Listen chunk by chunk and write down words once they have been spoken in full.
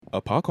A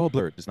Pod Called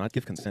Blurred does not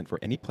give consent for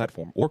any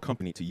platform or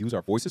company to use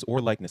our voices or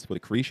likeness for the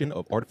creation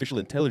of artificial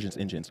intelligence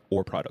engines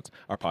or products.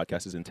 Our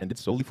podcast is intended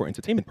solely for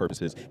entertainment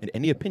purposes, and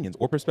any opinions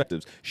or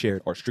perspectives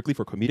shared are strictly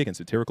for comedic and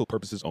satirical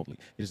purposes only.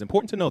 It is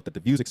important to note that the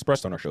views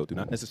expressed on our show do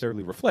not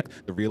necessarily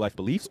reflect the real-life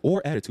beliefs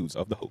or attitudes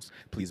of the host.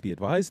 Please be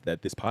advised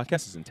that this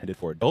podcast is intended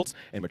for adults,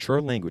 and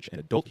mature language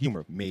and adult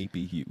humor may be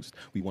used.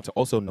 We want to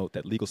also note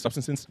that legal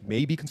substances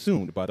may be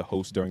consumed by the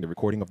host during the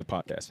recording of the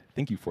podcast.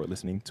 Thank you for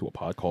listening to A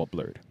Pod Called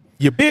Blurred.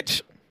 You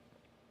bitch.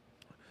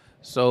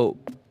 So,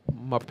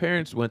 my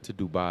parents went to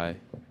Dubai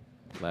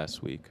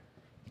last week,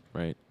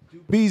 right?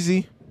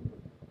 Beezy.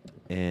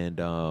 And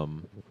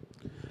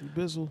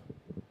Bizzle.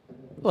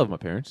 I love my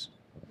parents.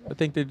 I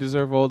think they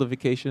deserve all the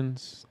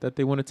vacations that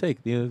they want to take.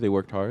 You know, they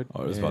worked hard.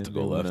 Oh, it's about to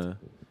go they left. wanna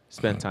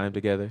spend time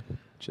together,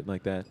 shit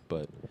like that.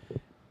 But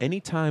any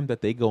time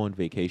that they go on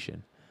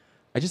vacation,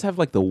 I just have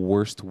like the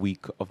worst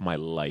week of my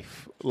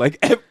life.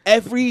 Like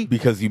every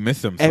Because you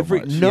miss them so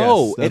much.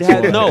 no, Yes, it that's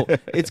had why. no.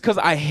 It's because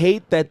I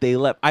hate that they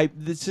left.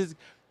 This is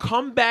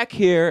come back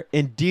here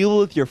and deal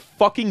with your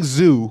fucking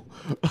zoo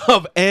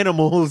of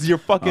animals. Your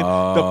fucking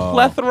the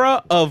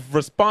plethora of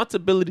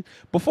responsibility.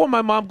 Before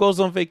my mom goes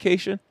on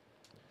vacation,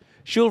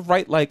 she'll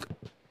write like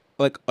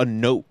a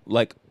note,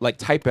 like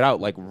type it out,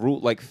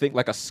 like think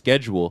like a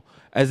schedule,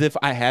 as if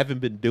I haven't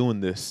been doing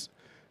this.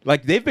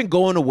 Like they've been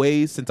going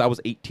away since I was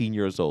 18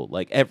 years old.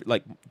 Like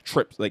every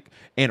trips, like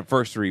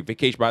anniversary,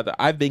 vacation. Brother,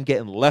 I've been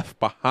getting left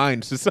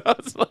behind since I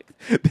was like.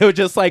 They were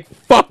just like,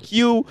 "Fuck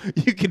you!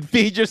 You can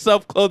feed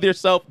yourself, clothe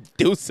yourself,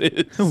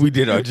 deuces." We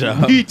did our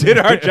job. We did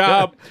our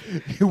job.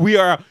 We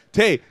are.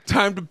 Hey,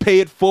 time to pay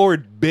it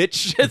forward,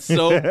 bitch.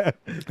 So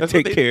that's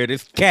Take care of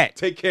this cat.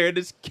 Take care of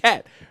this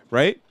cat,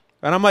 right?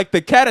 And I'm like,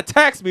 the cat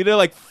attacks me. They're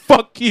like,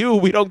 "Fuck you!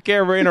 We don't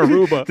care. We're in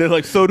Aruba." They're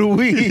like, so do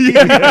we.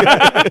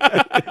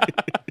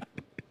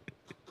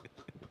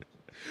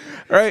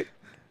 Right.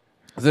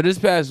 So this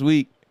past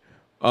week,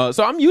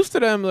 so I'm used to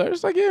them. They're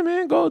just like, yeah,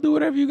 man, go do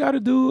whatever you got to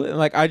do. And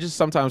like, I just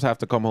sometimes have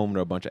to come home to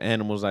a bunch of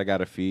animals I got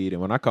to feed.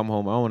 And when I come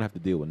home, I don't have to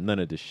deal with none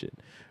of this shit.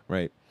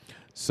 Right.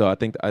 So I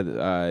think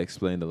I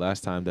explained the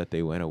last time that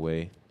they went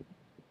away.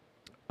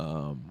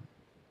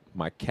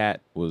 My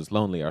cat was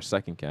lonely. Our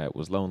second cat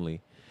was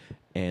lonely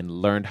and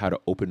learned how to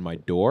open my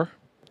door.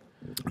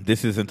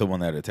 This isn't the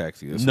one that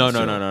attacks you. No.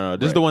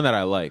 This is the one that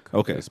I like.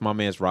 Okay. It's my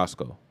man's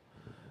Roscoe.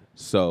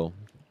 So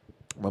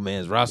my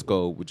man's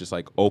Roscoe would just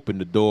like open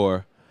the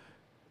door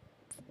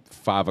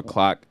 5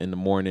 o'clock in the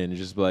morning and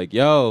just be like,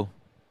 "Yo,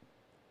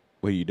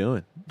 what are you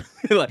doing?"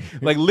 like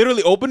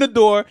literally open the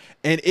door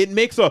and it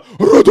makes a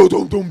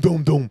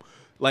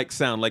like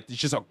sound, like it's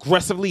just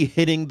aggressively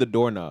hitting the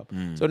doorknob.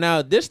 So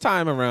now this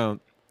time around,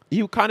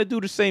 you kind of do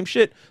the same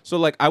shit. So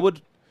like I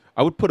would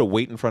put a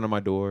weight in front of my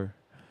door.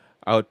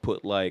 I would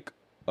put like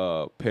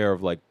a pair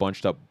of like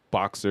bunched up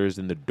boxers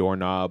in the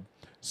doorknob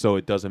so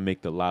it doesn't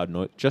make the loud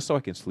noise, just so I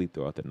can sleep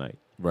throughout the night.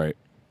 Right.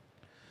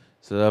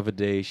 So the other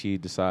day she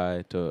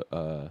decided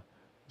to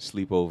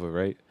sleep over,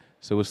 right?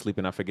 So we're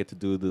sleeping. I forget to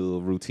do the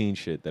little routine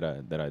shit that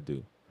I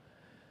do.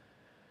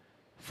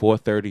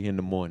 4:30 in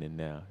the morning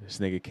now. This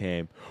nigga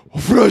came.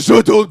 First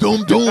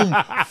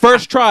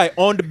try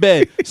on the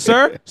bed.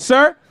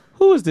 Sir,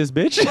 who is this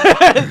bitch?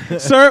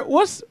 Sir,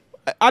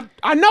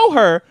 I know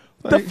her.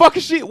 The fuck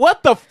is she?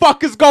 What the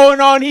fuck is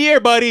going on here,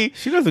 buddy?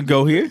 She doesn't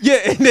go here. Yeah,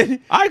 and then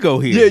I go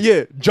here.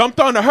 Yeah. Jumped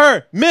onto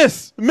her.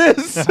 Miss.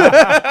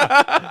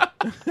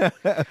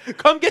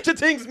 Come get your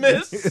things,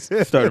 miss.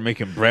 Started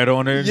making bread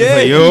on her.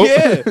 Yeah,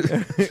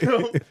 Just like,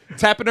 yo. yeah.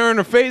 Tapping her in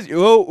the face.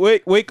 Yo,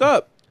 wake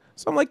up.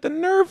 So I'm like, the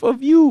nerve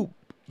of you.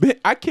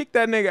 I kicked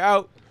that nigga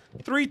out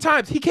 3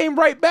 times. He came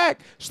right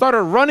back,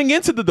 started running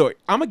into the door.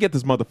 I'm going to get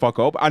this motherfucker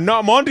open. I know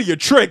I'm onto your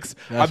tricks.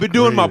 I've been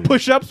doing my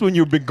push-ups when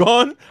you've been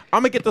gone.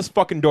 I'm going to get this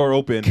fucking door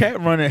open. Cat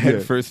running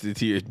head first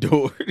into your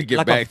door to get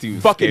like back a to you.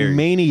 fucking Scary.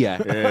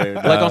 maniac.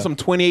 Yeah, like on some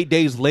 28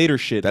 days later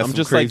shit. That's I'm some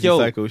just crazy like, yo.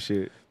 psycho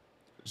shit.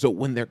 So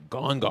when they're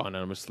gone, and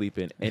I'm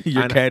sleeping. And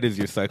Your cat is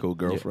your psycho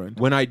girlfriend.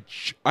 When I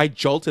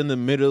jolt up in the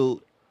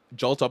middle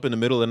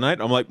of the night,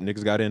 I'm like,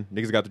 niggas got in.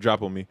 Niggas got the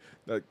drop on me.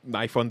 Like,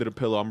 knife under the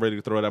pillow. I'm ready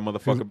to throw that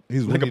motherfucker.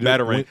 He's like a Winnie the-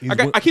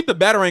 batarang. I keep the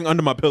batarang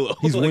under my pillow.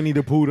 He's like, Winnie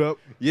the Pooh up.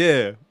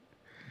 yeah.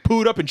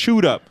 Pooed up and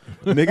chewed up.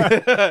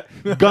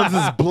 Nigga. Guns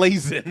is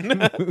blazing.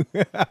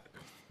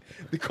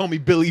 They call me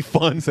Billy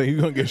Fun. Say you're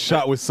gonna get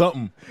shot with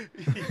something.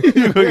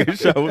 You're going to get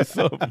shot with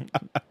something.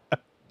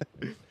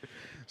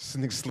 This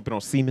nigga slipping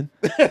on semen.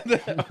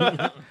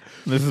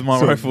 This is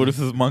my rifle. This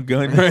is my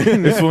gun.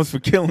 This one's for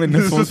killing.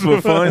 This one's for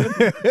fun.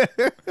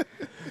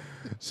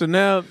 So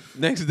now,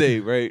 next day,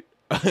 right?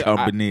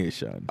 I'm beneath,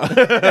 Sean.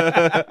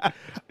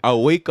 I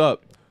wake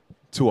up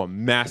to a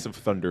massive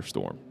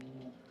thunderstorm.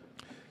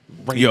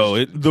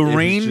 Yo, the was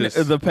rain just-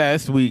 of the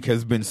past week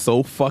has been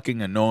so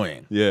fucking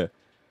annoying. Yeah.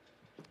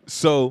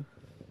 So,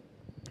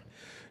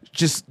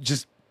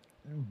 just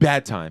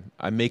bad time.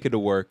 I make it to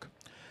work.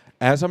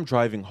 As I'm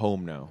driving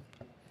home now,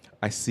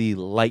 I see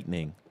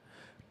lightning.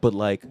 But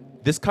like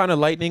this kind of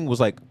lightning was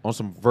like on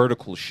some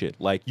vertical shit.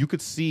 Like you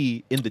could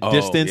see in the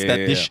distance that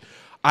this.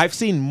 I've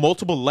seen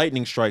multiple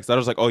lightning strikes that I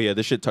was like, oh yeah,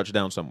 this shit touched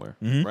down somewhere,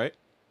 right?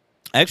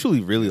 I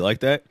actually really like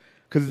that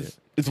because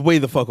it's way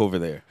the fuck over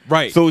there.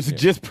 Right. So it's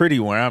just pretty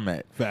where I'm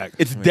at. Fact.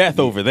 It's death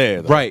over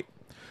there. Though. Right.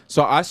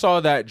 So I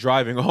saw that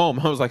driving home.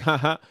 I was like,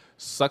 haha,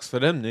 sucks for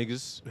them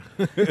niggas.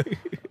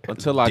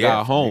 Until I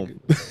got home.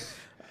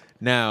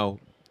 Now,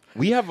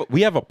 we have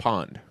a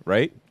pond,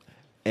 right?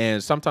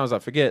 And sometimes I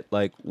forget,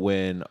 like,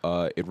 when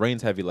it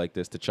rains heavy like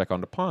this to check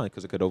on the pond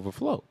because it could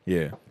overflow.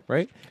 Yeah.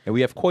 Right? And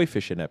we have koi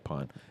fish in that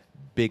pond.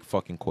 Big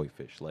fucking koi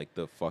fish. Like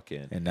the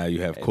fucking... And now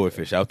you have koi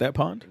fish out that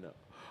pond? No.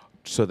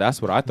 So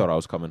that's what I thought I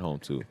was coming home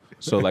to.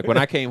 So, like, when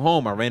I came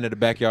home, I ran to the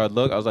backyard,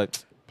 look. I was like,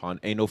 pond,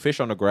 ain't no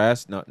fish on the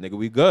grass. No, nigga,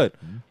 we good.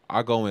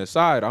 I go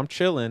inside. I'm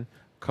chilling.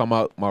 Come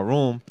out my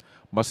room.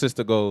 My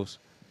sister goes,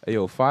 hey,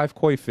 yo, 5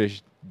 koi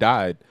fish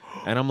died.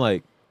 And I'm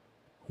like,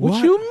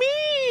 what you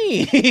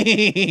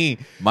mean?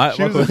 My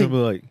question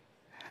was like,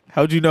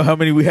 how'd you know how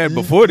many we had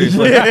before this?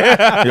 Like,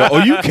 yo,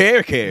 you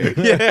care.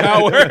 Yeah,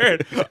 I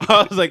heard.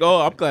 I was like,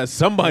 oh, I'm glad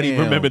somebody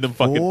remembered them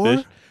fucking 4?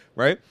 fish.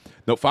 Right?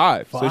 No,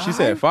 5. So she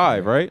said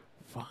 5, right?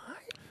 5?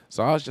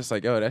 So I was just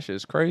like, yo, that shit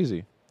is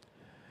crazy.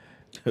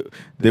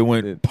 They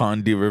went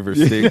Pondy River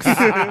 6.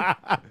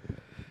 The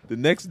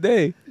next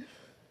day.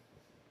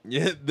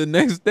 Yeah, the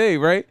next day,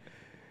 right?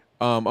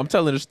 I'm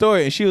telling the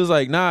story, and she was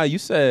like, nah, you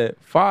said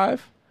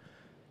 5.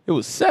 It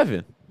was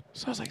 7.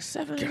 So I was like,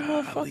 7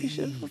 motherfucking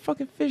shit.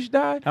 Fucking fish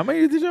died. How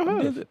many did y'all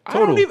have?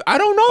 I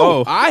don't know.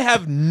 Oh. I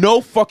have no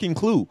fucking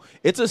clue.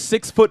 It's a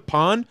 6-foot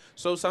pond,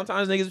 so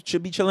sometimes niggas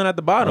should be chilling at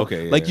the bottom.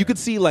 Okay, like yeah. you could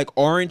see like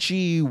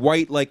orangey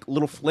white like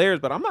little flares,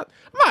 but I'm not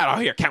out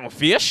here counting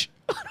fish.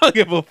 I don't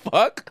give a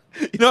fuck.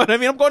 You know what I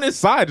mean? I'm going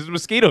inside. There's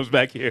mosquitoes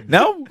back here.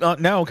 Now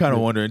I'm kind of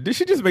wondering, did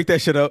she just make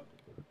that shit up?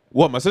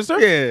 What, my sister?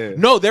 Yeah.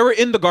 No, they were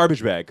in the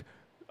garbage bag.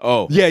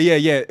 Oh.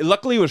 Yeah.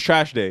 Luckily, it was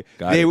trash day.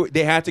 Got it.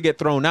 They had to get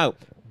thrown out.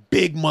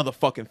 Big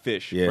motherfucking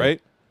fish, Yeah.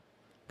 right?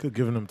 Could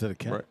given them to the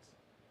cat. Right.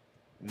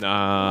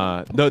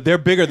 Nah. No, they're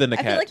bigger than the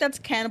I cat. feel like that's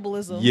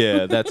cannibalism.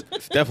 Yeah, that's...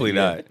 It's definitely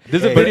not.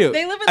 There's a video.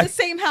 They live in the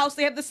same house.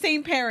 They have the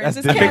same parents.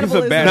 It's I think it's a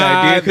cannibalism. bad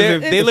Nah, idea,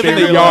 'cause they if live in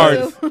they the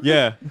realize- yard.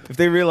 Yeah. If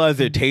they realize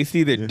they're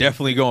tasty, they're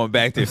definitely going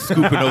back there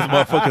scooping those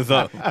motherfuckers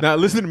up. Now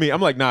listen to me.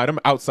 I'm like, nah, them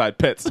outside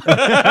pets. They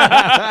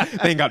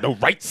ain't got no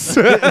rights.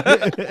 You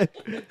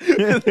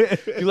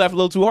laugh a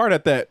little too hard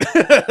at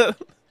that.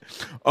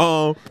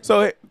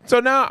 So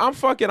now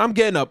I'm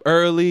getting up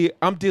early.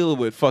 I'm dealing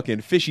with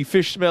fucking fishy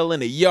fish smell in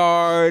the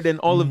yard and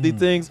all of these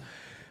things.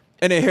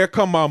 And then here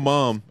come my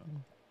mom.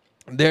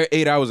 They're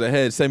 8 hours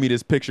ahead. Send me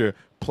this picture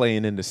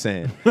playing in the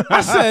sand.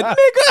 I said,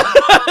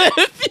 nigga,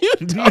 if you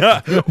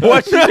don't,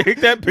 Why'd you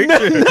take that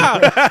picture?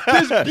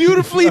 this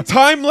beautifully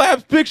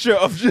time-lapse picture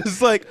of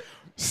just like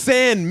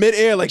sand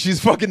midair, like she's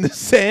fucking the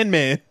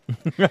Sandman.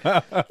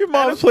 Your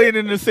mom's playing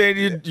in the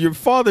sand. Your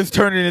father's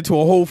turning into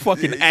a whole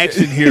fucking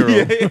action hero.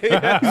 He's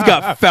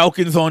got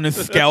falcons on his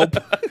scalp.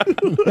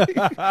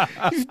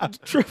 He's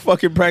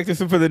fucking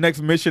practicing for the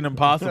next Mission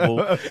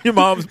Impossible. Your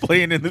mom's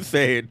playing in the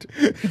sand.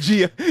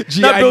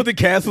 Not building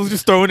castles,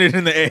 just throwing it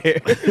in the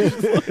air.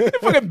 They're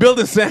fucking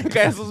building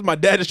sandcastles. My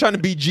dad is trying to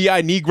be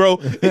GI Negro.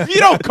 If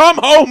you don't come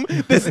home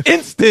this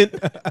instant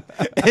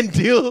and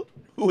deal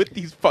with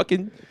these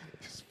fucking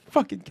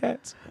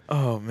cats.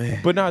 Oh,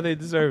 man. But no, they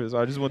deserve it. So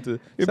I just want to.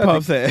 Your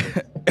pop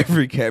said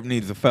every cat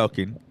needs a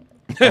falcon.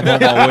 I'm on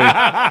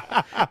my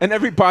way. And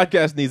every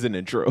podcast needs an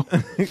intro.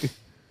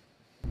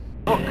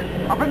 Look,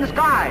 up in the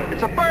sky.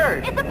 It's a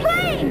bird. It's a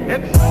plane!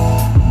 It's...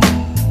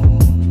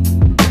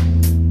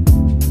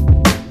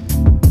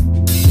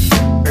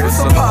 It's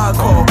a pod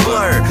called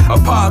Blur. A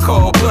pod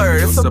called Blur.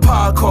 It's a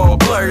pod called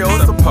Blur. Yo,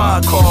 it's a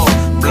pod called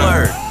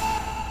Blur.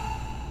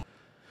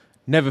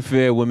 Never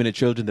fear, women and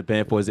children. The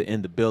band boys are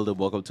in the building.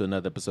 Welcome to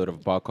another episode of A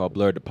Pod Called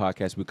Blur, the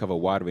podcast. We cover a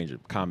wide range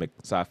of comic,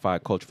 sci-fi,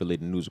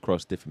 culture-related news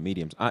across different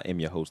mediums. I am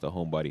your host, the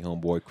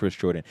homeboy, Chris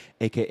Jordan,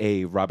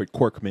 a.k.a. Robert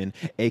Corkman,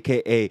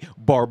 a.k.a.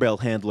 Barbell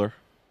Handler.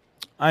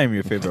 I am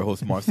your favorite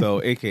host,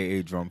 Marcell,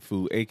 a.k.a. Drum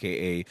Fu,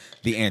 a.k.a.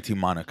 the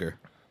anti-moniker.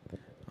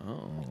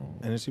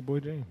 And it's your boy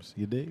James.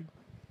 You dig?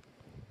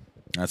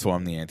 That's why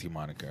I'm the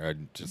anti-moniker. I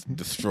just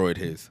destroyed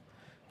his.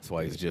 That's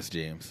why he's just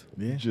James.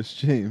 Yeah. Just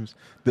James.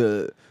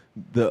 The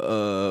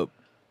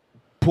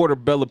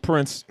Portobello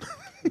Prince.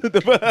 All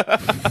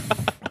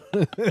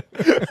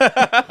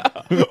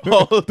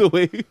the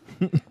way.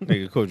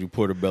 Nigga called you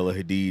Portobello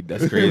Hadid.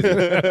 That's crazy.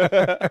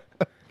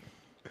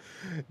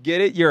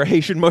 Get it? You're a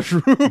Haitian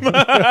mushroom.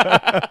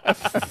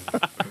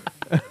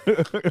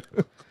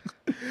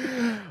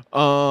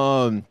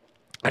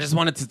 I just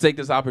wanted to take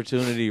this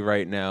opportunity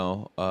right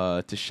now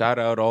to shout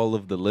out all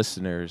of the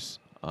listeners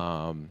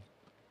and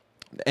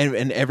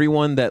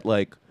everyone that,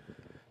 like,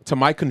 to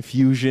my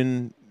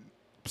confusion,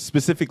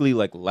 specifically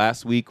like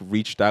last week,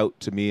 reached out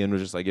to me and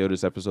was just like, yo,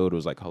 this episode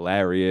was like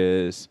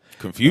hilarious.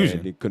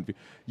 Confusion.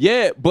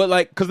 Yeah, but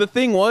like, because the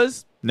thing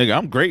was, Nigga,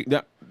 I'm great.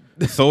 yeah,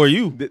 So are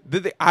you.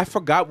 I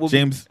forgot what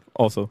James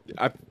also.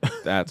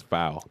 that's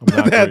foul.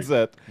 not That's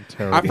great. it.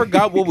 Terrible. I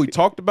forgot what we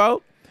talked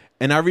about,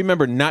 and I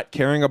remember not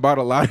caring about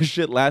a lot of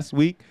shit last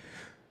week.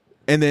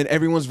 And then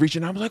everyone's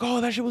reaching out. I'm like,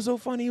 oh, that shit was so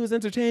funny. It was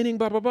entertaining,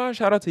 blah, blah, blah.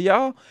 Shout out to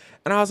y'all.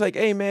 And I was like,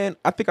 hey, man,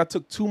 I think I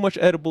took too much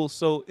edibles.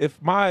 So if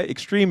my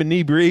extreme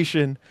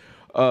inebriation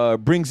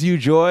brings you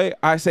joy,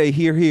 I say,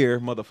 here,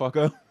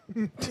 motherfucker.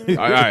 All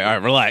right,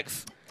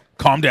 relax.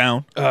 Calm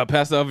down.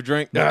 Pass off a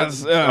drink.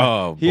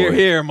 Oh, boy.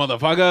 Here,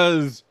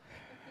 motherfuckers.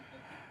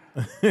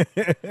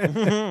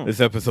 This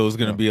episode is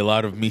going to be a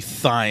lot of me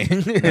sighing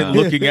and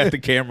looking at the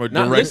camera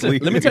Now, directly.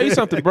 listen, let me tell you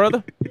something,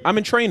 brother. I'm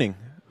in training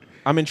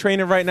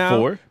right now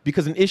For?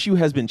 because an issue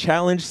has been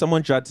challenged.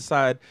 Someone tried to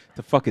decide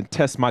to fucking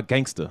test my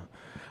gangster.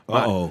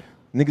 Uh-oh.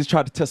 Niggas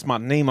tried to test my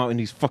name out in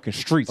these fucking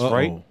streets,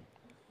 right?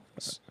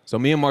 So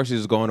me and Marcy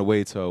is going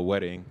away to a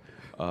wedding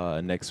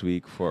next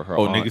week for her.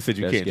 Oh, aunt nigga said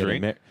you that's can't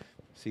getting drink?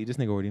 See, this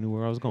nigga already knew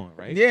where I was going,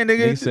 right? Yeah,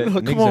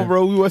 nigga. Come on,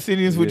 bro. We West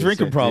Indians with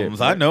drinking problems.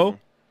 I know.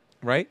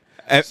 Right?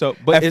 At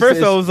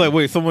first, I was like,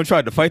 wait, someone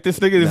tried to fight this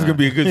nigga? This is going to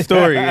be a good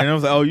story. And I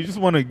was like, oh, you just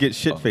want to get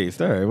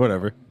shit-faced. All right,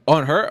 whatever.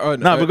 On her?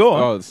 Nah, but go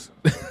on.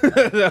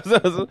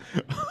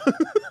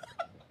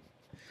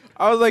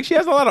 I was like, she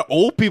has a lot of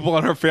old people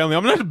on her family.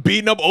 I'm not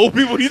beating up old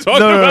people. You talking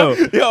No.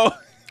 about? Yo.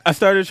 I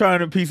started trying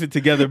to piece it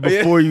together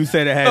before you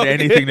said it had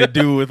anything to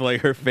do with like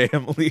her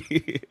family.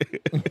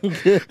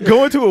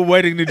 Going to a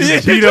wedding to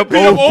just beat up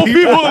old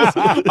people.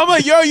 I'm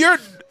like, yo,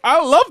 I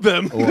love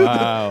them.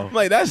 Wow. I'm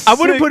like, that's I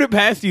wouldn't sick. put it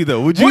past you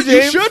though. Would you? Well, you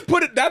James? should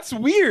put it. That's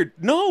weird.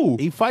 No.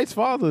 He fights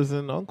fathers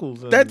and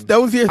uncles. And That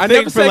was your I thing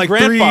never for said like 3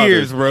 grandfathers.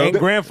 years, bro.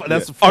 and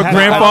that's Our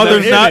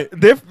grandfathers in not. it.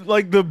 They're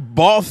like the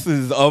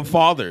bosses of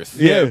fathers.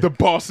 Yeah, the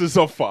bosses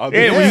of fathers.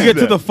 And when you get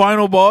to the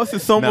final boss,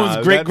 it's someone's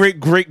Nah,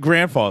 great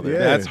grandfather. Yeah.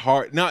 That's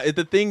hard. No,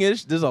 the thing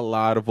is, there's a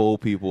lot of old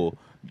people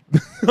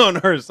on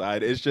her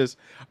side. It's just,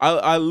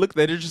 I look,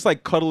 they're just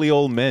like cuddly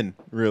old men,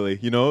 really.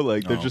 You know,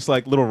 like they're just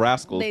like little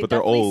rascals, They but they're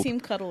definitely old. seem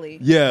cuddly.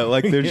 Yeah,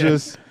 like they're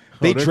just,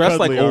 they they're dress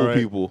like cuddly, old alright.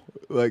 people.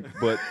 Like,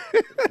 but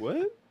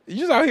what? You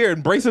just out here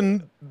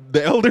embracing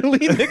the elderly,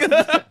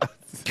 nigga.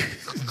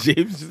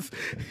 James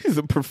he's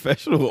a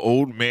professional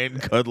old man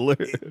cuddler.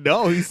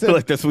 No, he I said feel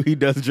like that's what he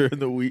does during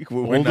the week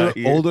when we're not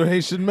here. older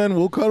Haitian men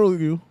will cuddle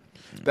you.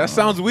 That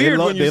sounds weird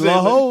when you they say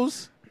love that.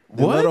 hoes.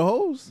 They What? love the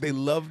hoes. They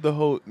love the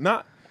whole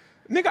not.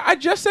 Nigga, I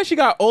just said she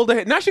got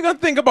older. Now she gonna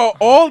think about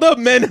all the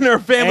men in her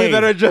family Hey.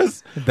 that are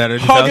just That are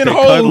just hugging out there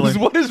hoes. cuddling.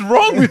 What is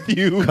wrong with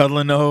you?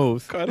 Cuddling the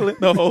hose. Cuddling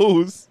the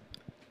hoes.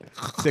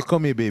 Say,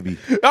 come here, baby.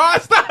 Ah,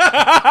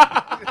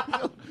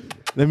 stop!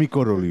 Let me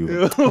cuddle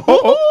you.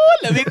 Oh,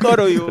 let me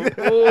cuddle you.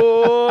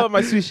 Oh,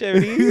 my sweet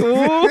Chevy.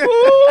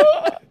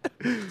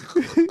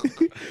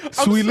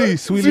 Sweetie,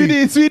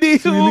 Sweetie.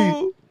 Sweetie.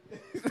 Ooh.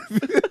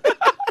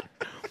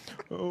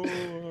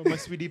 Oh, my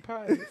sweetie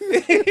pie.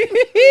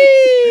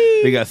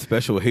 They got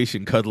special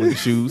Haitian cuddling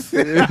shoes.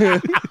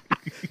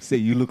 Say,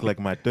 you look like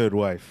my third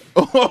wife.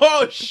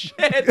 Oh,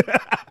 shit.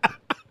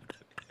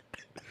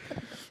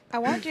 I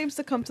want James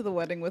to come to the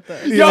wedding with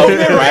us. Yo,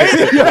 man,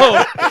 right?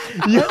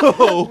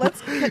 Yo.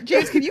 Let's,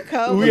 James, can you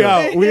come? We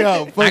out.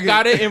 I Fuck it.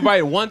 gotta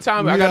invite one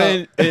time. I We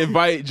gotta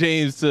invite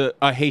James to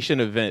a Haitian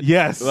event.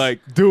 Yes. like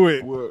do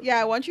it. Yeah,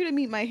 I want you to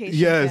meet my Haitian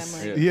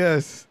Yes. family.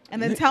 Yes.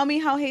 And then tell me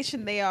how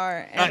Haitian they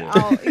are.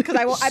 And because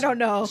I don't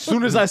know.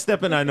 Soon as I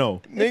step in, I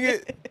know.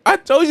 nigga. I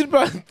told you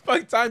about the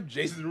fucking time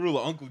Jason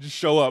Derulo uncle just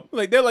show up.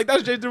 Like they're like,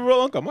 that's Jason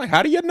Derulo uncle. I'm like,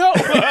 how do you know?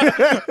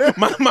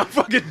 my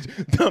fucking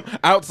dumb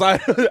outside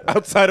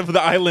of the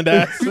island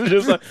ass.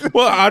 Just like,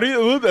 well, how do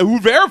you who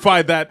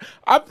verified that?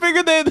 I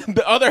figured that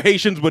the other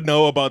Haitians would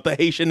know about the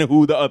Haitian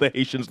who the other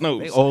Haitians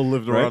knows. They all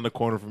lived Right? around the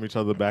corner from each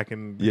other back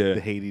in Yeah.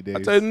 the Haiti days.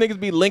 I tell you, niggas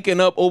be linking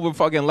up over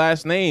fucking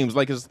last names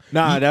like it's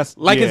Nah, that's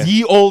like yeah. it's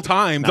ye old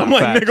times. Nah, I'm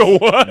like, facts.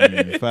 nigga,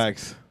 what?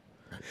 Facts.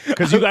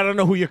 Because you gotta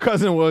know who your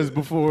cousin was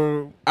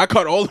before I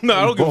cut all. No,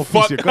 I don't give a Both is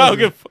fuck. your I don't cousin.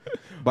 give. a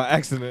fuck. by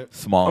accident.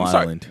 Small I'm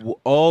sorry. island.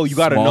 Oh, you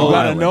gotta Small know. You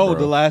gotta island, know bro.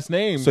 the last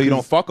name, So you don't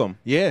 'cause- fuck them.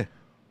 Yeah,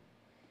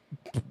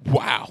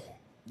 Wow.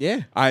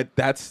 yeah.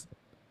 That's.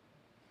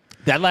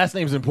 That last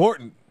name's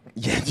important.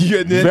 Yeah,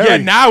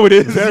 Very. now it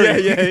is.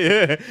 Very.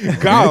 Yeah.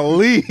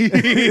 Golly.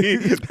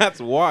 That's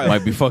wild.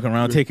 Might be fucking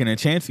around taking a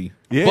chancey.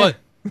 Yeah, But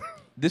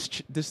this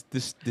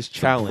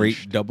challenge.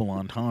 Great double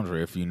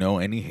entendre if you know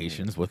any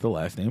Haitians with the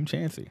last name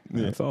Chancey.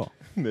 That's all.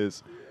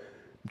 this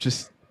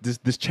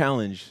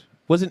challenge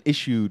wasn't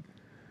issued.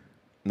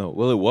 No,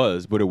 well, it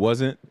was, but it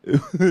wasn't.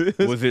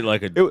 Was it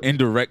like an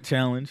indirect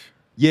challenge?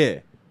 Yeah.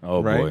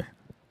 Oh Right?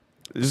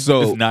 boy,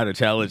 So it's not a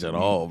challenge at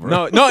all,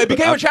 bro. no, it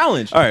became a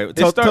challenge. All right, It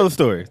tell started- the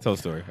story. Tell the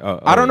story.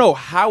 I don't know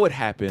how it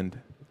happened,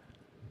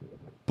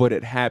 but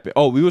it happened.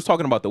 Oh, we was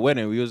talking about the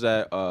wedding. We was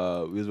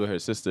with her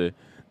sister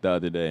the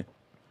other day,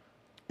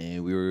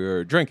 and we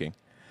were drinking,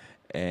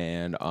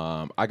 and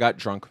I got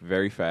drunk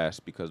very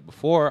fast because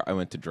before I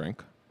went to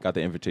drink, got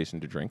the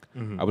invitation to drink.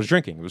 I was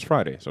drinking. It was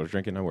Friday, so I was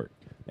drinking at work,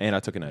 and I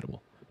took an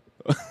edible.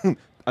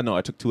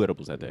 I took 2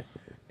 edibles that day,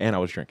 and I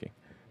was drinking,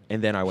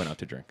 and then I went out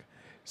to drink.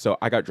 So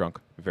I got drunk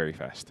very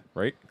fast,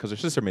 right? Because her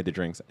sister made the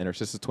drinks, and her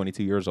sister's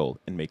 22 years old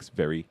and makes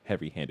very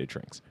heavy-handed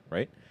drinks,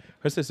 right?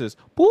 Her sister's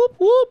whoop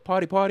whoop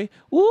party,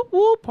 whoop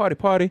whoop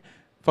party,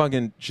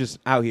 fucking just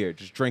out here,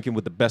 just drinking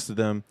with the best of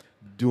them,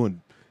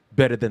 doing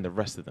better than the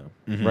rest of them,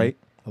 right?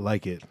 I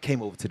like it.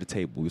 Came over to the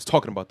table. We was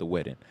talking about the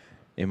wedding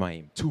in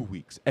Miami. 2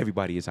 weeks.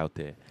 Everybody is out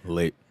there,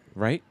 Late.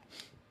 right?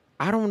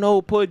 I don't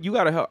know, Put. You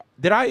gotta help.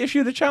 Did I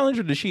issue the challenge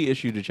or did she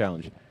issue the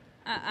challenge?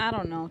 I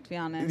don't know, to be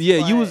honest.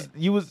 Yeah, but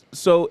you was.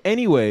 So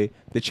anyway,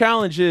 the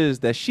challenge is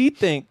that she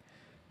think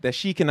that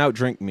she can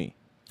outdrink me,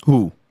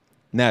 Who?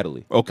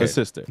 Natalie, Okay. her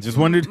sister. Just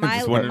wondered. My-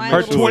 just wondered. my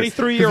Her little-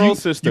 23-year-old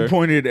sister. You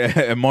pointed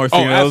at Marcy, Oh,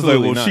 and I was like,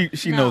 absolutely well, not.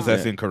 she No. knows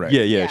that's Yeah. incorrect.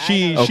 Yeah, Yeah,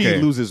 she I know. she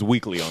Okay. loses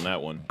weekly on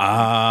that one.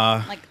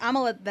 Like, I'm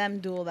gonna let them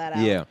duel that out.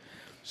 Yeah.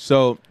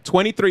 So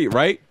 23,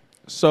 right?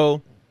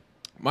 So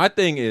my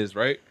thing is,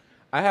 right?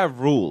 I have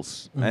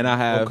rules, and I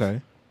have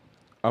Okay.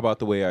 about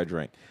the way I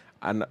drink.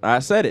 I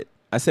said it.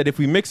 I said if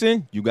we mix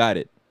in, you got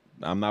it.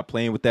 I'm not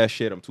playing with that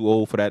shit. I'm too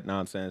old for that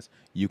nonsense.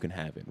 You can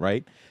have it,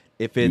 right?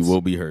 If You it's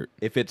will be hurt.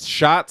 if it's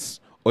shots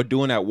or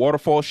doing that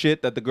waterfall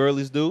shit that the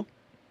girlies do,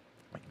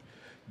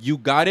 you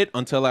got it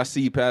until I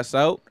see you pass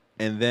out.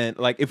 And then,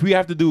 like, if we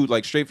have to do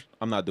like straight,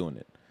 I'm not doing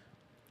it.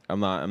 I'm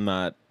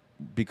not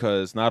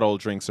because not all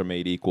drinks are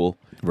made equal.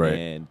 Right.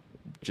 And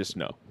just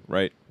no,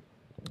 right?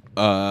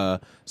 So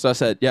I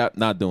said, yeah,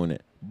 not doing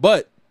it.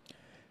 But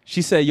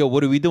she said, yo,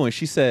 what are we doing?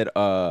 She said,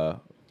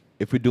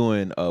 if we're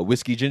doing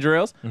whiskey ginger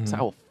ales, I said,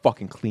 I will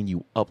fucking clean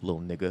you up,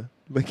 little nigga.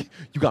 Like,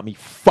 you got me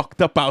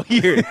fucked up out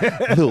here,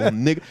 little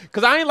nigga.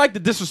 Because I ain't like the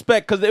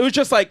disrespect, because it was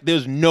just like,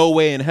 there's no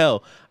way in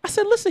hell. I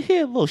said, listen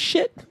here, little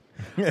shit.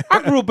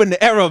 I grew up in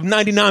the era of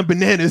 99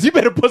 bananas. You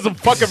better put some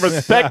fucking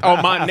respect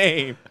on my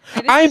name.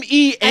 I'm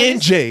E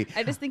and J.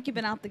 I just think you've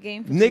been out the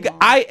game for too Nigga, long.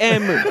 I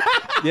am.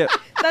 Yeah.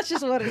 That's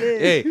just what it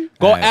is. Hey,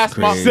 go That's ask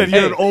my. crazy. Said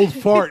you're Hey, an old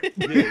fart.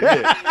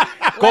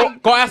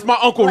 go ask my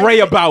Uncle like Ray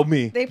they- about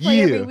me. They play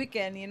yeah. every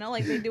weekend, you know,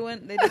 like they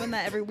doing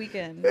that every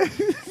weekend.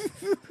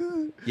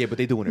 Yeah, but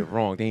they doing it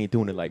wrong. They ain't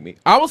doing it like me.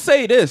 I will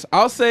say this.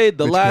 I'll say the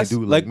But you last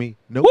can't do it like me.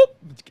 Nope.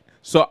 Whoop.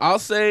 So I'll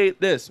say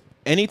this.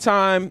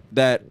 Anytime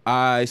that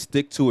I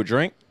stick to a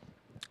drink,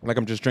 like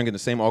I'm just drinking the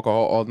same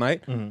alcohol all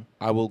night,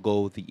 I will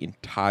go the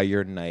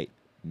entire night,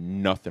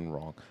 nothing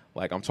wrong.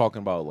 Like I'm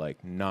talking about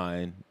like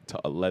 9 to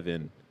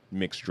 11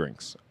 mixed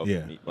drinks. Of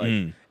Yeah. me.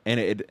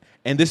 Like,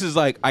 and this is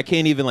like I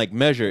can't even like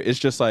measure. It's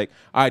just like,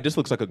 all right, this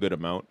looks like a good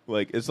amount.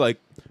 Like it's like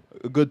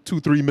a good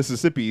 2-3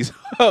 Mississippis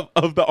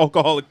of the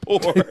alcoholic pour.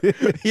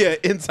 Yeah,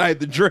 inside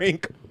the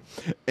drink,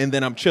 and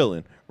then I'm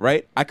chilling.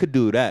 Right? I could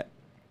do that.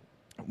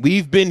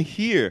 We've been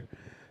here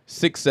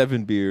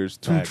 6-7 beers,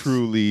 2 Facts.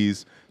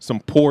 Trulies, some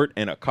port,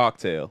 and a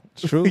cocktail.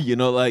 True. You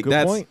know, like Good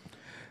that's point.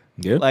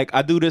 Yeah. like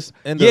I do this.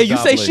 And Yeah, the you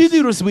say she Doblés.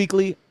 do this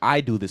weekly.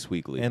 I do this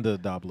weekly. And the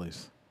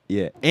Doblés.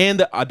 Yeah, and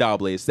the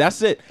Doblés.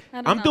 That's it. I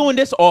don't I'm know. doing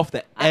this off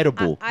the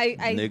edible. I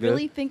nigga.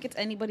 really think it's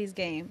anybody's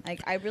game.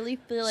 Like I really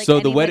feel like So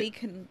the anybody wed-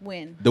 can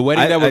win. The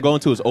wedding that we're I- going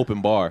to is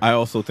open bar. I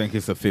also think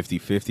it's a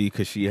 50-50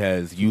 because she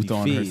has youth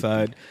on her 50-50.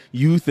 side.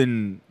 Youth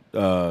and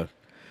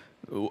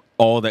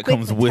all that Quick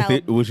comes to with tell.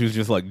 it, which is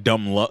just like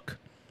dumb luck.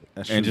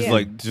 And true. just Yeah.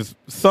 like, just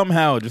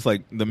somehow, just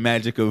like the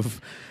magic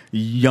of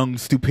young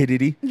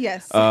stupidity.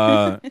 Yes.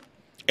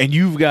 And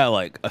you've got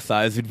like a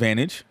size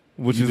advantage,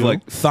 which You is do?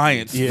 like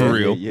science Yeah, for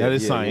real. That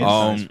is science.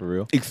 Science for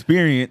real.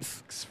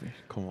 Experience.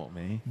 Come on,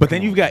 man. But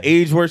then you've got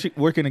age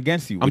working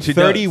against you. I'm which it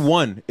does.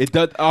 31. It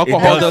does. It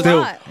Alcohol does does. That's a still.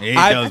 lot. It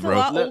I- does, That's a bro.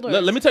 lot.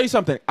 older. Let me tell you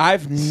something.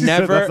 I've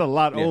never. That's a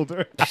lot Yeah.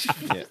 older.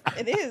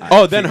 It is.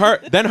 Oh, then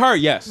her.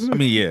 Yes. I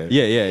mean, yeah.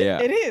 Yeah.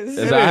 It is.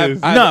 As I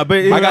have- I- Nah, but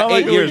I got I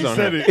like 8 the way years you on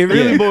said her. it. It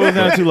really Yeah. boils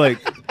down to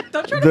like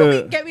Don't try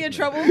the- to get me in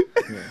trouble.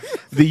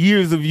 the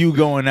years of you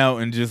going out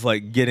and just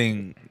like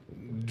getting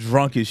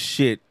drunk as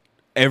shit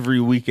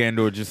every weekend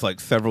or just like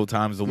several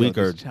times a week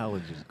are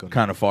challenges.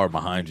 kind of far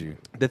behind you.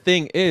 The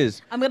thing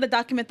is, I'm gonna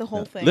document the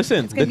whole thing.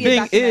 listen. It's gonna The be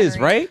a thing is,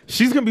 documentary. right?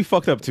 She's gonna be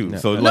fucked up too.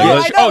 So No, like, I know,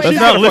 let's exactly.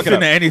 not Fuck it listen up.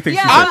 to anything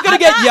Yeah, she I'm says. gonna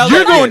get not- yelled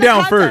I'm at. not You're in going the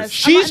down contest.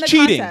 first. I'm not She's in the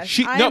cheating. contest.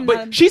 She I no, am but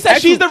not- she said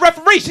she's the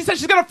referee. She said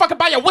she's gonna fucking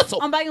buy a whistle.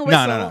 I'm buying a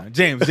whistle. No.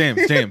 James. And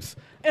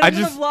I I'm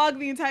just gonna vlog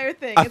the entire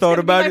thing. I It's thought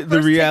gonna be about my it, the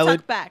first reality-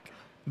 TikTok back.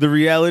 the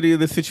reality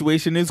of the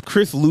situation is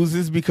Chris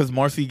loses because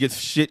Marcy gets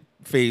shit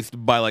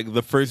faced by like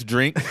the first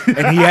drink,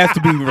 and he has to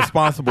be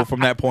responsible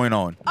from that point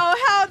on. Oh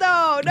hell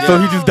no! No. So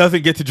he just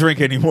doesn't get to drink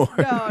anymore.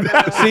 No.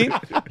 See,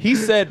 he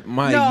said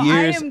my No,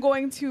 years. I am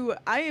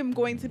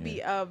going to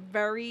be a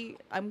very.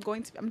 I'm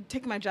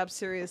taking my job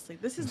seriously.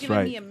 This is giving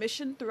right. me a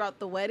mission throughout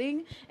the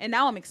wedding, and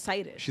now I'm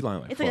excited. She's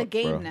lying like it's like a fuck,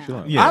 game bro. now. She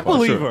lying Yeah, I for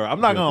believe sure. her.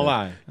 I'm not gonna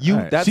lie. You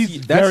Alright. that's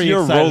She's that's very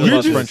your excited role about of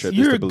this. You're friendship.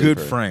 you're is a to good believe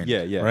her. friend.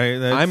 Yeah. Right?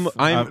 That's-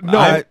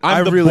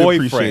 I'm the really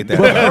boyfriend. appreciate that.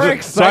 But her So I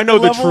excitement know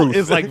the level truth.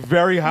 is like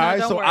very high.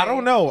 don't so I worry.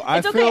 don't know. I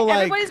It's okay. feel like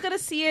Everybody's gonna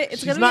see it.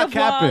 It's she's gonna not be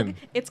a vlog. capping.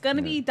 It's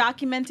gonna be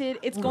documented.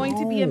 It's going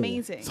to be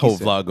amazing. This whole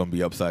vlog gonna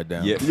be upside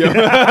down.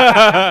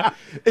 Yeah.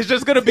 It's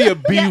just gonna be a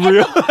be Yeah,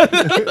 real. If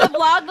the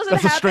vlog doesn't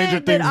That's a Stranger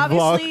happen, then Things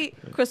vlog. obviously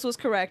Chris was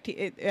correct.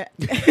 I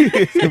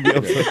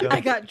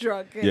got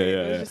drunk. and Yeah, it yeah,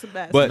 was yeah. just a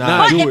mess. But But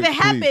nah, do if it, it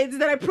happens,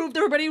 then I proved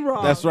everybody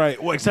wrong. that's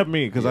right. Well, except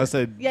me because I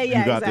said Yeah, you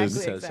got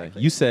exactly.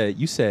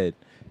 this.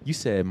 You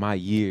said my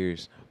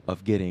years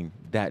of getting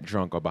that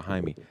drunk are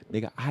behind me.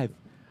 Nigga,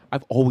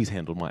 I've always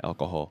handled my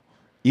alcohol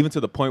even to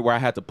the point where I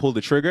had to pull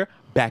the trigger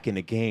back in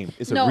the game.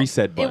 It's a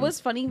reset button. It was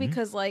funny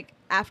because like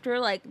after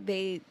like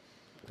they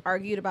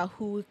argued about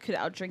who could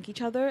outdrink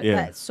each other,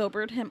 that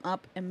sobered him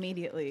up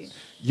immediately.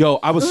 Yo,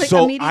 I was Like,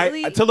 so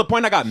immediately, till the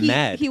point I got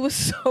mad. He was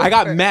so. I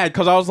got mad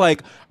because I was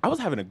like, I was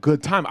having a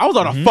good time. I was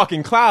on a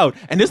fucking cloud,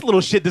 and this little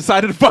shit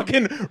decided to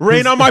fucking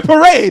rain on my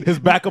parade. His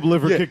backup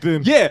liver kicked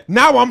in. Yeah,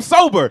 now I'm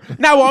sober.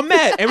 Now I'm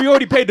mad, and we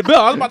already paid the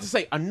bill. I was about to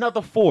say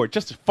another 4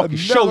 just to fucking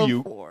show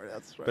you. 4,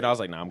 that's right. But I was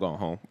like, nah, I'm going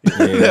home.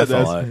 Yeah, that's a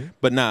lot.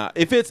 But nah,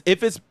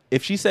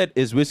 if she said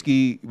is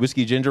whiskey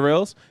ginger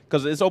ales,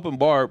 because it's open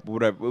bar,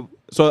 whatever.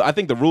 So I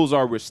think the rules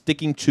are we're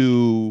sticking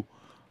to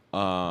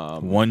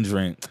one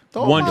drink.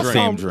 Throw one Moscow-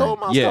 drink. Throw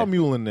Moscow Yeah.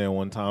 Mule in there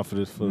one time for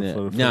this. For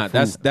Nah, the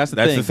that's the That's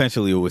thing.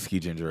 essentially a whiskey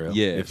ginger ale.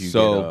 Yeah, If you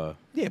so-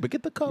 yeah, but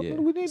get the cup. Yeah. What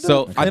do we need?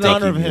 So to, I in think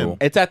honor of you him. will.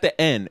 It's at the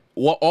end.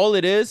 Well, all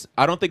it is,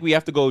 I don't think we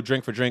have to go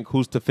drink for drink.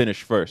 Who's to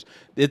finish first?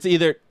 It's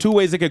either 2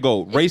 ways it could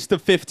go: race to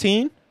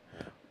 15,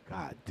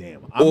 God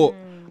damn. or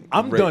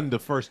I'm Ra- done the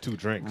first 2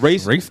 drinks.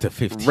 race Race to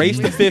 15. race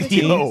to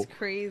 15. Yo. It's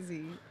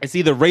crazy. It's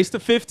either race to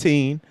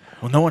 15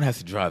 Well, no one has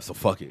to drive, so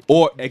fuck it.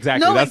 or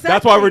exactly. No,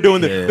 That's why we're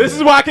doing this. Yeah. This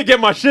is why I can get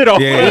my shit off.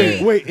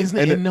 Yeah. Wait, isn't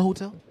it in the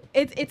hotel?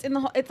 It's in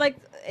the. It's like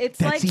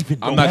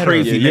I'm not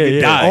crazy. Yeah, Nigga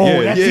yeah. die.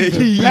 Oh, that's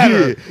even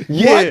better.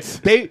 Yeah.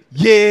 What?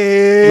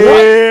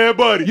 Yeah,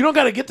 buddy. You don't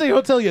gotta get to your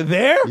hotel. You're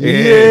there.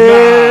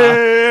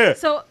 Yeah.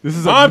 So This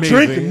is I'm amazing.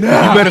 drinking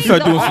now. You better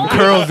start The doing some only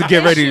curls to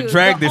get ready to issue-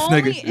 drag this the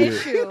nigga. only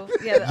issue,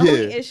 the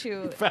only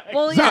issue.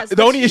 Well, yes,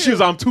 the only that's issue is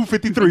true. I'm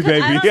 253, Because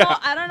baby.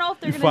 I don't know if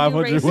they're You gonna do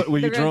 500, race. what, were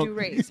you They're gonna do drunk?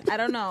 race. I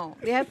don't know.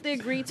 They have to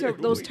agree to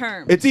those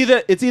terms. It's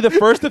either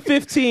first to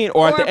 15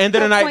 or at the end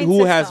of the night, point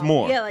who has system.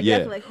 more. Yeah,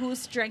 like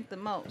who's drank the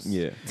most.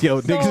 Yeah. Yo,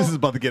 So- niggas, this is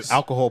about to get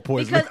alcohol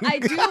poisoning. Because I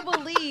do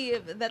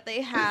believe that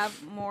they have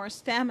more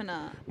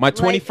stamina. My Like,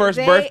 21st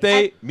they-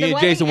 birthday, at- me the and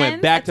wedding Jason went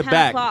ends back at to 10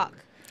 back. o'clock.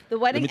 The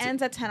wedding me t-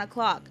 ends at 10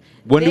 o'clock.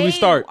 When do we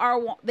start?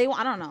 They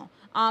I don't know.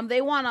 They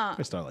want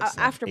We a start like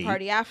after 8,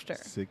 party after.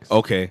 6.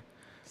 Okay.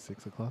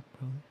 6 o'clock,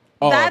 probably.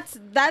 Oh, That's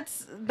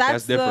That's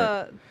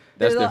different.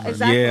 That's different.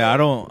 Exactly. Yeah, I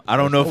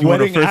don't know if you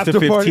want a Wedding first to after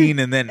 15 party?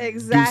 and then do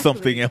Exactly.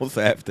 something else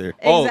after.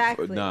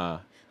 Exactly. Nah.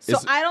 So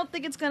It's- I don't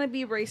think it's gonna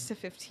be race to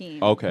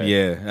 15. Okay.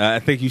 Yeah, I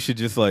think you should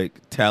just like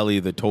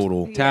tally the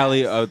total. Yeah.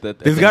 Tally.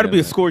 There's got to be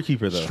a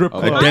scorekeeper though. Strip a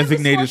club.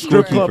 designated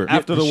Strip club scorekeeper.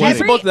 after the She's wedding.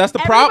 supposed to- that's the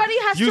problem.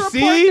 Everybody has You to report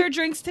see? their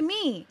drinks to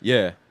me.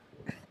 Yeah.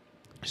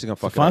 She's gonna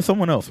fuck Find up.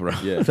 someone else, bro.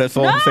 Yeah. That's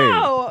all I'm saying.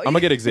 No, I'm gonna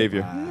get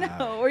Xavier.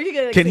 No, or you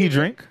get Can he Xavier.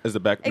 drink? As the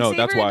back. No, Xavier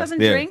that's why.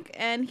 doesn't Yeah. drink,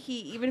 and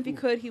even if he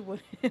could, he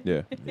wouldn't.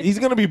 Yeah. He's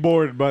gonna be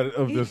bored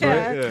of this, Yeah.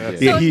 right? Yeah.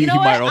 So Yeah, you know he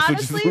what? might also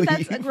just Honestly,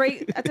 that's leave.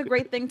 a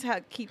great thing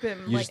to keep him.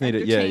 You like, just need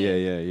it.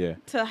 entertained, Yeah.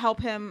 To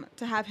help him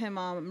to have him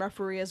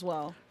referee as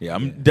well. Yeah,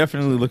 I'm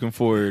definitely looking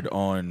forward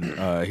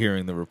on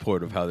hearing the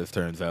report of how this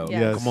turns out. Yeah.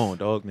 Yes. Come on,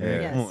 dog,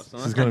 man. Yeah. Come on, Yes.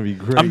 This son. is gonna be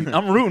great.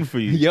 I'm rooting for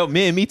you. Yo,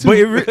 man, me too. But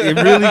it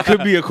really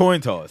could be a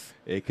coin toss.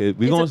 It could.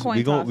 We It's a gonna coin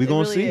we gonna toss. we It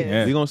gonna really see. is.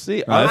 Yeah. We gonna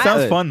see. That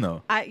sounds fun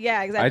though.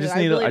 Yeah, exactly. I just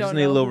need really a don't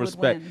little know who would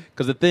respect win.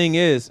 because the thing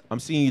is, I'm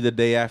seeing you the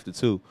day after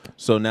too.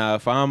 So now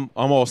if I'm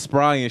all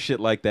spry and shit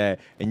like that,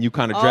 and you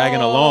kind of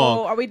dragging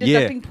along, Are we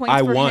deducting yeah, points I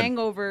for won.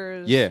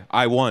 hangovers? Yeah,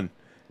 I won.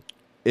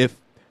 If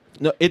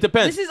no, it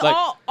depends. This is Like,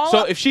 all.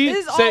 So if she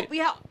this is say,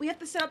 all, we have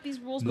to set up these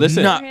rules.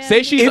 listen, beforehand.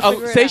 say she's We'll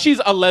figure it say out.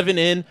 she's 11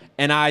 in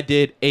and I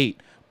did 8,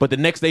 but the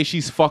next day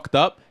she's fucked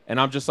up. And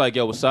I'm just like,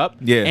 yo, what's up?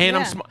 Yeah. And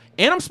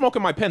Yeah. I'm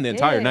smoking my pen the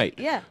entire night.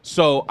 Yeah.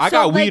 So I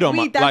got weed on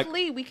my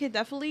We could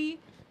definitely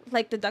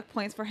like deduct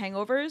points for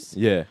hangovers.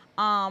 yeah.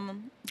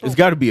 It's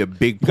got to be a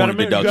big You gotta point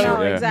make, you deduction. gotta,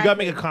 No, you exactly. gotta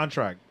make a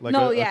contract, like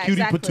No, a yeah,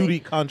 cutie exactly.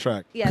 patootie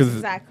contract. Yes, 'Cause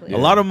exactly. A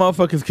lot of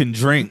motherfuckers can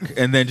drink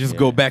and then just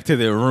go back to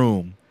their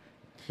room.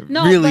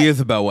 No, really but-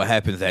 is about what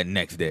happens that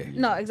next day.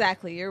 No,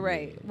 exactly. You're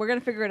right. We're gonna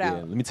figure it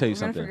out. Let me tell you We're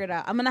gonna something. figure it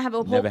out. I'm gonna have a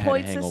whole Never had a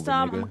point hangover,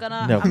 system. nigga.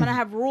 I'm Never. gonna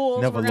have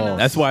rules. Never We're gonna, lost.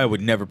 That's why I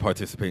would never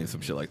participate in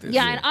some shit like this.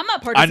 Yeah, and I'm not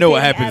I participating. know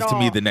what happens at to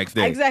me all. the next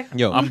day. Exactly.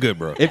 Yo, I'm good,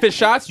 bro. If it's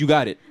shots, you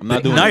got it. I'm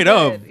not doing Night it.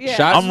 of, Yeah.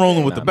 Shots? I'm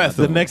rolling with Nah, the best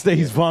The of them. next day,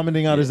 he's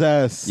vomiting out his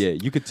ass. Yeah,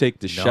 you could take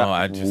the No, shot.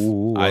 I just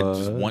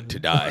want to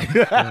die.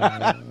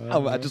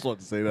 I just want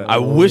to say that. I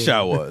wish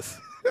I was.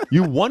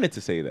 You wanted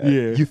to say that.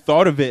 Yeah. You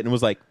thought of it and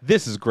was like,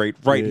 "This is great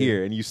right Yeah.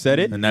 here," and you said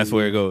it. And that's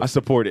where it goes. I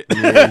support it.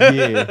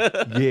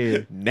 yeah.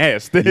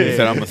 Nasty. He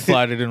said, I'm going to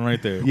slide it in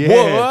right there. Yeah.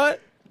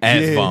 What?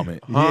 Ass Yeah.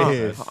 vomit.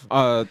 Yeah.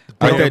 Uh,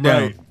 Write I- that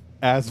down.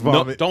 Ass No,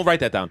 vomit. don't write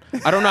that down.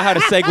 I don't know how to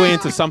segue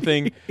into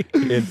something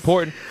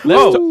important.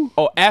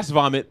 Ass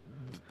vomit,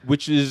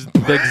 which is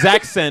the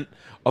exact scent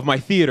of my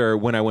theater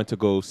when I went to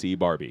go see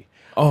Barbie.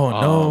 Oh,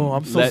 no.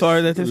 I'm so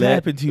sorry that this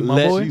happened to you,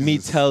 my boy. Let me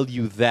tell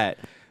you that.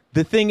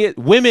 The thing is,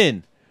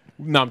 women.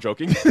 No, I'm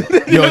joking.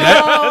 Yo,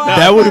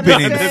 that would have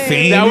been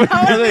insane. That would've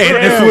And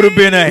been this would have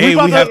been a, hey,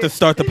 about we to- have to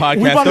start the We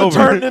podcast about to over.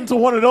 turn it into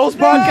one of those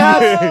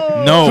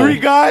podcasts. No. 3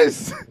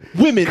 guys.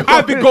 Women,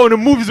 I've been going to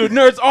movies with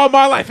nerds all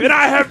my life, and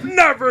I have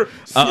never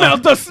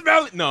smelled the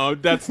smell. No,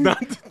 that's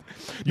not.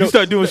 You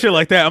start doing shit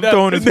like that, I'm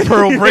throwing this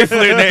pearl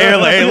bracelet in the air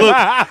like, hey, look,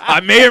 I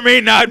may or may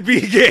not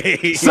be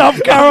gay. South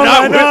Not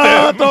Carolina.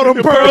 with them. Throw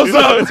them pearls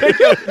up.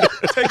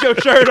 Take your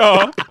shirt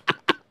off.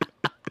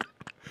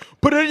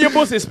 Put it in your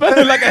pussy, spell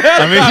it like a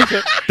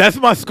helicopter. That's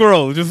my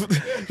scroll. Just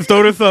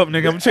throw this up,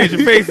 nigga. I'm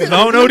changing faces.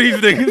 I don't know these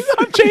niggas.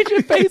 I'm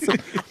changing faces.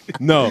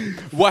 No,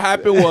 what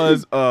happened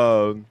was,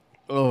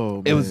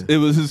 it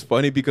was just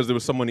funny because there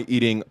was someone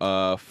eating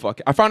I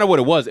found out what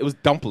it was. It was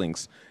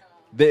dumplings.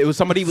 It was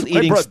somebody was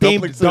eating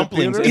steamed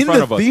dumplings in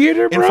front of us.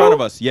 Theater, bro? In front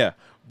of us, yeah.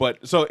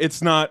 But so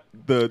it's not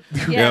the.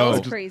 Yeah, it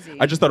was crazy.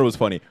 I just thought it was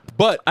funny.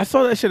 But I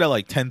saw that shit at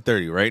like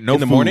 10:30, right? No in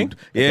the food. morning.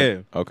 Yeah.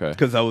 Okay.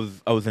 Because I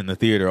was in the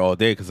theater all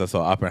day because I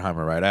saw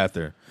Oppenheimer right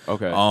after.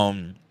 Okay.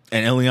 And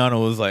Eliana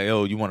was like,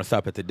 "Oh, you want to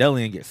stop at the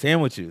deli and get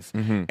sandwiches?"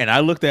 Mm-hmm. And I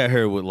looked at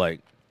her with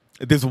like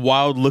this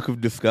wild look of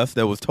disgust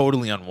that was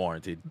totally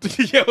unwarranted.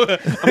 Yeah,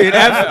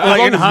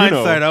 In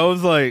hindsight, I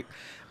was like,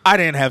 I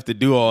didn't have to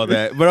do all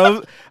that,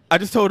 but I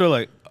just told her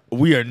like,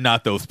 we are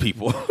not those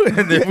people,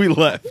 and then we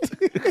left.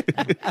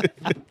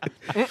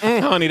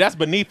 honey, that's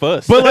beneath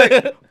us. But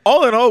like,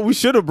 all in all, we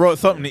should have brought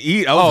something to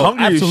eat. I was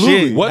hungry absolutely.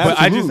 as shit. But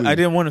Absolutely. I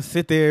didn't want to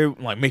sit there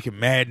like making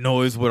mad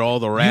noise with all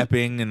the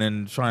rapping and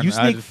then trying. You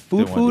I sneak just didn't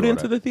wanna food do all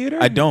into that. the theater?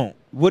 I don't.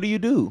 What do you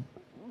do?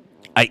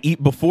 I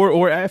eat before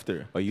or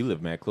after. Oh, you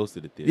live mad close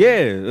to the theater.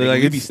 Yeah, Nigga,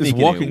 like we be it's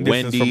sneaking walking in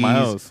distance from my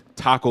Wendy's, house.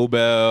 Taco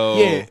Bell.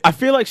 Yeah, I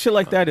feel like shit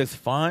like that is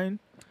fine.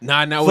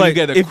 Nah, now It's when like, you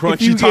get a if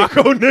crunchy you get-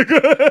 taco,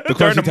 nigga. The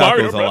During crunchy the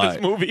Mario taco is a Brothers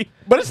lot. movie.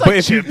 But it's But like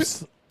if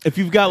chips. if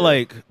you've got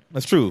like,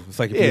 that's true. It's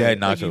like if you Yeah, had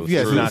like nachos. if you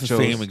had It's the nachos.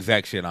 same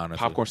exact shit, honestly.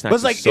 Popcorn snacks But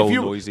it's like is so if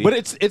you, noisy. but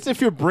it's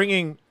if you're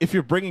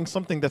bringing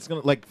something that's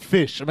gonna like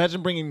fish.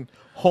 Imagine bringing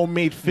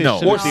homemade fish No.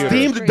 in the Or theater.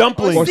 steamed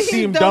dumplings. Or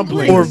steamed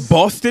dumplings. Or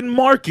Boston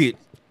Market.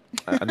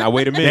 Now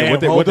wait a minute. Damn,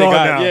 what they hold on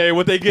got? now. Yeah,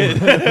 what they get?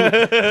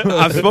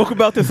 I've spoke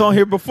about this on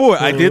here before.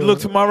 I did look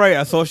to my right.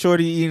 I saw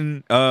Shorty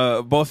eating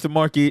Boston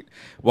Market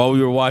while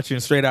we were watching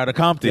Straight Outta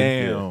Compton.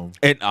 Damn.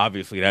 And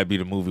obviously that'd be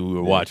the movie we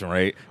were watching,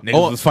 right?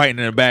 Niggas was fighting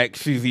in the back.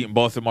 She's eating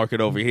Boston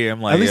Market over here.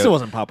 I'm like, At least yeah, it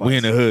wasn't Popeyes. We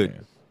in the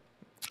hood.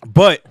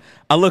 But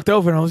I looked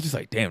over and I was just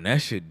like, damn,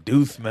 that shit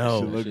do smell.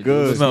 Shit look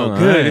good. Smell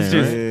good. It's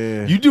just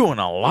Yeah. you doing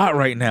a lot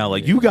right now.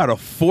 Like you got a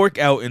fork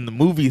out in the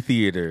movie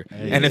theater,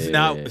 and it's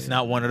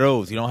not one of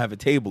those. You don't have a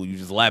table. You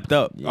just lapped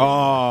up.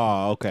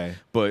 Oh, okay.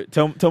 But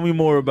tell me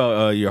more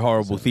about your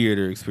horrible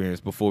theater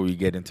experience before we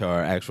get into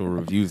our actual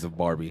reviews of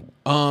Barbie.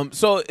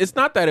 So it's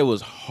not that it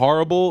was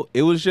horrible.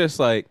 It was just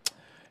like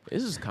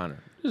this is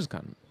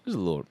a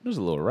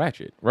little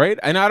ratchet, right?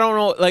 And I don't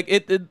know, like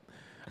it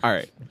all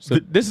right. So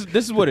this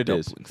is what it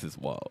is. Dumplings is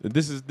wild.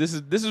 This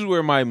is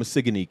where my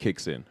misogyny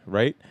kicks in,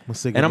 right?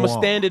 Misogyny. And I'm gonna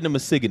stand in the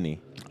misogyny.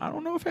 I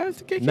don't know if it has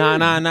to kick Nah, in.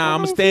 nah, I nah. don't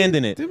I'm know if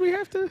standing it. Did we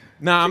have to?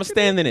 Nah, I'm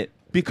standing it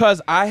because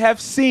I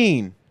have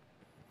seen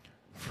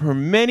for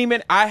many.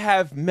 I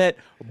have met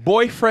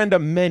boyfriend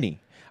of many.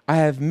 I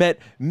have met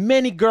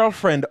many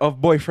girlfriend of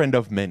boyfriend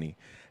of many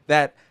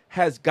that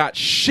has got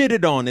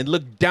shitted on and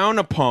looked down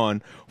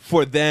upon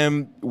for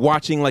them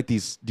watching like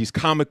these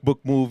comic book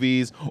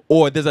movies,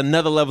 or there's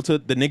another level to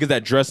the niggas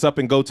that dress up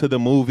and go to the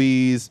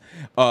movies,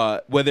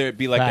 whether it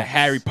be like the Facts.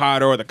 Harry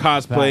Potter or the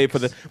cosplay Facts. for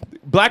the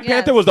Black Yes.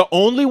 Panther was the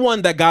only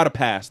one that got a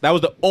pass. That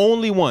was the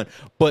only one.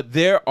 But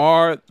there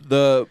are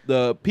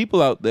the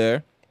people out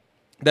there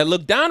that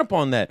look down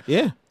upon that.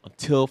 Yeah.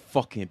 Until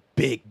fucking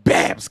Big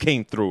Babs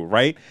came through,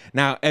 right?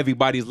 Now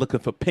everybody's looking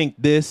for pink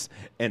this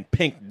and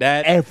pink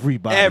that.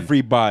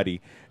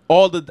 Everybody.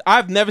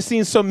 I've never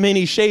seen so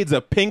many shades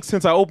of pink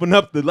since I opened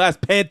up the last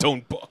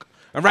Pantone book.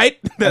 All right?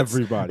 That's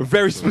Everybody. a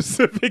very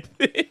specific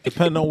thing.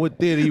 Depending on what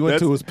theater you went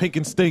to, it was pink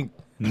and stink.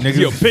 Niggas,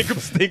 Yo, pink 'em,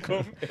 stink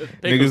 'em.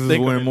 niggas is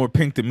wearing more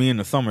pink than me in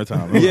the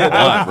summertime. Yeah,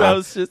 that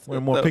was just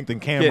Wearing more pink than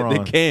yeah, Cameron.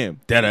 than Cam.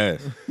 Dead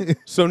ass.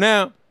 So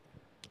now,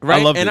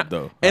 right? loved and it,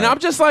 though. And Right. I'm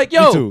just like, Me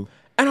yo, too.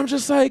 and I'm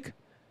just like,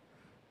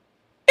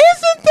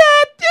 isn't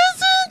that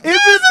interesting?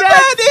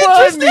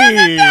 Isn't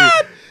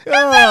that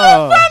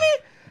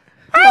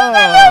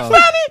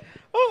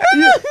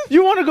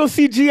You want to go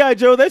see G.I.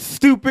 Joe? That's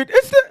stupid.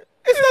 It's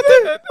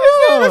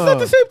not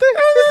the same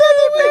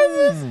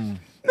thing.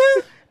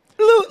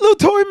 Little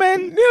toy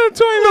man. Little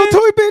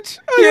toy bitch.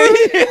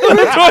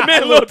 Little toy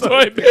man, little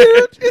toy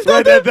bitch.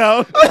 Write that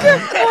down.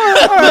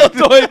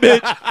 Little toy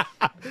bitch.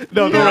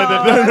 No, don't write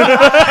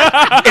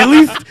that down.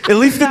 At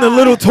least in the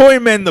Little Toy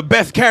Man, the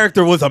best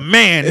character was a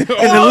man. In the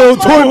Little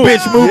Toy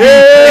Bitch movie,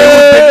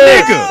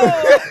 it was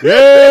the nigga.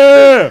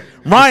 Yeah.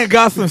 Ryan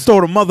Gosling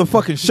stole the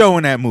motherfucking show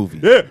in that movie.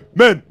 Yeah.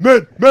 Men.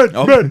 No,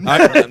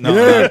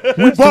 Yeah.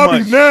 We That's too Barbies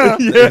much. now.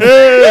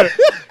 Yeah.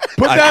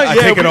 Put down. I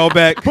yeah. take it all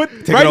back. Right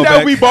Take it all now,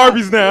 back. we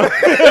Barbies now.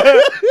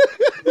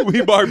 We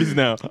Barbies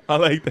now. I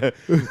like that.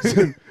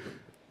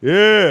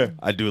 Yeah,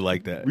 I do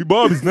like that. we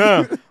Barbies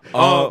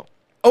now.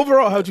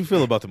 Overall, how'd you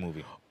feel about the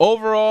movie?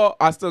 Overall,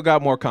 I still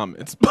got more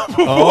comments.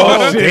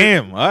 Oh,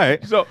 damn. All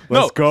right. So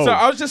Let's go. So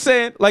I was just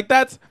saying, like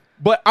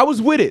but I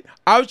was with it.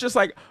 I was just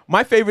like,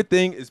 my favorite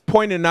thing is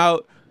pointing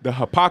out the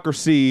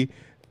hypocrisy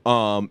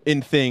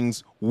in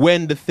things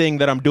when the thing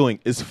that I'm doing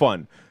is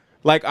fun.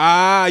 Like,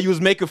 you was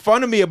making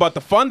fun of me about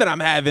the fun that I'm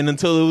having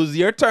until it was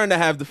your turn to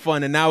have the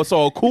fun, and now it's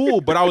all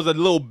cool. But I was a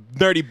little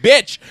nerdy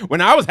bitch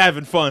when I was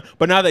having fun.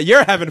 But now that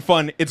you're having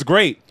fun, it's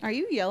great. Are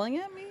you yelling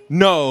at me?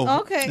 No.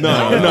 Okay.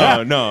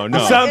 No.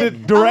 It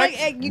sounded direct.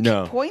 I'm like, you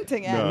No. keep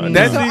pointing at No. me.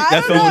 That's so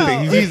that's the only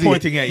thing. He's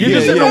pointing at you. You're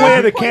just in the way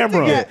of the Pointing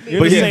camera. at me.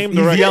 You're But the he's, same he's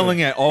direction.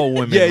 yelling at all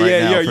women Yeah, right yeah,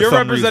 now. yeah. for You're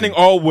some representing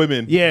reason. all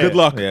women. Yeah. Good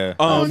luck. Yeah.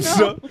 Oh, no.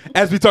 So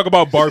as we talk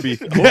about Barbie.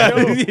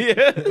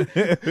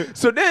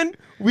 So then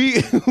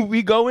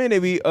we go in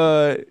and we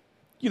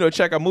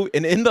check out movie,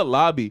 and in the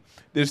lobby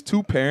there's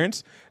two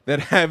parents that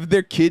have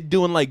their kid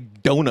doing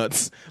like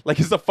donuts, like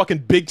it's a fucking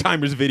Big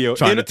Timers video,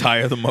 Trying in to a-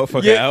 tire the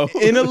motherfucker out.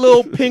 in a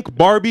little pink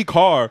Barbie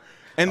car,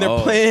 and they're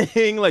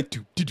playing like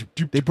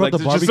They brought like, the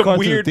there's just Barbie some car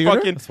to the weird theater?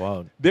 fucking. That's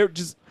wild. They're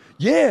just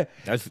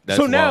That's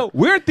so now wild.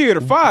 we're at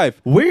Theater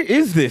 5. Where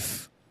is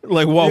this?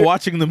 Like while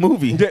watching the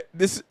movie?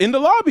 This in the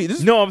lobby. This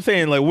is No, I'm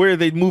saying like where are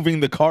they moving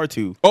the car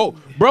to? Oh,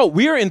 bro,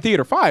 we are in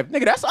Theater 5.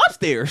 Nigga, that's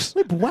upstairs.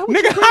 Wait, but why would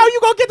Nigga, you bring- how you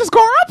gonna get this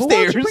car But why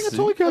would upstairs? you bring a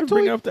toy car?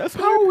 Bring up that's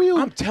Power Wheel.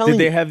 I'm telling Did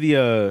they you.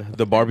 have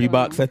the Barbie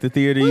box at the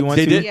theater you went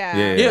They to? did?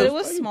 Yeah. Yeah. But it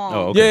was small.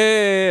 Oh,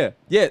 okay.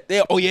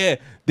 Yeah.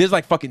 There's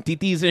like fucking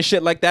TTs and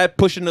shit like that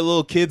pushing the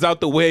little kids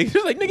out the way.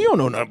 She's like, nigga, you don't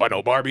know nothing about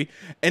no Barbie.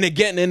 And then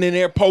getting in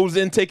there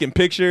posing, taking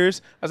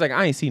pictures. I was like,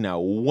 I ain't seen now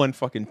one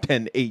fucking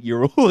 10,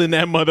 8-year-old in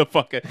that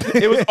motherfucker.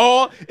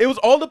 It was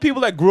all the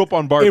people that grew up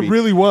on Barbie. It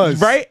really was.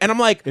 Right? And I'm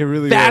like, It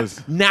really that's,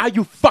 was. now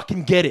you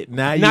fucking get it.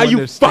 Now you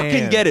you fucking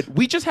understand. get it.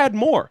 We just had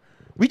more.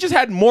 We just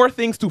had more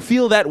things to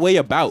feel that way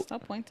about.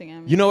 Stop pointing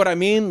at me. You know what I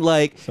mean?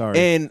 Like, Sorry.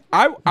 and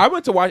I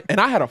went to watch, and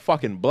I had a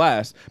fucking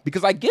blast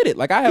because I get it.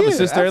 Like, I have a Yeah,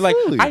 sister.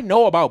 absolutely. Like, I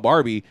know about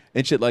Barbie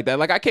and shit like that.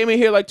 Like, I came in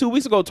here like 2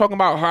 weeks ago talking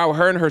about how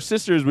her and her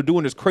sisters were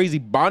doing this crazy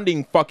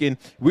bonding fucking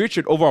weird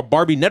shit over a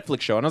Barbie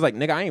Netflix show, and I was like,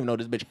 nigga, I didn't even know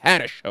this bitch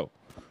had a show.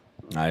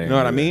 You know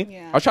what I mean?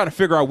 Yeah. I was trying to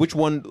figure out which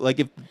one, like,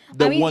 if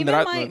the I mean, one even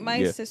that I my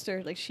yeah.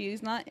 sister, like,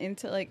 she's not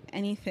into like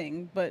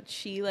anything, but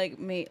she like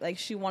made like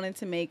she wanted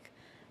to make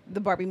the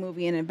Barbie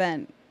movie an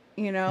event.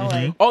 You know,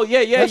 like Oh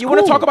yeah. That's You want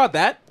to cool. talk about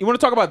that? You want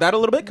to talk about that a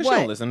little bit? Cause she What?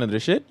 don't listen to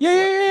this shit.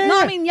 Yeah.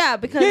 no, I mean, yeah,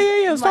 because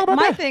Yeah. Let's talk about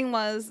my that. thing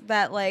was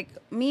that like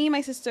me,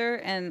 my sister,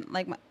 and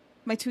like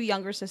my two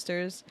younger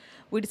sisters,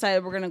 we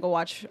decided we're gonna go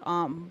watch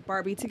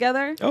Barbie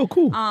together. Oh,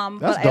 cool. But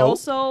That's I dope.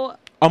 also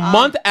A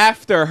month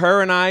after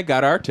her and I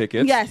got our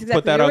tickets. yes, exactly.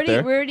 Put that out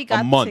there. We already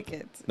got a month. the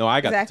tickets. No,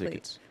 I got exactly. the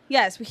tickets.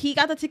 Yes, he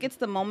got the tickets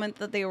the moment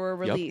that they were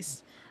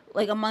released.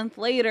 Like a month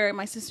later,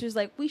 my sister's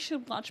like, we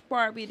should watch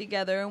Barbie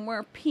together and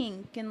wear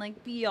pink and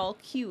like be all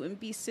cute and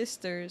be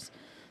sisters.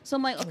 So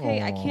I'm like,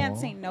 okay, I can't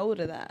say no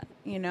to that,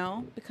 you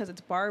know, because it's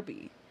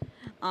Barbie.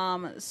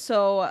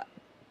 So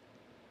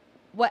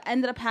what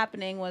ended up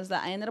happening was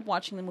that I ended up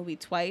watching the movie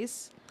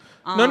twice.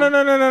 No.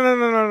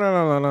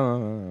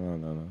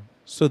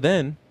 So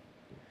then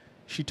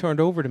she turned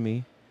over to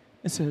me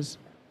and says,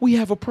 "We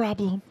have a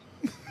problem."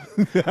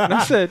 And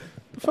I said,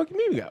 "The fuck you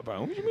mean we got a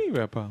problem? What do you mean we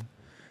got a problem?"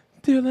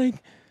 They're like,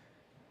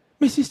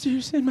 "My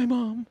sisters and my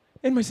mom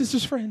and my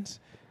sister's friends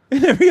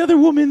and every other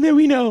woman that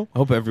we know." I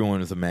hope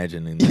everyone is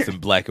imagining this in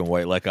black and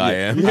white like I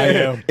am. I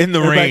am. In the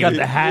Everybody rain. got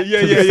the hat.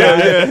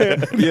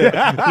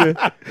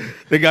 Yeah.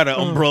 They got an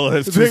umbrella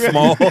that's too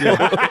small.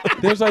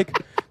 There's like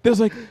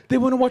they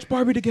want to watch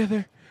Barbie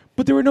together,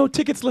 but there were no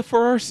tickets left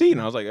for our seat.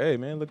 And I was like, "Hey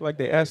man, look like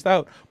they asked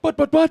out." But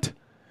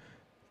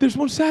there's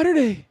one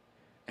Saturday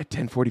at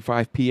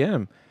 10:45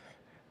 p.m.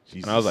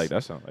 And I was like,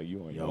 "That sounds like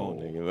you on your own,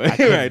 nigga." I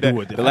couldn't Right,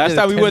 do it. the I last did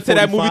time we went to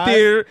that movie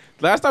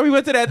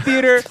 10:45.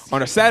 theater,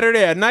 on a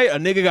Saturday at night, a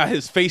nigga got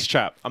his face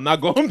chopped. I'm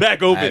not going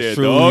back over there, That's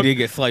true. dog. He did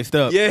get sliced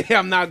up. Yeah,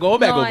 I'm not going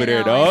back No, over I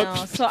there, know, I dog.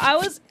 know. So I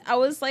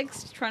was like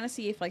trying to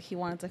see if like he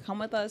wanted to come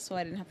with us, so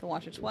I didn't have to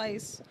watch it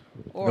twice,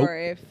 or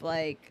if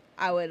like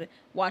I would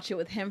watch it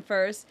with him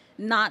first,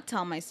 not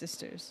tell my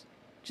sisters,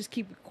 just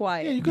keep it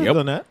quiet. Yeah, you could have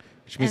done that.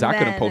 Which means And I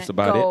couldn't then post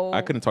about go- it.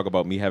 I couldn't talk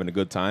about me having a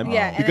good time.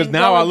 Yeah, and because then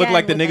now go I look again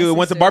like the with nigga my who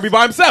went to sisters. Barbie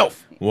by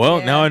himself. Well,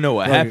 Yeah. now I know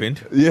what happened.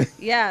 Yeah.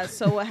 Yeah,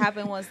 so what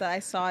happened was that I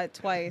saw it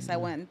twice. I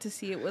went to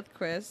see it with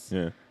Chris,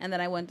 Yeah. and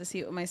then I went to see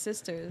it with my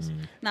sisters.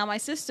 Now my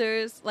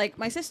sisters, like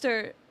my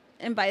sister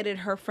invited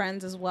her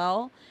friends as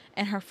well,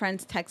 and her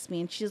friends text me,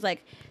 and she's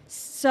like,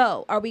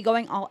 "So, are we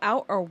going all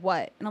out or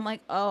what?" And I'm like,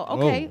 "Oh,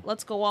 okay, Oh.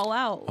 let's go all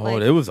out." Oh, like,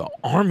 there was an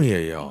army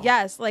of y'all.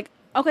 yes, like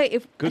okay,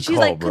 if Good she's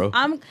call, like, bro.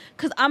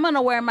 because I'm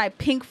gonna wear my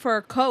pink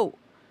fur coat,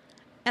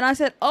 and I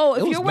said, "Oh,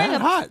 if It was you're wearing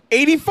mad a hot.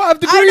 85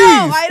 degrees.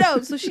 I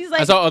know. So she's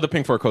like, I saw other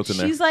pink fur coats in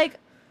there. she's like,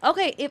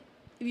 okay, if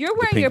you're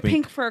wearing pink your mink.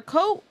 pink fur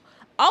coat,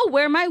 I'll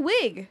wear my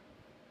wig.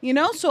 You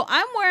know, so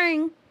I'm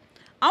wearing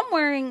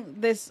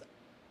this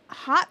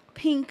hot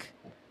pink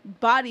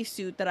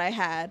bodysuit that I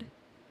had.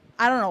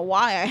 I don't know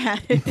why I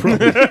had it.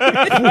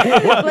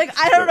 Like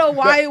I don't know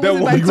why it was in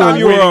my one time tongue.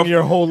 you were Waiting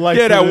your whole life.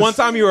 Yeah, for that this. one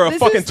time you were a This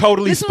fucking is-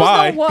 totally this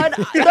spy. Was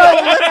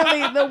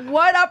literally the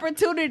one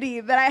opportunity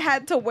that I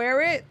had to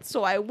wear it,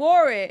 so I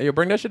wore it. Hey, yo,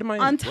 bring that shit to my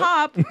On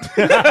top,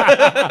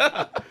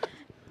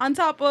 on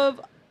top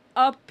of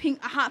a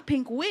hot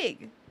pink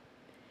wig.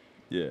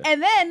 Yeah.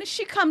 And then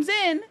she comes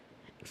in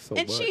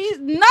and she's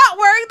not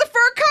wearing the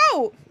fur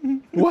coat.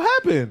 What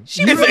happened?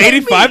 She It's made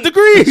 85 me.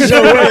 degrees.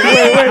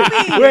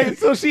 Wait,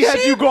 so she had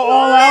you go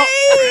all out?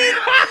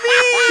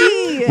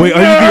 Me. Wait,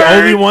 are you the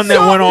only one that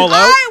went all out?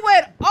 I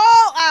went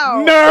all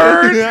out.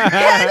 Nerd.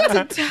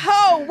 Head to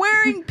toe,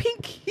 wearing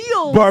pink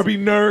heels Barbie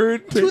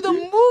nerd. to the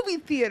movie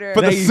theater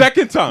For the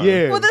second time.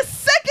 Yeah. for the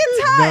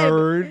second time.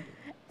 Nerd.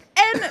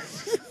 And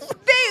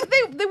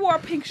they wore a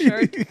pink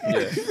shirt.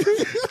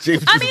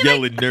 James I just mean,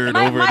 yelling nerd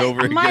over and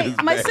over again.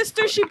 My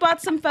sister, she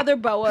bought some feather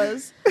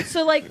boas.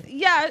 So, like,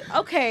 yeah,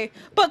 okay.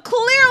 But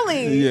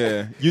clearly,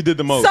 Yeah, you did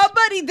the most.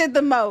 somebody did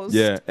the most.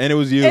 Yeah, and it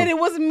was you. And it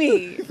was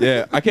me.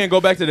 Yeah, I can't go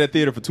back to that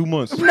theater for 2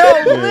 months. No,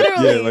 Yeah,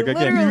 literally. yeah, like I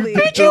can't. Literally. Hey,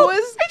 It Joe,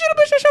 was. hey, Joe,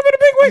 the bitch that showed me the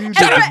big wig.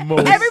 Shut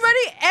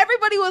up.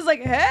 Everybody was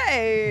like,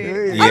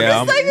 hey.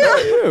 Yeah, I'm just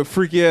like, Yeah,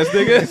 freaky ass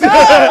nigga.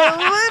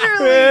 no,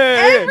 literally.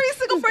 Hey. Every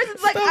single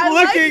person's like, Stop I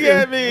like looking you.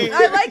 at me.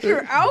 I like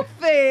your outfit.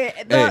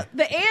 Hey.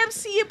 The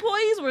AMC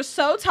employees were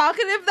so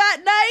talkative that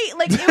night.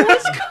 Like,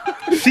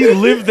 it was She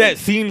lived that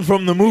scene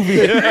from the movie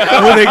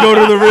where they go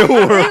to the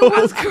real it world.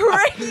 was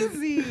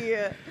crazy.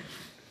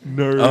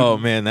 Nerd. Oh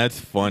man, that's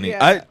funny.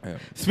 Yeah.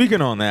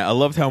 Speaking on that, I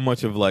loved how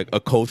much of like a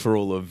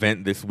cultural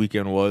event this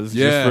weekend was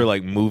Yeah. just for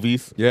like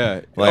movies.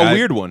 Yeah, Like, a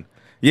weird one.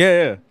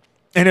 Yeah.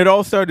 And it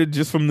all started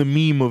just from the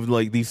meme of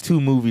like these two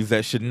movies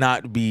that should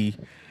not be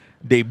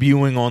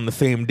debuting on the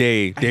same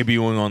day.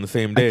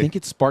 I think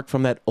it sparked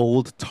from that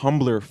old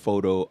Tumblr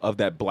photo of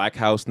that black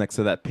house next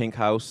to that pink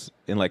house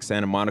in like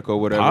Santa Monica or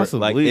whatever.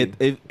 Possibly. Like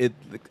it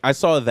I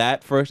saw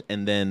that first,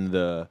 and then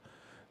the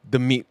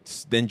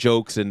meets, then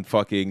jokes and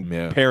fucking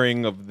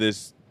pairing of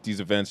these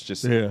events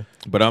just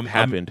But I'm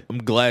happened. I'm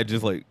glad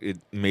just like it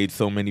made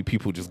so many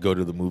people just go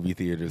to the movie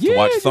theaters to Yeah,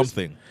 watch just-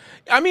 something.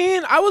 I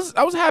mean, I was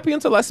happy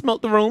until I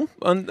smelt the room.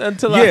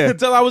 Until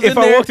I was if in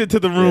I there. walked into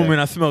the room Yeah.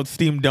 and I smelled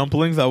steamed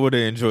dumplings, I would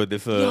have enjoyed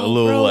this a Yo,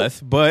 little bro.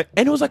 less. But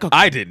And it was like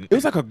I didn't. It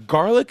was like a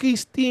garlicky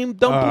steamed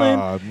dumpling.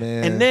 Aw,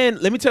 man. And then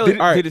let me tell you,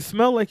 Did all right, it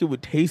smell like it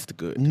would taste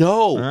good?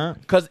 no, Huh?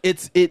 because it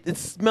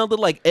smelled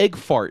like egg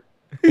fart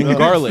and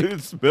garlic.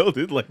 It smelled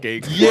it like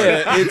egg.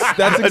 Yeah,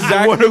 that's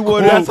exactly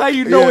what. That's how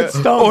you know it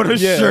stunk. on a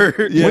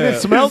shirt. Yeah. When it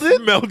smelled it,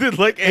 smelled it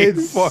like egg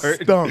it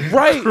fart. stunk.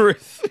 Right.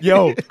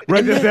 Yo,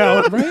 write this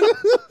down.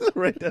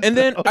 And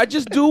then I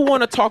just do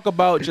want to talk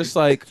about just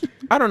like,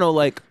 I don't know,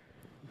 like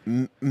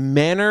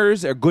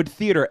manners or good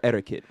theater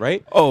etiquette,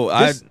 right? Oh,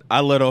 This-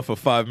 I let off a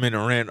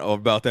 5-minute rant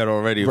about that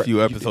already a Right, few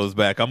you episodes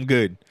back. I'm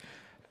good.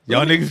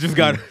 Y'all niggas just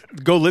got to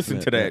go listen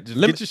to that. Just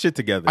Let get me- your shit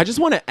together. I just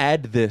want to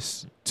add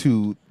this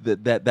to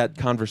that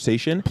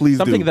conversation. Please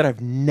Something do. that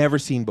I've never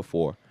seen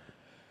before.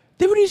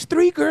 There were these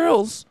 3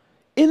 girls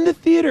in the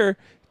theater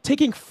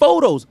taking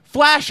photos,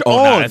 flash Oh,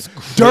 nah, on, that's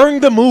cra-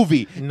 during the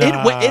movie.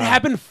 Nah. It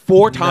happened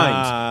 4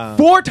 times. Nah.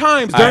 4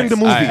 times during the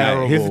movie. Here's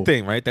the Terrible.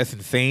 thing, right? That's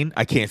insane.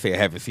 I can't say I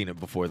haven't seen it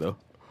before, though.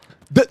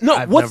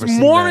 I've What's never seen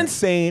more that.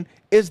 insane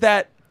is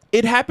that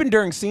it happened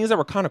during scenes that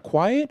were kind of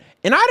quiet,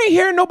 and I didn't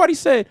hear nobody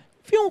say,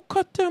 "If you don't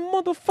cut that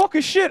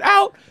motherfucking shit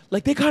out,"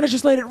 like they kind of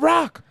just let it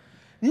rock.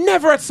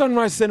 Never at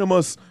Sunrise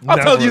Cinemas. I'll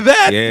tell Never. you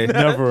that. Yeah.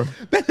 Never.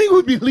 That thing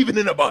would be leaving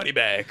in a body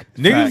bag.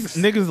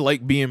 Niggas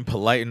like being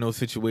polite in those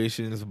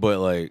situations, but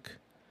like,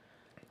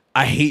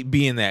 I hate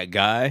being that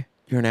guy.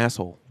 You're an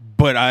asshole.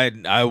 But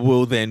I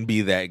will then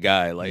be that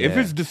guy. Like if Yeah.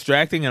 it's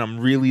distracting and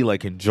I'm really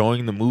like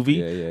enjoying the movie,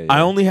 Yeah.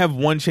 I only have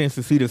one chance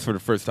to see this for the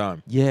first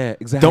time. Yeah,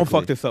 exactly. Don't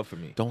fuck this up for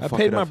me. Don't I fuck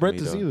paid it my up for bread me,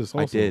 to though. see this I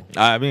also. did.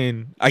 I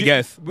mean, I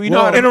guess we know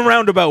how to- in a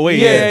roundabout way.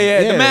 Yeah.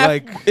 Yeah, The math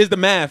like- is the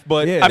math,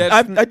 but Yeah.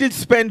 that's I did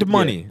spend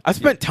money. I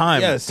spent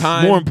time. Yes.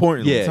 time. More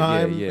importantly. Yeah,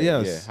 Time, yeah.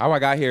 yes. How I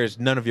got here is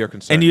none of your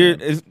concern. And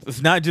man.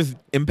 it's not just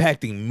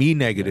impacting me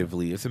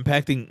negatively. It's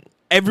impacting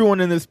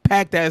everyone in this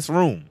packed ass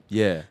room.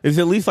 Yeah, There's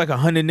at least like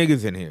 100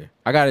 niggas in here,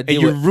 I got to and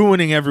deal you're with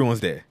ruining everyone's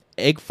day.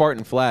 egg fart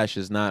and flash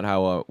is not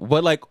how.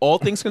 But like all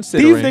things These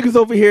considering, niggas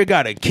over here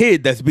got a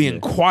kid that's being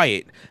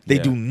quiet. They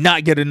Yeah. do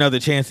not get another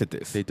chance at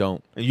this. they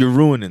don't. And you're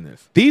ruining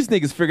this. These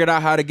niggas figured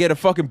out how to get a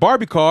fucking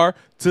Barbie car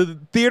to the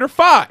Theater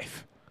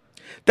 5.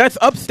 That's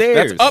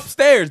upstairs. That's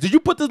upstairs. Did you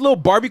put this little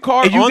Barbie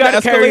car And you on the got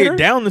to carry escalator? it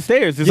down the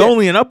stairs. There's Yeah.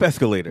 only an up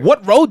escalator.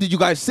 What row did you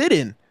guys sit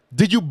in?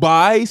 Did you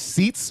buy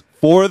seats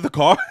for the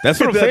car? That's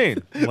what I'm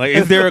saying. Like,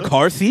 is there a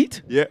car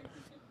seat? Yeah.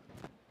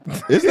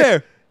 Is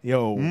there?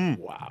 Yo, Mm.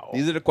 wow.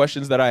 These are the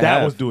questions that I That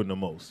have. was doing the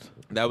most.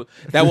 That was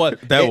That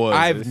was.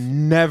 I've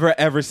never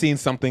ever seen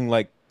something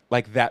like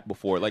that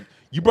before. Like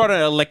you brought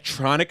an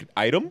electronic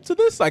item to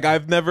this. Like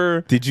I've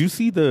never. Did you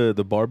see the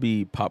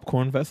Barbie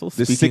popcorn vessel?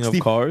 The Speaking of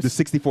cars, the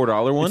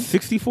 $64 one. it's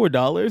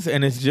 $64,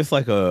 and it's just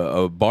like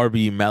a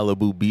Barbie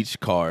Malibu beach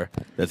car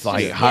that's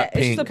like just- hot yeah, it's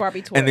pink, just a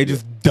Barbie toy. and they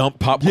just dump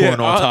popcorn Yeah,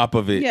 on top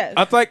of it. Yes.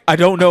 I was like, I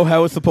don't know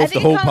how it's I supposed to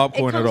think hold it comes,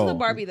 popcorn it comes at with all. the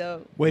Barbie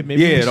though. Wait,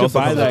 maybe Yeah, we it should also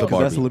buy comes that with the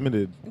because that's Barbie.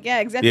 limited. Yeah,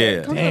 exactly. Yeah. It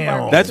comes with Damn. the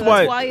Barbie. That's So why-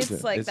 that's why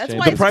it's like it's that's changed.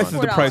 why The it's price is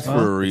the $4. price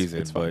for a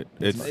reason, but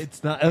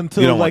It's not You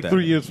until don't want like that.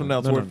 3 years from now.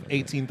 It's No, worth no.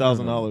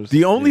 $18,000.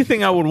 the only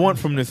thing I would want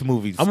from this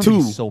movie is I'm gonna two.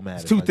 be so mad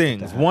It's if two I get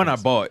things. that One I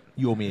happens. bought.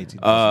 You owe me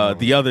 $18,000.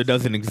 The other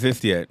doesn't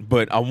exist yet,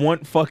 but I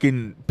want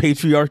fucking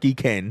patriarchy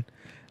Ken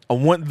I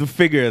want the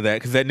figure of that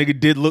because that nigga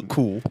did look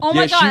cool. Oh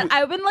my Yeah, god!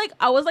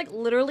 I was like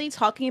literally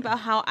talking about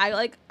how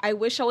I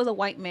wish I was a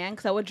white man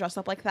because I would dress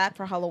up like that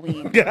for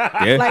Halloween.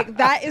 Yeah. Like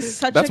that is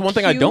such. That's a one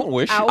thing I cute don't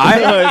wish.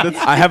 outfit.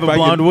 I have a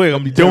blonde wig.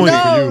 I'm doing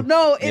it for you.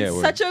 No, it's Yeah,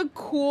 word. such a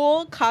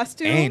cool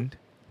costume. And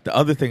the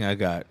other thing I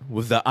got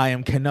was the I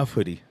Am Knuff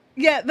hoodie.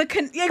 Yeah,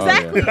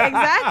 exactly.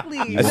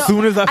 As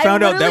soon as I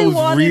found out that literally was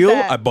wanted real,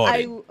 that. I bought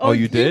it. Oh,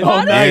 you did?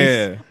 bought Oh, nice.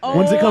 it? Yeah.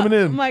 When's it coming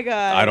in? Oh my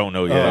god! I don't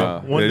know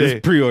yet. one It's day.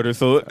 pre-order,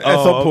 so at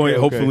Oh, some point,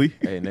 okay, okay. hopefully.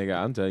 Hey, nigga,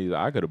 I'm telling you,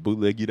 I could have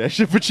bootleg you that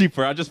shit for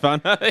cheaper. I just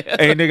found out.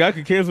 Hey, nigga, I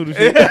could cancel the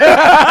shit.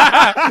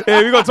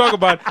 Hey, we gonna talk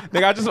about it.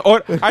 Nigga, I just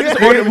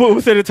ordered. What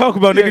was there to talk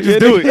about, nigga? Just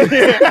do it.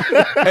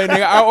 Hey,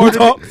 nigga,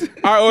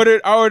 I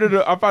ordered.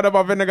 I found out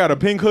my vendor got a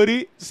pink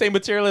hoodie, same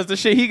material as the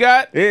shit he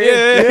got. Do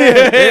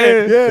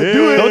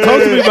it. Don't talk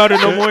to me about it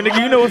no more,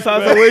 nigga. You know what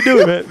size I wear. Do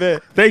it, man.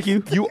 Thank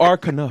you. You are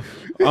Knuff.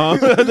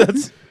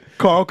 That's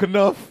Carl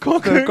Knuff. Carl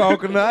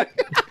Knuff.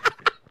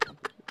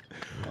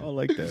 I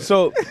like that.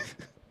 so.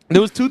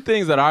 There was two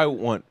things that I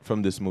want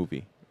from this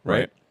movie,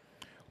 right?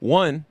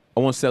 One, I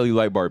want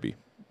Cellulite Barbie,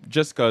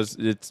 just because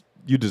it's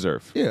you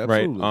deserve. Yeah,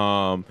 right.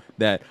 absolutely.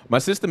 That my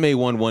sister made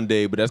one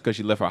day, but that's because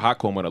she left her hot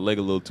comb on her leg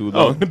a little too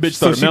long. The bitch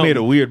so started she melting. made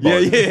a weird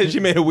Barbie. Yeah, she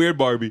made a weird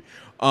Barbie.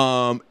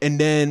 And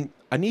then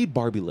I need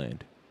Barbie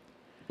Land.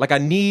 Like I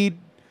need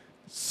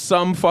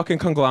some fucking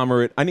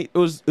conglomerate. It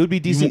would be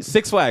DC.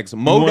 Six Flags.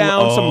 Mow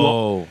down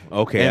some.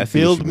 Okay. I And see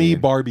what build you me mean.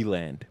 Barbie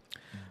Land.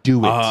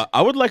 Do it.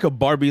 I would like a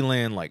Barbie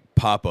Land like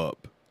pop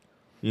up.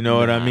 You know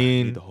what I Nah,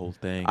 mean? need the whole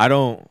thing. I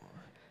don't.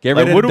 Get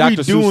Like, rid what of are we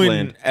Dr. Seuss doing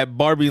Land. at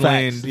Barbie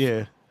Land?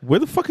 Yeah. Where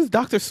the fuck is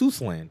Dr.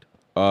 Seuss Land?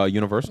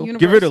 Universal.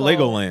 Get rid of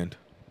Universal. Legoland.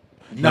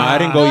 Nah, I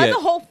didn't go No, yet. that's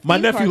a whole My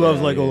theme nephew park.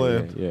 loves Yeah,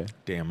 Legoland. Yeah.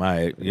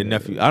 Damn, your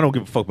nephew. I don't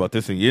give a fuck about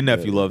this thing. Your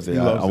nephew loves it.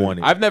 loves I it. want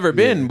it. I've never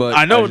been, but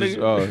I know,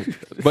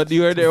 but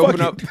you heard they open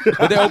up.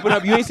 But they open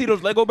up. You ain't see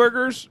those Lego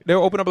burgers? They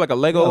open up like a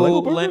Lego, Lego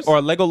land burgers? or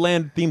a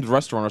Legoland themed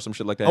restaurant or some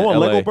shit like that. I want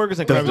in LA. Lego burgers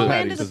and Krabby Legoland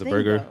Patties. is There's a thing,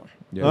 burger. though.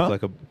 Yeah, Huh? it's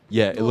like a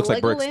Yeah, it looks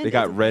like bricks. Legoland They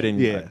got is a red and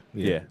Yeah.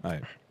 yeah. All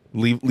right.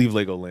 Leave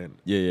Legoland.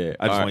 Yeah. I just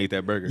All want to right. eat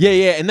that burger.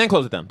 Yeah, and then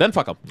close it down. Then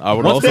fuck them. I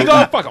would Once also they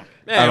go, fuck them.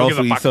 I'd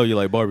also eat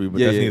Cellulite Barbie, but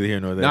that's neither here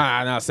nor there.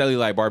 Nah,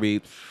 Cellulite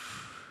Barbie.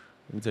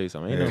 Let me tell you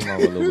something. Ain't nothing wrong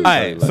with a little bit All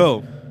of right, Cellulite.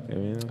 so I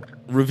mean,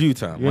 review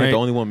time. you ain't Right? the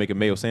only one making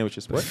mayo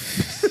sandwiches. What?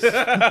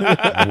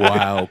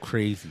 Wow,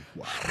 crazy.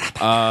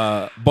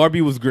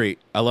 Barbie was great.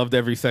 I loved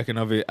every second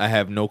of it. I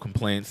have no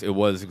complaints. It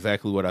was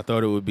exactly what I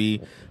thought it would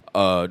be.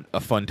 A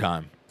fun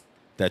time.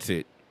 That's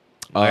it.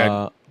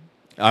 I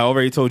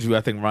already told you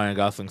I think Ryan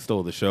Gosling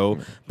stole the show,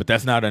 but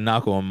that's not a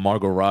knock on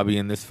Margot Robbie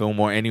in this film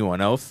or anyone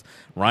else.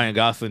 Ryan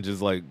Gosling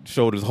just like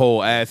showed his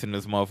whole ass in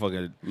this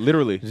motherfucker.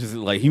 Literally. Just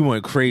like he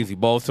went crazy,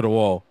 balls to the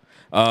wall.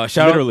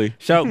 Shout Literally.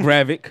 out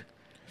Gravik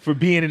for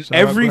being in out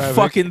every Gravik.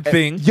 fucking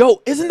thing.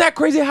 Yo, isn't that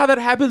crazy how that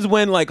happens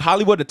when like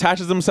Hollywood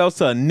attaches themselves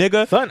to a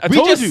nigga? Son, I we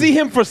told just you. see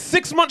him for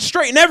 6 months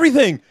straight and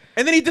everything,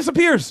 and then he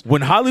disappears.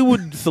 When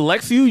Hollywood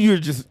selects you, you're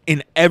just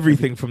in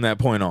everything from that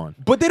point on.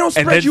 But they don't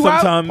And spread then you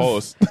out. sometimes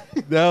Pause.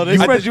 No, they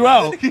spread you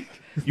out.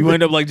 you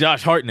end up like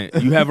Josh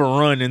Hartnett. You have a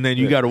run, and then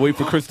you got to wait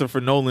for Christopher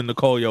Nolan to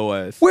call your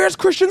ass. Where's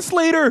Christian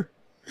Slater?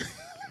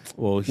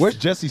 Well, Where's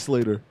Jesse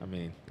Slater? I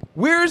mean,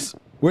 Where's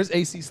Where's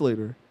AC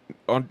Slater?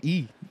 on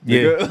E?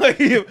 Yeah. nigga.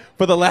 Like,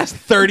 for the last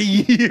 30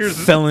 years,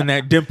 selling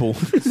that dimple.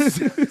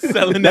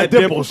 selling that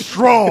dimple.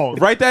 strong.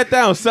 Write that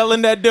down.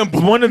 Selling that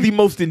dimple. One of the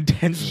most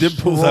intense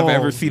dimples I've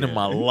ever Strong. seen in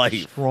my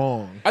life.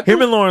 Strong.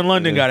 Him and Lauren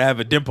London got to have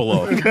a dimple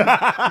off.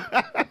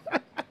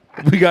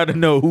 We got to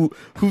know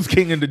who's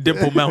king of the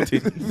dimple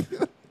mountain.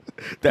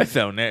 That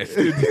sound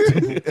nasty.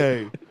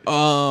 Hey.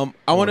 I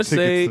want to tickets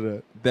say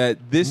to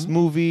that this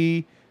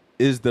movie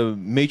is the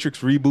Matrix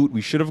reboot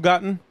we should have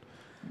gotten.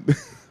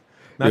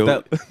 Not Yo,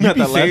 that. you Not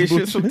be that saying last shit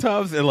movie.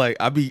 sometimes, and like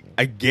I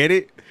get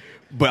it,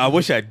 but I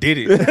wish I did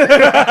it.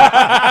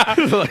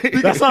 Like,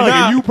 That's not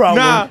like a you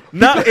problem.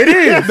 nah, it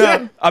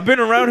is. I've been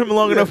around him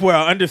long enough where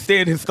I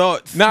understand his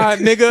thoughts. Nah,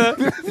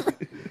 nigga.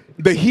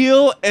 The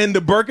heel and the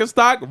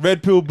Birkenstock,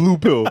 red pill, blue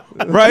pill,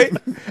 right?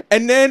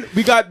 And then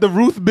we got the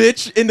Ruth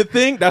bitch in the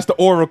thing. That's the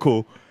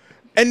Oracle.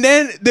 And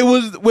then there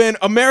was when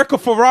America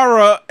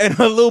Ferrara and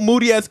her little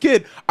moody ass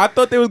kid. I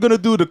thought they was gonna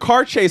do the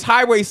car chase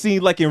highway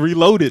scene like in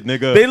Reloaded,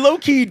 nigga. They low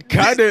key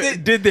kind They-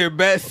 of did their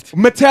best.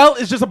 Mattel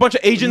is just a bunch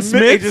of Agent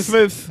Smiths. Agent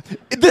Smiths.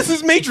 This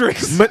is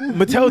Matrix.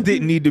 Mattel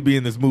didn't need to be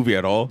in this movie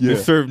at all. Yeah. It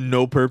served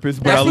no purpose.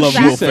 But That's I love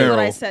exactly Will Ferrell. what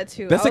I said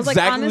too. That's I was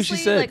exactly like, what she honestly,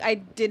 said. Like I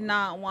did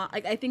not want.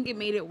 Like I think it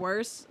made it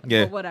worse.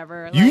 Yeah. But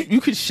whatever. You Like, you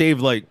could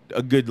shave like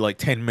a good like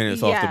 10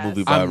 minutes off the Yes.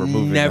 movie by I'm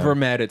removing never that.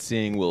 mad at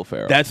seeing Will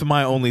Ferrell. That's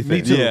my only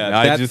thing. too. Yeah,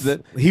 I that's just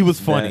the- he was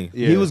funny.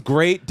 He was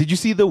great. Did you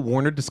see the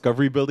Warner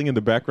Discovery building in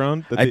the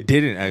background? I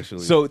didn't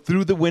actually. So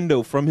through the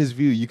window from his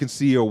view, you can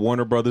see a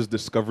Warner Brothers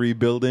Discovery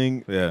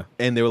building. yeah,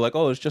 And they were like,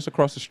 "Oh, it's just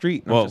across the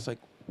street." And I Well- was just like,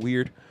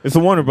 "Weird." it's a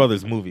Warner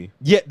Brothers movie.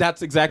 Yeah,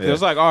 that's exactly. Yeah. I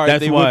was like, "All right,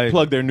 That's they why would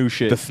plug their new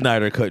shit." The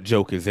Snyder Cut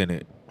joke is in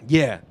it.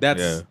 Yeah, that's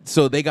Yeah.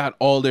 so they got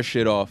all their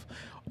shit off.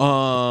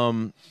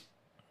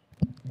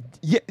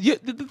 Yeah.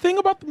 The thing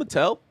about the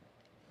Mattel,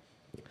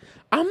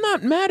 I'm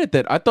not mad at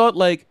that. I thought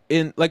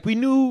we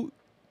knew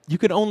you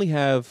could only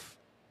have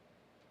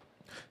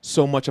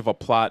so much of a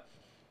plot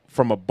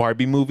from a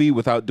Barbie movie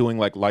without doing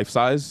like life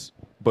size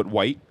but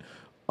white.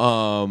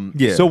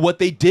 So what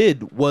they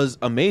did was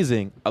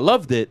amazing. I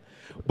loved it,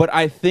 but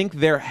I think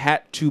there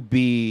had to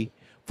be,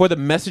 for the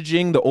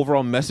messaging, the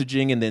overall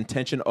messaging and the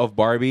intention of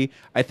Barbie,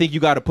 I think you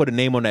got to put a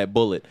name on that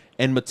bullet.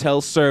 And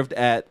Mattel served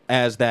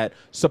as that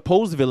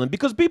supposed villain,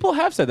 because people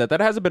have said that. That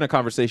hasn't been a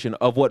conversation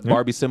of what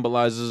Barbie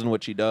symbolizes and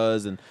what she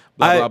does and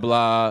blah, blah,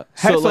 blah.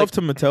 Hats off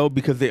to Mattel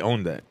because they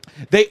own that.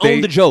 They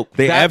own the joke.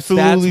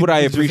 Absolutely. That's what I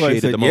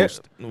appreciated the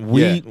most.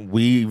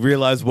 We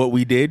realized what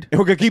we did. And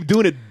we're going to keep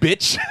doing it,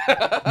 bitch.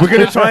 We're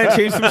going to try and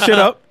change some shit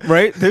up,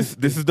 right? This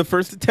is the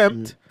first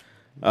attempt.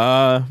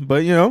 But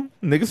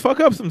niggas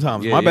fuck up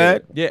sometimes. My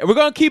bad. Yeah, we're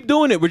gonna keep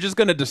doing it. We're just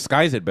gonna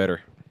disguise it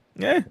better.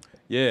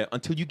 Yeah.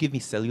 Until you give me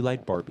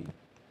cellulite Barbie.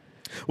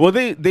 Well,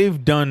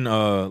 they've done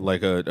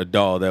like a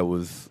doll that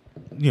was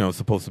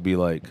supposed to be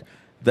like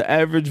the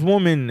average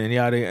woman and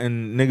yada,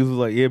 and niggas was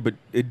like, but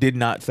it did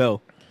not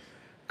sell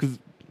because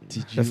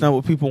that's not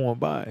what people want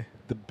to buy.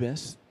 The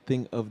best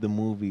thing of the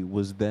movie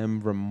was them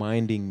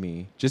reminding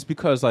me, just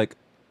because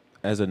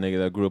as a nigga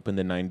that grew up in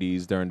the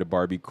 90s during the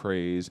Barbie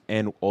craze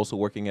and also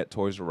working at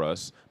Toys R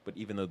Us, but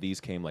even though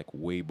these came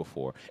way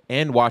before,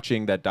 and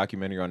watching that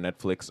documentary on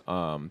Netflix,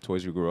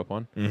 Toys You Grew Up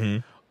On,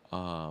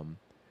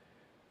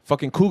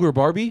 fucking Cougar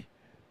Barbie,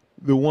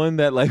 the one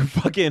that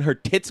fucking her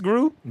tits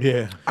grew.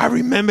 Yeah. I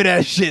remember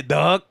that shit,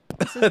 dog.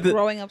 This is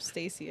Growing Up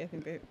Stacy, I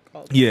think they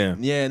called it. Yeah.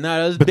 Yeah,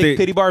 that was big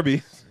titty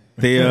Barbie.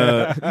 They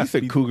you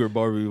said Cougar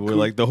Barbie,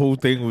 where the whole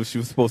thing was she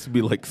was supposed to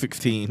be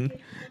 16.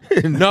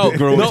 No,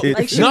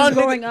 Like she was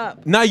growing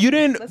up. Nah, you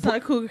didn't. That's not a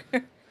cougar.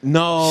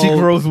 No, she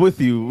grows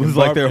with you. It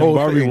was their whole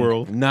Barbie thing.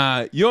 world.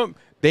 Nah,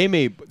 they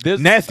made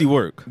there's nasty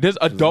work. There's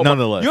adult.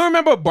 Nonetheless, you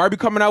remember Barbie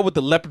coming out with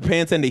the leopard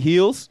pants and the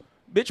heels?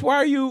 Bitch, why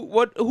are you?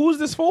 What? Who's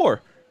this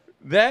for?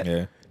 That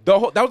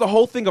that was the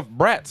whole thing of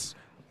Bratz.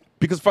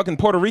 Because fucking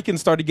Puerto Ricans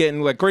started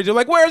getting crazy,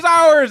 where's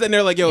ours? And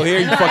they're like, yo, here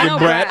you fucking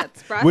brat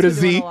with a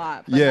Z.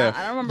 I don't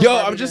remember. Yo,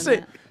 I'm just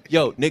saying.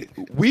 Yo, Nick,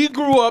 we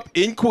grew up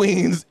in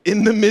Queens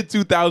in the mid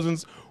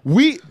 2000s.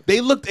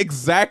 They looked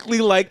exactly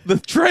like the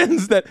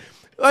trends that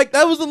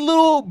was a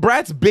little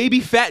Bratz baby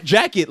fat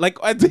jacket.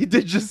 They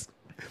did just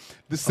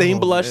the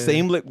same blush,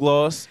 same lip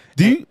gloss.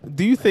 Do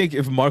you think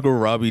if Margot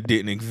Robbie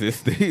didn't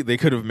exist, they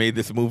could have made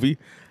this movie?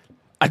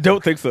 I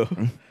don't think so.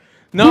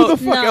 No, who the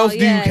fuck else do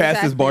you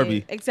cast as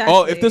Barbie? Exactly.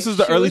 Oh, if this is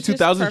the She early was just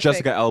 2000s, perfect.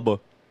 Jessica Alba.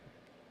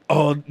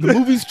 Oh, the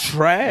movie's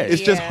trash.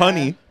 It's just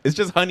honey. It's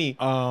just honey.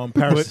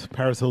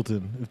 Paris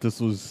Hilton. If this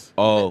was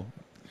oh.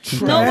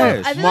 No,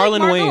 I trash. feel Marlon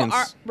Margot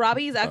Wayans.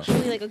 Robbie is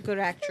actually a good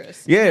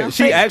actress. Yeah,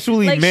 she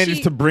actually managed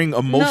she- to bring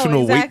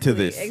emotional weight to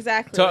this.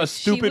 Exactly. To a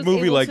She stupid was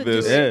movie able like to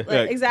this. do it.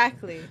 Yeah.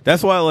 Exactly.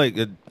 That's why,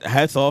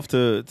 hats off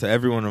to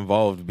everyone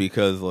involved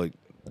because,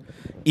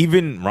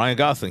 even Ryan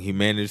Gosling, he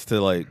managed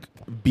to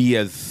be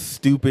as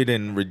stupid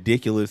and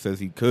ridiculous as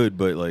he could,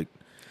 but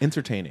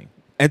Entertaining.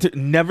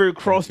 never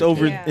crossed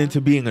over Yeah.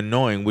 into being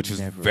annoying, which is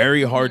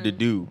very hard to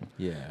do.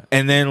 Yeah.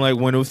 And then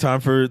when it was time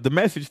for the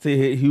message to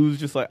hit, he was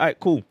just like, "All right,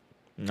 cool.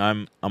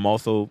 I'm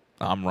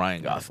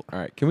Ryan Gosling." All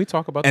right. Can we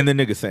talk about And the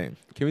nigga saying,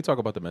 Can we talk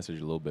about the message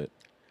a little bit?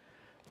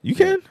 "You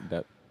can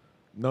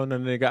No,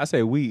 nigga. I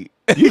say we.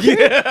 go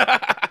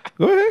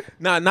ahead."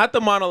 Nah, not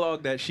the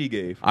monologue that she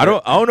gave. I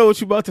don't know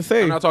what you about to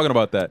say. I'm not talking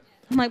about that.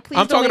 I'm like, please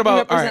I'm don't talking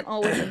let me about-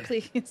 all represent all women,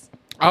 please.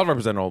 I'll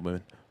represent all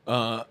women.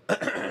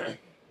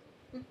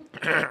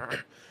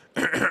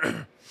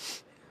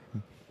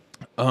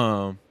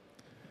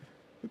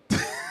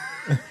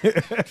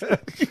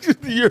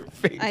 Your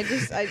face.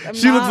 I'm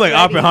She looks not like ready.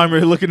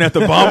 Oppenheimer looking at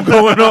the bomb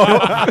going off.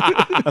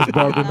 that's I'm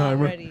not Barbenheimer.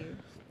 ready.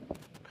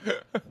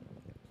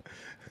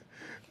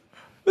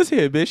 Listen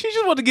here, bitch. He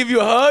just want to give you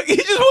a hug. He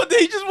said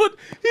he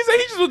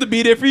just want to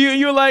be there for you, and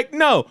you're like,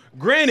 no.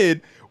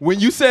 Granted, when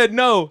you said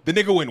no, the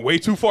nigga went way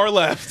too far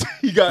left.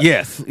 He got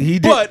Yes, he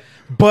did.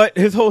 But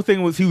his whole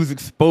thing was he was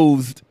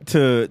exposed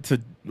to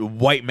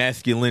white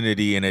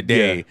masculinity in a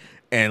day.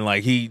 And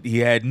he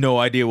had no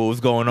idea what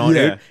was going on.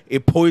 Yeah.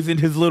 It poisoned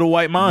his little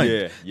white mind.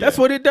 Yeah. That's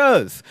what it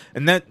does.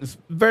 And that's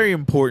very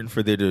important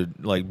for there to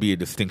be a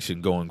distinction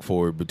going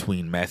forward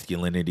between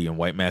masculinity and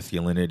white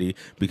masculinity,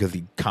 because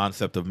the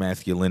concept of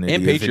masculinity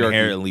And is patriarchy.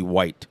 inherently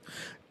white.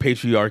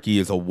 Patriarchy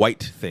is a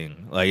white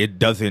thing. It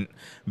doesn't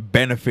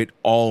benefit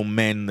all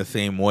men the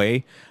same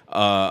way.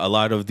 A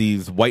lot of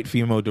these white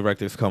female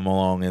directors come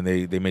along and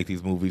they make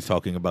these movies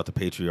talking about the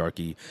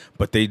patriarchy,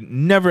 but they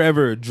never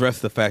ever address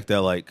the fact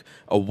that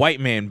a white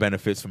man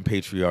benefits from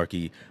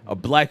patriarchy, a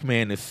black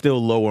man is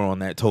still lower on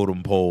that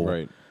totem pole.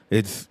 Right.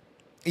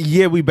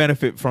 We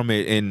benefit from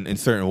it in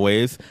certain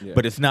ways,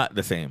 but it's not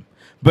the same.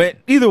 But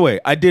either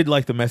way, I did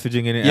like the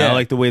messaging in it. Yeah. I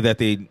like the way that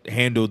they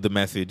handled the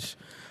message.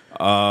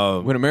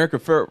 When America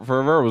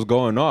Ferrera was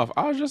going off,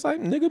 I was just like,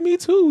 nigga, me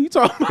too. You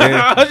talking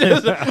about?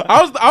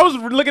 I was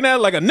looking at it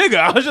like a nigga.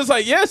 I was just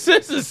like, yes,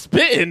 this is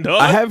spitting, dog.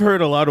 I have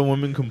heard a lot of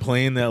women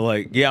complain that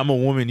I'm a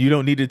woman. You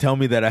don't need to tell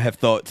me that I have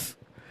thoughts.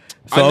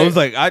 So I was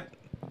like,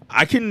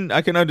 I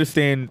can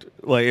understand,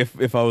 like,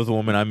 if I was a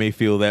woman, I may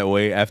feel that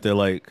way after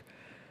like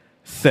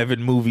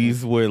 7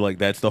 movies where like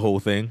that's the whole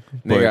thing.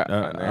 Nigga,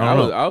 But I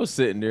don't know. I was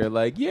sitting there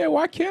like, yeah,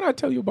 why can't I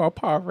tell you about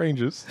Power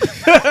Rangers?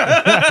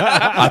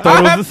 I thought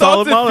it was a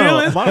solid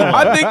monologue.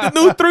 I think the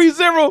new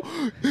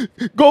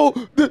 3-0 go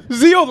the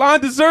Zeo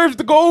line deserves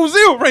to go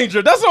Zeo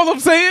Ranger. That's all I'm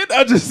saying.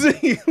 I just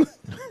saying.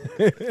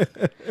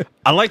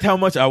 I liked how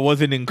much I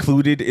wasn't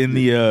included in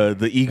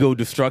the ego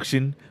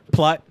destruction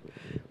plot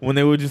when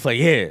they were just like,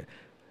 yeah,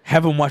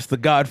 have him watch The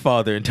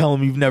Godfather and tell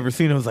him you've never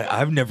seen it. I was like,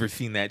 I've never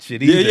seen that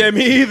shit either. Yeah,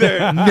 me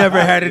either.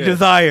 Never had a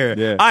desire.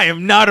 Yeah. I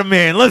am not a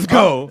man. Let's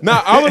go.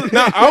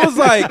 I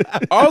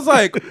was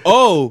like,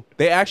 oh,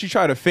 they actually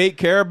try to fake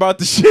care about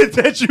the shit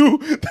that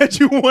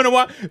you want to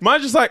watch.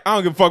 Mine's just like, I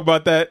don't give a fuck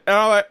about that. And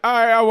I'm like, all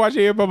right, I'll watch it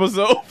here by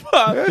myself.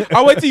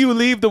 I'll wait till you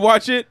leave to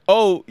watch it.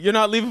 Oh, you're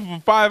not leaving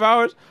for 5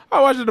 hours?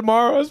 I'll watch it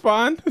tomorrow. It's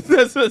fine.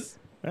 That's just.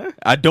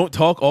 I don't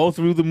talk all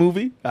through the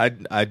movie. I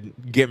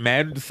get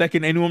mad the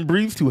second anyone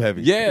breathes too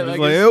heavy. Yeah, It's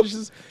like "Yep." it's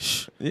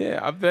just, yeah.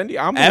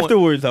 I'm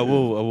Afterwards, I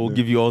will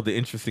give you all the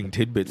interesting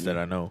tidbits that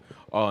I know.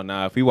 Oh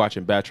nah, if we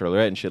watching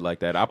Bachelorette and shit like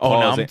that, I Oh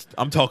pause. no,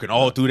 I'm talking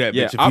all through that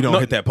bitch. If you don't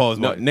hit that pause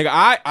button, nigga,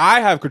 I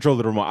have control of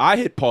the remote. I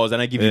hit pause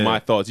and I give you Yeah. my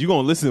thoughts. You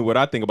gonna listen to what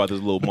I think about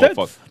this little But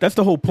motherfucker? that's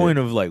the whole point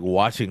of like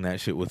watching that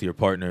shit with your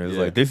partner. Is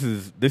Yeah. like this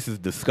is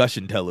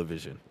discussion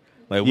television.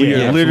 Like we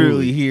Yeah, are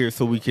literally absolutely. here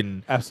so we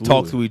can Absolutely.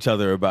 talk to each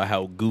other about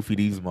how goofy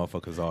these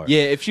motherfuckers are.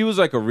 Yeah, if she was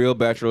like a real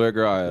Bachelorette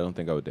girl, I don't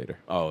think I would date her.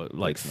 Oh,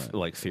 like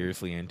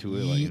seriously into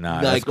it. Like nah,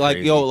 like that's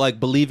crazy. yo, like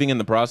believing in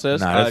the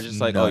process. Nah, that's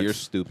just like, oh, nuts. you're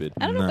stupid.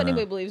 I don't know if Nah.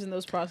 anybody believes in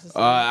those processes.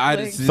 I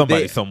Like, just-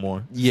 somebody they-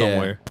 somewhere.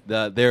 Yeah,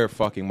 they're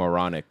fucking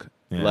moronic.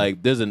 Yeah. Like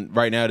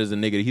right now there's a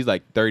nigga. He's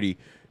like 30,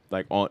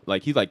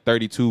 he's like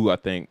 32, I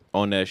think,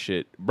 on that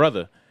shit,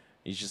 brother.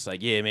 He's just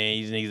like, yeah, man,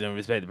 these niggas don't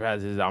respect the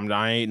process.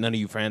 I ain't none of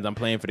you friends. I'm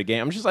playing for the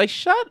game. I'm just like,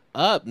 shut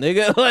up,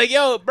 nigga. Like,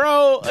 yo,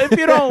 bro, if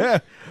you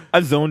don't.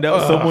 I zoned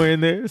out somewhere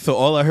in there, so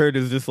all I heard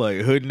is just like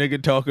hood nigga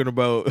talking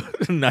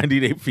about 90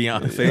 Day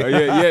Fiance.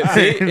 yeah.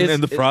 See,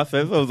 and the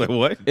process. I was like,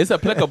 what? It's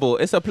applicable.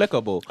 It's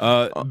applicable.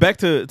 Back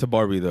to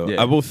Barbie though.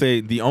 Yeah. I will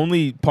say the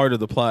only part of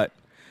the plot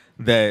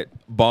that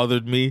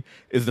bothered me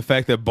is the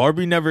fact that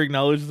Barbie never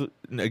acknowledged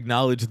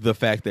the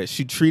fact that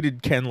she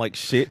treated Ken like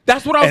shit.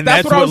 That's what I was. and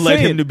That's what I was led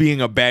saying. him to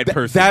being a bad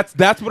person.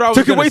 That's what I was.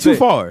 took it gonna way say. too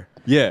far.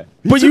 Yeah,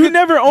 But you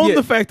never owned yeah.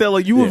 the fact that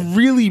like you were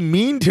really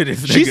mean to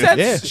this nigga. She said.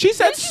 yeah. She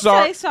said Didn't she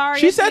sorry. say sorry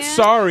She at said the end?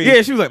 sorry.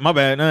 Yeah, she was like, my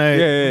bad.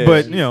 Yeah.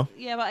 But you know,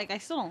 yeah, but like I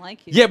still don't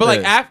like you. Yeah, but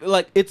like Yeah. after,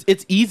 like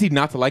it's easy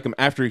not to like him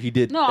after he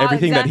did No,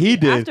 everything that he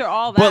exactly. did. After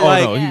all but that,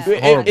 like no, he's yeah.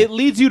 horrible. it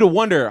leads you to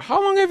wonder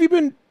how long have you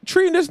been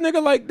treating this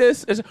nigga like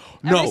this?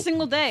 Every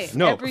single day.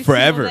 No, Every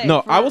forever.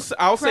 Single day. No, For-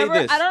 I'll say forever.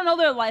 this. I don't know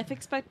their life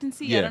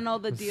expectancy. Yeah. I don't know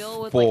the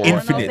deal with For like. I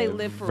don't know if they infinite.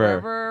 live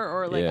forever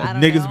or like Yeah. I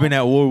don't niggas know. been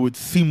at war with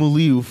Simu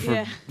Liu for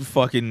Yeah.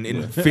 fucking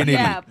infinity.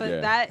 Yeah, but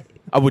Yeah. that.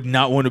 I would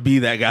not want to be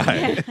that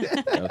guy.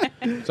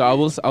 So I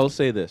will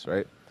say this,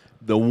 right?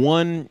 The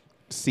one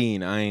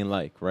scene I ain't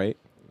like, right?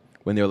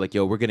 When they were like,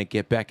 yo, we're gonna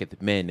get back at the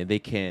men and they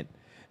can't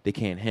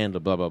handle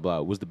blah blah blah.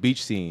 Was the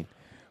beach scene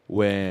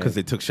when Because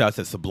they took shots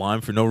at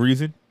Sublime for no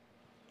reason.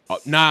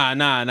 Nah.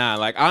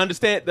 Like I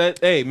understand that.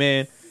 Hey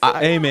man,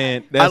 hey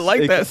man. I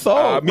like that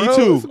song, Me bro.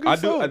 too. It's a good I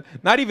do. song.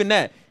 Not even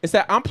that. It's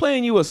that I'm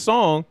playing you a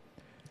song.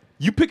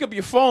 You pick up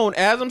your phone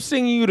as I'm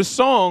singing you the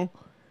song.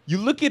 You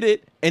look at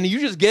it and you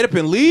just get up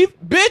and leave,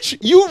 bitch.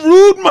 You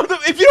rude mother.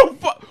 If you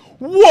don't.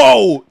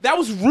 Whoa, that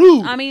was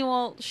rude. I mean,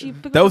 well, she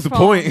picked That up was the the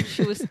phone. point.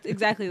 She was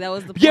exactly that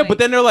was the point. Yeah, but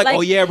then they're like,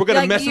 oh, yeah, we're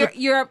gonna mess with-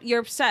 You're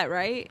upset,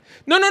 right?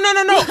 No.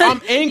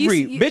 I'm angry,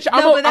 You- bitch. no,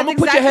 I'm but gonna that's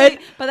put your exactly- head.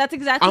 But that's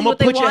exactly I'm what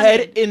gonna they put your wanted.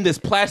 head in this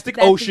plastic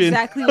That's ocean.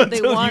 exactly what they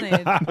until you-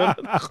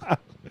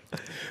 wanted.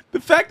 The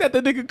fact that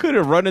the nigga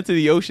couldn't run into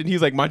the ocean,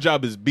 he's like, my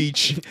job is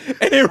beach,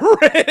 and it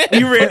ran.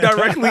 He ran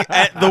directly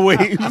at the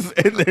waves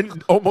and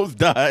then almost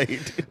died.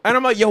 And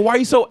I'm like, yo, why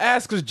you so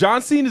ass? Because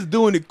John Cena's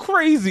doing it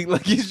crazy.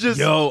 Like he's just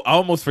Yo, I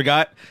almost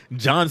forgot.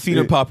 John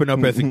Cena popping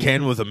up as a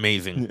Ken was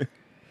amazing.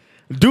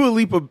 Dua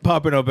Lipa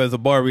popping up as a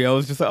Barbie, I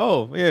was just like,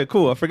 oh, yeah,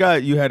 cool. I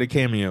forgot you had a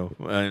cameo.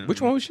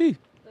 Which one was she?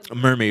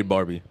 Mermaid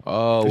Barbie.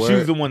 Oh, She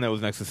was the one that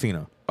was next to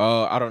Cena.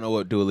 I don't know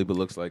what Dua Lipa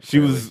looks like. She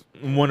was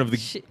one of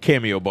the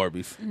cameo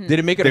Barbies. Did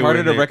it make it They were harder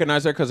in to there.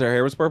 recognize her because her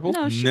hair was purple?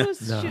 No, she No.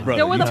 was. No. She, Brother,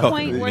 there was you a talking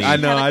point to where me. she I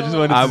know, had to I just go-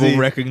 wanted to I will see.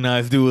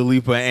 recognize Dua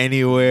Lipa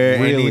anywhere,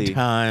 Really?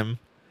 anytime,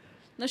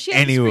 No, she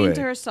had to Anyway. scream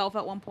to herself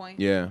at one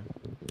point. Yeah.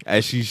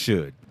 as she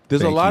should.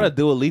 There's Thank a lot you. of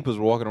Dua Lipas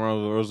walking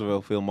around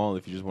Roosevelt Field Mall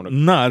if you just want to.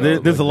 Nah,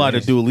 there's a lot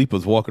of Dua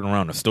Lipas walking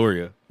around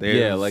Astoria.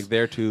 Yeah, like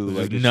there too. There's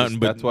Like it's nothing just,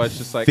 but that's why it's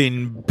just like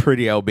thin,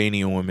 pretty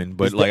Albanian women.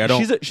 But like I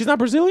don't. She's not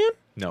Brazilian.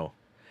 No.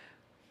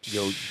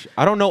 Yo,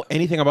 I don't know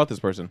anything about this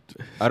person.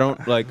 I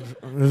don't like.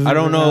 I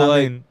don't know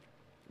like mean,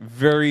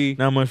 very.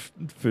 not much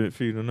for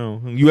you to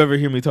know. You ever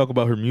hear me talk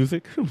about her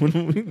music? Which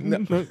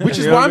is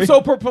You know why I'm what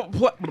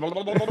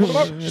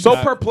so so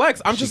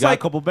perplexed. I'm She just got like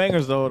a couple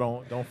bangers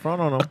though. Don't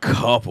front on them. a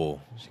couple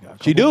She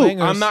got a she couple do.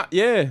 bangers I'm not.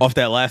 Yeah. off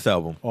that last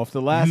album. off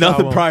the last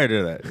Nothing album. prior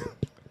to that.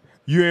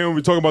 you ain't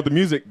even talking about the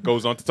music.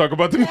 Goes on to talk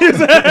about the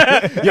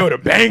music. Yo, the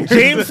bang.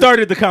 James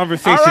started the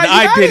conversation. All right, you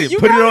I got didn't. You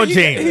Put it got on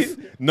James.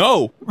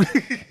 No.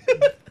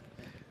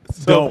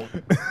 Don't.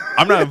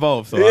 I'm not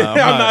involved, so Yeah,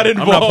 I'm not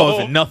involved. I'm not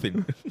posting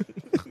nothing.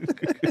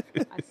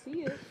 I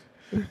see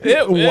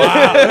it.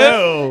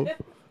 Wow.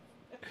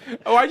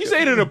 Oh, why'd you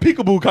say it in a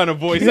peekaboo kind of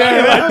voice? I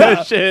ain't like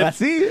that shit. I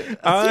see it.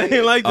 I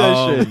ain't like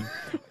that shit.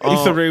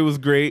 Issa Rae was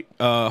great.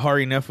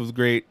 Hari Neff was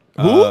great.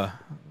 Who?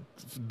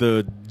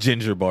 The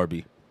Ginger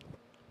Barbie.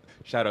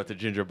 Shout out to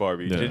Ginger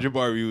Barbie. Yeah. Ginger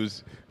Barbie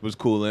was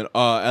cool, and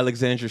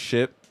Alexandra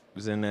Shipp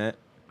was in that.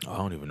 I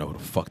don't even know who the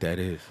fuck that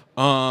is.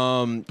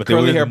 But they were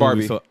curly in hair the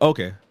movie, Barbie. so-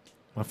 okay.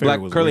 My favorite Black-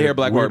 was curly Weird- hair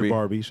black Weird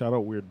Barbie. Shout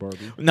out Weird Barbie.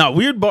 No,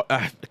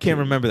 I can't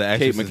remember the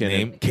actress's McKinnon.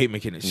 name. Kate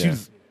McKinnon. Yeah.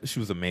 She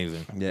was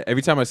amazing. Yeah,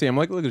 every time I see him, I'm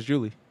like, look, it's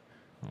Julie.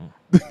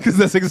 Because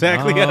that's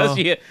exactly how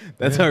she.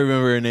 That's how I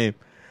remember her name.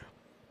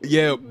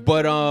 Yeah,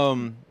 but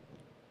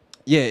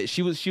yeah,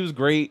 she was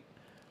great.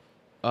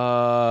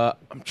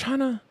 I'm trying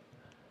to.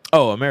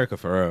 Oh, America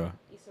Ferrera.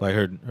 Like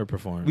her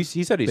performance.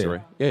 He said Issa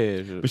Rae.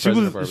 Yeah. But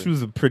she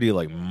was a pretty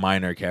like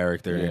minor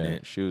character in Yeah,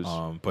 it. she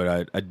was-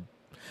 But I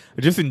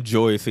just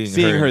enjoy seeing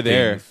her in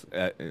there.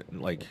 things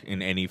like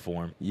in any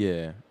form.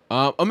 Yeah.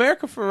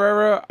 America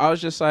Ferrera, I was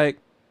just like,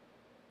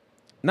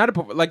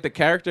 like the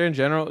character in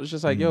general. It's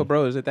just like, yo,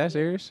 bro, is it that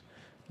serious?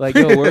 Like,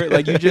 yo,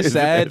 like you just Is it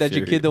sad that that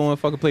your kid serious? don't want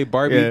to fucking play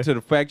Barbie Yeah. to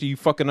the fact that you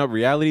fucking up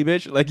reality,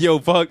 bitch. Like, yo,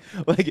 fuck.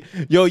 Like,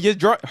 yo,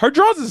 her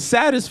draws is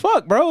sad as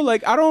fuck, bro.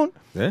 Like, I don't.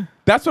 Yeah.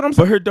 That's what I'm But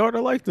saying. her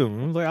daughter liked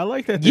them. I was like, I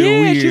like that. They're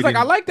Yeah, weird she's like,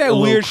 I and like that a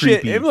little weird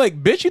shit. creepy. And I'm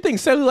like, bitch, you think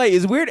cellulite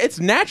is weird? It's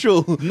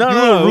natural. No, You no,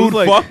 little it was rude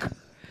like- fuck.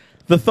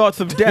 The thoughts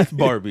of death,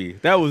 Barbie.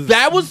 That was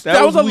That was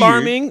weird.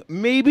 alarming.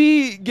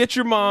 Maybe get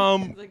your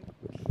mom. Like,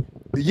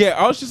 Yeah,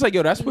 I was just like,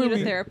 yo, that's you where need a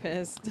we.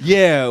 therapist.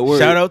 Yeah,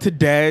 Shout out to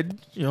Dad.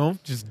 You know,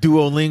 just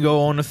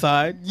Duolingo on the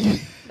side.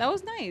 That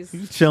was nice.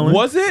 Chilling.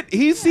 Was it?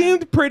 He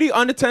seemed pretty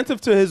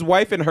unattentive to his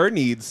wife and her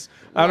needs.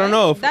 I don't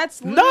know.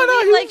 That's No,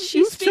 literally he like was- he she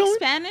was speaks chilling.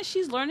 Spanish.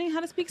 She's learning how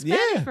to speak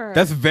Spanish for her.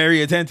 That's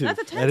very attentive. That's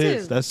That attentive.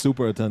 is. That's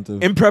super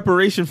attentive. In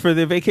preparation for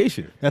their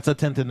vacation. That's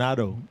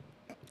attentinado.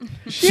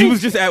 She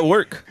was just at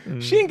work.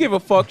 She didn't give a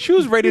fuck. She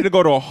was ready to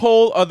go to a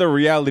whole other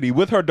reality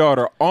with her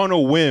daughter on a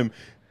whim.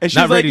 And she's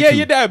Not like, ready yeah, to.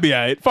 your dad be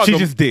alright. Fuck She him.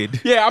 just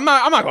did. Yeah, I'm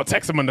not gonna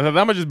text him or nothing. I'm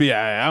gonna just be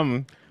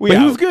alright. But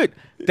he was good.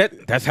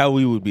 That's how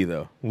we would be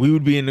though. We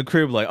would be in the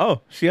crib like,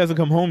 oh, she hasn't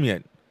come home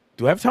yet.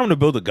 Do I have time to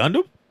build a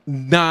Gundam?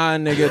 Nah,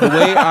 nigga. The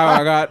way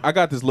I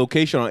got this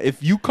location on.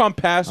 If you come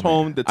past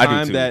home the I do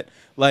time too. that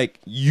like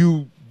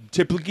you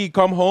typically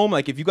come home,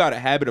 like if you got a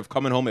habit of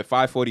coming home at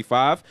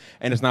 5:45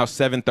 and it's now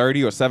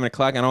 7:30 or 7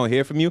 o'clock and I don't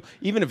hear from you,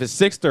 even if it's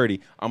 6:30,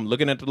 I'm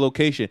looking at the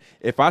location.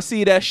 If I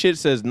see that shit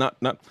says not,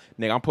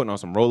 nigga, I'm putting on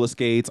some roller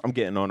skates. I'm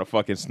getting on a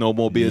fucking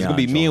snowmobile. It's gonna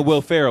be me and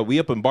Will Ferrell. We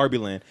up in Barbie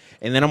Land,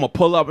 and then I'm gonna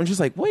pull up and just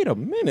like, wait a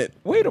minute.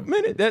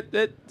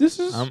 That this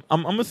is. I'm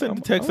gonna send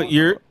the text like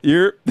you're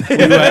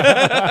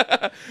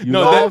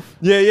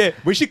Yeah.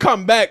 When she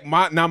come back,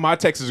 my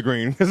text is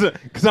green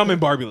because I'm in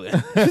Barbie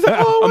Land. She's like,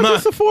 oh, I'm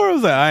what's not- this for? I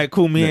was like, all right,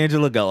 cool. Me and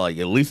Angela got like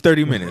at least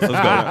 30 minutes.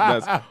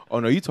 Let's go. Oh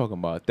no, you talking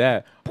about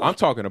that? I'm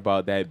talking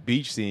about that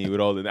beach scene with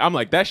all the. I'm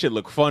like, that shit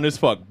look fun as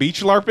fuck.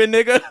 Beach larping,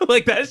 nigga.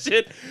 Like that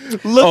shit.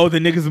 Look, Oh, the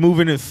niggas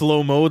moving in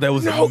slow mo. That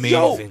was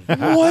amazing. Yo,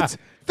 what?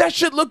 That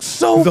shit looks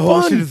so The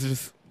whole fun. shit is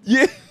just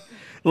Yeah,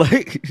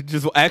 like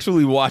just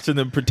actually watching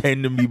them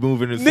pretend to be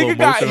moving in slow nigga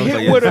got motion. I was hit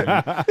like, with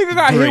yes. nigga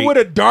got hit Great. with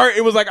a dart.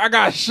 It was like I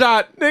got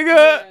shot,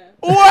 nigga.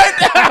 What?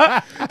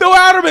 The way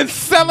I'd have been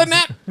selling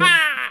that.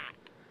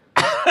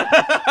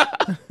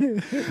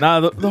 Nah,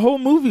 the whole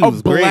movie A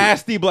was great.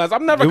 blasty blast.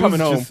 I'm never It was coming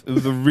home. just- it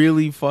was a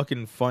really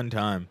fucking fun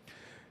time.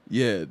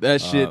 Yeah,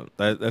 that shit.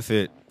 That's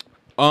it.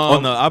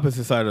 On the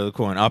opposite side of the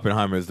coin,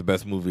 Oppenheimer is the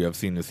best movie I've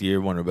seen this year.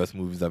 One of the best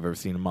movies I've ever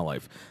seen in my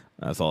life.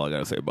 That's all I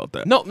gotta say about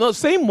that. No,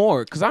 say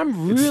more, because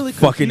I'm really It's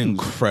fucking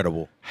confused.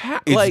 incredible.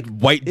 It's It's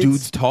white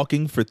dudes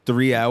talking for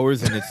 3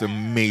 hours, and it's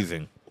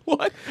amazing.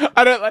 What?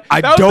 I don't. Like,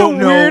 I that was don't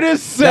the know.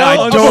 weirdest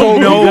sell. I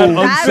don't know.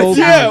 That Unsold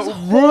sounds Yeah,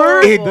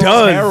 horrible. It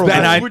does, Terrible.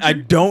 and Would I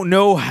you- don't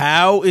know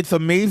how it's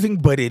amazing,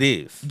 but it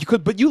is. You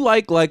could, but you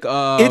like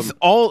It's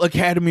all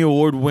Academy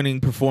Award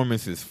winning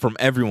performances from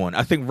everyone.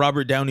 I think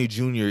Robert Downey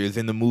Jr. is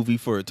in the movie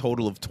for a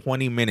total of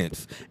 20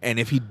 minutes, and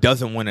if he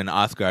doesn't win an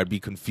Oscar, I'd be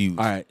confused.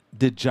 All right.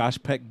 Did Josh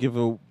Peck give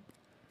a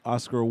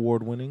Oscar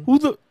award winning? Who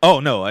the? Oh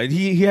no,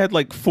 he had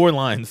like 4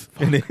 lines.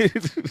 In it.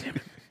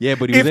 yeah,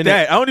 but he was If in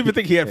that, I don't even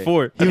think he had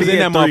 4. He was in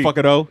that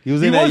motherfucker though. He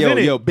was in that.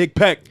 Yo, Big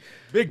Peck.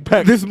 Big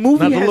Peck. This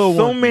movie Not the has little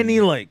so one.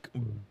 many like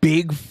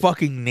big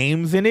fucking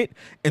names in it,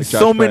 and Josh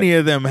so many Peck.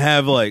 of them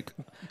have like.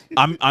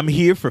 I'm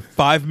here for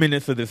 5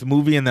 minutes of this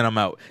movie and then I'm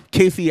out.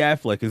 Casey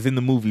Affleck is in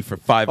the movie for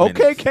 5 minutes.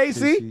 Okay,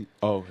 Casey.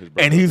 Oh, his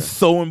brother. And he's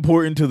so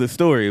important to the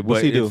story. But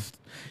What's he do?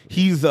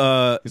 He's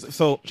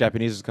so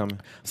Japanese is coming.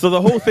 so the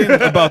whole thing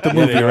about the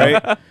movie,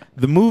 right?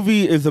 The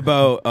movie is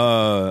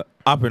about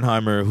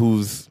Oppenheimer,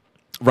 who's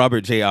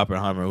Robert J.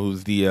 Oppenheimer,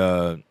 who's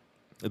the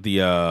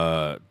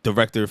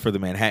director for the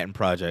Manhattan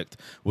Project,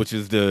 which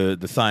is the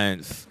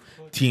science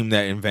team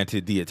that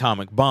invented the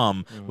atomic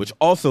bomb, which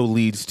also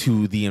leads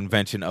to the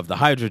invention of the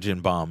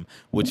hydrogen bomb,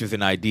 which is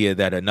an idea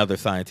that another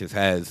scientist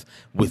has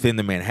within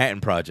the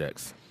Manhattan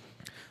Projects.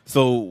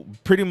 So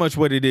pretty much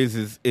what it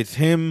is it's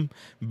him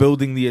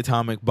building the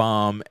atomic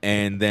bomb,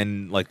 and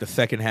then like the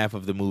second half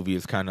of the movie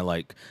is kind of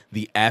like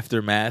the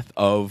aftermath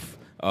of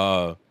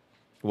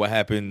what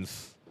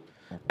happens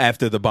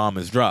after the bomb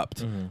is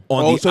dropped.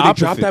 On the so they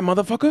dropped that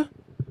motherfucker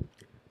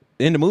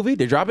in the movie?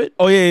 They drop it?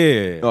 Oh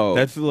yeah. Oh.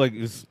 That's like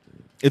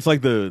it's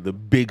like the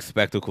big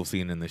spectacle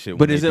scene in the shit.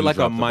 But when is they it do like a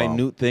drop the bomb.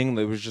 minute thing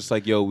that was just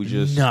like, yo, we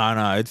just...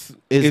 Nah.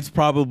 It's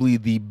probably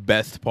the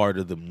best part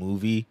of the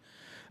movie.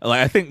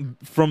 Like I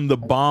think from the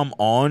bomb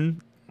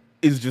on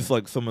is just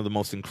like some of the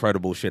most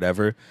incredible shit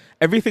ever.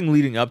 Everything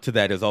leading up to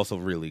that is also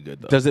really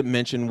good though. Does it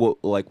mention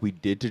what like we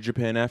did to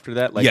Japan after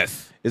that? Like,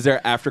 yes. Is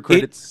there after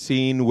credits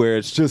scene where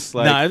it's just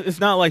like... Nah, it's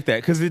not like that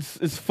because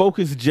it's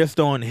focused just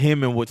on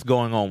him and what's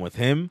going on with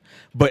him.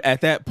 But at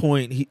that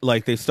point,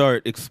 they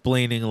start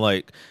explaining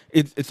like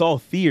it's all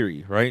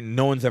theory, right?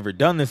 No one's ever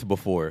done this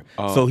before,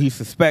 so he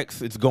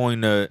suspects it's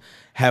going to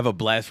have a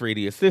blast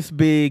radius this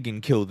big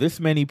and kill this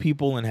many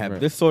people and have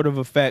this sort of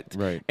effect.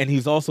 Right. And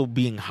he's also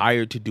being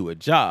hired to do a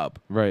job.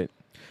 Right.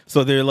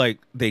 So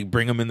they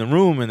bring him in the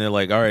room and they're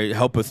like, all right,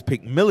 help us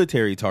pick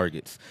military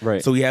targets.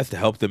 Right. So he has to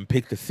help them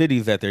pick the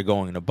cities that they're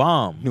going to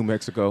bomb. New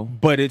Mexico.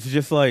 But it's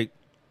just like,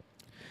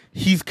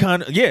 he's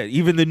kind of,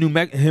 even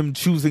him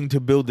choosing to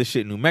build the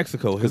shit in New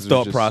Mexico, his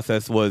thought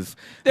process was...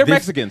 They're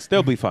Mexicans.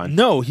 They'll be fine.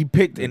 No, he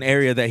picked an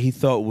area that he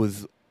thought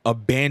was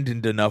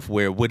abandoned enough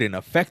where it wouldn't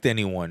affect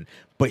anyone,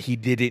 but he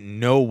didn't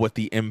know what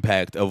the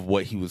impact of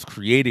what he was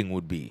creating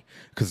would be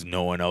because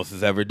no one else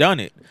has ever done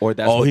it. Or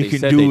that's all what he they can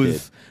said do they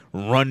is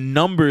run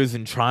numbers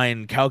and try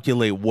and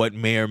calculate what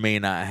may or may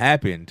not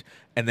happened,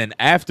 and then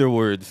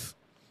afterwards,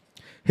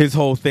 his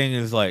whole thing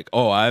is like,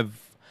 "Oh, I've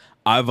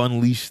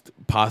unleashed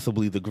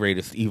possibly the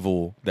greatest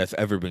evil that's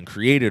ever been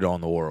created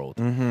on the world,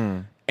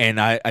 and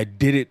I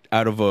did it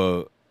out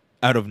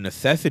of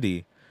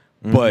necessity,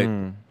 but."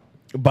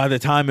 By the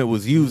time it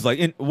was used, like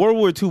in World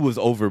War II was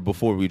over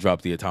before we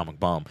dropped the atomic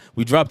bomb.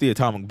 We dropped the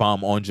atomic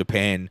bomb on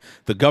Japan.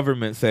 The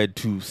government said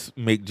to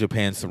make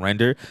Japan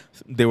surrender.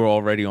 They were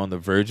already on the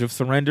verge of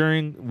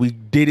surrendering. We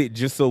did it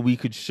just so we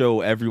could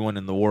show everyone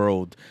in the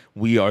world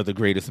we are the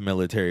greatest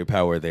military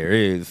power there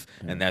is,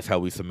 and that's how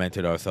we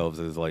cemented ourselves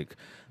as like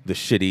the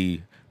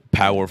shitty,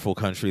 powerful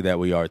country that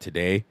we are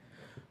today.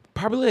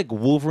 Probably like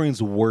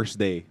Wolverine's worst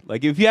day.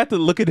 Like if you had to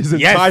look at his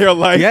entire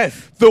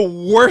life, the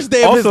worst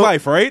day of his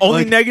life, right?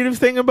 Only negative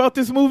thing about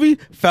this movie,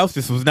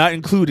 Faustus was not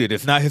included.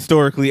 It's not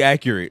historically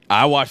accurate.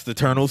 I watched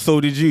Eternals,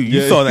 so did you.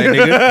 You saw that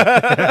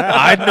nigga.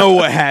 I know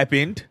what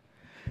happened.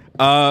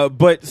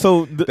 But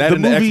so the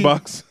movie, the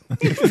Xbox.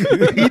 he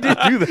did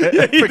do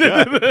that. He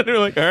did. They're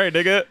like, all right,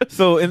 nigga.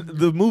 So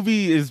the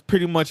movie is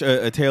pretty much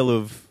a tale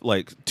of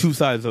like two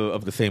sides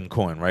of the same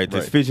coin, right?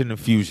 There's fission and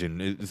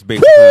fusion. It's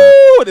basically.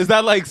 Woo! Is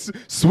that like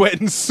sweat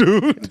and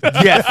suit?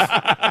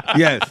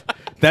 Yes.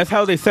 That's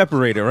how they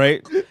separate it,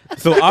 right?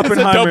 So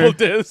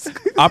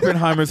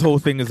Oppenheimer's whole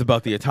thing is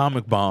about the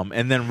atomic bomb,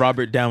 and then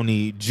Robert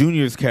Downey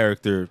Jr.'s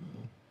character,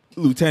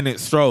 Lieutenant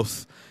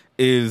Strauss,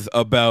 is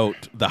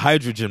about the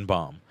hydrogen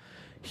bomb.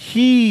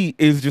 He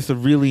is just a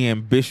really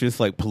ambitious,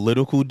 like,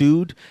 political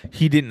dude.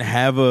 He didn't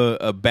have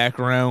a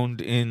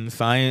background in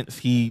science.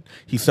 He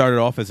started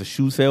off as a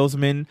shoe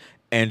salesman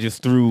and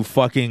just through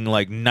fucking,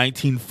 like,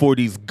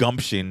 1940s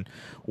gumption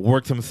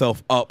worked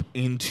himself up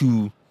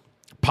into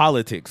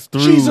politics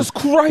through Jesus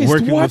Christ,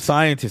 working what? with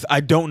scientists. I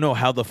don't know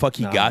how the fuck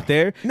he got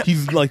there.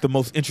 He's like the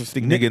most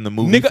interesting nigga in the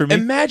movie for me.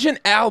 Imagine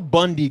Al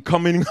Bundy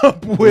coming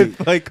up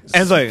with like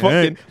and like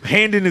fucking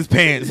hand in his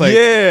pants, like,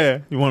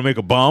 you want to make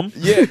a bomb?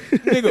 Yeah,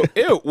 nigga,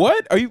 ew,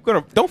 what? Are you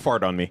gonna? Don't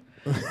fart on me.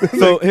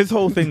 So his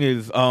whole thing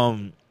is,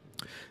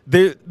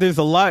 there's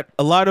a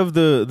lot of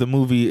the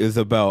movie is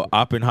about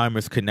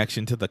Oppenheimer's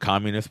connection to the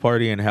Communist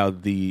Party and how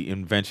the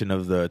invention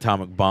of the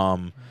atomic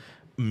bomb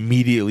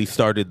immediately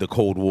started the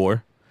Cold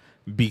War.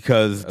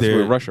 Because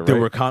there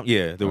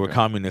were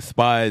communist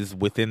spies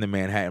within the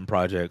Manhattan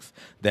Projects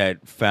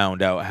that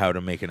found out how to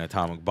make an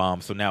atomic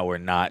bomb. So now we're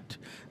not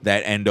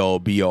that end-all,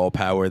 be-all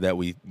power that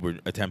we were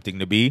attempting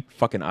to be.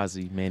 Fucking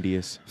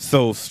Ozymandias.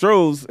 So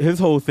Strauss, his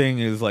whole thing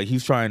is like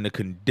he's trying to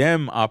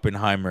condemn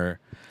Oppenheimer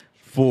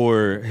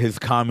for his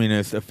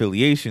communist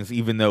affiliations,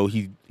 even though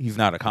he's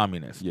not a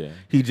communist. Yeah,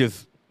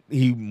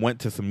 he went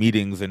to some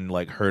meetings and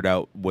like heard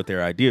out what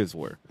their ideas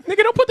were. Nigga,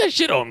 don't put that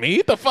shit on me.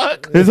 What the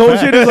fuck? His whole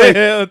shit is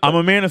like, I'm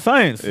a man of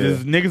science.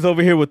 There's niggas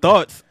over here with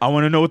thoughts. I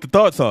want to know what the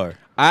thoughts are.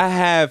 I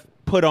have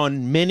put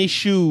on many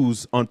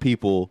shoes on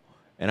people,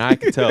 and I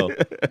can tell.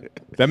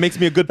 That makes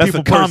me a good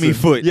people person. That's a commie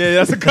foot. Yeah,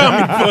 that's a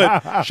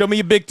commie foot. Show me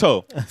your big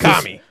toe.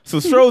 Commie. So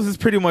Strauss is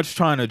pretty much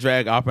trying to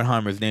drag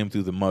Oppenheimer's name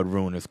through the mud,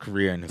 ruin his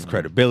career and his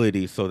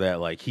credibility so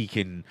that like he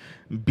can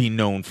be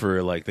known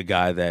for like the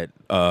guy that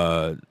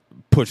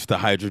pushed the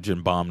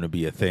hydrogen bomb to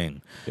be a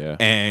thing. Yeah.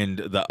 And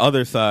the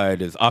other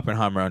side is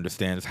Oppenheimer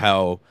understands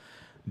how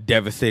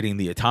devastating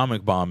the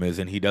atomic bomb is,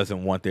 and he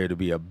doesn't want there to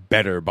be a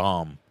better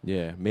bomb.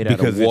 Yeah, made out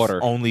of water.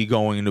 It's only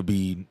going to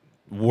be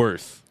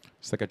worse.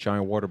 It's like a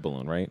giant water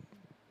balloon, right?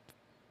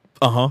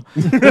 I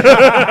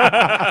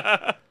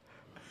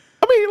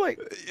mean, like,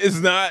 It's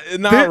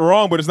not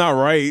wrong, but it's not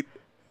right.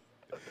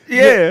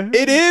 yeah,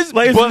 It is,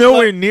 like it's but,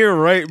 nowhere like, near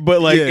right.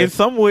 But like Yeah. in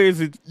some ways,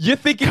 it's You're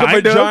thinking Kind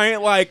of a of.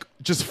 giant, like,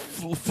 just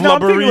No, I'm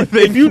flubbery thinking, like,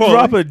 thing. if you falling.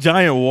 drop a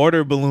giant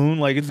water balloon,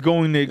 like it's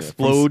going to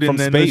explode, from and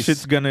then the space.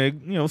 shit's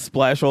gonna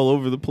splash all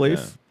over the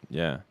place.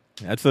 Yeah.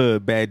 That's a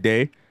bad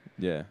day.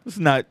 Yeah. It's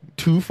not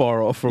too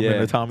far off from Yeah.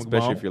 an atomic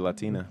Especially bomb. if you're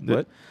Latina. The-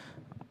 What?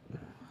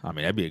 I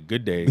mean, that'd be a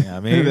good day. I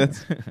mean,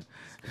 That's-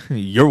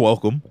 you're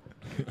welcome.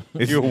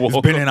 It's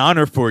welcome. been an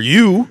honor for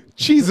you.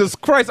 Jesus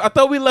Christ. I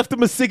thought we left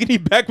him a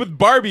siggity back with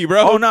Barbie,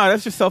 bro. Oh no,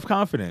 that's just self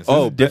confidence.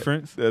 Oh,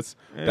 difference. That's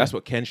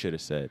what Ken should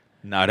have said.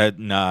 Nah, That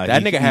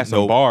nigga has some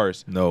no,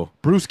 bars. No,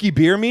 Brewski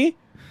beer me?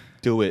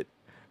 Do it.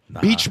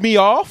 Beach me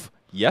off?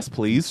 Yes,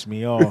 please.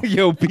 Me off.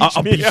 Yo, beach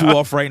I'll me beat off. you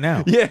off right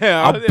now.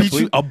 Yeah. I'll beat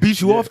you. I'll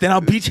beat you off. Then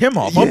I'll beat him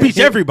off. I'll beat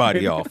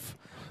everybody off.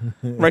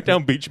 Right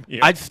down beach me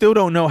off. I still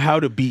don't know how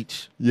to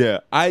beach. Yeah.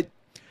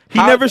 He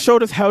never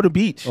showed us how to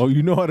beach. Oh,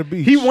 you know how to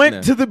beach. He went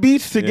Yeah. to the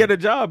beach to Yeah. get a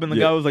job, and the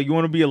Yeah. guy was like, "You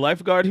want to be a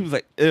lifeguard?" He was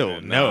like, "Ew,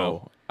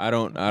 no. I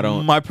don't.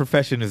 My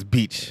profession is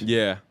beach.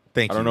 Yeah.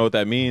 Thank I you. don't know what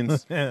that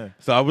means. Yeah.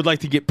 So I would like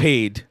to get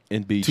paid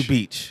In beach. to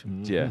beach."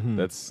 Yeah.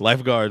 That's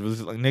Lifeguard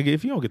was like, "Nigga,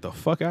 if you don't get the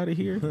fuck out of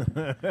here."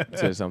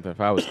 tell you something. If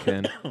I was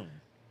Ken,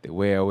 the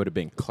way I would have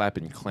been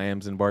clapping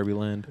clams in Barbie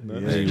Land.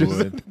 Yeah, you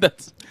would.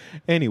 That's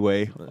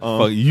anyway.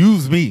 Fuck,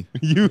 use me.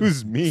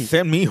 Use me.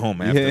 Send me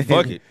home after.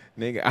 Fuck it.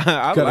 Nigga, I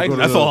Gotta like go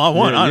to That's the- all I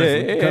want, Yeah,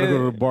 honestly. yeah, Gotta go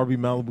to the Barbie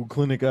Malibu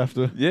clinic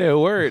after. Yeah,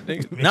 word.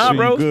 Nigga. Nah, sure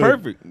bro, you it's good.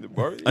 perfect.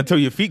 Barbie- Until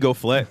your feet go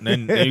flat,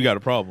 then you got a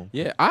problem.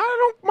 Yeah, I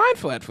don't mind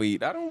flat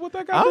feet. I don't know what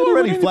that got I'm to do with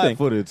already anything.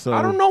 flat-footed, so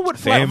I don't know what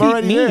flat Same. feet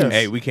already means. there.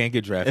 Hey, we can't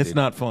get drafted. It's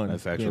not fun.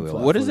 That's being actually a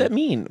lot. What does flat-footed. that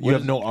mean? You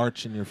have no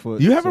arch in your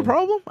foot. You have a so-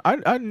 problem?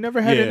 I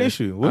never had an Yeah.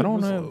 issue. I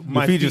don't know.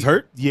 My feet just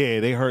hurt? Yeah,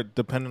 they hurt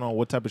depending on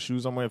what type of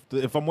shoes I'm wearing.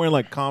 If I'm wearing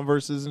like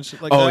Converses and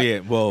shit like Oh that. yeah,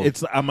 well,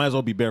 I might as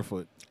well be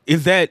barefoot.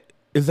 is that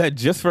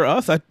just for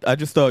us? I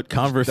just thought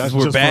Converse That's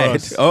were just for bad.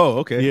 us. Oh,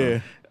 okay.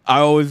 Yeah. I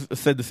always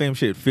said the same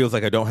shit. It feels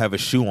like I don't have a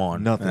shoe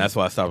on. Nothing. And that's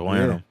why I stopped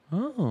wearing Yeah. them.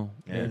 Oh,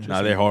 Yeah,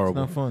 nah, they're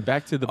horrible. Not fun.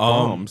 back to the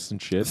bombs and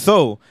shit.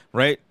 So,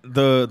 right,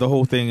 the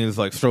whole thing is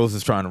like Stroh's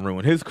is trying to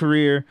ruin his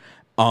career.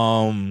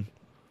 And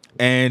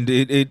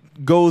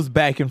it goes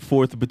back and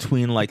forth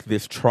between like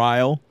this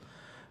trial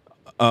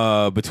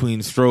between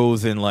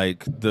Stroh's and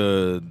like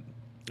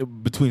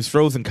between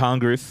Stroh's and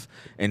Congress,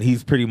 and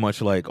he's pretty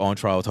much like on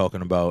trial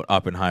talking about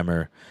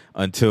Oppenheimer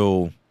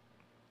until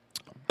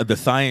the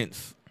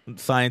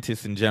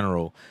scientists in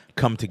general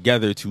come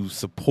together to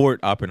support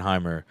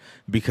Oppenheimer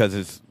because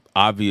it's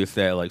obvious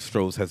that like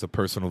Stroh's has a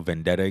personal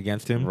vendetta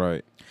against him.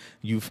 Right.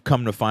 You've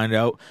come to find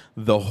out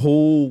the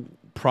whole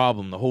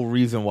problem, the whole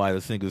reason why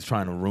this nigga's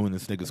trying to ruin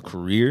this nigga's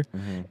career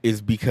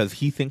is because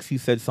he thinks he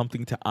said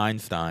something to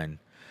Einstein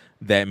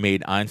that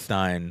made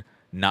Einstein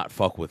not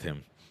fuck with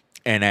him.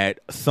 And at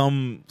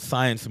some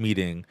science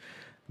meeting,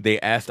 they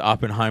asked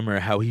Oppenheimer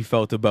how he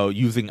felt about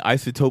using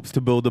isotopes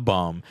to build a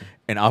bomb.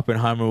 And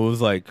Oppenheimer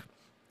was like,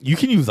 you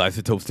can use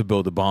isotopes to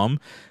build a bomb.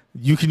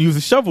 You can use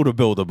a shovel to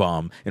build a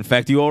bomb. In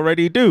fact, you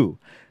already do.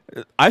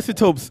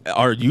 Isotopes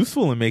are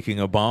useful in making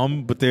a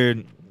bomb, but they're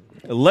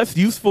less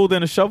useful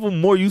than a shovel,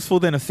 more useful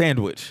than a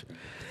sandwich.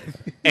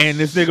 And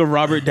this nigga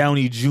Robert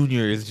Downey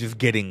Jr. is just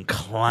getting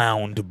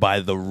clowned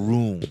by the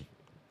room.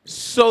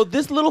 So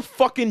this little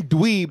fucking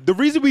dweeb, the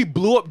reason we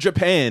blew up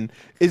Japan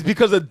is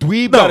because a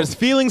dweeb got his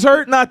feelings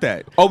hurt? Not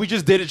that. Oh, we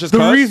just did it just The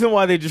 'cause? reason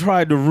why they just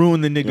tried to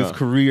ruin the nigga's Yeah.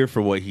 career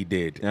for what he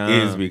did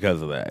is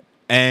because of that.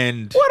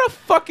 And What a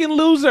fucking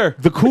loser.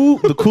 the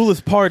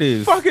coolest part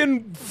is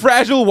Fucking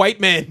fragile white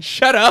man.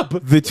 Shut up.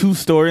 the two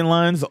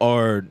storylines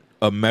are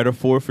a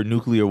metaphor for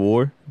nuclear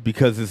war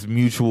because it's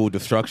mutual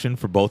destruction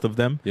for both of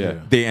them. Yeah.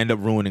 They end up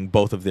ruining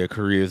both of their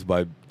careers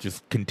by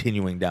just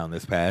continuing down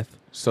this path.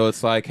 So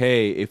it's like,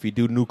 hey, if we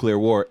do nuclear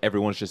war,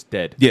 everyone's just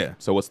dead. Yeah.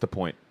 So what's the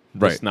point?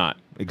 Right. It's not.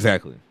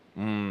 Exactly.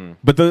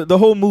 But the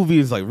whole movie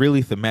is like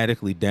really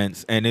thematically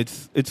dense, and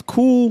it's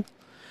cool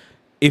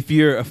if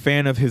you're a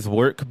fan of his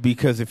work,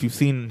 because if you've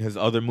seen his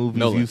other movies,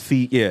 Nolan. you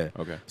see,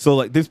 Okay. So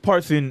like there's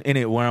parts in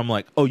it where I'm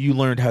like, oh, you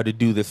learned how to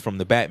do this from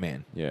the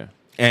Batman. Yeah.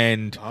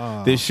 And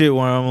this shit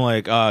where I'm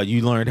like,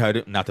 you learned how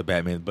to, not the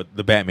Batman, but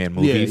the Batman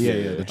movies. yeah,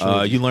 the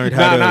trilogy. you learned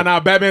how to. Nah.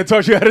 Batman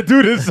taught you how to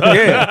do this.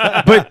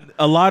 Yeah, but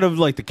a lot of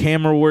like the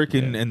camera work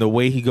and the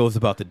way he goes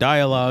about the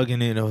dialogue,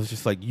 and it was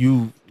just like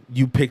you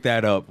picked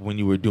that up when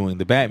you were doing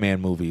the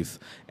Batman movies,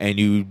 and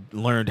you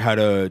learned how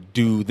to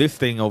do this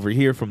thing over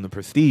here from the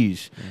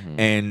Prestige.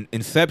 And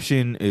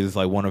Inception is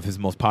like one of his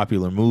most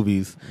popular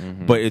movies,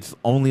 but its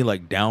only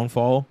like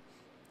downfall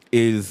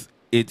is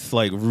it's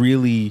like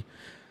really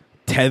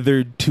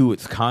tethered to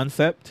its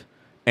concept.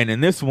 And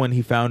in this one,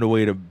 he found a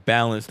way to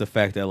balance the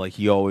fact that like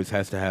he always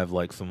has to have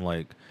like some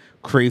like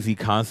crazy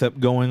concept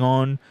going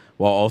on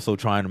while also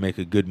trying to make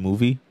a good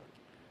movie.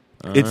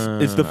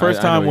 It's the first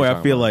I know time what where you're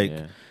I feel talking like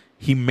about,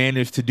 he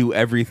managed to do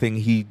everything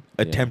he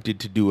attempted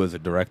to do as a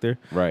director.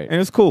 Right.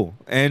 And it's cool.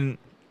 And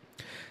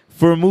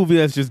for a movie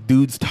that's just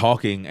dudes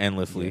talking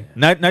endlessly,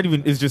 not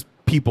even, it's just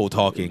people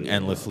talking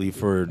endlessly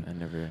for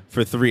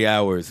 3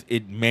 hours,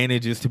 it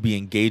manages to be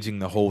engaging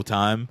the whole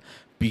time,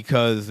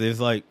 because there's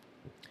like,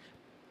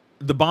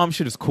 the bomb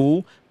shit is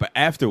cool, but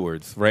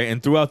afterwards, right,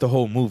 and throughout the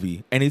whole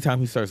movie, anytime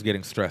he starts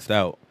getting stressed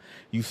out,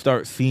 you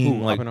start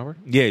seeing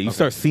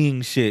start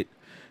seeing shit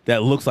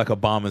that looks like a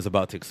bomb is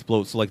about to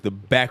explode. So like the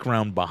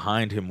background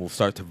behind him will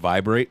start to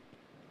vibrate,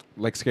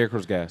 like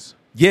Scarecrow's gas.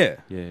 Yeah.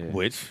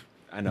 Which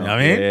I know. You know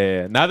what I mean?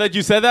 Yeah. Now that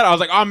you said that, I was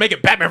like, oh, I'm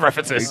making Batman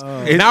references.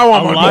 Now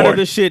I'm a lot of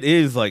the shit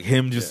is like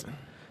him just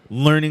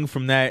learning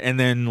from that, and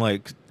then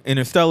like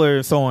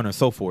Interstellar, so on and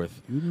so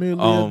forth. You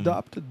merely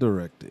adopted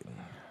directing.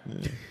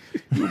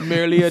 You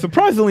merely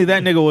surprisingly,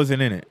 that nigga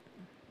wasn't in it.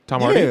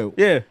 Tom Hardy?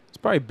 Yeah. He's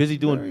probably busy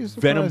doing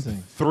Venom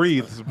 3.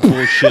 This is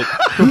bullshit.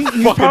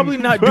 He's probably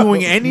not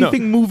doing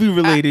anything movie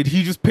related.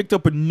 He just picked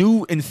up a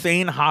new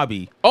insane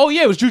hobby. Oh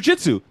yeah, it was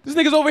jujitsu. This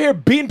nigga's over here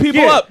beating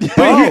people up.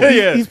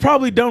 He's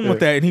probably done with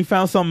that, and he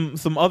found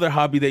some other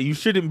hobby that you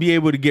shouldn't be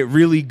able to get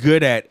really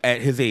good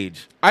at his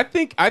age. I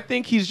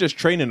think he's just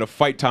training to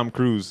fight Tom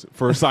Cruise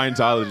for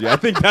Scientology. I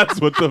think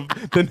that's what the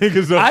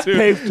nigga's up to. I'd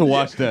pay to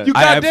watch that. You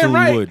I goddamn absolutely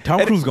right. would.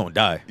 Tom Cruise gonna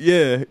die.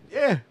 Yeah.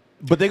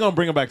 But they're gonna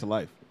bring him back to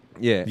life.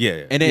 Yeah.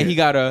 Yeah. And then he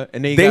got a.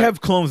 And then they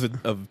have clones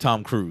of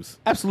Tom Cruise.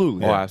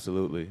 Absolutely. Oh,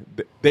 absolutely.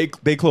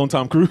 They clone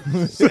Tom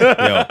Cruise.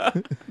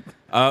 But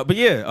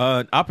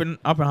yeah,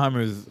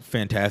 Oppenheimer is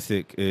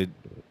fantastic.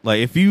 Like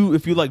if you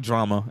like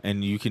drama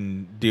and you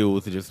can deal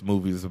with just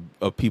movies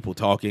of people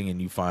talking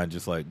and you find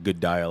just like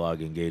good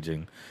dialogue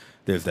engaging,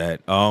 there's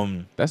that.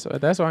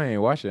 That's why I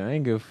ain't watching. I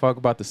ain't give a fuck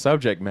about the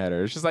subject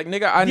matter. It's just like,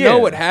 nigga, I know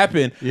what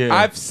happened. Yeah.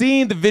 I've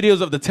seen the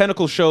videos of the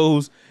tentacle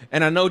shows,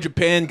 and I know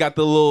Japan got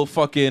the little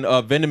fucking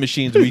vending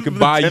machines where you can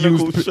buy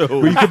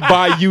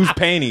used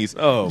panties.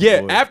 Oh yeah,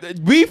 boy. after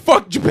we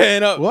fucked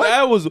Japan up. What?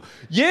 That was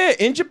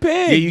in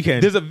Japan. Yeah, you can.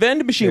 There's a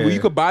vending machine where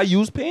you could buy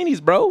used panties,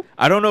 bro.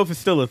 I don't know if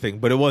it's still a thing,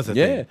 but it was a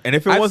thing. And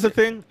if it was a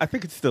thing, I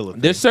think it's still a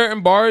thing. There's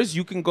certain bars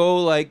you can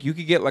go, like you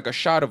could get like a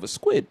shot of a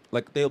squid.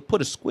 Like they'll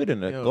put a squid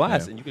in a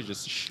glass and you could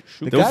just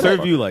shoot. They'll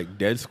serve you like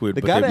dead squid,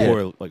 but they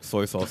pour like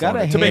soy sauce on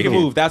it to make it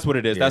move. That's what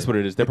it is. That's what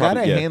it is. They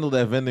gotta handle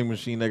that vending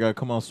machine. They gotta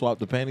come on, swap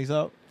the panties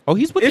out. Oh,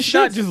 he's with it's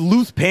not just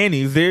loose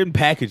panties; they're in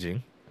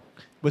packaging.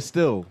 But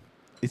still,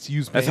 it's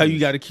used. That's how you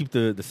got to keep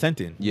the scent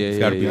in. Yeah, it's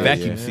got to be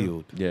vacuum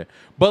sealed. Yeah,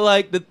 but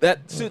like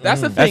that's the thing.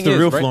 That's the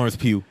real right? Florence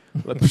Pugh.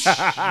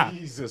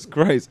 Jesus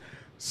Christ!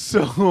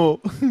 So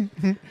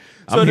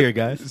I'm here,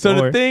 guys.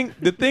 So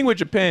the thing with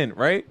Japan,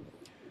 right?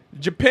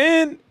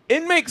 Japan,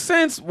 it makes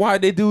sense why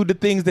they do the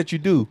things that you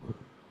do.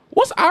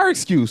 What's our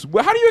excuse?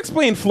 How do you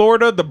explain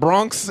Florida, the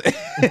Bronx,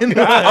 and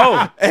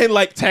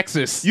like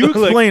Texas? You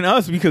explain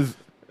us because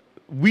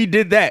we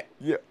did that.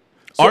 Yeah.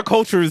 So, our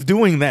culture is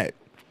doing that.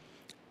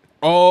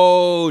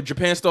 Oh,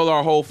 Japan stole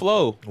our whole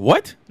flow.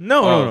 What?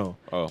 No.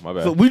 Oh, my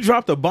bad. So we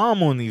dropped a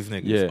bomb on these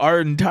niggas. Yeah.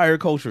 Our entire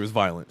culture is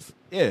violence.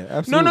 Yeah,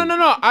 absolutely.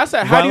 No. I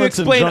said, how do you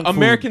explain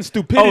American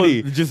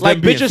stupidity? Just like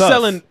bitches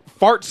selling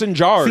farts in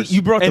jars. See,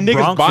 you brought and the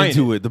niggas Bronx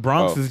into it. The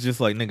Bronx is just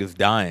like niggas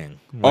dying.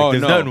 Like,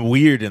 there's nothing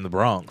weird in the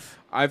Bronx.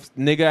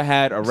 Nigga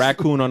had a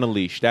raccoon on a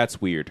leash. That's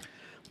weird.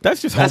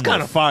 That's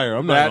kind of fire.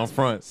 I'm not on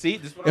front. See,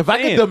 this is what if I'm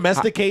I saying. could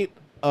domesticate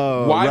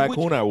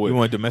raccoon, I would. You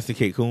want to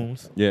domesticate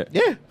coons? Yeah.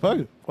 Yeah, fuck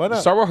it. Why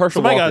not? Start with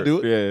Herschel Somebody Walker. gotta do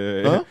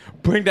it. Yeah. Huh?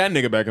 Bring that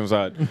nigga back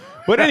inside.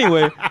 But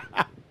anyway,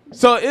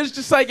 so it's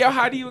just like, yo,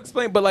 how do you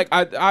explain? But like,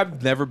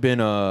 I've never been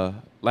I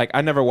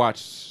never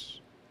watched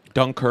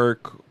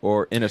Dunkirk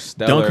or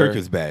Interstellar. Dunkirk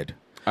is bad.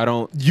 I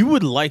don't. You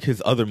would like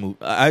his other movie.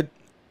 Out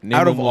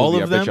of all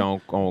of them, I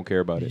don't care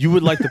about it. You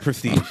would like The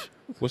Prestige.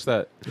 What's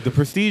that? The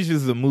Prestige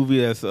is a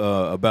movie that's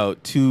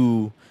about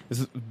two.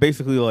 It's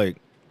basically like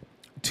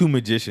two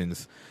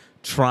magicians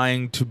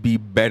trying to be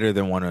better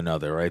than one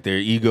another. Right, their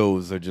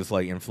egos are just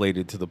like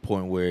inflated to the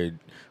point where it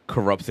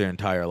corrupts their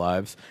entire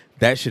lives.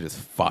 That shit is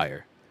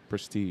fire.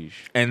 Prestige.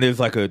 And there's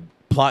like a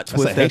plot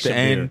twist at the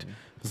end.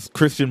 It's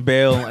Christian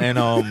Bale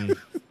and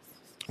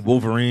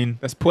Wolverine.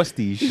 That's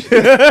Prestige.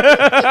 That's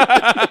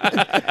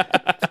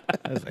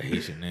a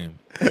Haitian name.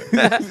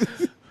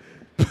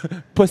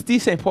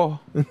 Prestige St. Paul.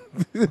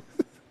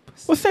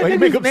 What's that You nigga's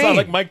make him name? sound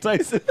like Mike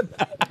Tyson.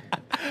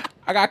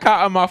 I got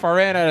caught on my I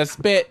ran out of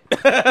spit.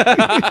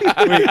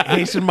 Wait,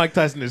 Haitian Mike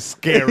Tyson is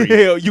scary.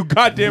 Hell, you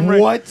goddamn right.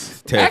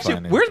 What?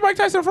 Actually, where's Mike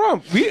Tyson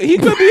from? He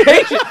could be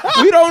Haitian.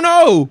 We don't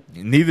know.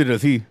 Neither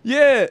does he.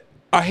 Yeah.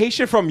 A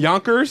Haitian from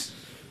Yonkers.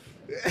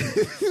 I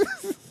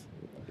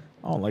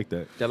don't like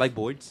that. They like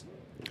Boyd's.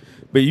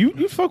 But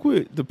you fuck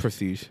with The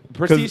Prestige.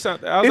 Prestige.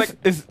 I was like,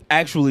 it's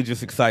actually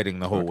just exciting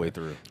the whole way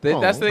through.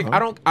 That's the thing.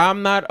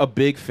 I'm not a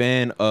big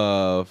fan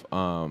of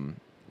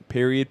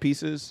period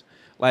pieces.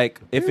 Like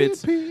if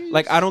it's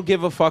like I don't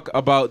give a fuck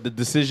about the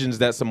decisions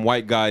that some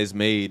white guys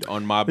made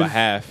on my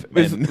behalf.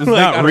 It's Like,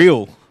 not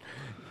real.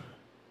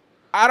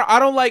 I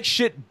don't like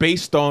shit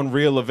based on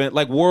real event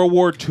like World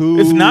War II.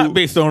 It's not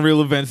based on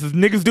real events. It's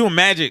niggas doing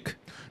magic.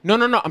 No.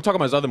 I'm talking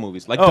about his other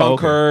movies like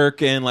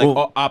Dunkirk and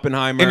like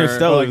Oppenheimer.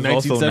 Interstellar is like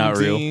also not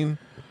real.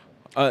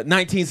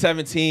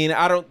 1917.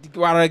 Why don't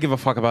I give a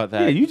fuck about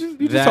that? Yeah, you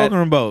just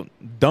talking about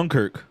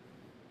Dunkirk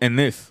and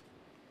this.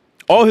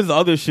 All his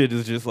other shit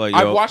is just like, yo,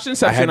 I've watched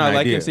Inception. I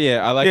like it.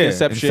 Yeah, I like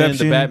Inception,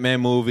 the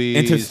Batman movies,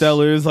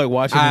 Interstellar is like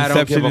watching Inception I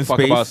don't give a in fuck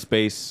space. about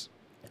space.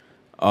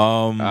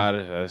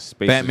 Space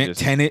Batman is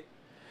just, Tenet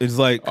is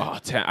like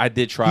I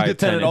did try did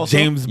Tenet also?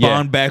 James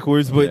Bond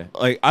backwards, but Yeah.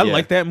 like I Yeah.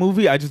 like that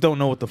movie. I just don't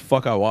know what the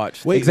fuck I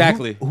watched. Wait,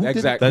 Exactly. Who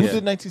Exactly. Did, Yeah. who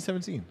did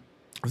 1917?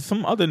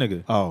 Some other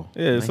nigga. Oh,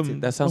 Yeah, 19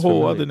 that a sounds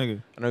whole familiar. other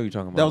nigga. I know who you're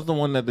talking about. that was the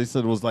one that they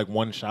said was like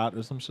one shot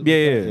or some shit. Yeah,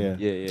 like yeah, that?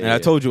 yeah. And I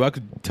told you I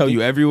could tell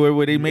you everywhere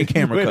where they make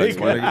camera Where cuts.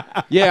 they my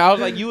nigga. Yeah, I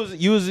was like, you was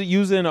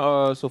using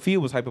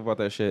Sophia was hype about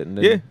that shit. And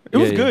then, Yeah, it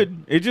was good.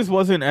 It just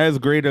wasn't as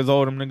great as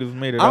all them niggas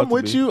made it out I'm to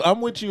with be. you. I'm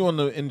with you on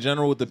the in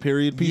general with the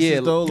period pieces Yeah,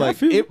 though. I Like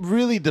feel you. it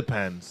really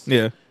depends.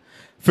 Yeah.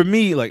 For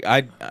me, like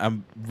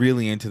I'm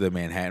really into the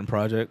Manhattan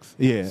projects.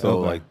 Yeah, So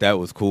okay. like that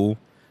was cool.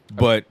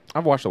 But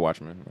I've watched The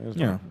Watchmen. It was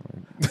Yeah.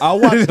 fine. I'll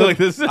watch them, Like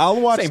this-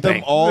 I'll watch same them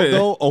thing. all Yeah.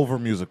 though over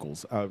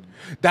musicals.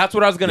 That's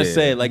what I was gonna Yeah.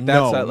 say. Like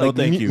that's no, like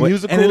thank you.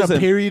 musicals and in a and-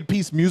 period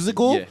piece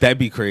musical, Yeah. that'd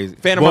be crazy.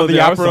 Phantom of the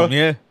there are Opera? some,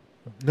 yeah.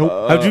 nope.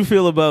 How'd you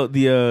feel about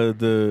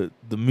the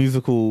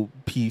musical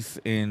piece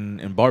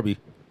in Barbie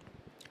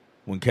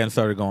when Ken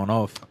started going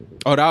off?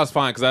 Oh, that was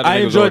fine because I I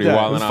was enjoyed already that. It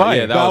wilding was out. fine.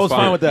 Yeah, that I was was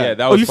fine with that. Yeah,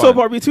 that Oh, was you fine. saw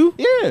Barbie too?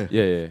 yeah. Yeah,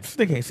 yeah. This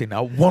nigga ain't say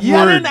not one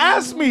Yeah, word. didn't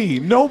ask me.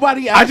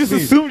 Nobody asked I just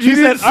me. assumed you He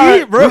didn't said, see "All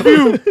it, bro."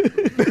 review.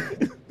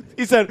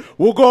 He said,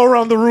 "We'll go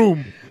around the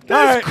room." That's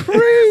All right.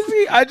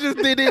 crazy. I just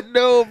didn't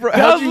know, bro. That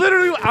How'd was you-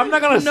 literally. I'm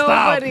not gonna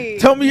Nobody.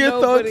 Tell me your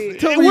Nobody.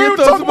 thoughts. Tell me We your were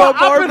thoughts talking about about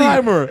Barbie.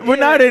 Oppenheimer. We're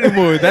not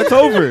anymore. That's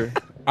over.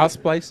 I'll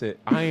splice it.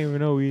 I ain't even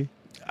know we.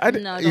 No,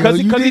 Because don't.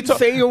 you he didn't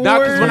say a Nah,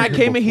 because when I word.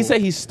 came in, he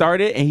said he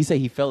started and he said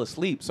he fell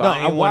asleep. So No,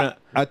 I didn't want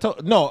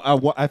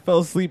to. I fell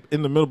asleep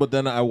in the middle, but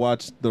then I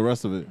watched the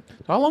rest of it.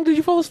 How long did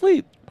you fall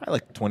asleep? Probably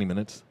like 20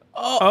 minutes.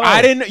 Oh,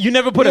 I didn't. You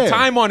never put Yeah. a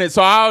time on it,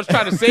 so I was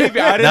trying to save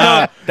you. I didn't Nah,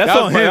 know. that's That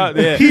on was him.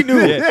 my- yeah. He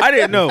knew. Yeah. I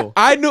didn't know.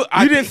 I knew.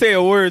 You didn't say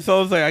a word, so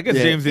I was like, I guess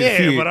Yeah. James didn't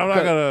see it. but I'm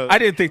not gonna. I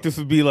didn't think this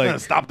would be like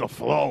stop the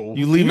flow.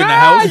 you leaving Nah, the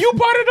house. you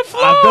part of the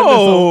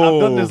flow.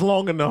 I've done this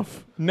long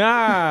enough.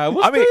 Nah,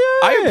 what's I mean,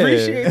 the- I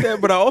appreciate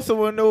that, but I also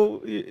want to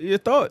know your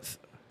thoughts.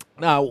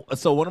 Now,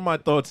 so one of my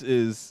thoughts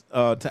is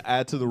to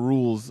add to the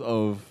rules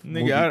of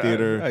movie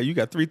theater. you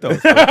got 3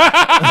 thoughts.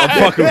 I'm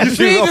fucking with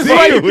See, you. this is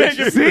why you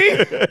can't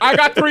see. I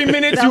got 3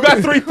 minutes. That You got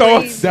was 3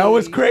 thoughts. crazy. That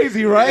was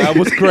crazy, right? That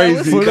was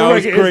crazy. For the That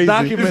was record, it's crazy.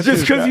 documented.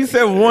 Just because you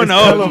said one It's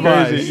of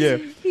televised. yeah.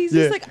 He's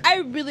just like, I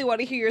really want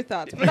to hear your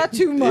thoughts, but not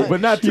too much.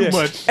 but not too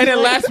much. And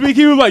then last week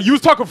he was like, "You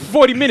was talking for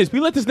 40 minutes. We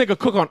let this nigga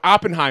cook on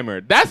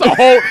Oppenheimer. That's a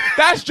whole.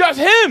 That's just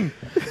him.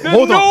 There's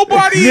Hold on.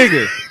 nobody.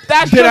 Nigga,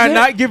 That's did just I him.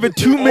 not give a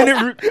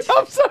 2-minute?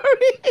 I'm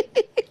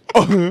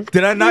sorry.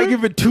 Did I not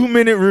give a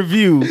 2-minute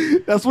review?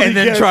 That's what and he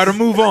then gets. try to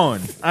move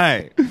on. All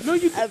right. No,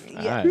 you.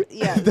 Yeah.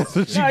 That's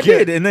what you I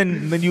get. did, and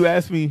then you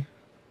asked me.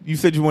 You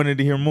said you wanted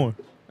to hear more.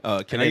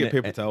 Can I get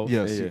paper towels?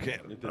 Yes, Yeah. you can.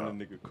 Then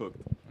the nigga cooked.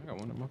 I got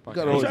one in my pocket.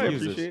 Gotta I always should I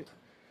use this. appreciate.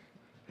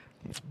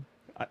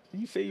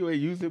 You say you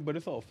ain't used it, but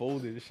it's all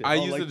folded and shit. I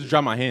don't use like it to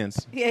dry my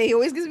hands. Yeah, he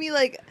always gives me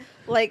like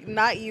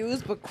not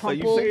used but So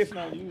you crumpled. say it's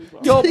not used,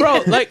 bro. Yo,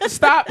 bro, like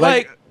stop.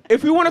 Like,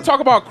 if we want to talk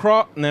about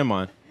never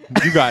mind.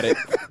 You got it.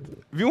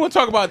 If you want to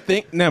talk about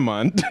never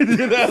mind.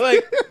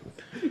 like,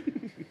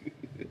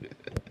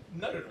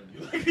 none of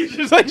them. He's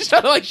just like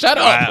shut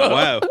up.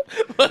 Wow.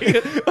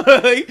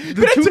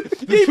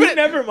 The Two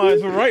never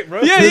minds were right,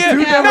 bro. Yeah. Yeah,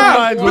 Nah,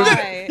 minds but were then,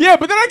 right. yeah,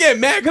 but then I get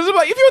mad because I'm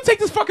like, if you don't take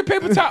this fucking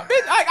paper towel,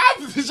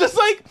 it's just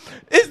like,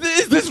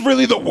 is this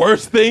really the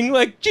worst thing?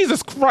 Like,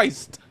 Jesus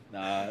Christ.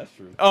 Nah, that's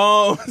true.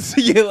 So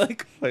yeah,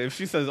 like, Like if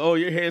she says, "Oh,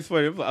 your hair's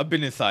sweaty," I've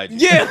been inside you.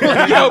 yeah,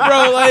 like, yo,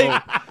 bro,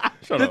 like,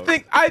 Shut the up.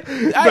 thing,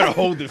 You better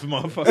hold this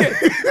motherfucker.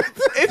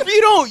 if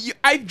you don't,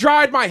 I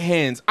dried my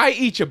hands. I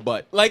eat your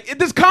butt. Like,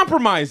 there's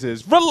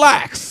compromises.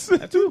 Relax.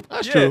 That's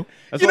true.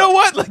 You know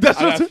what? Like, that's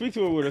I gotta what. speak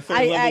to her with a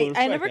certain level of I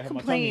respect. never have my tongue in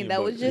complained. your That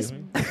butt, was just you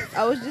know what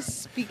I was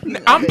just speaking.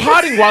 of I'm it.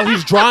 potting while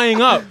he's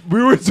drying up.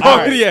 We were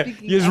talking. Yeah,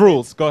 Speaking his of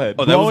rules. Go ahead.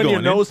 Oh, that was Blowing your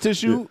going in. nose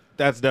tissue.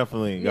 That's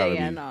definitely gotta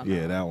yeah, be. no,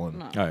 yeah, no, that one.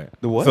 no. I mean? All right.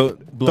 The what? So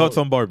thoughts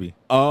on Barbie?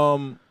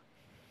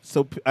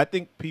 So I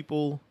think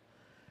people,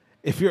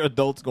 if you're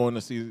adults going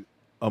to see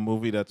a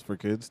movie that's for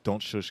kids,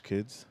 don't shush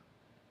kids.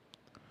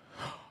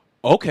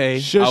 Okay.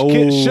 Shush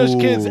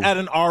kids at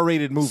an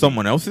R-rated movie.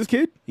 Someone else's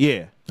kid?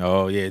 Yeah.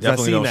 Oh yeah,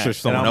 definitely seen don't that, shush and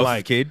someone I'm else's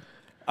like- kid.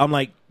 I'm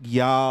like,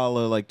 y'all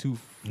are like two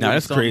Nah,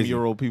 that's crazy.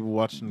 year old people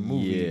watching the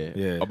movie.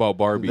 Yeah. About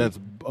Barbie. That's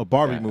a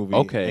Barbie Yeah. movie.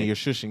 Okay. And you're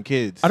shushing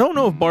kids. I don't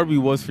know if Barbie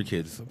was for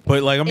kids,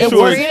 but like I'm It's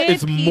sure rated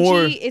it's PG,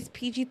 more. It's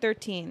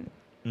PG-13.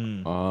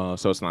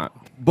 so it's not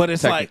But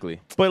it's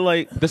technically. But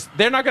like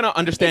They're not gonna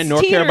understand It's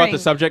nor care about the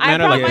teetering. subject I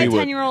matter brought like my we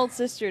would. 10-year-old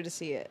sister to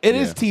see it. it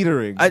is Yeah.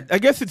 teetering. I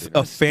guess it's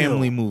a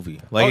family movie.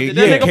 Like Oh, it did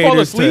that nigga fall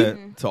caters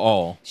asleep? to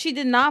all. She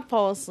did not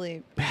fall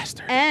asleep,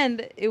 Bastard.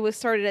 and it was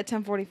started at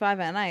 10:45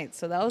 at night.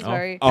 So that was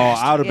very.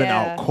 I would have been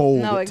Yeah. out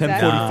cold No, at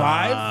exactly.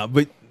 10:45. Nah,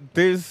 but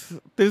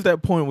there's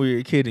that point where you're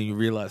a kid and you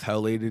realize how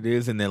late it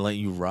is, and then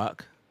letting you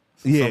rock.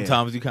 Yeah.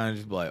 Sometimes you kind of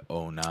just be like,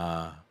 oh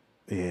nah.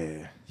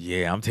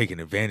 Yeah, I'm taking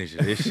advantage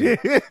of this shit.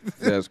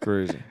 That's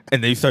crazy.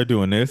 And then you start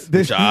doing this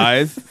with your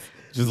eyes,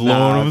 just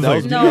lowering them.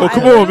 Like, No, yo,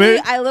 come on,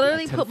 man. I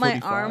literally put my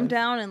 10:45. arm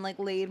down and like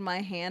laid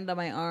my hand on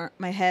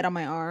my head on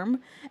my arm,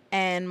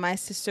 and my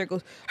sister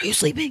goes, "Are you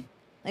sleeping?"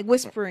 Like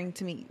whispering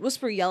to me,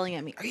 yelling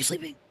at me, "Are you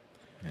sleeping?"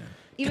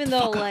 Even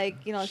though, like,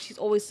 you know, she's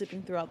always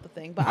sleeping throughout the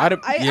thing. But I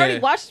already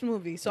watched the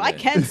movie, so I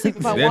can sleep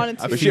if I wanted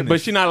to. But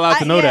she's not allowed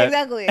to know that.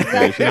 Exactly.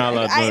 She's not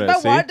allowed to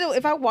know that.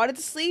 If I wanted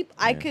to sleep,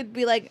 I could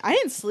be like, I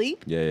didn't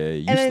sleep. You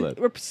and slept.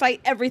 then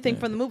recite everything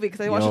from the movie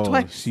because I watched it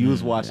twice. She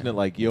was watching it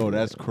like, yo,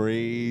 that's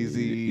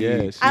crazy.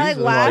 Yeah, I like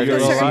laughed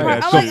at certain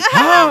parts.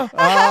 I'm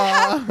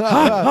like,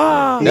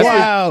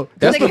 Wow.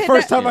 That's They the could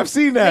first ne- time I've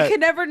seen that. They can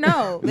never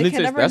know. They Listen,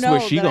 can never that's know.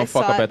 what she that gonna I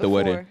fuck saw up it at the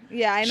wedding. before.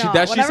 Yeah, I She- know.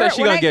 that she said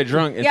she when gonna get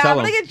drunk and yeah, tell I'm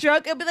gonna him. get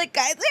drunk and be like,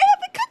 guys, they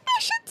haven't cooked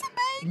that shit to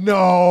me.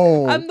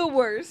 No. I'm the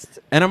worst.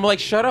 And I'm like,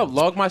 shut up,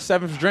 log my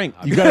 7th drink.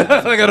 You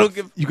gotta, like I don't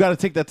give. you gotta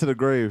take that to the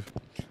grave.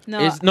 No,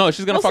 She's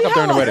gonna we'll fuck see up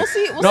during how the wedding. we'll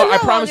see- we'll no, see I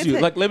how promise long you.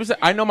 it Like, let me say,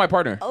 I know my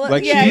partner.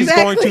 Like, yeah, she's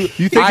exactly. going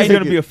to. You think I it's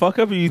gonna be a fuck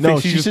up, or you No,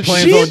 think she she just should-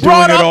 plans She on doing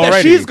brought it up that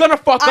already? she's gonna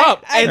fuck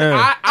up, and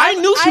Yeah. I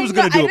knew she was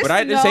gonna do it, but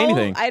I didn't say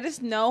anything. I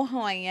just know who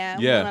I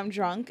am Yeah. when I'm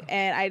drunk,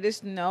 and I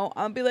just know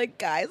I'll be like,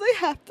 guys, I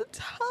have to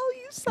tell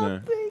you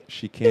something.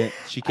 She can't.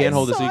 She can't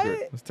hold a saw secret.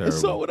 it. That's I terrible.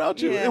 saw it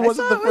without you. Yeah, it I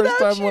wasn't saw the it first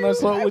without time when I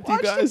saw it with you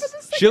watched it guys. for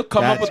the second She'll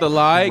come up That's with a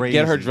lie,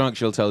 get her crazy. drunk.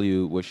 She'll tell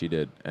you what she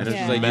did, and it's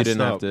Yeah. just like you Messed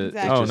didn't have up. to.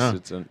 Exactly. Oh, no.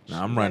 It's a,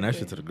 Nah, I'm running that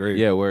shit to the grave.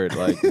 yeah, word.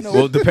 Like,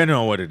 Well, depending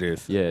on what it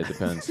is. yeah, it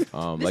depends.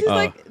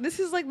 This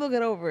is like they'll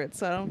get over it,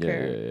 so I don't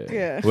care.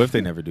 Yeah. What if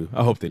they never do?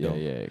 I hope they yeah, don't.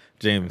 yeah.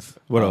 James,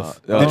 what else?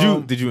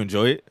 um, Did you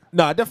enjoy it?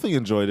 No, I definitely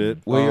enjoyed it.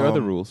 What are your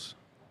other rules?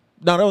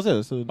 No, that was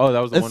it. So Oh, that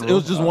was the it's- one It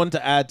was rule? just Oh. one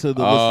to add to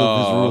the list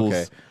of his rules.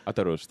 Okay. I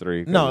thought it was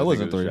 3. 'cause No, I it think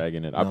wasn't 3.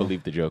 Dragging it. I No.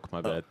 believe the joke. My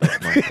bad.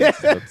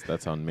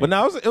 That's on me. But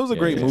no, it was a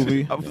great yeah.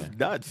 movie. I'm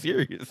not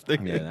serious.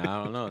 Yeah,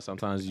 I don't know.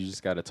 Sometimes you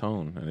just got to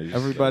tone. And it just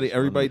Everybody goes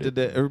on with did it.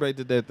 that. Everybody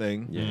did their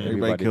thing. Yeah,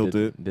 everybody killed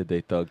did, it. Did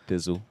they thug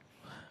thizzle?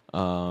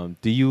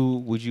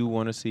 Would you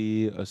want to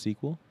see a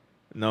sequel?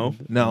 No,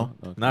 No,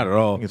 Okay. not at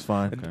all. it's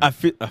fine. I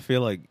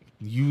feel like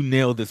you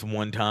nailed this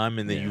one time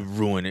and then you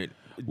ruin it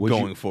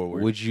going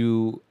forward. Would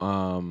you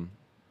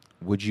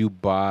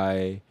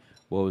buy,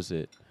 what was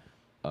it?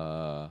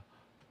 A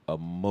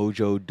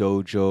Mojo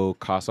Dojo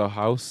Casa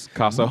house?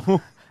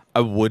 Casa? I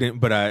wouldn't,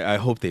 but I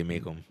hope they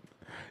make them.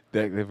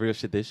 The real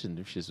shit, this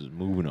shit was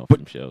moving off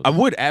them shows. I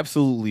would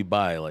absolutely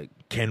buy like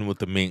Ken with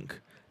the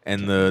mink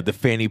and the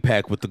fanny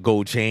pack with the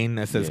gold chain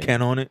that says Yeah.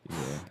 Ken on it.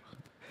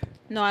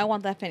 No, I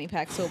want that fanny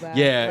pack so bad.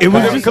 Yeah, It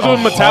was because just it was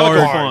a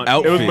Metallica hard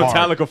font. It was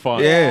outfit. Metallica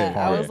font. Yeah.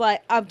 I was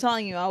like, I'm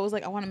telling you, I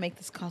want to make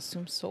this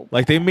costume so bad.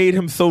 Like they made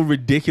him so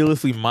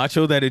ridiculously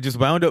macho that it just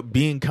wound up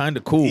being kind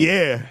of cool.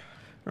 Yeah,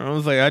 I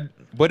was like,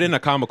 But in a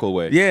comical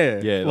way.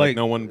 yeah, Like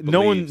no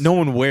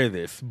one wear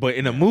this, but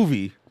in a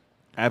movie,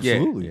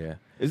 absolutely. Yeah.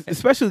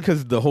 especially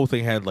because the whole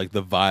thing had like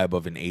the vibe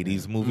of an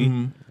 '80s movie.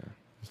 Mm-hmm.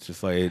 It's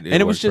just like, And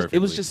it was worked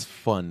just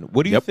perfectly. fun.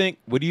 What do you Yep. think?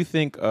 What do you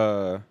think?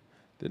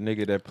 The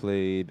nigga that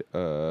played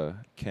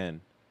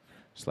Ken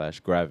 /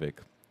 Gravik.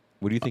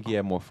 What do you think he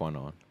had more fun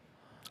on?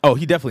 Oh,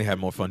 he definitely had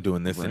more fun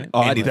doing this than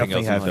Oh, I anything definitely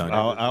else had he's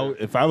fun. done.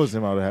 If I was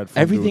him, I would have had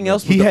fun. Everything doing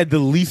else that. He had the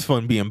least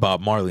fun being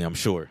Bob Marley, I'm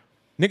sure.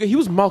 Nigga, he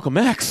was Malcolm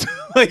X.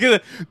 like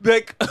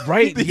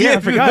Right? Yeah, I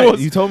dude, forgot. there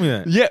was- You told me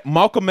that. Yeah,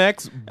 Malcolm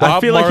X. Bob I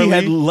feel like he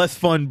had Marley, less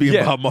fun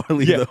being Bob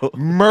Marley though.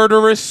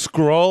 Murderous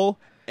Scroll,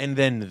 and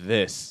then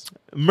this.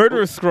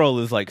 Murderous Scroll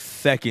is like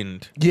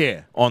second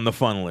Yeah, on the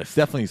fun list,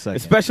 definitely second.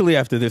 especially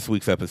after this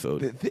week's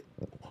episode.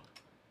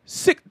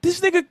 Sick. This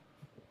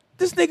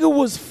nigga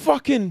was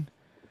fucking.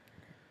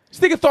 This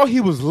nigga thought he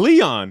was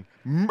Leon.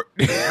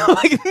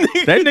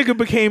 That nigga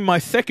became my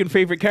second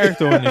favorite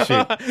character on this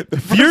shit.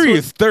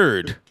 Furious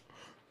third.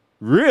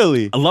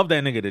 Really? I love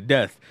that nigga to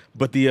death.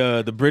 But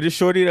the British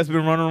shorty that's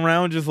been running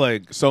around just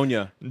like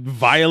Sonia.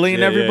 violating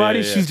Yeah, everybody,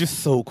 yeah, yeah. she's just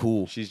so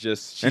cool. She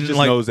just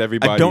like, knows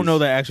everybody. I don't know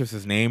the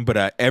actress's name,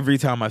 but every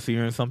time I see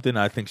her in something,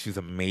 I think she's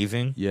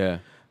amazing. Yeah.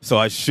 So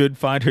I should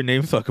find her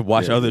name so I could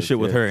watch Yeah, other yeah, shit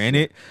with yeah, her in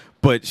it.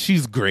 But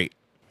she's great.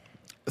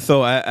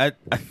 So I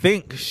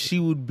think she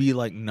would be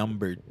like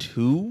number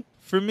 2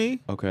 for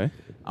me. Okay.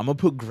 I'm gonna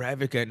put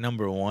Gravik at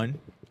number 1.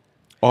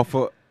 Off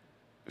of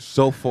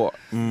so far.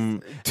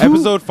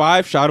 Episode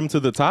 5 shot him to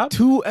the top.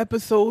 2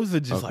 episodes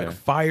of just Okay. like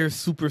fire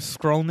super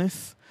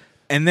scrollness,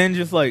 and then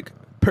just like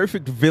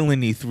perfect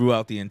villainy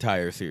throughout the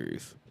entire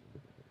series.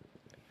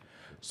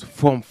 So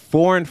from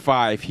 4 and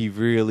 5, he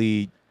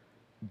really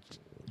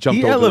jumped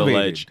He over elevated. the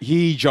ledge.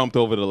 He jumped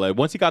over the ledge.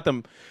 Once he got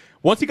them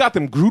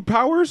Groot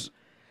powers.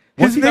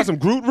 Once he got some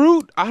Groot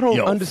root, I don't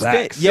understand.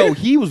 facts. Yo,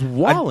 he was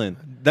wildin'.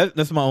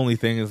 That's my only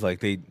thing is like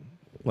they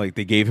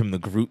gave him the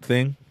Groot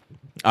thing.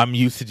 I'm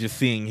used to just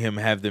seeing him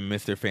have the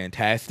Mr.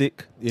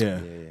 Fantastic, Yeah,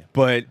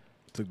 but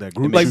took that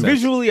group. like sense.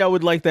 visually I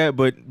would like that,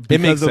 but makes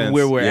because of sense.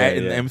 where we're Yeah, at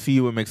in yeah. the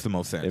MCU, it makes the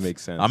most sense. It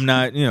makes sense. I'm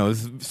not,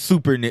 it's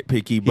super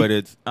nitpicky, but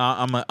it's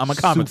I'm a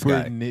comics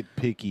super guy.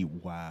 nitpicky.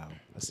 Wow,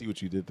 I see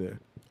what you did there.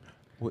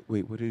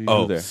 Wait, what did he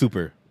Oh, do there?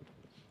 super.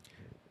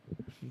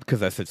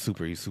 Because I said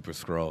super, he's super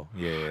scroll.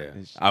 Yeah.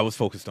 I was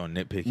focused on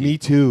nitpicking. Me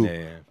too.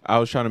 Yeah. I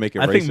was trying to make it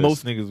I racist. think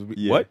most niggas would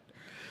be. Yeah. What?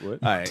 What?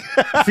 All right.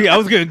 See, I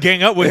was going to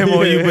gang up with him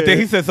on you, but then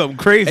he said something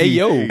crazy. Hey,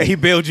 yo. And he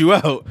bailed you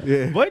out.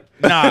 Yeah. What?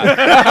 Nah.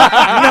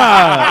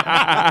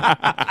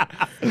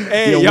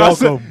 Hey, You're y'all welcome,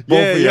 said, both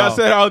yeah, of y'all y'all.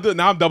 said I'll do it.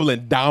 Now I'm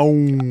doubling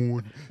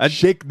down.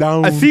 Shake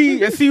down. I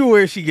see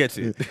where she gets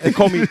it. They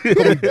call me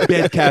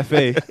Bed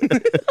Cafe.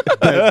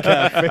 Bed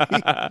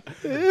Cafe.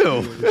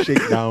 Ew.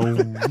 Shake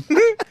down.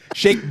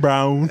 Shake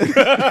brown.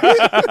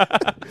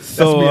 That's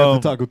So, me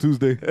after Taco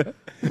Tuesday.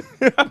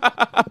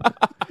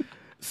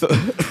 so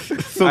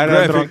I had a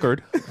Graphic,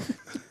 drunkard.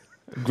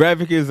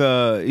 Graphic is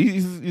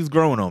he's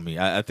growing on me.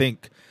 I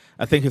think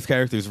his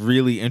character is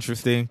really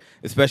interesting,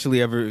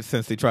 especially ever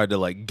since they tried to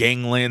like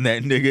gangland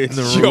that nigga in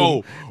the room.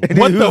 Yo, And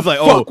what he the was like,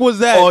 fuck was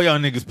that? All y'all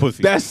niggas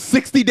pussy. That's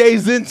 60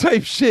 days in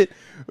type shit.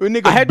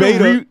 Nigga I had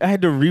beta. I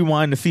had to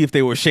rewind to see if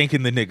they were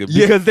shanking the nigga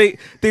Yeah. because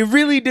they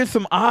really did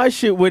some odd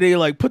shit where they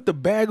like put the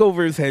bag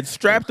over his head,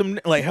 strapped him,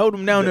 like held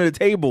him down to the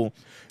table,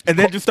 and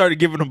then just started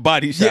giving him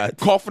body Yeah,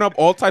 shots. coughing up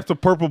all types of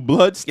purple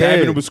blood, stabbing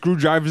Yeah. him with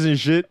screwdrivers and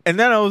shit. And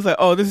then I was like,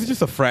 oh, this is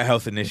just a frat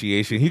house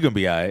initiation. He gonna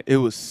be all right. It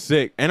was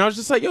sick. And I was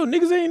just like, yo,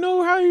 niggas ain't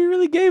know how he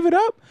really gave it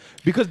up.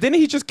 Because didn't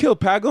he just kill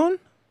Pagon?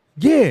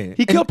 Yeah,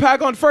 He killed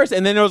Pagon first,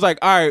 and then it was like,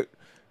 all right,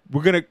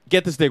 we're going to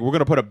get this nigga. We're going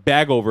to put a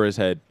bag over his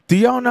head. Do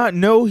y'all not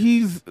know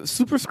he's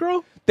Super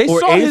Skrull? They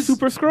Or saw a his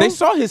Super Skrull? They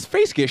saw his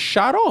face get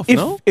shot off,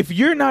 If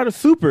you're not a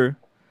super,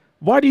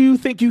 why do you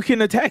think you can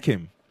attack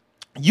him?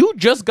 You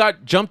just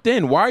got jumped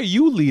in. Why are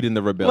you leading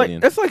the rebellion?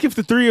 Like that's like if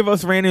the three of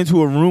us ran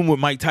into a room with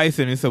Mike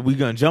Tyson and said we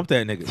gonna jump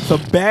that nigga. It's a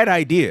bad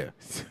idea.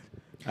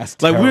 That's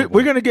Like terrible.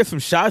 we're gonna get some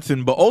shots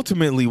in, but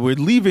ultimately we're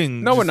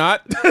leaving. no, we're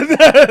not.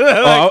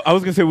 I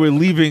was gonna say we're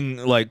leaving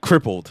like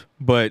crippled,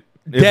 but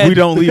if Dead. we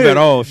don't leave at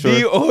all, sure.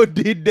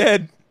 D.O.D.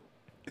 dead.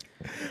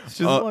 It's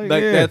just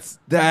Like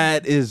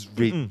that is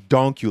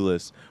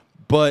redonkulous.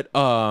 But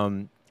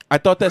I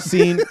thought that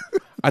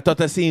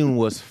scene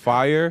was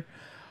fire.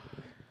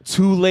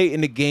 Too late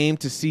in the game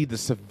to see the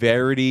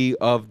severity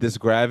of this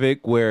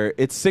graphic where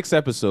it's 6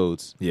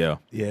 episodes. Yeah.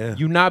 Yeah.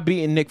 You not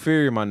beating Nick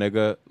Fury, my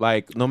nigga.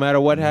 Like no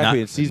matter what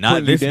happens, he's not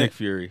putting this you down. Nick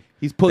Fury.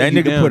 He's putting that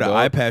you nigga down, put an dog.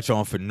 eye patch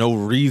on for no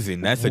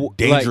reason. That's a Like,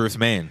 dangerous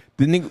man.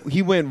 The nigga,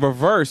 he went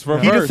reverse.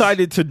 He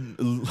decided to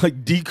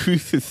like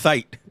decrease his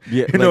sight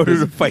Yeah, in like order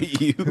this- to fight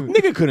you.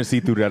 Nigga couldn't see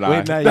through that eye.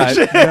 Wait, now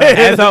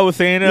As I was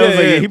saying, I was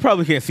like, Yeah. he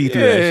probably can't see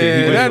through that shit. He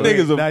Yeah, was that like-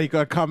 nigga's a now you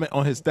got to comment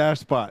on his stash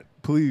spot,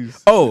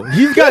 please. Oh,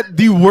 he's got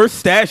the worst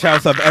stash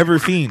house I've ever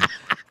seen.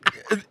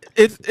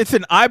 It's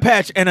an eye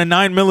patch and a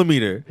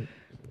 9mm.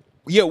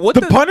 yeah. What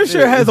The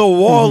Punisher has a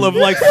wall of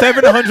like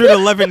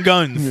 711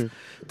 guns.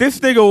 This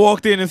nigga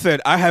walked in and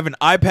said, I have an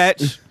eye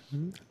patch,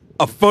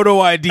 a photo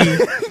ID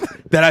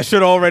that I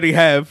should already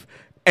have,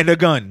 and a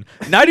gun.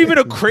 Not even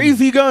a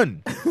crazy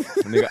gun.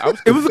 Nigga,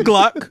 It was a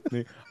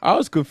Glock. I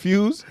was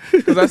confused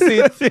because I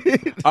see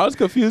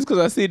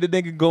the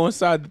nigga go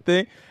inside the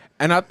thing,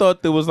 and I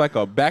thought there was like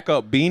a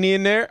backup beanie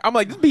in there. I'm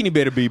like, this beanie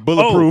better be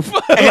bulletproof.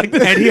 and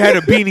he had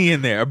a beanie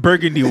in there, a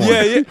burgundy one.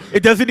 Yeah, yeah.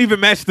 It doesn't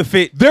even match the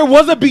fit. There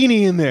was a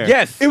beanie in there.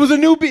 Yes. it was a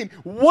new beanie.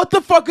 What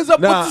the fuck is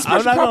up? Nah, What's the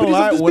I'm special not gonna properties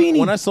lie. of this When, beanie?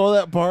 when I saw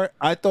that part,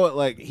 I thought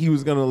like he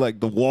was gonna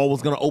like the wall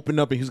was gonna open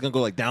up and he was gonna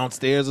go like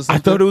downstairs or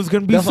something. thought it was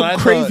gonna be That's some what I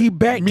crazy thought.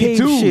 Batcave Me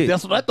too. shit.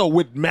 That's what I thought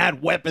with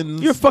mad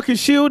weapons. You're a fucking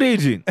SHIELD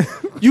agent.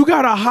 You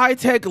got a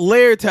high-tech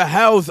lair to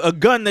house a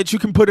gun that you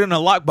can put in a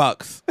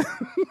lockbox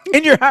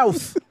in your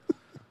house.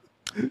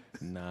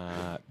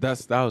 Nah,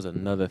 that was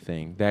another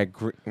thing. That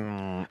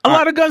A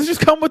lot of guns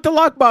just come with the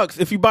lockbox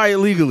if you buy it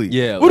legally.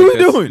 yeah. What like are we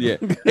that's- doing?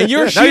 Yeah, and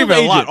you're a Not shield even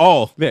agent. a lot.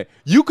 All. Yeah,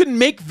 you can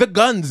make the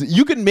guns.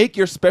 You can make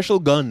your special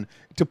gun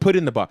to put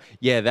in the box.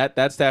 Yeah,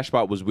 that stash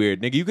spot was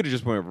weird, nigga. You could have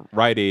just went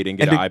Rite Aid and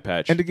get an eye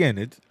patch. And again,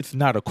 it's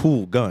not a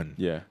cool gun.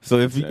 Yeah, So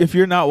if exactly. if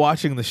you're not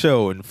watching the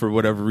show and for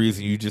whatever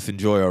reason you just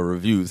enjoy our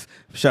reviews,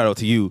 shout out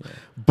to you.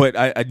 But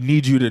I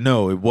need you to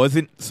know it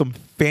wasn't some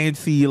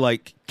fancy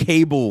like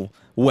cable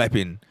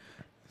weapon.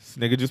 This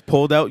nigga just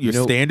pulled out your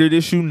standard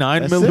issue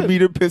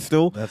 9mm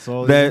pistol. That's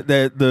all that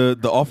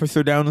the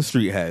officer down the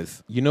street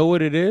has. you know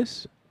what it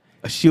is?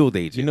 A SHIELD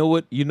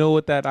agent. You know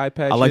what that eye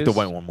patch I like is? the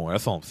white one more.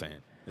 That's all I'm saying.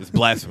 It's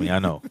blasphemy. I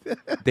know.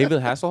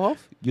 David Hasselhoff?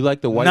 You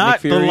like the white Nick Not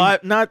Fury? the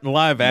live, not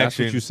live That's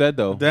action. what you said,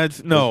 though.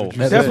 That's no, what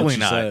you said. definitely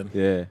That's what not. you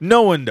said. Yeah.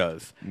 No one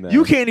does. No.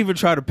 You can't even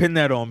try to pin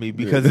that on me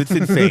because it's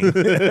insane.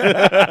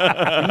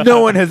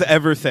 No one has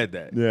ever said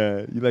that.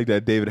 Yeah, you like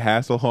that David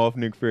Hasselhoff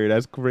Nick Fury?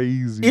 That's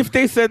crazy. If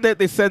they said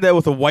that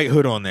with a white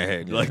hood on their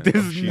head. Like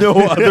there's no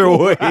other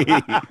way.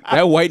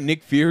 that white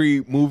Nick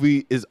Fury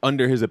movie is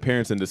under his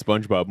appearance in the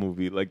SpongeBob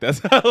movie, like that's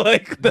how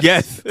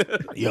Yes.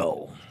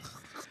 Yo.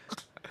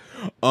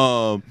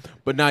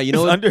 But now you know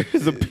It's what? under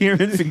his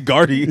appearance in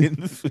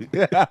Guardians.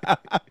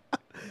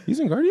 He's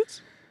in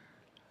Guardians.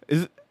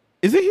 Is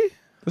it he?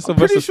 That's I'm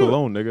Sylvester pretty sure.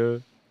 Stallone,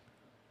 nigga.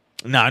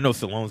 Nah, I know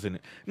Stallone's in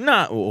it.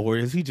 Nah, or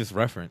is he just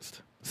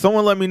referenced?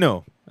 Someone let me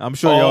know. I'm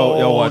sure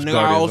y'all watch nigga, Guardians.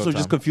 I all also the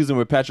just time. confused him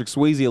with Patrick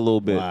Swayze a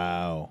little bit.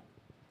 Wow.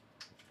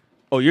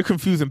 Oh, you're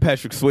confusing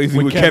Patrick Swayze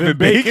with Kevin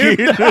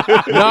Bacon.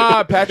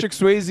 Nah, Patrick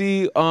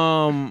Swayze.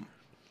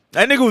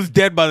 That nigga was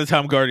dead by the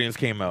time Guardians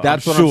came out.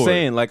 That's I'm what sure. I'm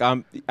saying. Like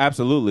I'm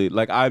absolutely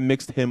like I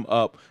mixed him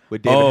up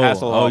with David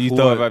Hasselhoff. you who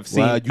thought I've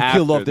seen. Wow, you after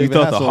killed off You David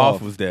thought the Hasselhoff.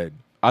 Hoff was dead.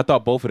 I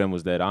thought both of them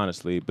was dead,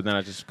 honestly, but then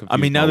I just confused I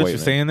mean, now my that way, you're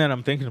man. saying that,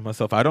 I'm thinking to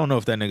myself, I don't know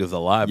if that nigga's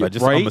alive. Yeah,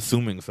 I'm right?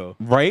 assuming so.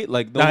 Right?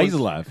 Like Nah, he's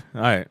alive.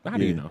 All right. How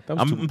do you know? That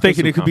was I'm too-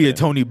 thinking that was it could be a too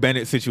Tony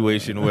Bennett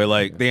situation where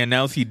like they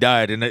announced he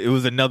died, and it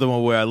was another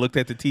one where I looked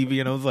at the TV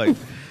and I was like,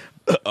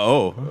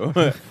 oh.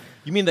 confident.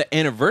 You mean the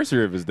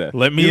anniversary of his death?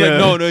 Let me, You're like,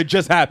 no, it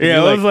just happened.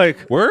 Yeah, You're I was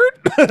like,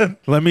 word?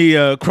 let me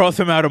cross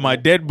him out of my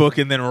dead book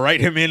and then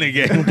write him in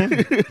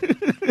again.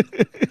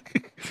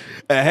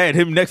 I had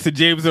him next to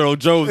James Earl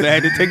Jones. I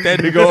had to take that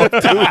nigga off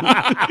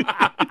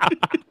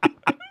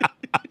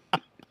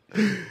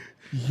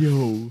too.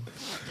 Yo.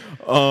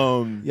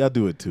 Y'all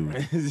do it too.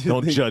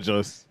 Don't judge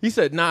us. He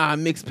said, nah, I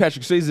mixed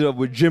Patrick Swayze up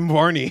with Jim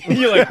Varney.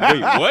 You're like,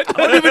 wait, what?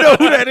 I don't even know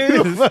who that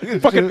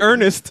is. Fucking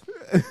Ernest.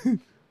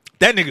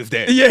 That nigga's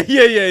dead. Yeah.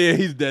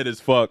 He's dead as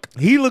fuck.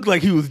 He looked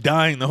like he was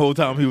dying the whole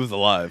time he was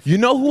alive. You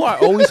know who I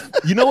always,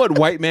 you know what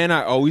white man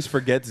I always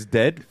forget's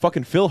dead?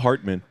 Fucking Phil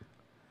Hartman.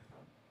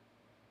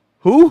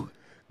 Who?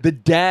 The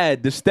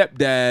dad, the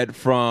stepdad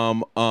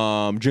from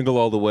Jingle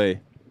All the Way.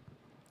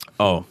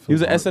 Oh, He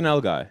was an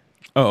SNL guy.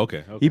 oh,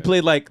 okay. He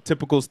played like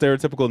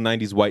stereotypical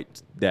 90s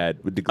white dad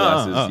with the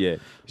glasses. Yeah.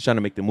 He's trying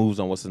to make the moves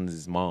on what's in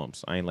his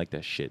mom's. I ain't like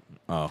that shit.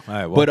 Oh, all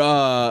right. Well,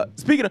 But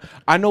speaking of,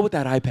 I know what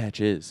that eye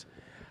patch is.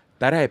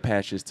 That eye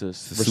patch is to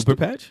super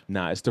patch?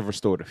 Nah, it's to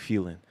restore the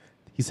feeling.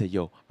 He said,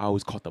 yo, I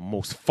always caught the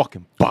most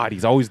fucking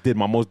bodies. I always did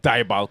my most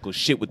diabolical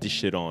shit with this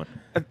shit on.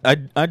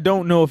 I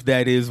don't know if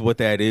that is what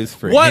that is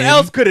for What him,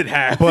 else could it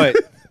have? but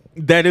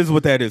that is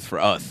what that is for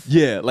us.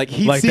 yeah, like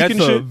heat Like seeking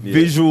that's a shit.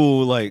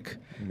 visual like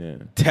Yeah.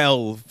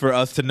 tell for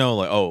us to know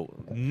like, oh,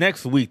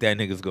 next week that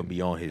nigga's gonna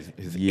be on his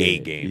A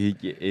game.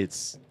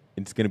 It's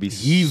gonna be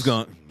He's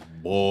gonna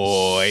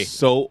boy.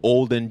 so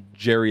old and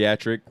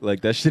geriatric.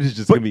 Like that shit is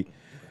just gonna be.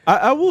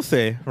 I will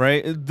say,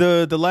 right,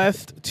 the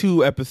last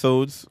 2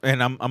 episodes,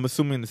 and I'm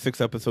assuming the 6th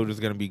episode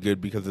is gonna be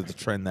good because of the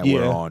trend that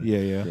we're on.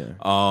 Yeah.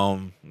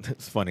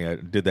 It's funny I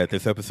did that.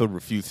 This episode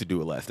refused to do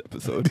it last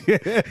episode.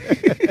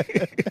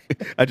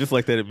 I just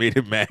like that it made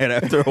him mad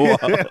after a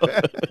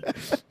while.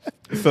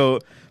 So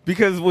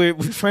because we're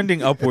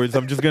trending upwards,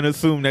 I'm just gonna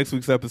assume next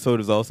week's episode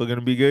is also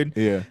gonna be good.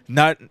 Yeah.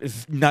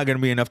 It's not gonna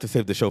be enough to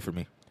save the show for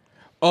me.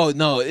 Oh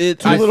no,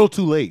 it's Too little,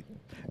 too late.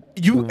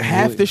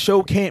 Half the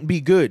show can't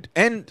be good.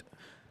 And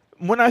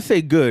when I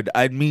say good,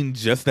 I mean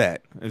just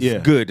that.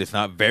 It's good. It's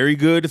not very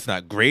good. It's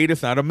not great.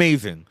 It's not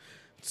amazing.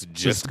 It's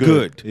just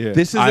good. Yeah.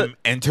 This is I'm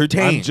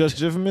entertained. I'm just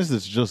Jiffy.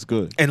 It's just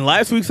good. And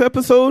last week's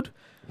episode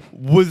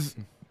was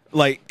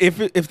like, if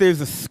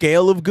there's a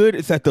scale of good,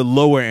 it's at the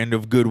lower end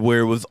of good,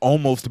 where it was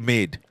almost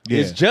mid.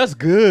 Yeah. It's just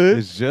good.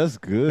 It's just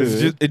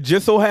good. It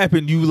just so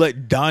happened you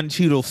let Don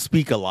Cheadle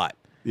speak a lot.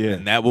 Yeah.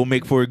 And that will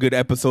make for a good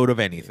episode of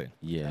anything.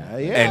 Yeah,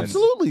 And-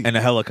 absolutely. And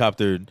a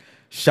helicopter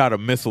shot a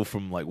missile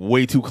from like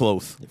way too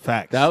close.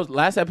 Facts. that was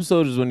last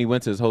episode is when he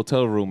went to his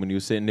hotel room and he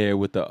was sitting there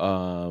with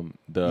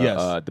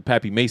the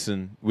Pappy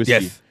Mason whiskey.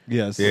 Yes.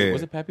 yes. Yeah.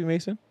 Was it Pappy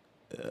Mason?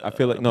 I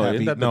feel like no, Pappy,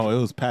 isn't that no, it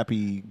was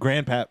Pappy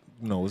Grandpap.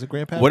 No, was it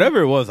Grandpap?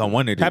 Whatever it was, I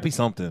wanted it. Pappy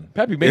something.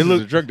 Pappy Mason's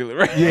looked- a drug dealer,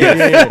 right?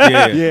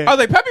 Yeah. I was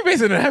like, Pappy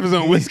Mason didn't have his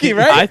own whiskey,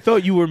 right? I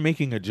thought you were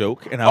making a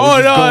joke, and I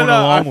was just going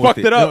along I with fucked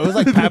it up. No, it was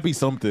like Pappy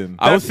something.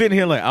 I was sitting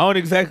here like, I don't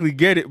exactly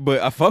get it,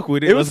 but I fuck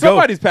with it. It was Let's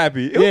somebody's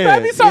Pappy. It was Yeah,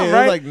 Pappy something, yeah, it was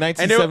right? like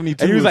And they were-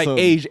 1972 And he was or like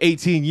something. age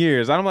 18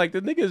 years. I'm like,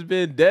 the nigga's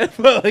been dead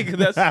for like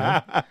that's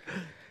go.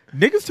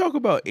 Niggas talk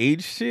about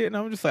age shit, and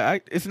I'm just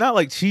like, it's not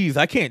like cheese.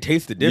 I can't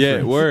taste the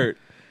difference. yeah, word.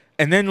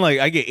 And then like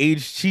I get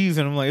aged cheese,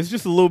 and I'm like, it's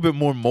just a little bit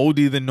more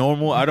moldy than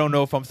normal. I don't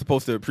know if I'm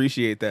supposed to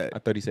appreciate that. I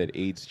thought he said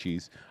AIDS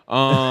cheese. You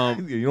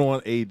don't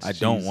want AIDS. I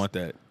don't want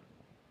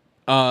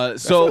that.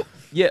 So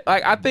yeah,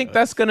 I think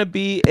that's gonna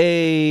be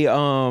a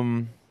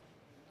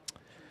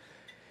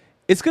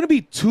it's gonna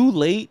be too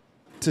late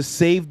to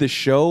save the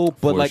show,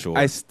 but For like sure.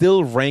 I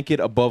still rank it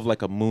above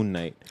like a Moon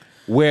Knight,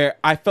 where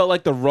I felt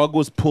like the rug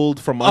was pulled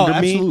from under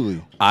me.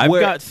 absolutely. I've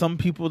Where- got some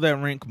people that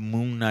rank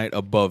Moon Knight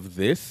above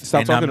this. Stop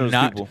and talking I'm to those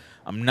not, people.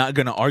 I'm not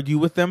going to argue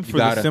with them for the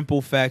gotta.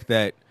 simple fact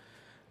that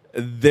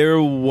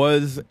there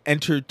was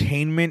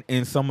entertainment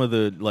in some of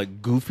the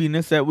like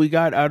goofiness that we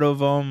got out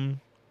of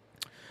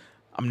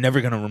I'm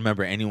never going to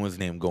remember anyone's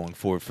name going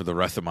forward for the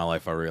rest of my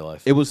life, I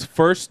realized. It was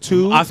first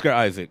two. Oscar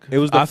Isaac. It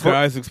was the Oscar fir-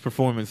 Isaac's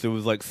performance. It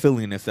was like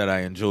silliness that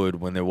I enjoyed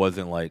when there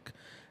wasn't like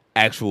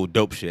actual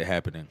dope shit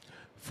happening.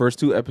 First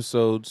 2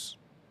 episodes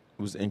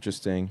was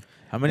interesting.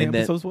 How many And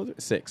then- episodes was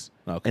it? 6.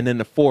 Okay. And then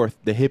the 4th,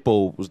 the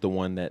hippo was the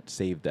one that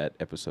saved that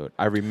episode.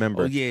 I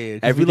remember. Oh, yeah,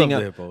 'cause we everything love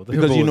the else- hippo. The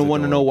because hippo you know was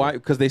want to know adorable. why?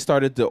 Because they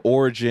started the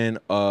origin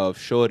of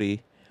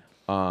Shorty,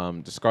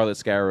 the Scarlet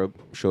Scarab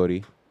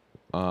Shorty.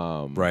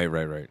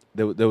 Right.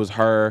 There was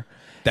her.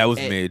 That was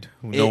It- mid.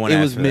 It, No one it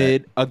asked was for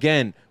mid. That.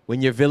 Again,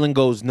 when your villain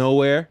goes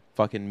nowhere,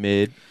 fucking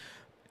mid.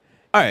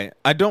 All right.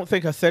 I don't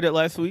think I said it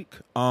last week.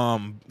 So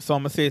I'm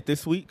gonna say it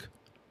this week.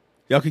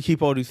 Y'all can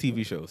keep all these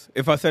TV shows.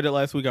 If I said it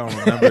last week, I don't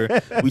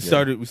remember. We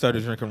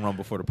started drinking rum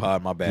before the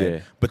pod. My bad. Yeah.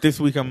 But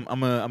this week, I'm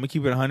gonna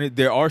keep it 100.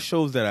 There are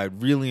shows that I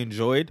really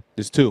enjoyed.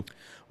 There's 2.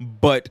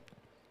 But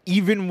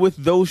even with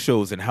those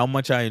shows and how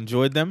much I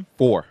enjoyed them,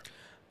 4.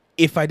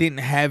 if I didn't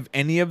have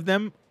any of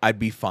them, I'd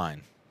be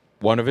fine.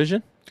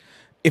 WandaVision?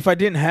 If I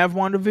didn't have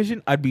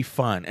WandaVision, I'd be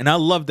fine. And I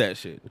love that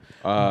shit.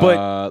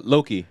 But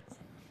Loki.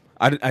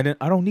 I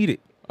don't need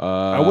it.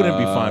 I wouldn't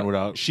be fine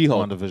without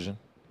She-Hulk. WandaVision.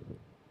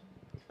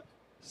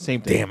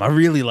 Same thing. Damn, I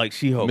really like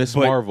She-Hulk. Miss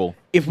but Marvel.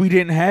 If we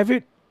didn't have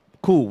it,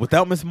 cool.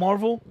 Without Miss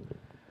Marvel,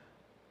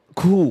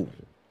 cool.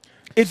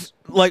 It's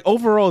like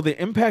overall the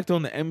impact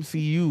on the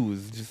MCU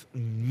is just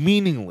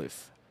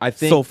meaningless. I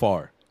think so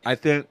far. I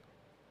think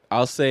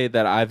I'll say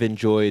that I've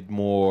enjoyed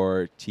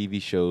more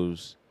TV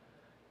shows.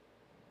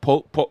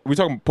 We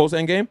talking post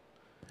Endgame?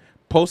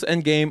 Post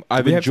Endgame,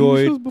 I've we have TV shows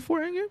enjoyed.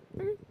 before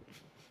Endgame.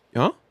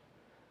 Huh?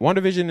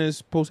 WandaVision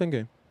is post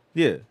Endgame.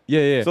 Yeah.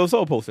 Yeah. So it's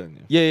all post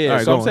Endgame. Yeah. All right,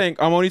 So go I'm on. saying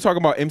I'm only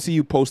talking about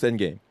MCU post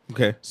Endgame.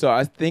 Okay. So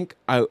I think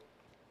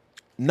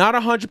not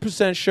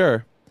 100%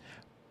 sure,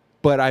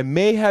 but I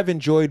may have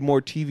enjoyed more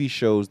TV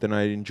shows than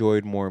I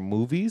enjoyed more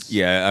movies.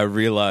 Yeah, I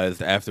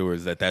realized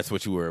afterwards that that's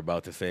what you were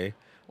about to say.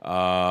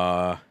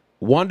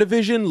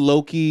 WandaVision,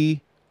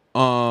 Loki,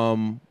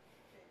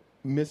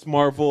 Miss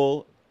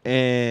Marvel,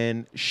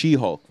 and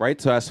She-Hulk, right?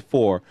 So that's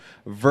 4.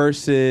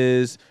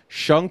 Versus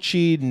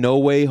Shang-Chi, No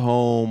Way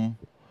Home,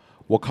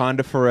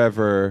 Wakanda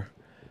Forever.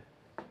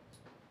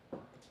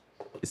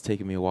 It's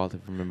taking me a while to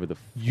remember the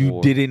 4.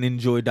 You didn't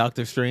enjoy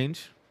Doctor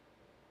Strange?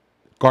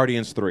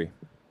 Guardians 3.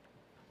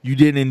 You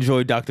didn't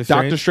enjoy Doctor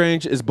Strange? Doctor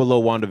Strange is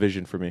below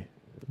WandaVision for me.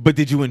 But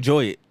did you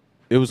enjoy it?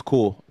 It was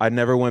cool. I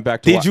never went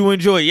back to Did you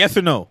enjoy it? Yes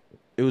or no?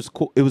 It was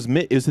cool. It was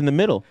in the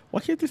middle. Why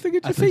can't this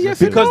nigga just say think yes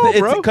so. or no,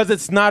 bro? Because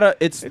it's not a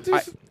it's It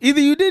just- either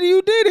you did or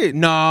you did it.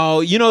 no,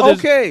 you know there's,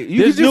 Okay,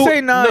 you there's can just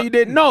say, nah, no, you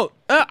didn't. No,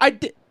 I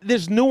did.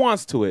 There's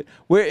nuance to it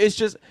where it's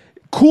just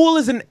cool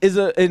is an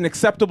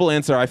acceptable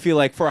answer. I feel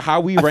like for how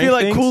we I rank feel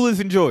like things, cool is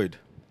enjoyed.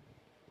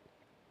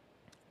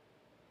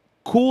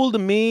 cool to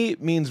me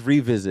means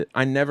revisit.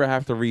 I never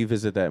have to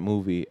revisit that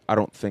movie. I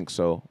don't think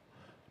so.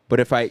 But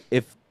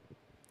if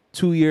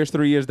 2 years,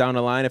 3 years down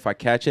the line, if I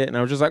catch it and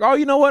I was just like, oh,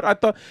 you know what? I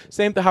thought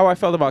same to how I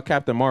felt about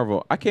Captain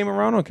Marvel. I came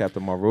around on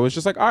Captain Marvel. It was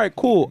just like, all right,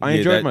 cool. I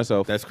enjoyed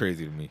myself. That's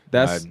crazy to me.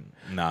 That's-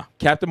 nah.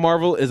 Captain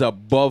Marvel is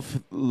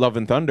above Love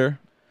and Thunder.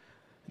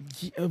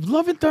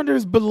 Love and Thunder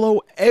is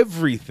below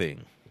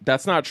everything.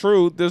 That's not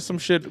true. There's some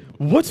shit.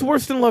 What's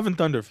worse than Love and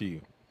Thunder for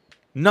you?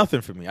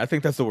 Nothing for me. I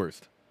think that's the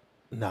worst.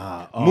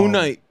 Nah. Moon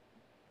Knight.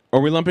 Are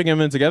we lumping them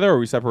in together or are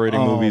we separating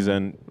movies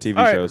and TV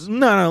All right, shows?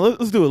 no,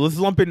 let's do it. Let's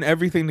lump in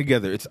everything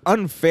together. It's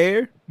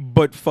unfair,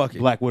 but fuck it.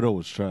 Black Widow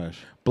was trash.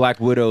 Black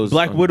Widow's.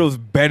 Black Widow's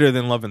better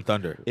than Love and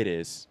Thunder. It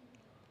is.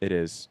 It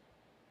is.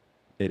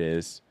 It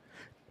is.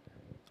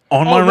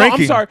 On Oh, my no,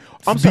 ranking, I'm sorry.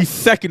 I'm it's sorry. the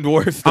second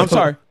worst. I'm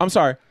sorry. I'm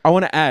sorry. I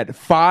want to add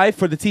 5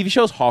 for the TV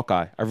shows.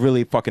 Hawkeye. I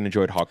really fucking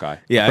enjoyed Hawkeye.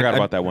 Yeah, I forgot I-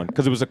 about that one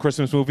because it was a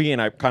Christmas movie,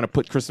 and I kind of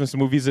put Christmas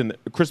movies and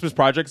Christmas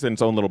projects in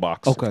its own little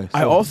box. Okay.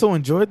 I also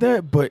enjoyed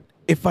that, but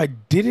if I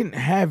didn't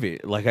have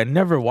it, like I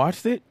never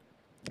watched it,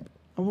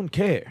 I wouldn't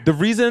care. The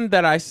reason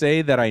that I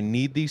say that I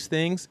need these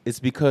things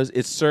is because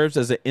it serves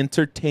as an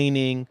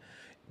entertaining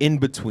in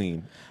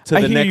between to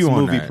I the hear next you on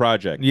movie that.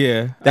 project.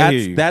 Yeah, I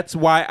hear you. That's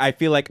why I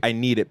feel like I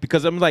need it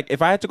because I'm like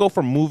if I had to go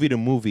from movie to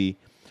movie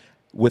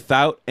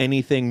without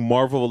anything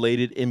Marvel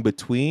related in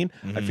between,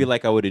 I feel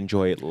like I would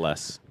enjoy it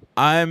less.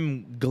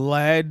 I'm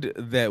glad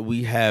that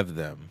we have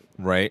them,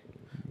 right?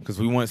 Because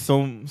we went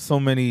so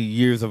many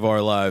years of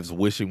our lives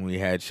wishing we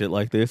had shit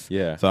like this.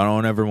 Yeah. So I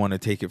don't ever want to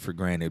take it for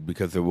granted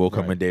because there will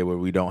come a Right. day where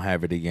we don't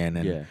have it again,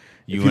 and Yeah.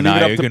 you If and leave it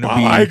I up are to going to Bob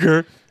be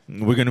Iger,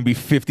 we're gonna be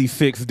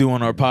 56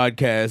 doing our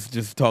podcast,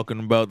 just talking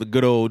about the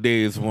good old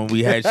days when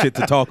we had shit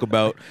to talk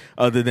about,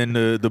 other than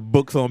the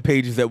books on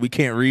pages that we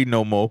can't read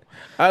no more.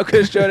 I'm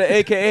Chris Jordan,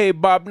 aka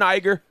Bob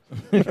Niger.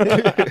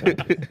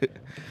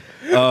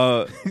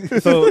 So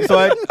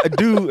I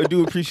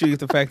do appreciate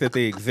the fact that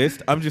they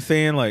exist. I'm just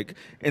saying, like,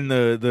 in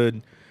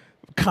the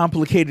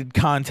complicated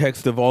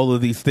context of all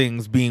of these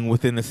things being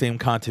within the same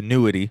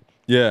continuity.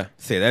 Yeah.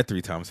 Say that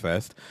 3 times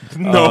fast.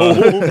 No,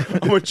 I'm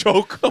gonna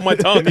choke on my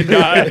tongue and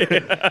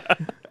die.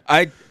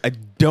 I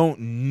don't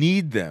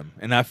need them,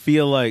 and I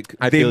feel like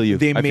I feel you.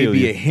 They I may feel be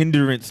you. a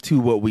hindrance to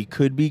what we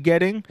could be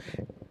getting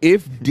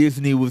if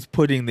Disney was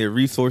putting their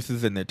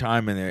resources and their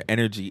time and their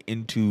energy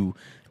into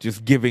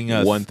just giving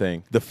us One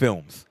thing. the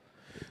films.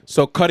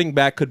 So cutting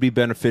back could be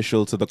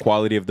beneficial to the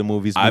quality of the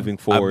movies moving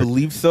forward. I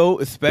believe so,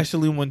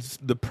 especially when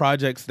the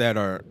projects that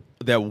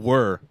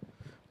were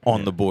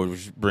on the board,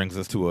 which brings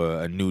us to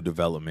a new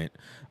development,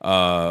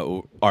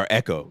 are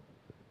Echo.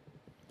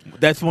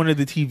 That's one of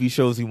the TV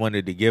shows he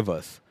wanted to give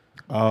us.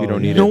 Oh, You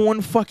don't need No one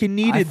fucking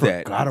needed I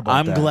that. forgot about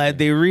I'm that. glad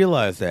they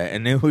realized that,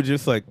 and they were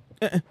just like,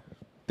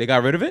 They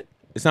got rid of it?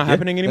 It's not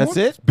happening anymore? That's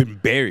it? it's been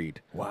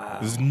buried. Wow.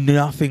 There's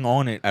nothing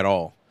on it at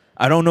all.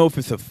 I don't know if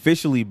it's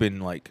officially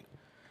been like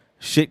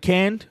shit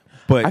canned,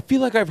 But I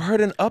feel like I've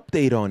heard an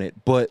update on it,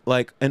 but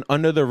like an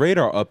under the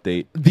radar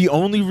update. the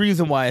only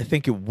reason why I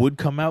think it would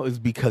come out is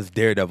because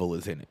Daredevil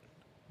is in it.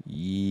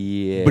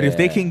 Yeah. But if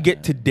they can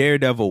get to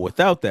Daredevil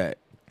without that,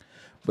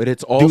 but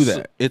it's also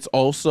that. it's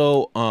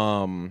also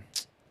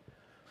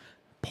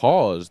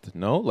paused.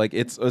 No, like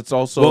it's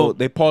also Well,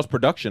 they paused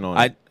production on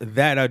it.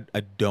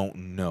 I don't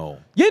know.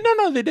 Yeah,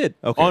 no, they did.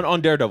 Okay.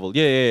 On Daredevil.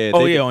 Yeah.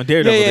 Oh They yeah, did. on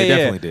Daredevil Yeah, they yeah.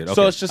 definitely did. Okay.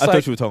 So it's just I like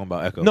thought you were talking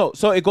about Echo. No,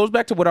 so it goes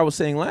back to what I was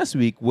saying last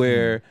week,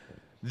 where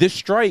this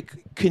strike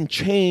can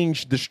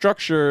change the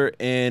structure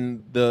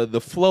and the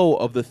flow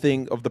of the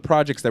thing of the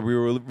projects that we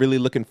were really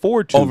looking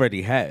forward to.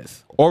 Already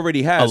has.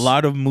 A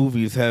lot of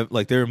movies have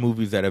there are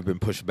movies that have been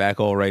pushed back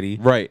already.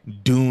 Right.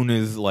 Dune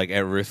is like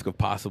at risk of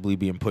possibly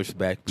being pushed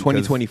back.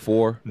 because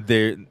 2024.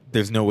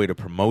 There's no way to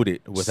promote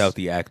it without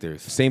the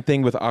actors. Same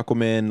thing with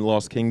Aquaman,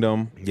 Lost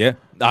Kingdom. Yeah,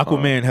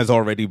 Aquaman has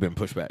already been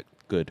pushed back.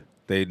 Good.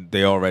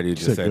 They already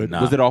just said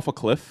nah. Was it off a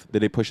cliff?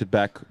 Did they push it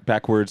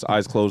backwards,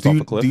 eyes closed off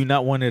a cliff? Do you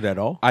not want it at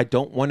all? I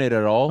don't want it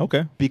at all.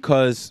 Okay.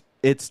 Because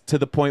it's to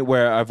the point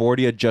where I've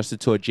already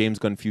adjusted to a James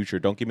Gunn future.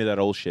 Don't give me that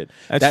old shit.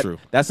 That's true.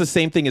 That's the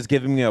same thing as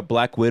giving me a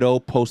Black Widow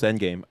post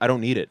Endgame. I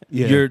don't need it.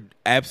 Yeah. You're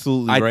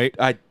absolutely right.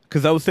 I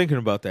Because I was thinking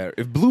about that.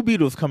 If Blue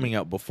Beetle's coming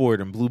out before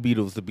it, and Blue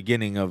Beetle's the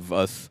beginning of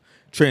us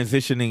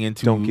transitioning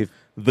into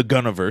the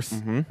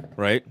Gunniverse,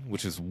 right?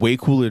 Which is way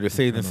cooler to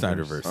say than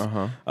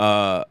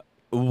Snyderverse.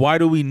 Why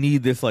do we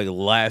need this like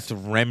last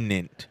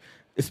remnant?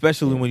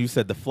 Especially when you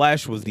said the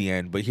Flash was the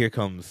end, but here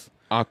comes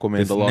Aquaman,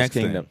 this the Lost next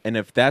Kingdom. thing. And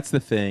if that's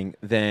the thing,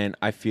 then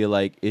I feel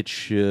like it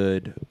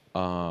should.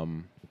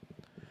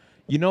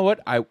 You know what?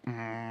 I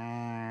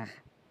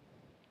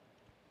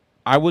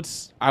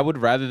would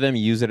rather them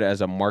use it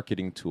as a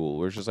marketing tool.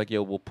 Where it's just like,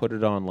 yo, we'll put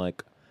it on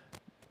like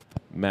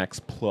Max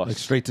Plus, Like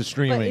straight to But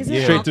streaming.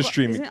 isn't Straight to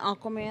streaming. Isn't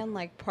Aquaman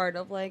like part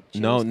of like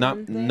James No, Gunn not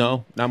thing?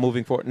 not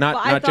moving forward. But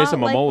I Not thought,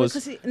 Jason like, Momoa's.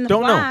 because in the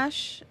Don't know.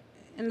 Flash,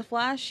 in the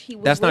Flash, he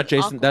was. That's not with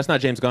Jason. Aquaman. That's not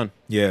James Gunn.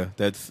 Yeah,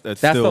 that's That's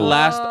still the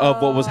last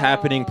of what was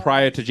happening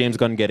prior to James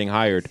Gunn getting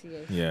hired.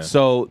 Yeah.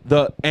 So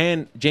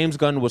James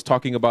Gunn was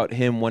talking about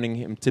him wanting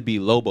him to be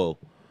Lobo.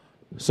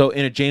 So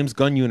in a James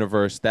Gunn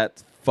universe,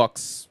 that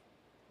fucks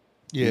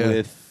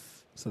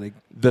with So they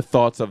the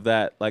thoughts of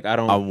that. Like I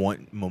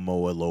want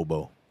Momoa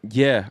Lobo.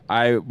 Yeah,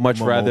 I much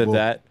rather Momo.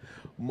 that.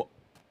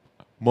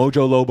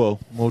 Mojo Lobo.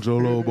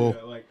 Mojo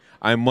Lobo.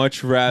 I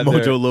much rather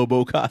Mojo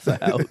Lobo Casa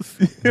House.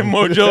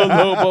 Mojo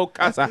Lobo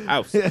Casa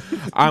House.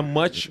 I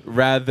much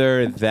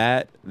rather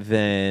that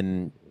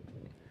than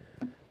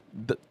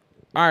the.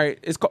 All right,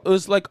 it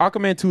was like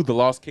Aquaman 2, The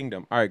Lost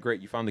Kingdom. All right, great,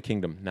 you found the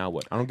kingdom. Now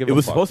what? I don't give. It a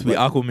was fuck. supposed to be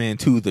Like, Aquaman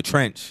 2, The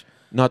Trench.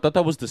 No, I thought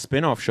that was the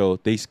spin-off show.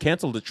 They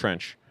canceled the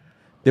Trench.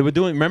 They were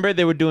doing. Remember,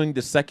 they were doing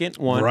the second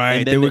one. Right,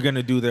 and they then were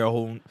gonna do their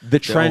whole the their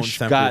Trench own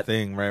separate got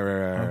thing. Right.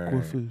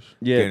 Aquafish.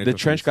 Yeah, Getting the it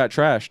Trench got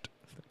trashed.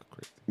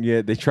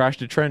 Yeah, they trashed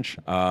the Trench.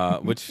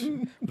 Which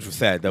was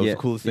sad. That was Yeah. the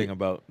coolest thing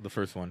about the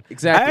first one.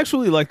 Exactly. I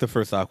actually like the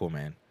first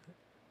Aquaman.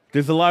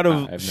 There's a lot of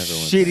I've never went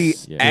shitty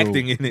back. Yeah.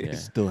 acting in it. Yeah.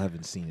 Still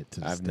haven't seen it. To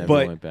this I've day. never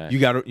But went back. you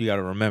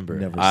gotta remember,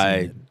 Never seen I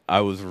it.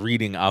 I was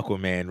reading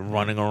Aquaman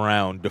running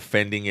around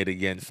defending it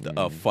against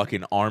a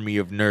fucking army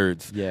of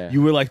nerds. Yeah.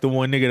 You were like the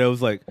one nigga that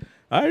was like,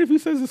 all right, if he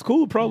says it's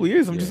cool, it probably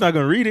is. I'm just not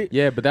gonna read it.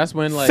 Yeah, but that's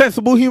when like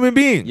Sensible human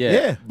being.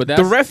 yeah, but that's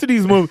The rest of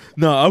these movies,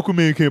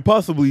 Aquaman can't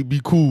possibly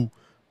be cool.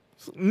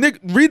 Nick,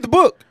 read the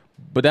book.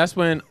 But that's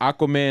when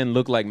Aquaman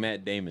looked like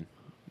Matt Damon.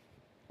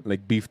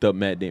 Like beefed up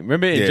Matt Damon.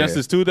 Remember in Yeah.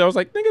 Justice 2 that was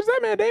like, nigga, is that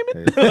Matt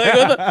Damon?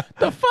 Like what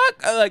the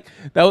fuck? Like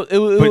that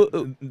was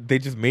But they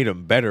just made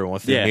him better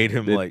once they Yeah, made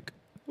him they- like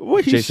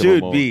what he Jason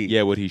should Momoa. be.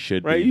 Yeah, what he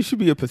should Right? be. You should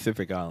be a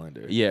Pacific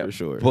Islander. Yeah, for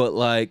sure. But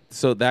like,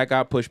 so that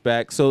got pushed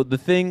back. So the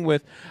thing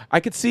with, I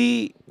could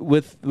see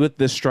with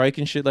the strike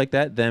and shit like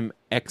that, them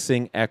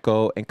Xing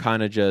Echo and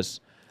kind of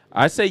just,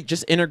 I say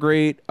just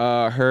integrate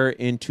her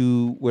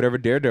into whatever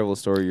Daredevil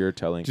story you're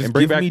telling, just and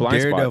bring give back me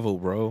Blind Daredevil,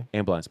 bro. Spot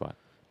and Blind Spot.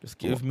 Just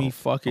give I me want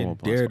fucking Blind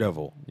Spot.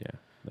 Daredevil. Yeah,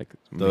 like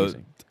it's The-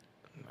 amazing.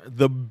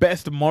 The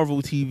best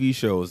Marvel TV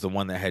show is the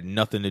one that had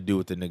nothing to do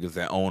with the niggas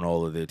that own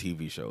all of their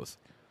TV shows.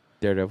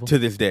 Daredevil. To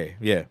this day,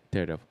 yeah.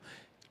 Daredevil.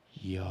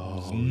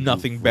 Yo,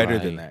 Nothing better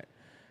than that.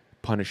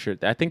 Punisher.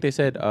 I think they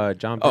said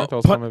John Oh,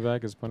 Bernthal's Pun- coming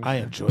back as Punisher. I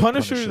enjoy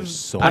Punisher's, Punisher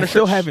so I much.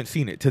 still haven't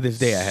seen it. To this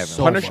day, I haven't.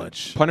 So Punisher.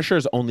 much. Punisher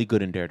is only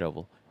good in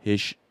Daredevil.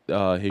 His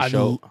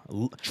show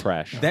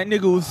trash. That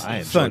nigga was I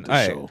enjoyed son. the all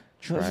right. show.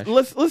 Trash.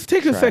 Let's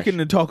take a Trash. second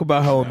to talk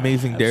about how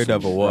amazing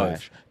Daredevil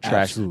was. Trash.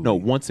 Absolutely. No,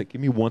 1 second.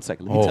 Give me 1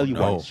 second. Let me Oh, tell you why.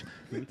 no.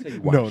 Let me tell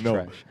you why No, it's no.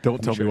 trash. Don't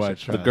Let tell me why show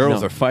it's you. The trash.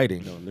 girls No. are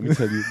fighting. No, let me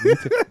tell you.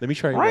 Let me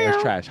show you why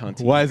it's trash,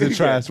 Hunty. Why is it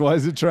trash? Why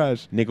is it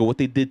trash? Nigga, what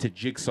they did to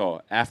Jigsaw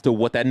after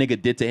what that nigga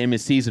did to him in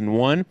season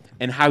 1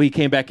 and how he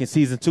came back in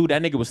season 2,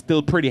 that nigga was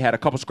still pretty, had a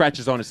couple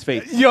scratches on his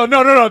face. Yo,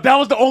 no. That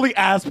was the only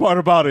ass part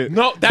about it.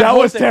 No, that was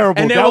wasn't-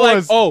 terrible. And they that were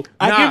was. like, "Oh,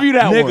 I nah, give you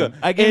that nigga." one.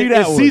 I give you in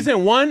that one.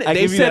 season 1, I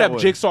they give you set that up one.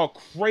 Jigsaw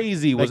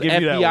crazy. Was give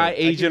you that one. I FBI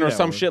give agent you or that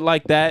some one. shit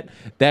like that.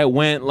 That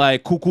went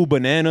like cuckoo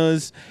bananas.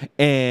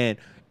 And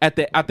I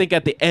think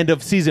at the end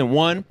of season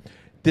 1,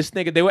 this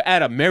nigga, they were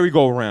at a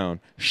merry-go-round,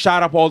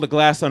 shot up all the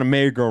glass on a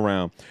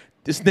merry-go-round.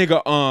 this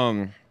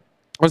nigga,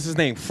 what's his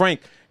name?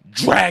 Frank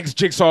drags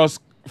Jigsaw's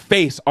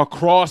face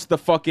across the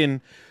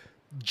fucking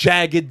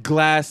jagged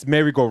glass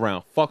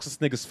merry-go-round. Fucks this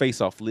nigga's face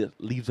off,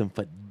 leaves him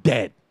for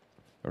dead.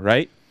 All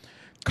right?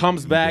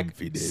 Comes back,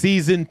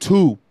 season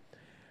 2.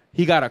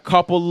 He got a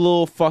couple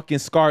little fucking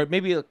scars,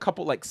 maybe a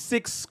couple, like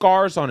 6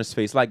 scars on his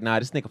face. Like, nah,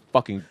 this nigga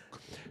fucking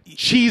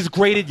cheese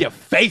grated your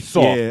face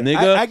off,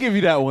 nigga. I give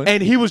you that one.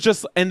 And he was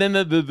just, and then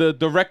the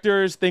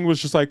director's thing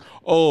was just like,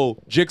 oh,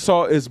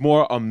 Jigsaw is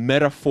more a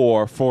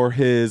metaphor for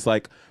his,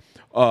 like,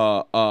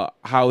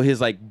 how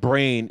his, like,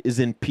 brain is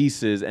in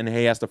pieces and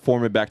he has to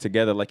form it back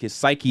together. Like, his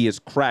psyche is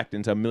cracked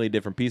into a million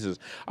different pieces.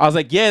 I was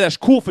like, yeah, that's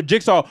cool for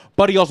Jigsaw,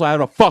 but he also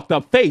had a fucked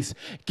up face.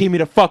 Give me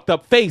the fucked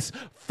up face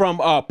from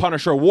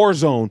Punisher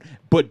Warzone,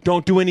 but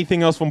don't do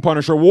anything else from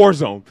Punisher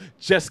Warzone.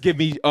 Just give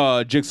me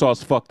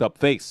Jigsaw's fucked up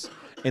face.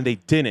 And they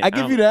didn't. I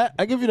give you that.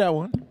 I give you that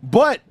one.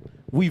 But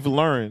we've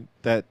learned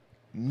that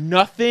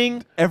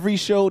every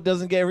show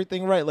doesn't get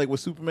everything right. Like with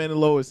Superman and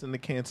Lois and the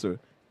cancer.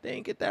 They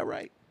ain't get that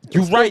right.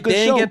 You're right.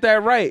 They ain't get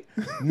that right.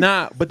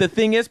 Nah, but the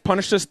thing is,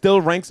 Punisher still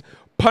ranks.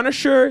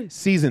 Punisher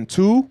season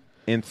 2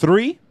 and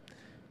 3,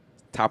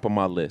 top of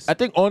my list. I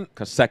think on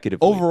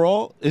consecutively.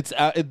 Overall, it's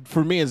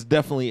for me. It's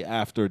definitely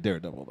after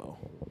Daredevil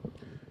though.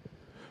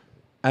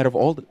 Out of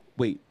all the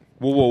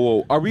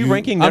whoa. Are we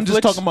ranking Netflix? I'm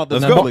just talking about the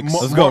Let's Netflix. go.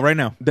 Let's go right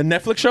now. The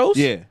Netflix shows?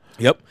 Yeah.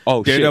 Yep.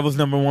 Oh, Daredevil's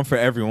 #1 for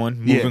everyone.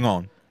 Moving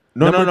on.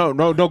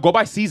 No. Go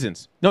by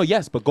seasons. No,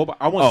 yes, but go by.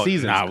 I want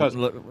seasons.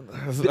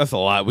 That's a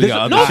lot. We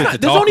got other shit to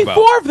there's talk only about.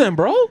 4 of them,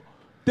 bro.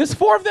 There's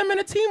 4 of them in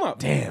a team up.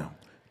 Damn.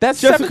 That's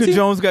Jessica 17?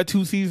 Jones got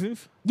 2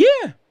 seasons. Yeah.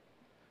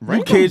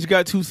 Luke Cage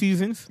got 2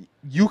 seasons.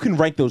 You can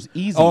rank those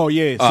easy. Oh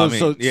yeah. So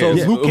Luke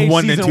Cage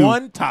 1 and season 2.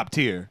 1 top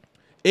tier.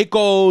 It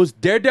goes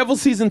Daredevil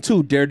season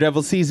 2,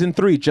 Daredevil season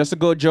 3,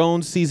 Jessica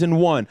Jones season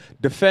 1,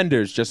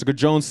 Defenders, Jessica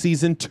Jones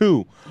season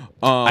 2.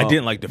 I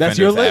didn't like Defenders That's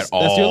your list. at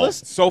all. That's your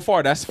list. So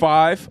far, that's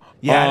 5.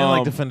 Yeah, I didn't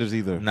like Defenders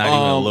either. Not even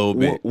a little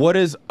bit. What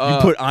is You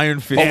put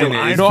Iron Fist in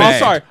it. It's No,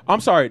 bad. I'm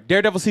sorry.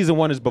 Daredevil season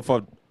 1 is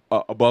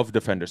above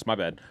Defenders. My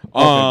bad.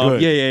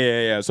 good.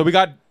 Yeah. So we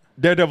got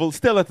Daredevil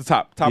still at the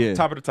top of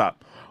the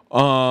top.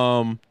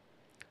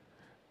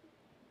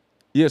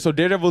 Yeah. So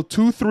Daredevil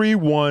 2, 3,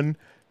 1.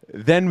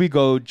 Then we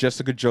go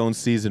Jessica Jones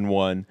season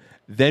 1.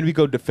 Then we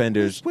go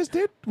Defenders. Where's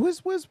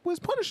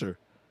Punisher?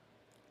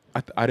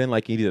 I didn't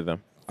like either of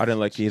them. Oh,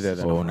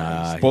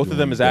 nah. Both of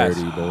them is ass.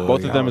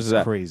 Both of them is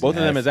ass. crazy. Both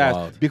of them is That's ass.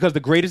 wild. Because the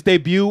greatest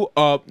debut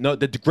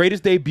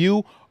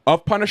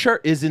of Punisher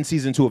is in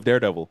season 2 of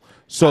Daredevil.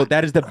 So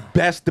that is the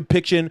best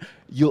depiction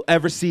you'll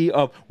ever see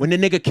of when the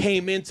nigga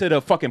came into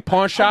the fucking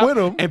pawn shop with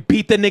him. and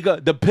beat the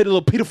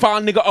little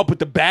pedophile nigga up with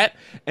the bat,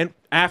 and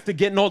after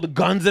getting all the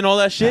guns and all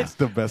that shit. That's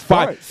the best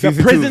Fine. part. The Season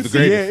 2 prison is the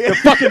scene,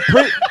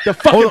 greatest. the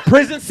fucking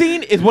prison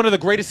scene is one of the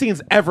greatest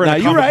scenes ever. Nah,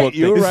 in a you're comic right, book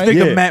you're thing. right. This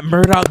nigga Yeah. Matt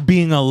Murdock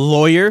being a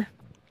lawyer,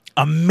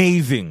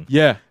 amazing.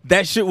 Yeah.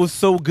 That shit was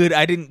so good,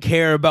 I didn't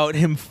care about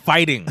him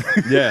fighting.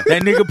 Yeah.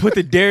 That nigga put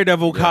the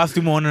Daredevil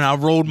costume on and I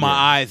rolled my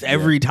eyes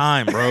every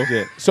time, bro.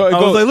 Yeah. So it I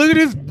goes, was like, look at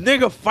this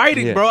nigga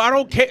fighting, Yeah. bro. I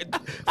don't care.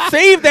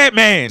 Save that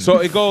man. So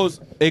it goes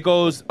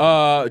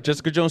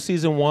Jessica Jones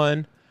season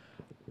 1.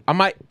 I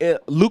might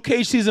Luke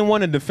Cage season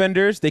 1 and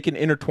Defenders, they can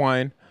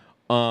intertwine.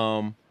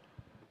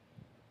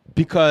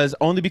 Because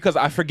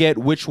I forget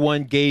which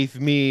one gave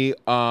me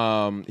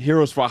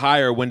Heroes for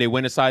Hire when they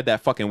went inside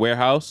that fucking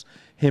warehouse,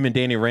 him and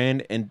Danny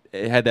Rand, and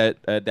it had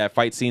that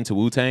fight scene to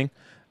Wu-Tang.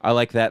 I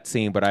like that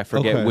scene, but I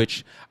forget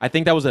which. I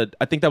think that was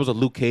a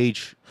Luke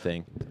Cage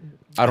thing.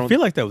 I feel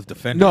like that was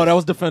Defenders. No, that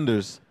was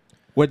Defenders.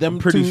 With them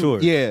pretty two- sure.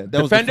 Yeah, that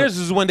Defenders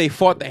is when they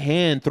fought the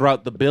hand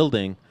throughout the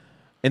building,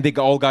 and they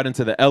all got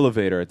into the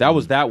elevator. That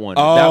was that one.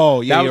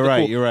 Oh, That yeah, was you're the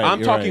right, you're right, I'm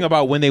you're talking right.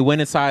 about when they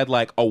went inside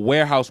like a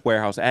warehouse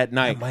at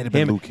night. might have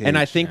been Luke And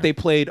I Cage, think yeah. they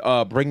played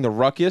Bring the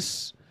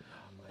Ruckus,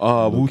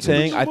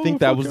 Wu-Tang. I think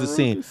that was the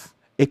scene.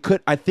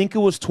 I think it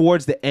was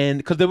towards the end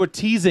because they were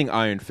teasing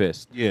Iron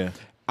Fist. Yeah.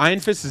 Iron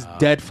Fist is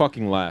dead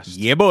fucking last.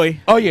 Yeah,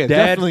 boy. Oh yeah,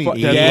 Dead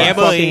definitely. dead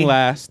boy. fucking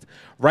last.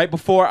 Right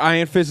before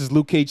Iron Fist is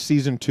Luke Cage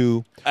season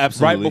 2.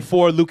 Absolutely. Right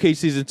before Luke Cage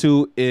season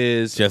 2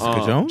 is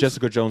Jessica Jones?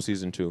 Jessica Jones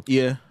season 2.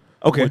 Yeah.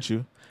 Okay. With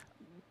you.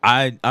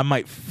 I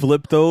might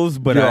flip those,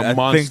 but You're I a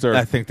monster.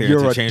 I think they're You're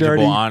a interchangeable,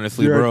 dirty-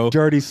 honestly, you're bro. A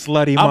dirty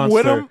slutty I'm monster.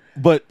 with him,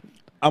 but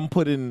I'm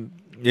putting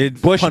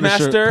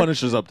Bushmaster,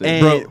 Punisher's up there.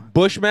 and Bro.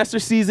 Bushmaster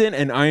season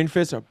and Iron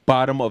Fist are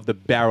bottom of the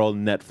barrel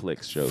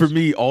Netflix shows. For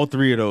me, all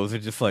 3 of those are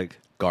just like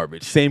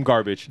garbage. Same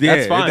garbage. Yeah,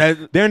 That's fine.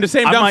 that- They're in the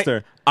same I might-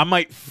 dumpster. I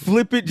might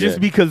flip it just Yeah.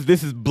 because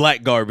this is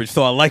black garbage,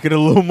 so I like it a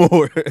little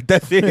more.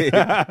 That's it.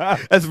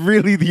 That's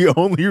really the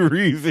only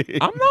reason. I'm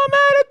not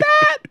mad at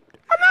that.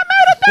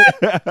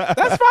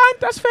 That's fine.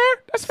 That's fair.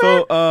 That's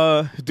fair.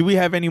 So, do we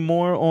have any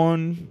more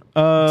on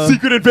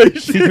Secret Invasion.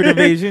 Secret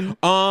Invasion?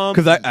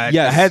 Because I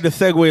yes. had the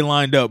segue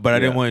lined up, but I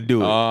didn't want to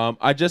do it.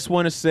 I just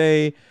want to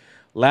say,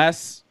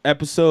 last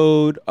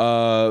episode,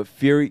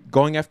 Fury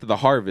going after the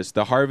Harvest.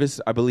 The Harvest,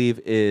 I believe,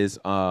 is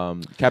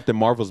Captain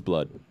Marvel's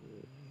blood.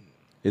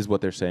 Is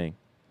what they're saying.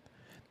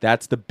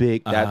 That's the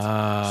big.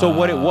 That's so.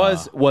 What it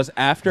was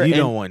after. You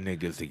don't want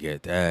niggas to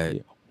get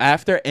that.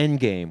 After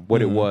Endgame,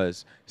 what it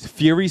was,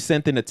 Fury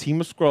sent in a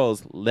team of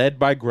Skrulls led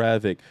by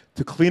Gravik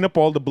to clean up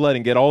all the blood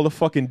and get all the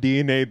fucking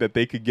DNA that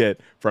they could get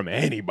from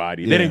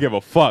anybody. They didn't give a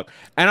fuck.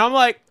 And I'm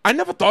like, I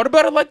never thought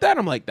about it like that.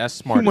 I'm like, that's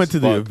smart. He went to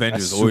the That's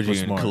Avengers super orgy and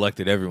smart.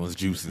 collected everyone's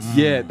juices.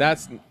 Yeah,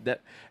 that's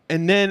that.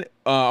 And then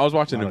I was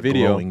watching Lot a of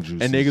video, glowing and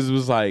juices. niggas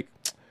was like,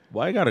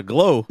 Why you gotta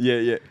glow?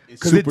 yeah,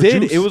 because it super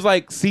did. juice. It was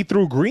like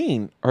see-through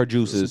green. Her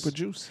juices Super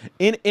juice.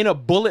 in a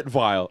bullet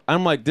vial.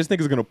 I'm like, this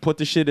nigga's gonna put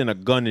the shit in a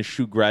gun and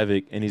shoot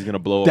Gravik, and he's gonna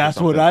blow up. That's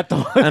or what something.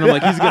 I thought. And I'm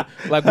like, he's gonna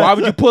like, why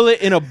would you pull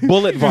it in a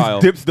bullet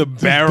vial? Dips the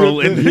barrel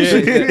in the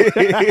shit.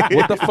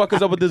 What the fuck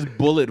is up with this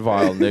bullet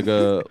vial,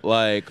 nigga?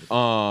 Like,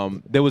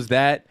 there was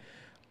that.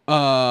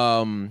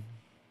 What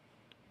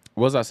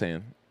was I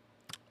saying?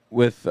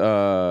 With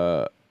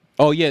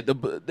oh yeah,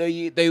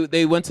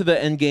 they went to the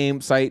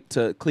Endgame site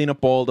to clean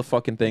up all the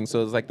fucking things.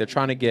 So it's like they're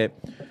trying to get.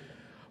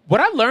 What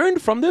I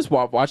learned from this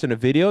while watching the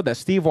video that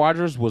Steve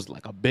Rogers was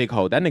like a big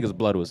hoe. That nigga's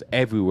blood was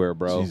everywhere,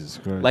 bro. Jesus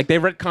Christ. Like they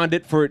retconned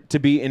it for it to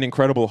be an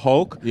Incredible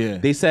Hulk. Yeah.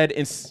 They said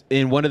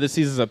in one of the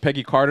seasons of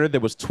Peggy Carter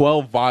there was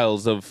 12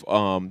 vials of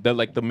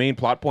the main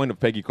plot point of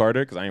Peggy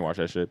Carter, because I ain't watched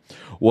that shit,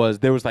 was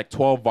there was like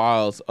 12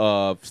 vials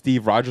of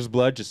Steve Rogers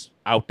blood just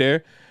out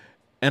there,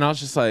 and I was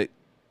just like,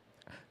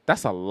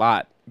 that's a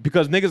lot,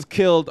 because niggas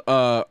killed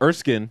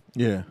Erskine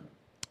Yeah.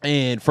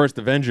 and First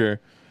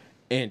Avenger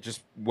and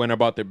just went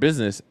about their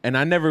business. And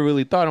I never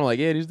really thought, I'm like,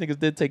 yeah, these niggas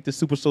did take the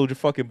super soldier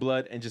fucking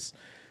blood and just,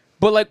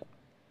 but like,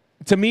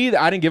 to me,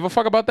 I didn't give a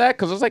fuck about that,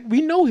 because I was like,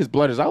 we know his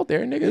blood is out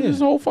there, nigga. This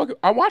whole fucking,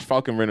 I watched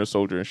Falcon Winter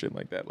Soldier and shit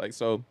like that. Like,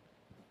 so,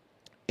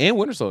 and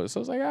Winter Soldier. So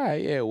I was like, all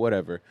right, yeah,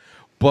 whatever.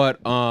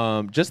 But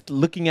just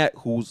looking at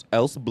whose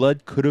else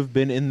blood could have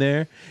been in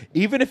there,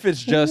 even if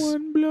it's just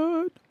One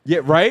blood. yeah,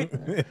 right?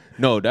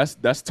 No, that's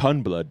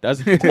ton blood.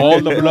 That's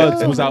all the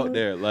bloods was out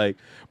there. Like,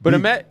 but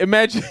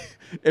imagine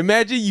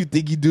you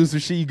think you do some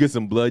shit, you get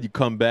some blood, you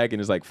come back and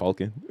it's like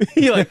Falcon.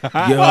 You're like,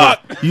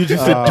 fuck. You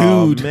just a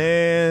Oh, dude.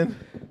 man.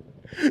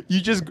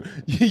 You just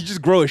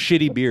grow a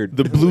shitty beard.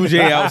 The blue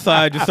jay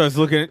outside just starts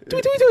looking at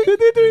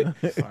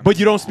But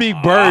you don't speak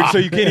bird, so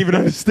you can't even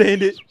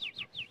understand it.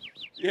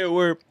 Yeah,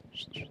 we're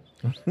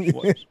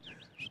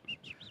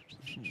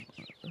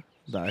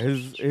Nah,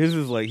 his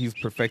is like he's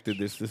perfected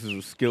this. This is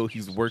a skill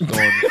he's worked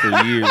on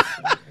for years.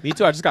 me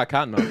too. I just got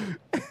cotton on.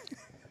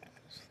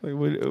 Like,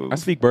 what, I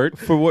speak bird.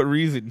 for what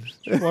reason?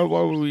 Why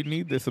would we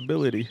need this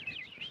ability?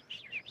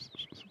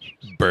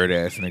 Bird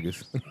ass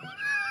niggas.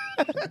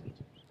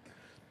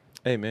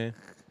 Hey man,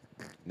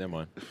 never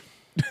mind.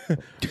 I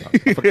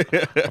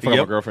forgot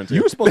my girlfriend too.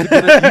 You were supposed to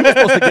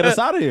get us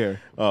out of here.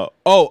 What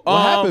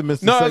What happened,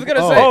 Mr. No, I was Seg- gonna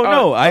oh. say. Oh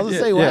no, I was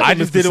gonna say, what I happened,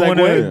 just Mr. didn't want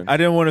to. Segue? I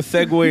didn't want to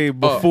segue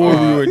before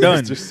we were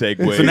done. Just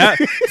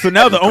segue. So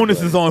now the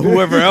onus is on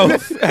whoever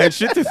else had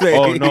shit to say.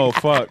 Oh no,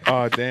 fuck!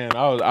 Oh damn,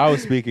 I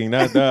was speaking.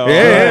 That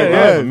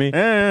yeah. for me.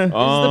 Yeah. This is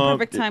the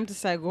perfect time to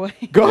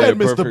segue. Go ahead,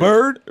 Yeah, Mr. perfect.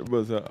 Bird. It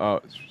was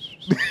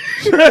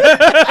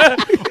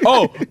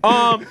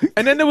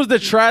and then there was the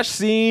trash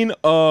scene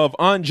of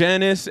Aunt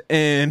Janice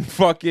and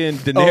fucking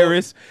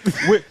Daenerys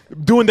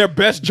doing their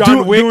best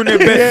John Wick. Doing their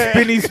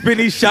best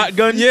spinny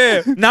shotgun.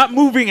 Yeah. Not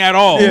moving at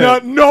all.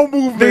 No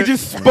movement. They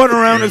just spun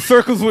around in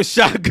circles with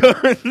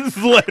shotguns,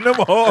 letting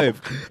them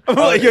off. I'm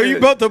like, yo, you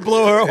about to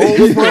blow her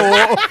whole bro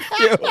off.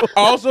 Yo.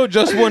 I also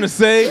just want to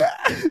say,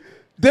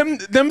 them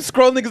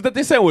Skrull niggas that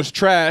they said was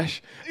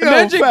trash. Yo,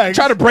 Imagine facts.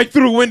 trying to break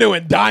through the window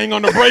and dying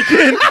on the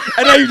break-in,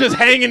 and now you're just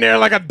hanging there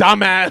like a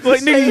dumbass.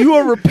 Like, nigga, you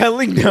are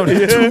rappelling down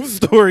a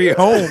two-story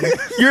home.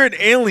 You're an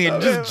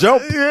alien. Just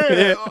jump.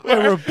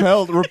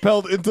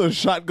 repelled into a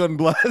shotgun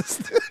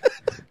blast.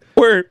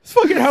 Word. This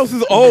fucking house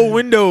is all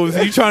windows,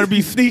 and you trying to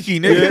be sneaky,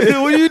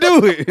 nigga. What are you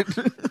doing?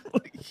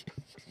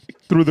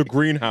 Through the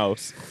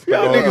greenhouse.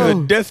 Y'all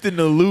niggas are destined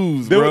to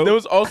lose, bro. There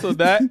was also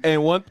that,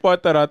 and one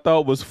part that I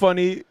thought was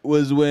funny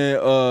was when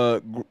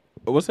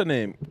what's her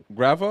name?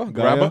 Grabba?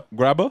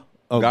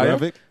 Oh, Gaia?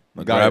 Gravik?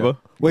 Gaia.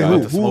 Wait, Gaia who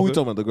the are we smoker?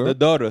 talking about? The girl? The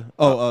daughter.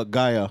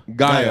 Gaia.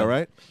 Gaia.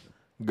 Right?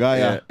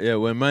 Gaia. Yeah,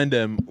 when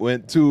Mandem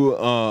went to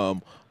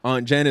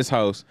Aunt Janice's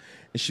house,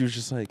 and she was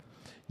just like,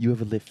 you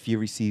ever let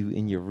Fury see you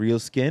in your real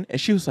skin? And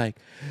she was like,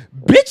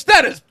 bitch,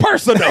 that is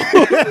personal.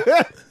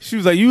 She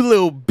was like, you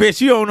little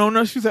bitch, you don't know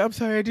nothing. She was like, I'm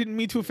sorry, I didn't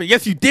mean to offend.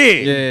 Yes, you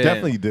did. Yeah.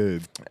 Definitely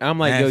did. I'm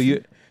like, Nasty. yo,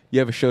 you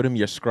ever showed him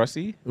your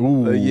scrussy?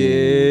 Ooh,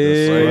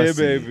 Yeah, that's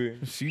spicy.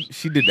 baby.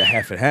 She did the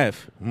half and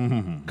half.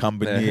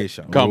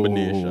 Combination.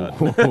 Combination.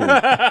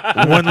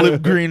 One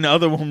lip green, the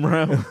other one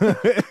brown.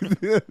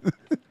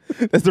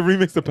 That's the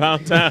remix of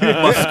Pound Town.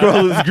 My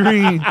scroll is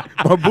green.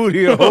 My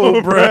booty a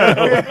whole brown.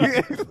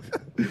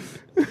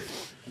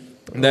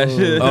 That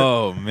shit.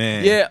 Oh,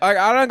 man. Yeah,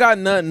 I don't got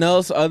nothing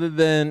else other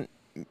than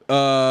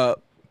the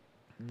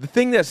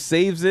thing that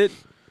saves it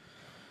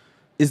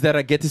is that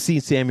I get to see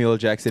Samuel L.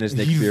 Jackson as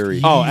Nick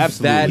Fury. Oh,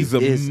 absolutely. That He's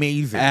is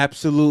amazing.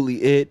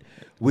 absolutely it,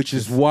 which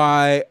is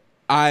why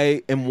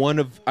I am one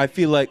of, I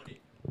feel like,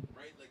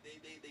 right, like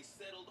they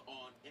settled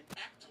on an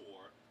actor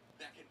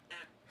that can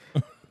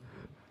act.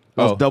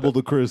 That was double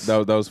the Chris.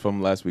 That was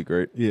from last week,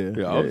 right? Yeah.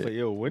 Yeah, I was like,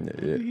 yo, when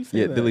did he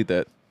say that? Delete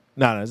that.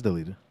 Nah, it's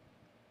deleted.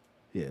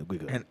 Yeah, we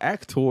good. An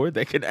actor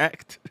that can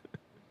act.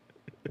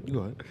 You go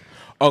ahead.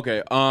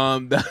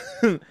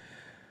 Okay.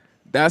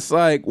 That's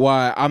like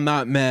why I'm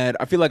not mad.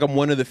 I feel like I'm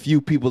one of the few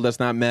people that's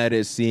not mad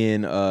at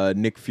seeing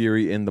Nick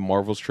Fury in the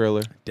Marvels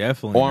trailer.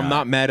 Definitely. Or I'm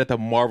not mad at the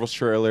Marvels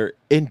trailer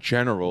in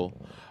general.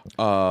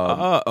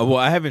 Well,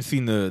 I haven't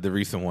seen the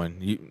recent one.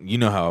 You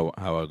know how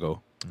I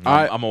go.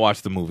 I'm gonna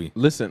watch the movie.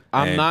 Listen,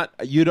 I'm And not.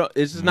 You don't.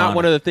 This is not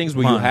one of the things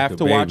where you have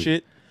to watch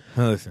it.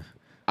 Listen,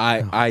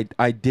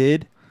 I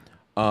did.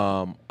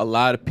 A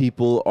lot of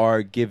people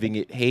are giving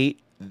it hate.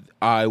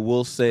 I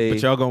will say,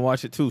 but y'all gonna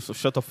watch it too. So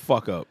shut the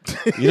fuck up.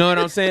 you know what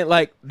I'm saying?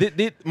 Like,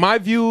 my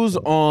views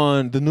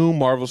on the new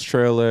Marvels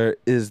trailer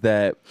is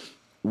that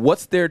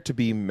what's there to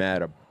be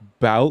mad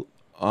about?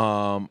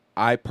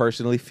 I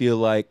personally feel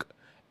like,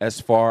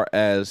 as far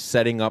as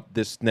setting up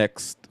this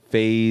next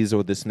phase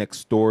or this next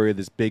story,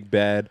 this big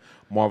bad,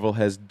 Marvel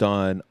has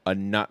done a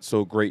not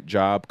so great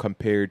job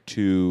compared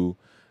to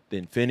the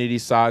Infinity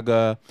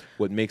Saga.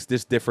 What makes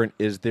this different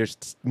is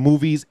there's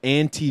movies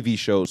and TV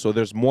shows, so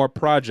there's more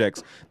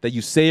projects that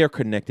you say are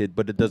connected,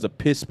 but it does a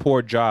piss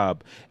poor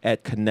job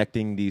at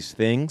connecting these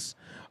things.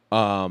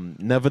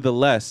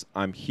 Nevertheless,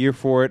 I'm here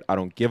for it. I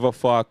don't give a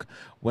fuck.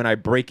 When I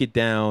break it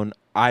down,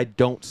 I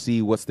don't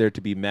see what's there to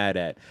be mad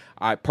at.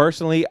 I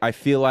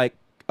feel like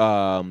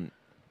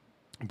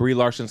Brie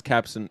Larson's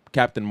Captain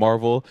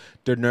Marvel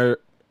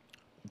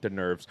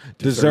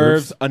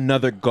deserves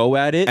another go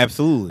at it.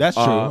 Absolutely, That's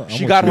true.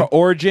 She got her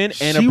origin,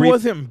 and she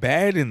wasn't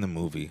bad in the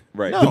movie.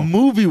 Right. The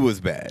movie was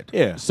bad.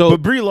 Yeah. So,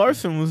 But Brie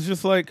Larson was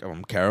just like,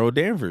 I'm Carol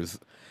Danvers.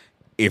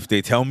 If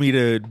they tell me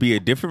to be a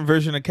different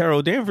version of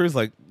Carol Danvers,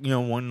 like,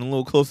 one a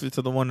little closer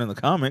to the one in the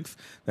comics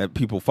that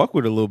people fuck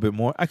with a little bit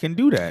more, I can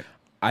do that.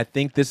 I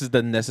think this is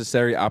the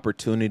necessary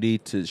opportunity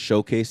to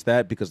showcase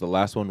that, because the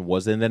last one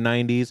was in the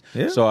 90s.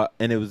 Yeah. So,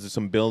 and it was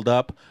some build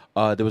up.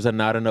 There was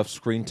not enough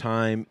screen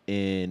time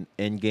in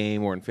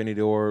Endgame or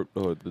Infinity War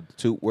or the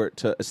two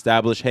to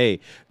establish, hey,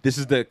 this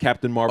is the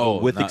Captain Marvel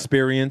with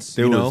experience.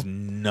 There was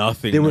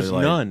nothing. There was to,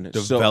 like, none.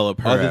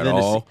 develop So, her other at than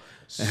all.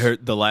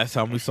 The last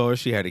time we saw her,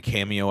 she had a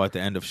cameo at the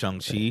end of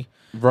Shang-Chi.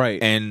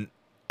 Right. And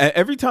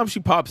every time she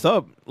pops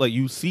up, like,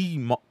 you see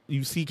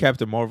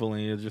Captain Marvel,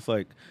 and you're just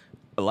like,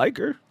 I like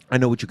her. I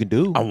know what you can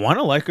do. I want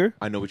to like her.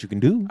 I know what you can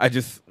do. I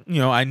just,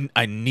 I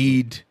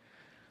need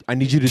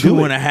you to two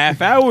do and a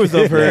half hours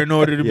of her in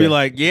order to be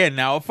like, yeah,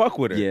 now I'll fuck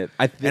with her. Yeah,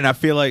 and I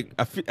feel like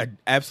I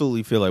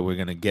absolutely feel like we're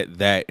gonna get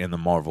that in the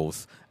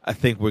Marvels. I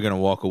think we're gonna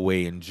walk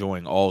away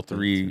enjoying all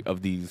three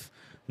of these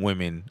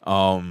women.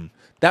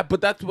 But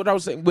that's what I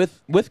was saying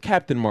with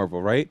Captain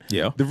Marvel, right?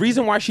 Yeah. The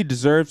reason why she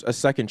deserves a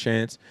second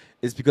chance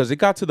is because it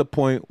got to the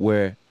point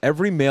where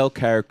every male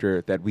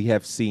character that we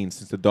have seen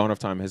since the dawn of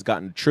time has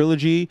gotten a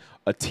trilogy,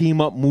 a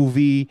team-up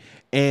movie,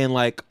 and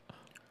like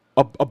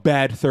a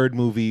bad third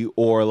movie,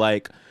 or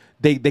like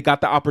they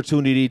got the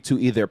opportunity to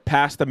either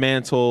pass the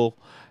mantle,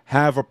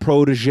 have a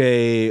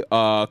protege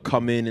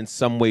come in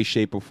some way,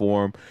 shape, or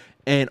form,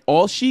 and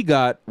all she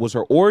got was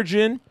her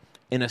origin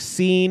in a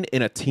scene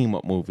in a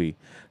team-up movie.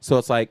 So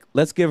it's like,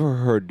 let's give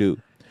her due.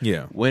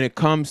 Yeah. When it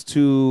comes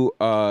to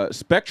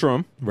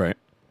Spectrum, Right.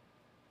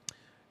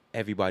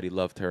 everybody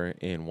loved her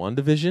in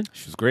WandaVision.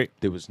 She was great.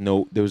 There was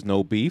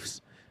no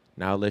beefs.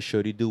 Now let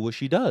Shorty do what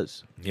she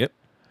does. Yep.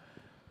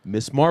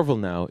 Miss Marvel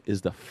now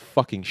is the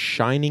fucking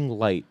shining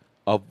light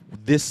of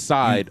this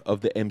side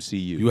of the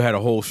MCU. You had a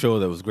whole show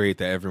that was great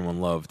that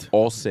everyone loved.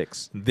 All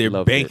six. They're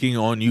loved banking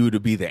on you to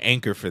be the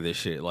anchor for this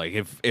shit. Like,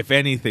 if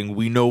anything,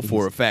 we know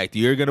for a fact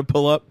you're gonna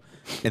pull up,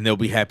 and they'll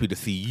be happy to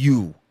see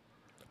you.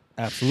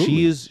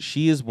 Absolutely.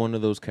 She is one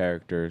of those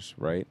characters,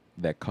 right,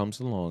 that comes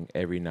along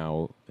every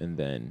now and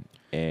then,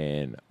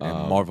 and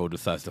Marvel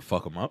decides to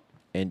fuck them up.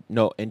 and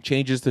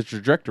changes the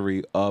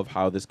trajectory of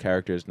how this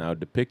character is now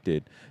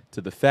depicted,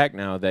 to the fact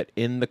now that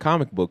in the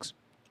comic books,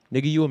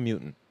 nigga, you a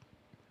mutant.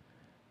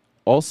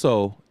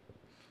 Also,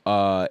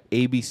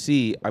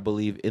 ABC, I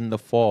believe, in the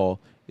fall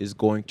is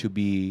going to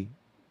be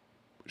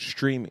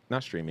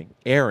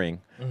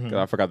airing. 'Cause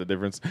I forgot the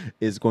difference.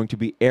 Is going to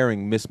be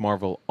airing Miss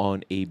Marvel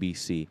on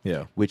ABC.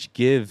 Yeah. Which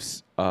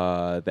gives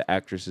the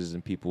actresses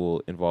and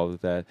people involved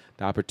with that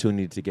the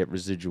opportunity to get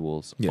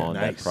residuals on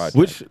that project.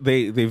 Which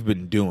they've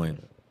been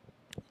doing.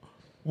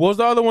 What was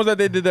the other ones that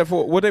they did that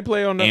for? What they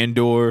play on?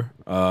 Andor.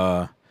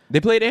 They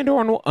played Andor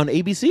on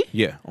ABC.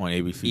 Yeah, on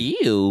ABC.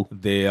 Ew.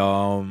 They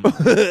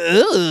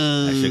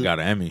that shit got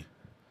an Emmy.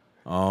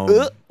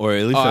 Or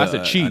at least that's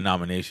a cheat. a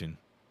nomination.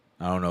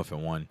 I don't know if it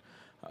won.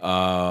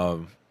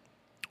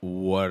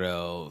 What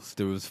else?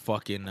 There was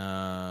fucking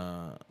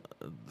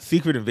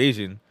Secret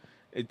Invasion.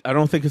 I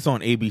don't think it's on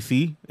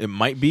ABC. It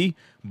might be,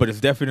 but it's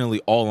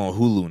definitely all on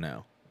Hulu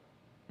now.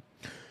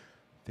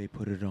 They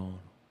put it on.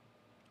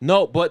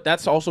 No, but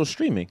that's also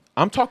streaming.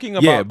 I'm talking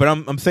about. Yeah, but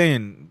I'm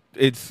saying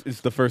it's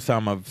the first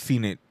time I've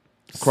seen it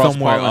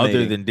somewhere other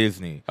Cross-pollinating. than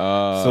Disney.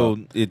 Uh, So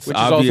it's which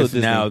is also obvious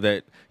Disney. now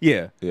that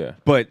yeah. Yeah.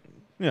 But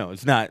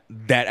it's not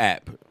that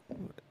app.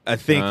 I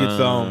think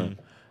it's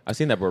I I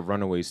seen that with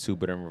Runaways too,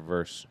 but in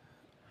reverse.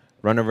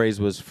 Runaways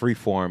was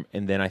Freeform,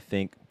 and then I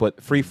think, but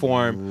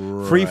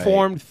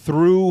Freeform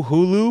through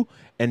Hulu,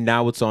 and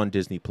now it's on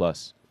Disney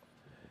Plus.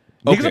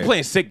 Niggas are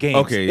playing sick games.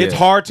 Okay, yeah. It's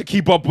hard to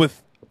keep up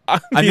with.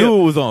 I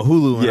knew it was on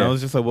Hulu, and Yeah. I was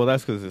just like, well,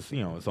 that's because it's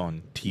it's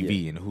on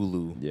TV and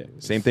Hulu. Yeah,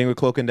 same thing with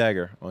Cloak and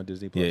Dagger on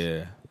Disney Plus.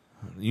 Yeah.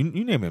 You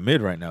name it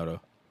mid right now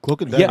though.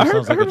 Cloak and Dagger Yeah, I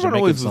sounds like a Jamaican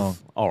Runaways song.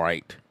 was all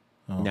right.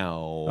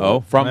 No. Oh,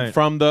 from right.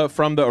 from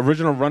the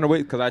original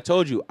Runaways, because I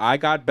told you I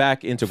got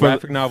back into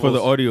graphic novels. For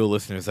the audio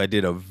listeners, I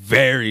did a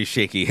very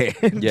shaky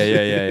hand.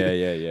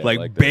 Yeah. like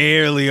that.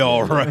 barely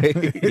all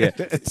right. Yeah.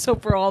 So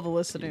for all the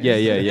listeners. Yeah.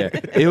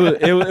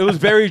 It was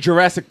very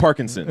Jurassic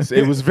Parkinson's.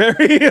 It was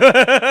very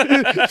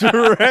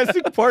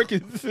Jurassic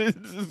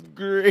Parkinson's is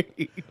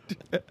great.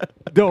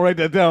 Don't write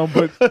that down,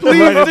 but Please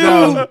write it do.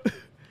 down.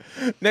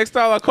 Next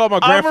time I call my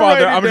I'ma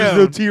grandfather, write it I'm just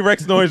down. do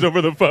T-Rex noise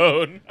over the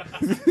phone.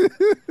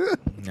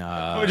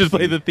 Nah, I'm gonna just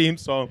play the theme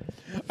song.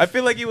 I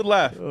feel like he would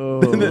laugh.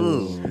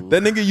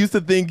 That nigga used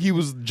to think he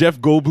was Jeff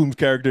Goldblum's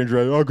character in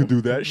Jurassic. I could do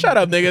that. Shut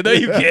up, nigga. No,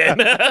 you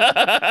can't.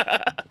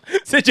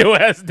 Sit your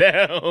ass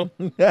down.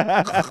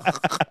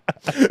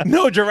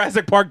 No,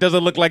 Jurassic Park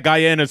doesn't look like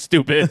Guyana,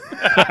 stupid.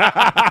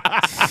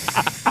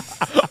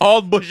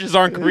 All bushes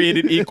aren't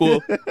created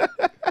equal.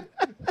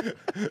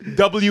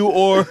 W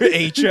or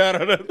H. I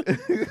don't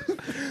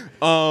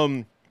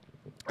know.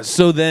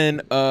 So then,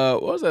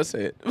 what was I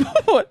saying?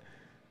 What?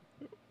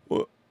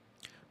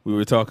 we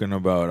were talking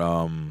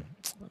about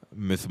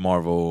Miss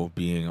Marvel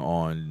being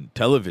on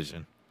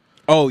television.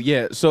 Oh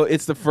yeah, so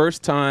it's the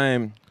first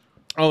time.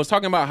 I was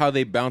talking about how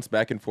they bounce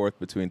back and forth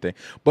between things,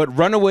 but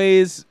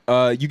Runaways,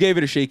 you gave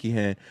it a shaky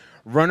hand.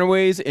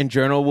 Runaways in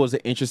general was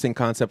an interesting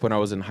concept when I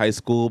was in high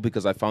school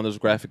because I found those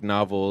graphic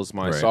novels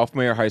my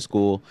sophomore year of high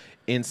school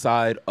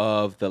inside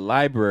of the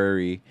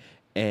library,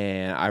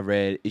 and I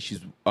read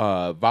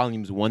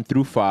volumes 1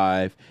 through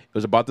 5. It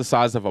was about the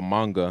size of a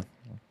manga,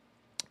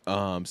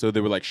 so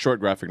they were like short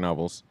graphic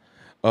novels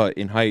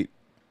in height,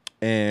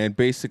 and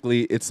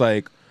basically it's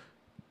like,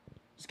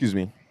 excuse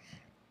me,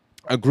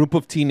 a group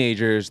of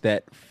teenagers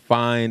that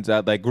finds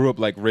out, like, grew up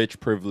like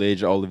rich,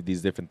 privileged, all of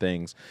these different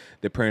things.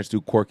 Their parents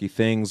do quirky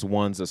things.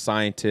 One's a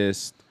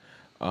scientist,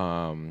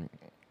 white,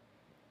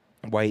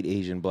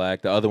 Asian,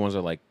 black. The other ones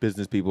are like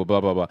business people, blah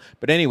blah blah.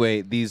 But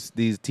anyway, these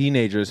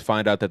teenagers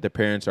find out that their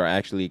parents are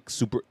actually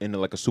into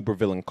like a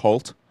supervillain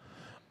cult,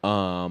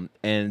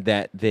 and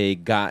that they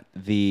got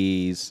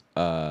these.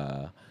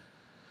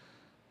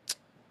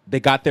 They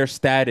got their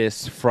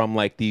status from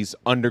like these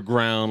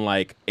underground,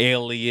 like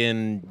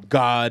alien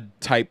god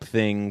type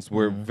things.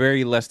 Were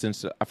very less than.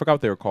 I forgot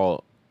what they were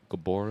called.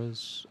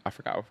 Gaboras. I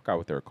forgot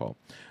what they were called.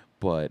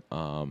 But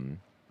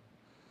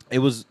it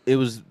was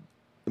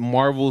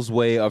Marvel's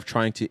way of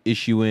trying to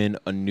issue in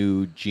a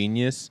new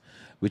genius,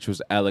 which was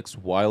Alex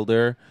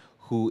Wilder,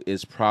 who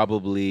is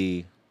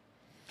probably.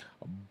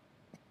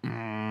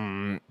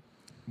 He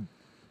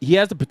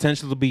has the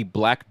potential to be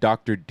Black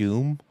Doctor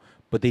Doom,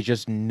 but they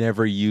just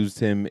never used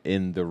him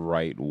in the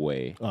right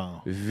way.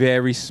 Oh.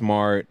 Very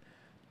smart,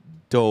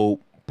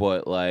 dope,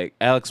 but like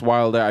Alex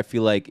Wilder, I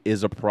feel like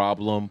is a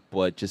problem,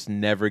 but just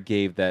never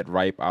gave that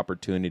ripe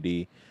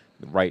opportunity.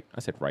 Right, I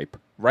said ripe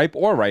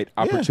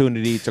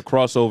opportunity to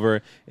cross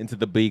over into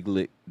the big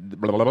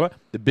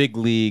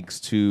leagues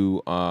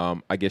to,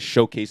 I guess,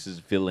 showcase his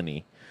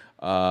villainy.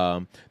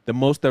 The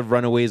most that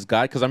Runaways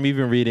got, because I'm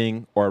even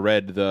reading or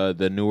read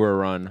the newer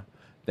run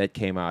that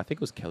came out. I think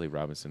it was Kelly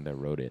Robinson that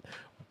wrote it.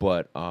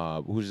 But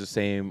who's the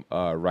same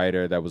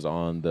writer that was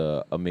on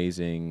the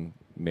Amazing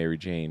Mary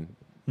Jane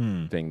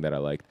thing that I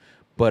liked.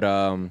 But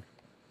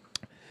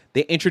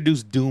they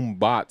introduced Doom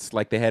bots.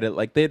 Like they had it.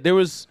 Like there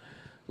was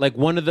like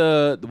one of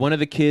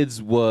the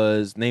kids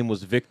name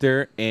was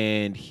Victor,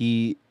 and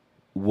he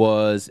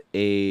was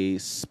a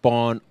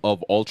spawn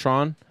of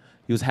Ultron.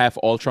 He was half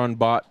Ultron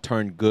bot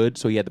turned good,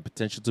 so he had the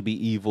potential to be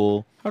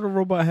evil. How did a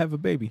robot have a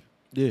baby?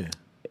 Yeah.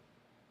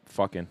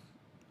 Fucking.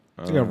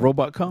 You got a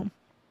robot come?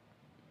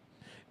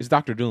 It's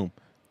Dr. Doom.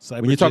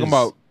 Cyber When you're talking Jizz.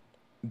 about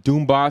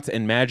Doom bots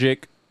and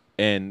magic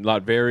and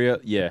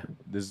Latveria, yeah,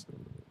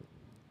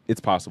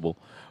 it's possible.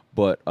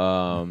 But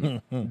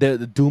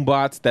the Doom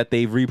bots that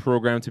they've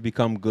reprogrammed to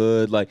become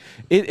good, like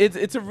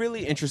it's a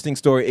really interesting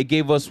story. It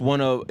gave us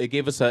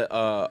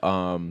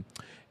a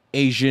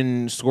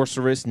Asian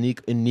sorceress,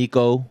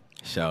 Nico.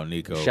 Shout out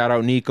Nico. Shout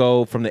out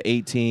Nico from the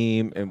A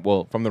Team, and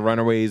from the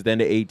Runaways, then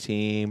the A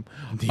Team.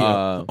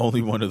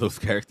 Only one of those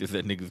characters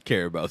that niggas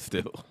care about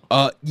still.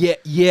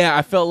 Yeah.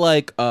 I felt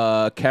like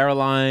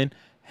Caroline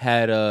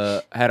had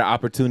an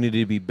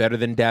opportunity to be better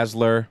than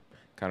Dazzler.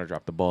 Kind of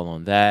dropped the ball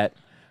on that.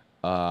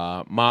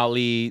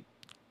 Molly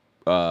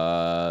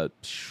is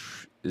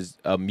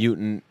a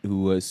mutant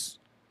who was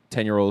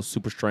 10-year-old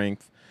super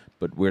strength,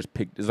 but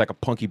is like a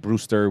punky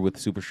Brewster with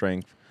super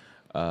strength.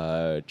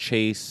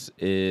 Chase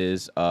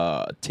is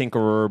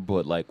Tinkerer,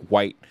 but like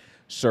white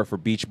surfer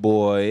beach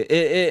boy.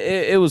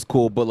 It was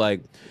cool, but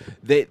like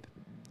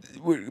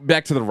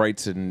back to the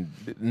rights and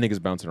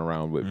niggas bouncing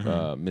around with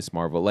Miss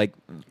Marvel. Like,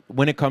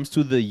 when it comes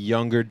to the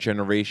younger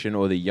generation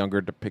or the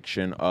younger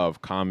depiction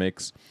of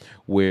comics,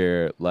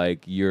 where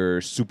like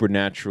your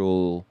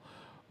supernatural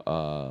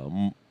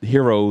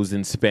heroes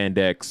in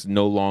spandex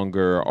no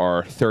longer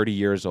are 30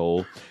 years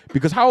old,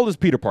 because how old is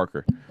Peter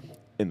Parker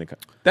in the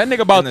that nigga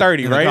about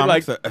 30, right?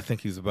 Comics, like I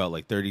think he's about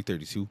like 30,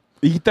 32.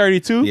 He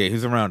 32. Yeah,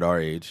 he's around our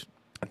age.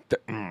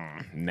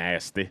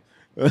 Nasty.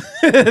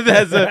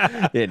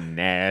 That's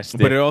nasty.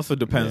 But it also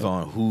depends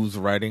on who's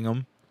writing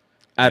them.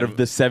 Out of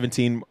the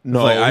 17,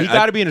 no, Like, he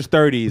got to be in his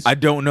 30s. I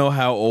don't know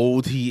how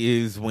old he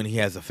is when he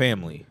has a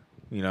family.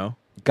 You know,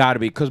 Got to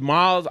be, because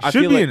Miles, I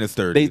Should feel be like in his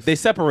 30s. They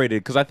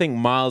separated, because I think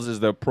Miles is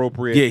the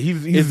appropriate. Yeah,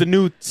 he's is the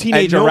new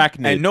teenage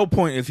arachnid. At no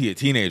point is he a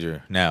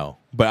teenager now.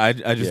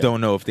 But I just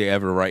don't know if they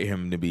ever write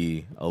him to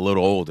be a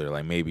little older.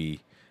 Like maybe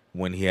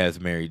when he has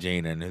Mary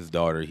Jane and his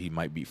daughter, he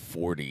might be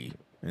 40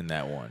 in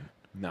that one.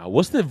 Now,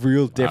 what's the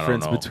real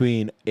difference know.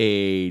 between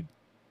a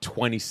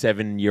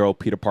 27-year-old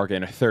Peter Parker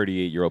and a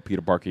 38-year-old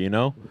Peter Parker? You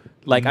know,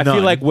 like I feel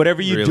None, like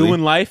whatever you do really.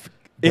 in life,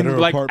 in Better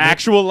like apartment.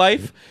 actual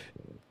life,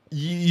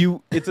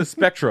 you it's a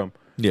spectrum.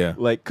 Yeah.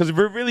 Like, because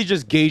we're really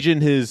just gauging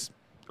his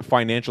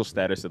financial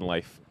status in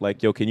life.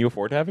 Like, yo, can you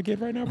afford to have a kid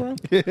right now, bro?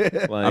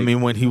 Like, I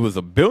mean, when he was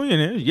a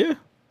billionaire, yeah.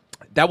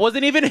 that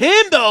wasn't even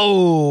him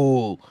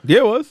though. Yeah,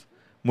 it was.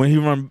 When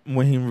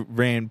he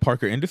ran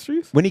Parker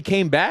Industries? When he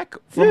came back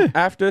from Yeah.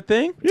 after a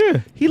thing, Yeah.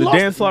 He the lost-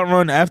 Dan Slott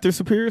run after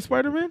Superior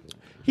Spider-Man?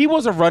 he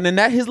wasn't running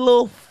that. His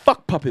little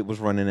fuck puppet was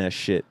running that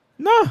shit.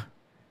 Nah.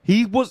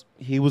 He wasn't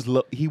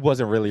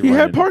really He running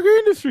had it. Parker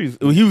Industries.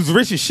 He was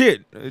rich as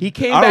shit. He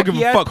came I back. don't he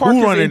give a had fuck Parker's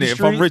who running it if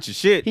I'm Industries. rich as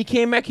shit. He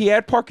came back. He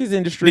had Parker's Nigga,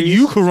 Industries.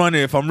 you could run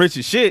it if I'm rich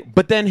as shit.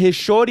 But then his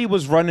shorty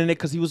was running it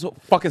because he was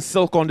fucking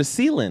silk on the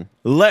ceiling.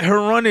 Let her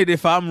run it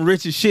if I'm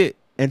rich as shit.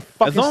 And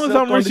fucking As long as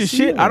silk I'm on rich the as shit,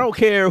 ceiling. I don't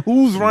care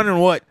who's running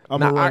what. I'm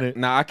gonna run it.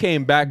 I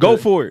came back. Go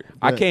for it.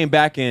 I came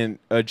back and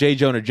J.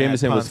 Jonah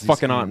Jameson was Ponzi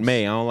fucking Aunt schemes.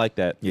 May. I don't like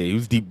that. Yeah, he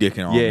was deep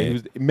dicking on Yeah, me. he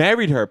was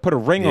married her, put a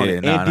ring on Yeah,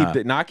 it, nah, and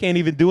deep. nah. Now I can't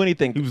even do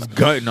anything. He was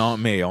gutting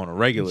on me on a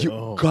regular.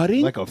 You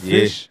gutting Like a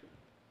fish.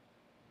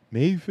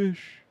 Mayfish.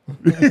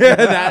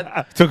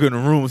 that. Took her in the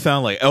room,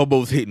 sound like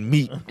elbows hitting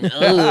meat.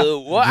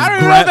 Well, I don't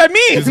even know what that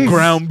means. Just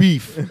ground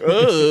beef.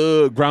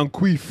 Ground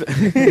queef.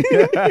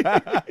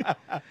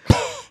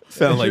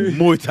 Sound like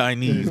Muay Thai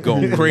knees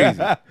going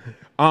crazy.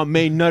 Aunt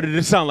May nutted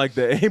it sound like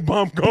the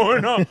A-bomb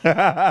going on.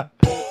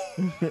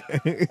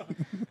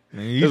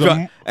 And you There's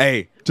a-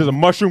 hey, Just a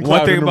mushroom cloud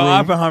one thing in the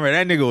about room. Oppenheimer,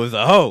 that nigga was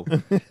a hoe.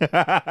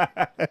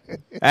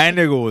 That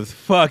nigga was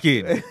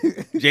fucking.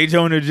 J.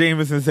 Jonah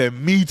Jameson said,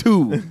 "Me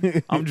too.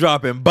 I'm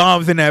dropping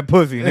bombs in that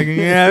pussy, nigga."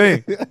 You know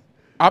what I mean?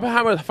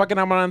 Oppenheimer fucking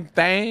up on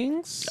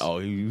things. Oh,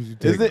 he was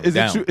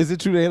Is it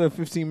true they had a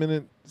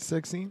 15-minute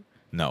sex scene?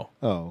 No.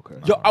 Oh, okay.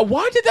 Yo,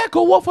 why did that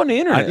go off on the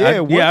internet?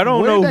 I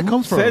don't where know did that who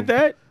come from? said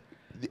that.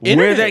 Where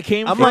Internet. that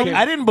came I'm from? like,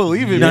 I didn't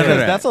believe it None of because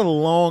that. that's a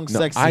long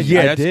sex scene. I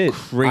that's did.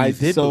 crazy. I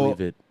did So-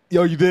 believe it.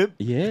 Yo, you did?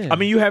 Yeah. I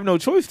mean, you have no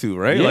choice to,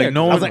 right? Yeah, like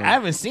no I one. I was like, I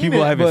haven't seen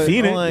people it. haven't but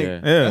seen I'm it. Like, Yeah.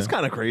 That's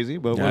kind of crazy,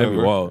 but Yeah, that'd be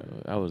whatever.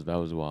 wild. that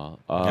was wild.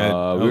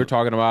 Yeah. We were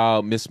talking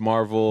about Miss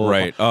Marvel.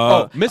 Right.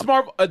 Miss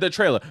Marvel. The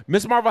trailer.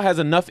 Miss Marvel has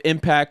enough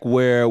impact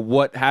where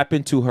what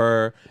happened to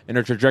her and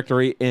her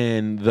trajectory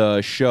in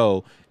the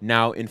show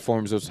now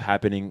informs what's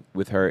happening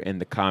with her in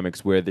the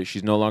comics, where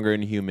she's no longer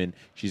Inhuman.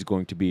 She's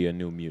going to be a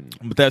new mutant.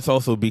 But that's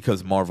also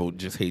because Marvel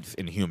just hates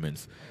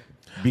Inhumans.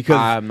 Because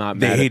I'm not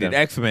they mad at hated them.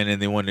 X-Men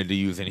and they wanted to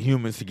use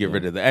Inhumans to get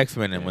rid of the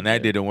X-Men, and when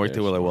that didn't work, they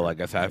were like, "Well, I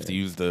guess I have to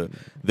use the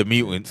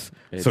mutants."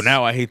 So It's-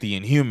 now I hate the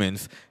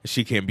Inhumans.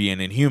 She can't be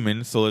an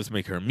Inhuman, so let's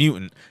make her a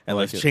mutant and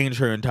let's change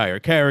her entire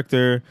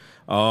character.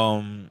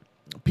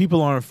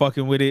 People aren't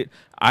fucking with it.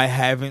 I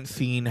haven't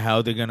seen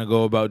how they're gonna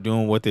go about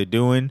doing what they're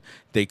doing.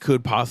 They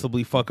could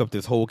possibly fuck up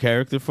this whole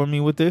character for me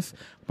with this,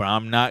 but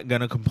I'm not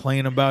gonna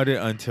complain about it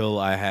until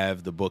I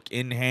have the book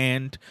in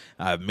hand.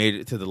 I've made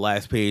it to the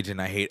last page,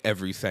 and I hate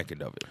every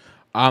second of it.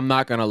 I'm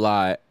not gonna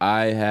lie.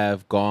 I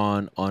have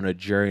gone on a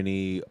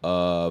journey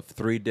of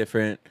 3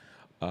 different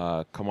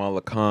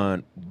Kamala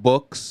Khan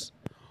books.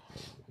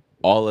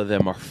 All of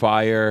them are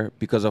fire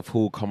because of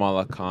who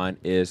Kamala Khan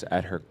is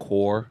at her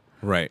core.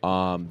 Right.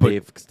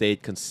 They've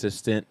stayed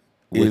consistent.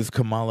 Is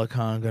Kamala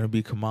Khan gonna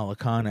be Kamala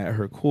Khan at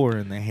her core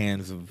in the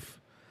hands of?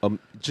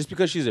 Just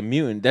because she's a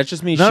mutant, that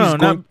just means No, she's no,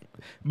 going. not.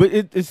 But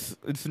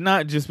it's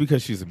not just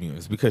because she's a mutant.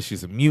 It's because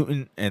she's a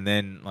mutant, and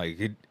then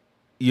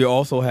you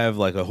also have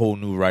like a whole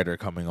new writer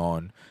coming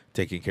on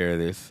taking care of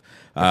this.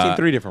 I've seen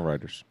 3 different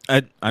writers.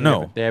 I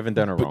know They haven't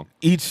done it but wrong.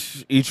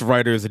 each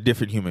writer is a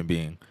different human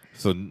being.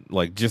 So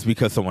like just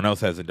because someone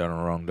else hasn't done it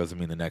wrong doesn't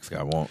mean the next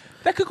guy won't.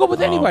 That could go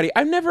with anybody.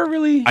 I've never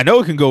really. I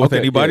know it can go with Okay,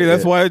 anybody. yeah,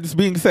 That's yeah. why it's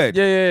being said.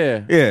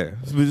 Yeah. Yeah,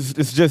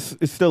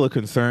 it's still a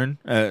concern,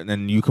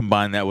 and you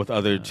combine that with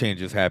other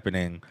changes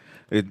happening.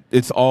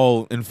 It's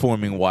all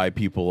informing why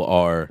people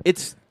are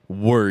It's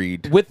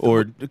worried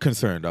or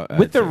concerned.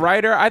 with the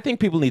writer. I think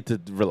people need to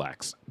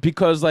relax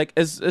because, like,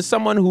 as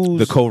someone who's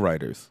the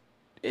co-writers.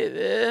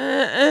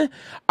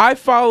 I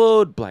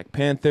followed Black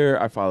Panther.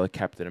 I followed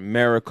Captain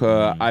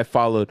America. I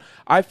followed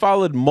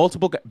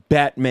multiple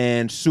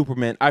Batman,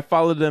 Superman. I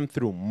followed them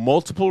through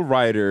multiple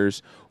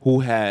writers who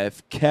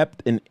have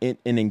kept an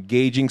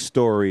engaging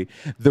story.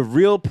 The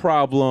real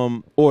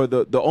problem, or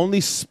the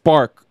only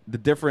spark, the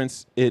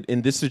difference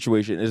in this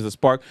situation is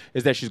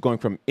that she's going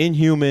from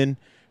Inhuman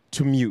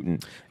to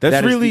mutant.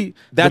 That's really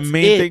the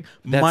main thing.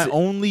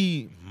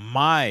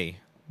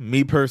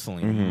 Me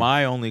personally,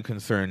 my only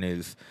concern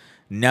is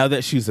now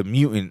that she's a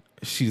mutant,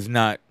 she's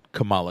not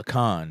Kamala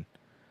Khan,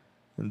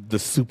 the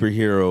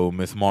superhero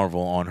Miss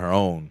Marvel on her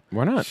own.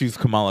 Why not? She's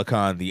Kamala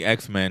Khan, the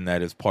X-Men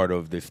that is part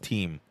of this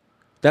team.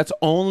 That's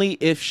only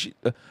if she...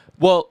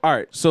 well, all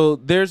right. So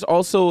there's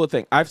also a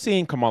thing. I've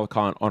seen Kamala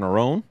Khan on her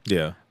own.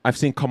 Yeah. I've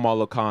seen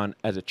Kamala Khan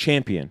as a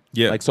champion.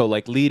 Yeah.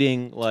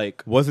 Leading,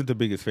 Wasn't the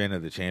biggest fan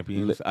of the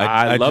champions.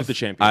 I love the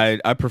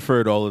champions. I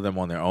preferred all of them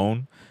on their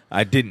own.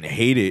 I didn't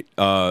hate it.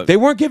 They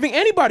weren't giving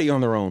anybody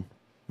on their own.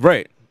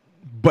 Right.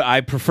 But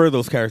I prefer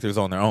those characters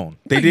on their own.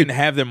 They didn't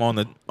have them on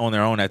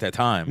their own at that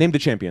time. Name the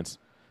champions.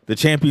 The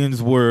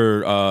champions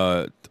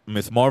were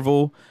Miss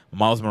Marvel,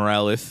 Miles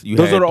Morales.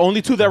 Those are the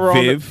only two that were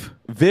Viv. on.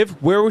 Viv,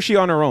 where was she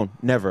on her own?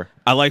 Never.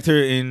 I liked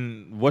her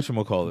in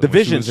whatchamacallit. The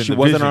Visions. She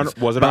wasn't on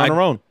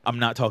her own. I'm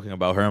not talking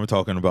about her. I'm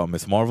talking about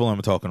Miss Marvel.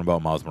 I'm talking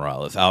about Miles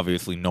Morales.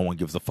 Obviously, no one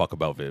gives a fuck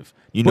about Viv.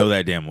 You know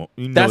that damn well.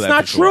 That's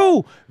not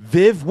true.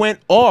 Viv went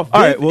off.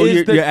 All right, well,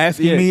 you're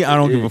asking me. I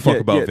don't give a fuck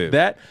about Viv.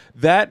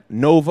 That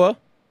Nova.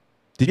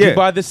 Did you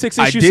buy the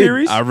 6-issue series?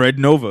 series? I read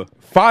Nova.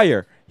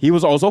 Fire. He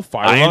was also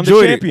fire I on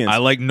enjoyed the champions. I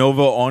like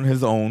Nova on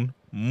his own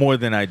more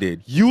than I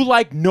did. You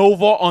like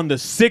Nova on the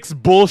 6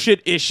 bullshit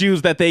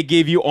issues that they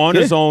gave you on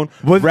his own.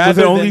 Was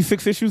there only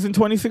 6 issues in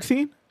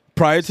 2016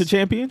 prior to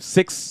Champions?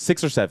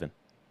 6 or 7.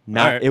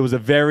 Right. It was a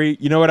very,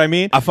 you know what I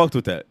mean? I fucked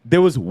with that.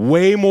 There was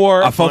way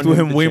more. I fucked with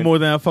him way more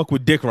than I fuck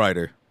with Dick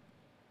Rider.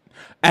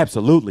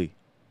 Absolutely.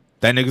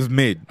 That nigga's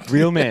mid.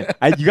 Real man.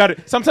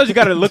 Sometimes you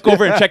gotta look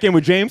over and check in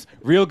with James.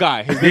 Real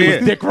guy. His name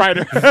is Dick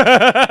Rider.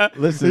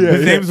 Listen,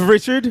 his name's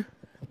Richard.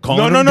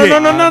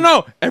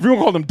 No. Everyone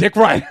called him Dick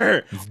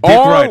Rider.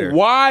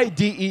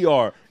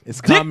 R-Y-D-E-R.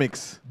 It's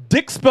comics.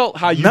 Dick spelt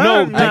how you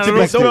know.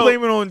 Don't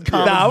blame it on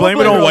comics.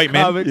 Blame it on white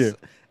men. Yeah.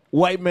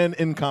 White men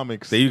in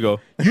comics. There you go.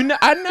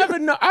 I never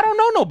know. I don't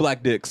know no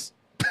black dicks.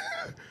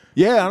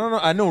 Yeah, I don't know.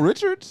 I know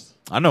Richards.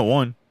 I know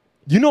one.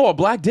 You know a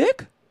black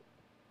dick?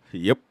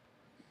 Yep.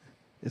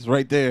 It's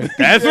right there.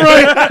 That's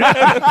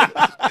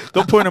right.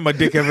 Don't point at my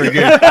dick ever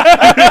again.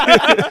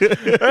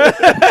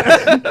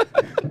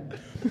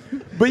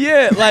 But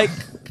yeah,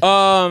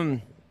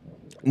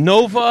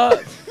 Nova,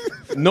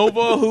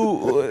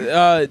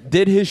 who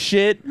did his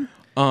shit.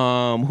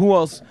 Who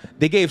else?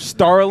 They gave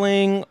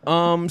Starling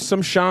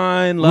some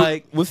shine.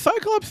 Was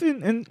Cyclops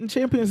in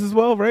Champions as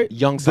well, right?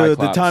 Young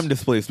Cyclops, the time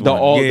displaced one.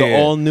 The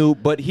all new.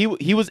 But he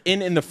was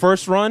in the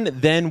first run,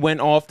 then went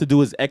off to do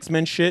his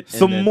X-Men shit.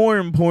 So more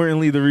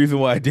importantly, the reason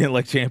why I didn't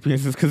like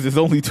Champions is because there's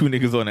only 2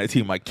 niggas on that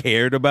team I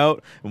cared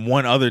about, and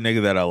one other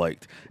nigga that I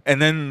liked,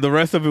 and then the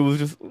rest of it was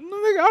just,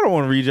 nigga, I don't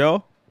want to read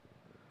y'all.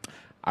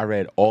 I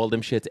read all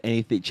them shits,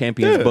 anything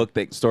Champions book,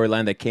 that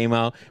storyline that came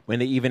out when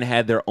they even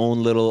had their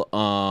own little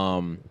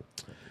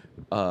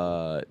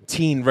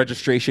teen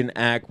registration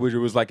act, which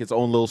was like its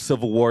own little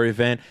Civil War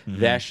event.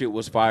 That shit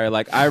was fire.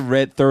 I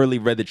thoroughly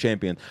read the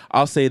Champions.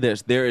 I'll say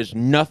this: there is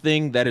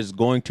nothing that is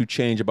going to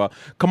change about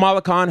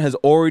Kamala Khan has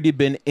already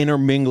been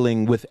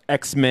intermingling with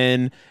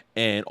X-Men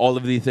and all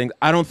of these things.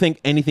 I don't think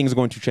anything is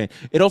going to change.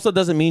 It also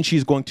doesn't mean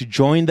she's going to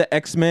join the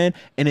X-Men,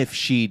 and if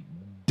she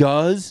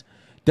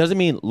doesn't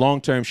mean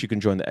long-term she can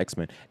join the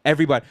X-Men.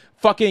 Everybody.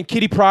 Fucking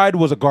Kitty Pryde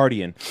was a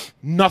Guardian.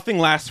 Nothing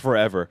lasts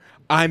forever.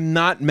 I'm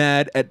not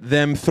mad at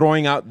them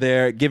throwing out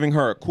there, giving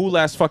her a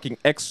cool-ass fucking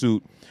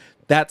X-suit.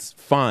 That's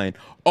fine.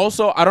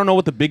 Also, I don't know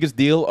what the biggest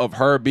deal of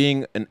her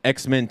being an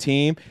X-Men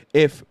team.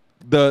 If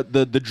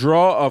the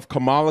draw of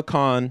Kamala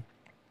Khan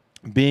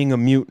being a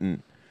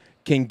mutant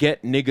can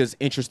get niggas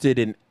interested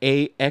in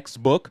a X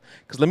book.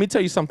 Because let me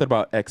tell you something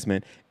about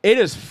X-Men. It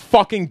is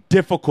fucking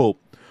difficult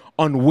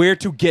on where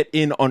to get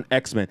in on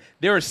X-Men.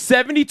 There are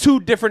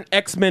 72 different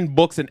X-Men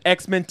books and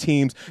X-Men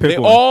teams. They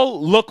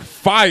all look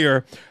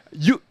fire.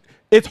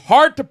 It's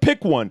hard to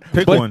pick one.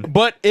 Pick one.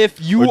 But if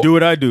you... Or do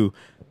what I do.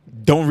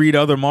 Don't read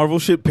other Marvel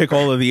shit. Pick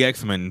all of the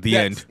X-Men. The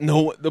end.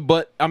 No,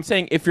 but I'm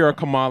saying if you're a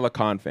Kamala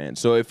Khan fan.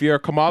 So if you're a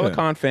Kamala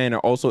Khan fan and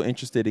are also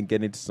interested in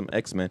getting into some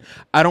X-Men,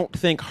 I don't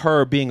think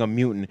her being a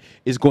mutant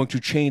is going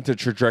to change the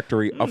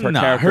trajectory of her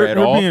character at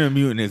all. Her being a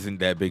mutant isn't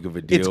that big of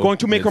a deal. It's going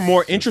to make her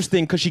more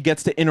interesting because she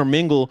gets to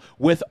intermingle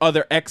with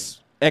other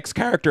X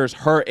characters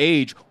her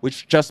age,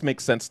 which just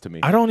makes sense to me.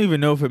 I don't even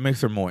know if it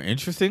makes her more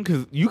interesting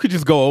because you could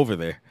just go over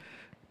there.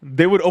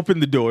 They would open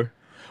the door.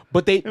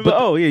 But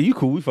oh yeah, you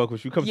cool. We fuck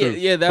with you. Come through.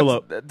 Yeah,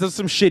 there's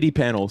some shitty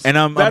panels. And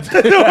I'm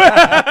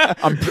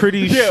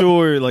pretty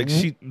sure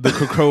the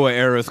Krakoa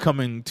era is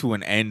coming to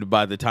an end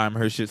by the time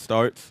her shit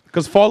starts.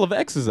 Because Fall of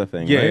X is a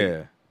thing. Yeah.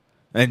 Right?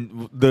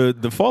 And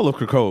the fall of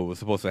Krakoa was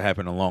supposed to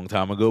happen a long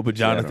time ago, but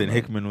Jonathan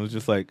Hickman was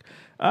just like,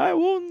 all right,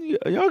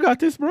 well, y'all got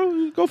this,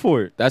 bro. Go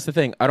for it. That's the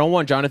thing. I don't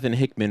want Jonathan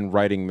Hickman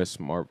writing Miss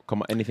Marvel.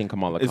 Anything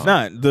Kamala Khan. It's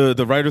not.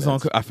 The writers on...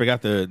 I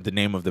forgot the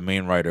name of the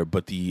main writer,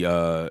 but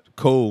the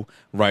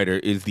co-writer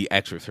is the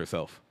actress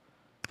herself.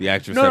 The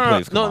actress that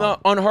plays Kamala.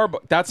 No, on her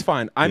book. That's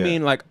fine. I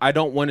mean, like, I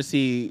don't want to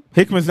see...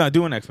 Hickman's not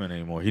doing X-Men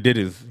anymore. He did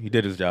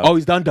his job. Oh,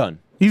 he's done.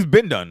 He's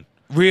been done.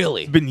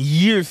 Really? It's been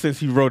years since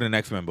he wrote an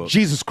X-Men book.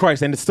 Jesus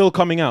Christ, and it's still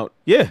coming out.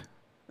 Yeah.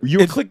 You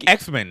were It's clicking...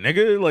 X-Men,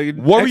 nigga. Like,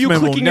 What were you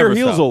X-Men will clicking your never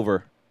heels stop.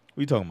 over? What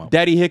are you talking about?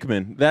 Daddy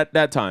Hickman,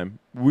 that time.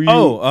 Were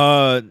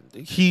you...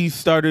 He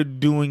started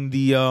doing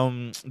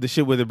the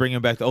shit where they're bringing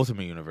back the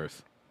Ultimate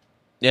Universe.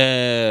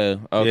 Yeah.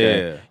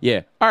 Okay.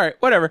 Yeah. All right.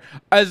 Whatever.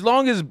 As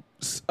long as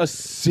a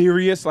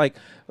serious like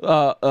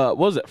what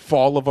was it?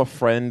 Fall of a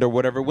Friend or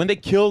whatever. When they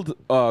killed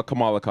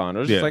Kamala Khan, I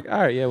was just like,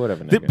 all right, yeah,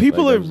 whatever. The nigga.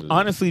 people like, are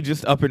honestly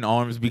just up in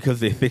arms because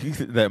they think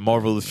that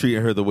Marvel is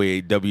treating her the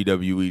way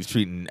WWE is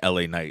treating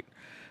LA Knight.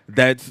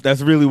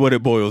 That's really what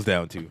it boils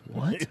down to.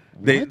 What?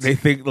 They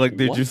think like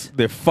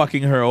they're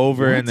fucking her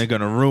over and they're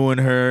gonna ruin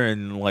her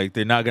and like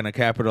they're not gonna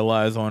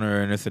capitalize on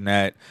her and this and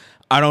that.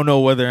 I don't know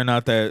whether or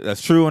not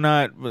that's true or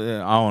not.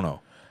 But I don't know.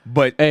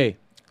 But hey,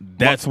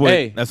 that's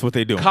what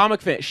they do.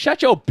 Comic fan,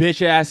 shut your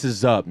bitch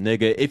asses up,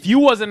 nigga. If you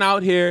was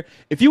out here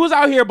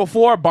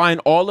before buying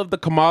all of the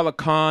Kamala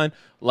Khan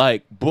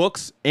like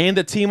books and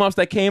the team ups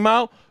that came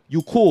out,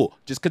 you cool.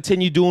 Just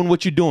continue doing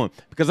what you're doing.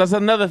 Because that's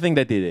another thing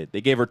that they did. They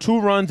gave her 2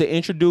 runs. They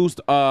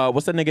introduced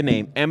what's that nigga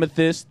name?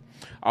 Amethyst.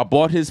 I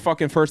bought his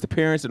fucking first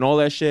appearance and all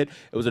that shit.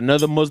 It was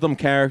another Muslim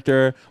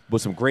character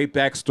with some great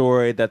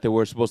backstory that they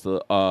were supposed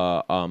to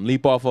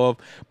leap off of.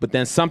 But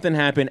then something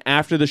happened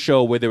after the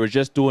show where they were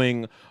just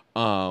doing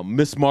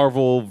Miss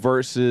Marvel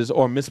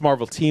Miss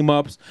Marvel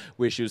team-ups,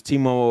 where she was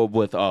teaming up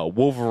with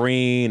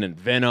Wolverine and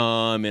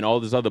Venom and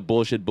all this other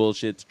bullshit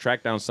to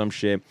track down some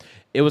shit.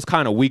 It was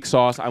kind of weak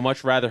sauce. I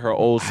much rather her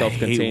old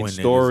self-contained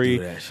story.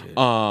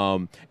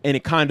 And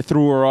it kind of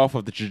threw her off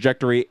of the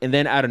trajectory. And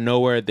then out of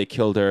nowhere, they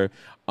killed her.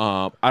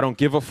 I don't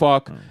give a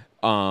fuck.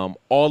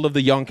 All of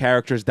the young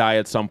characters die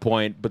at some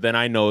point, but then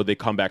I know they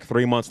come back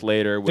 3 months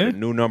later with a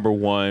new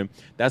 #1.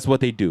 That's what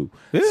they do.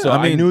 Yeah, so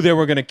I knew they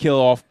were going to kill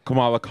off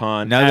Kamala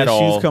Khan. Now that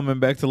all. she's coming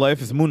back to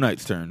life, it's Moon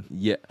Knight's turn.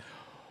 Yeah.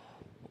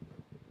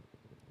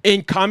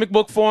 In comic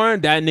book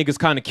form, that nigga's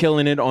kind of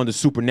killing it on the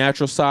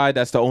supernatural side.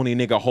 That's the only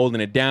nigga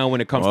holding it down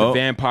when it comes to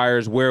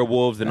vampires,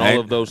 werewolves, and all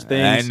of those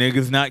things. That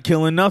nigga's not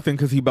killing nothing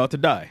because he about to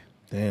die.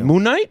 Damn.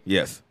 Moon Knight?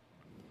 Yes.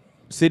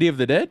 City of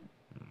the Dead?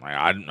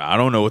 I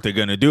don't know what they're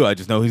going to do. I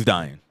just know he's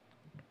dying.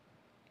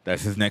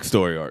 That's his next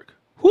story arc.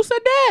 Who said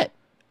that?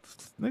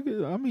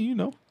 Nigga, I mean, you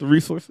know, the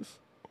resources.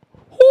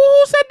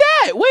 Who said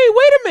that? Wait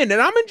a minute.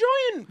 I'm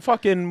enjoying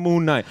fucking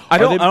Moon Knight. I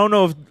don't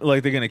know if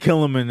like they're going to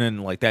kill him and then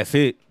like that's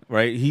it,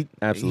 right? He's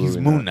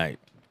Moon Knight.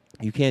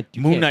 You can't.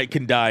 Moon Knight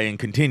can die and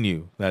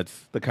continue.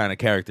 That's the kind of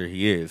character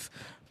he is.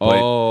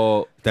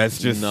 But that's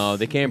just no.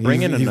 They can't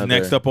bring in another. He's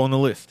next up on the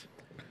list.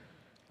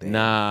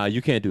 Nah,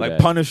 you can't do that. Like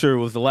Punisher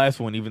was the last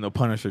one, even though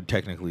Punisher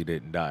technically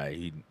didn't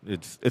die.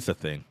 It's a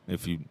thing.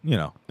 If you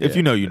know. If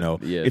you know, you know.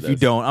 Yeah, if you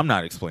don't, I'm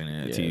not explaining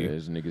it to you.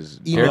 There's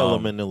niggas. Email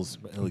him and he'll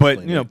but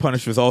explain you know, it.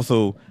 Punisher's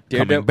also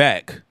coming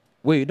back.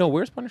 Wait, no,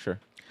 where's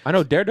Punisher? I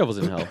know Daredevil's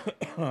in hell.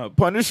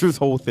 Punisher's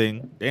whole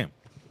thing.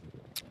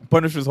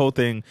 Punisher's whole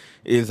thing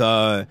is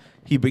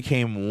he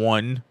became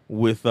one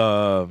with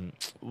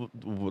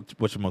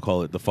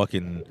whatchamacallit, the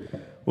fucking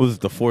what was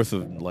it, the force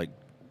of like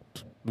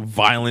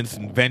violence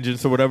and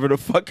vengeance or whatever the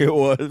fuck it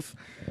was.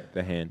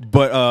 The Hand.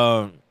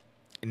 But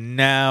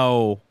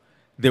now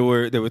they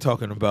were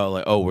talking about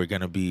like, oh, we're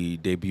gonna be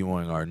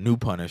debuting our new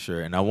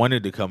Punisher, and I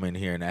wanted to come in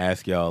here and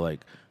ask y'all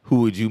like,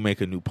 who would you make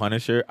a new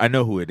Punisher? I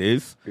know who it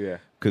is. Yeah.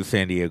 Because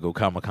San Diego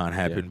Comic-Con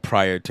happened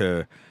prior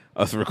to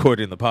us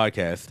recording the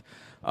podcast.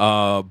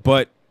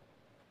 But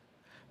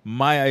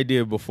my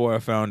idea before I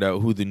found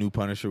out who the new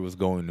Punisher was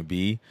going to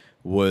be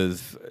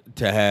was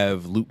to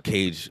have Luke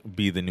Cage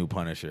be the new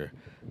Punisher.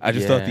 I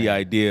just thought the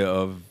idea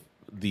of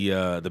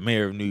the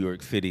mayor of New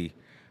York City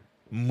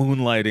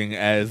moonlighting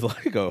as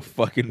like a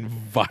fucking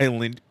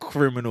violent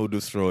criminal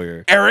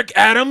destroyer. Eric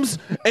Adams,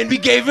 and we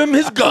gave him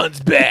his guns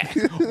back.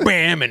 No,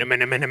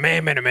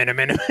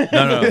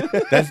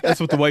 that's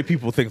what the white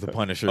people think the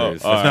Punisher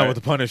is. That's not what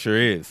the Punisher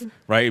is,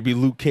 right? It'd be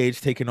Luke Cage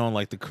taking on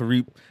like the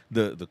Koreans.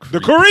 The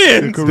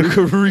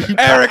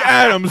Eric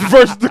Adams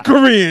versus the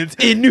Koreans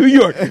in New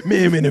York.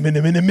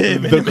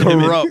 The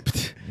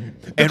corrupt.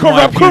 The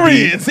corrupt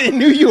Koreans in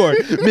New York.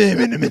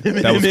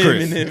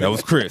 That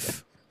was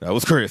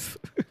Chris.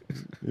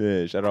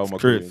 Yeah, shout out all my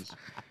Chris.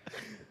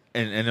 Koreans.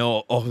 And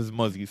all his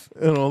muzzies.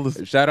 And all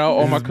this, Shout out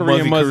all my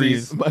Korean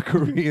muzzies. my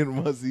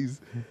Korean muzzies.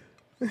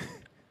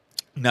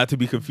 Not to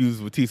be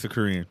confused with Tisa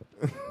Korean.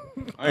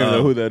 I don't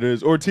know who that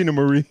is. Or Tina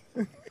Marie.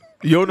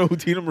 You don't know who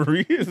Tina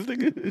Marie is,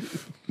 nigga?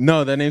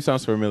 No, that name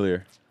sounds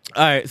familiar.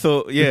 All right,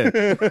 so yeah,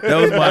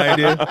 that was my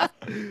idea.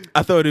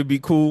 I thought it'd be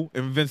cool,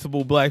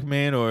 invincible black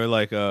man or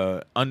like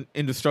a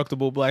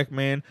indestructible black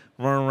man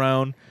running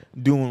around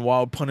doing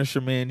wild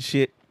Punisher man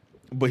shit.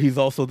 but he's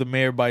also the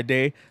mayor by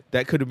day.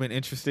 That could have been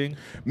interesting.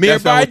 Mayor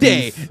That's not by what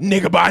day, these-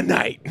 nigga by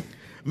night.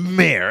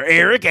 Mayor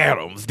Eric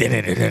Adams.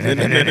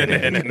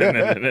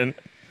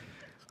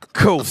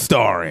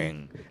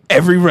 Co-starring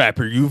every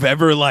rapper you've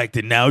ever liked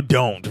and now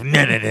don't.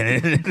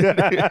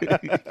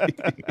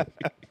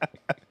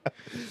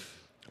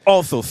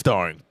 Also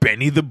starring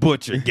Benny the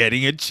Butcher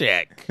getting a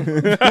check.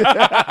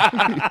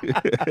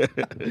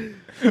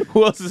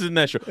 Who else is in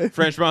that show?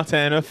 French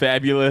Montana,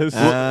 Fabulous.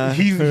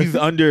 He's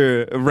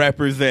under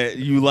rappers that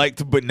you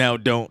liked but now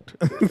don't.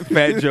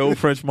 Fat Joe,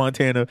 French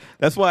Montana.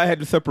 That's why I had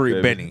to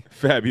separate Benny.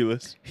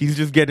 Fabulous. He's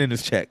just getting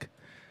his check.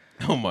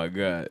 Oh my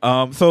god.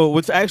 So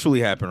what's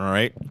actually happened,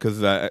 right?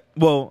 Because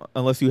well,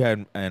 unless you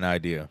had an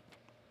idea.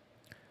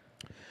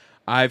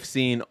 I've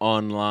seen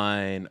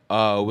online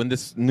when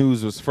this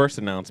news was first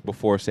announced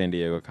before San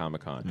Diego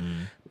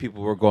Comic-Con,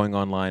 people were going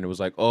online. It was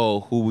like,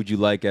 oh, who would you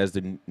like as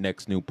the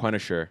next new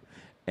Punisher?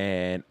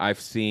 And I've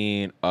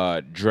seen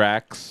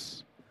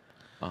Drax.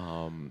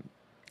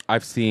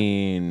 I've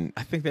seen...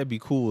 I think that'd be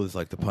cool as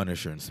like the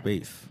Punisher in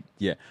space.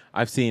 Yeah.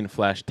 I've seen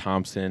Flash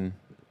Thompson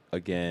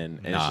again.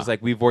 And it's Nah. just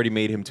like, we've already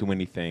made him too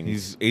many things.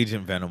 He's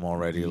Agent Venom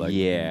already. Like,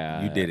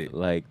 yeah. you did it.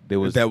 Like, there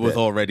was... That was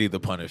already the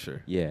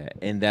Punisher. Yeah,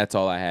 and that's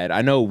all I had.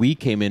 I know we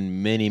came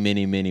in many,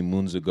 many, many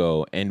moons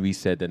ago, and we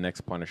said the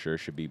next Punisher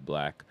should be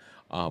black.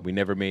 We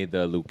never made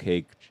the Luke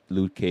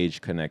Cage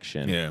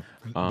connection. Yeah,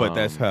 but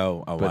that's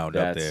how I wound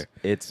up there.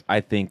 It's,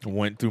 I think...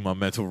 Went through my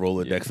mental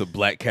Rolodex of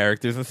black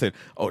characters and said,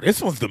 oh,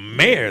 this one's the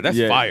mayor. That's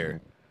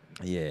fire.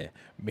 Yeah.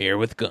 Mayor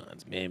with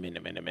guns. Man.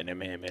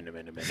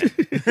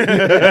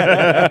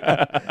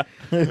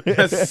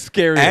 That's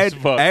scary as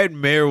fuck. Add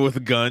mayor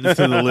with guns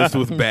to the list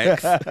with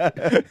backs.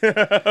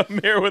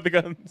 Mayor with the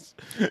guns.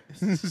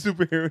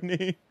 Superhero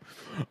name.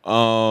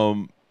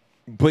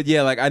 But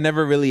yeah, like I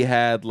never really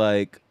had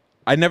like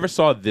I never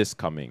saw this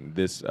coming.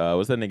 This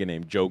what's that nigga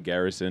name? Joe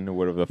Garrison or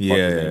whatever the fuck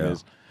his name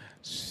is.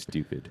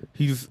 Stupid.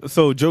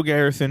 So Joe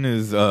Garrison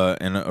is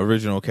an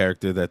original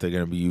character that they're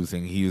going to be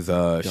using. He's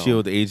a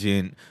SHIELD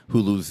agent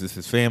who loses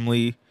his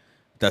family.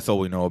 That's all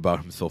we know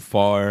about him so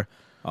far.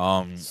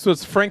 So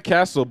it's Frank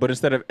Castle, but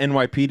instead of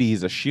NYPD,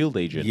 he's a SHIELD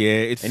agent. Yeah,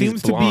 it and seems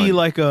he's to be blonde.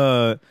 like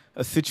a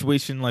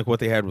situation like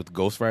what they had with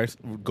Ghost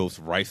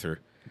Ricer.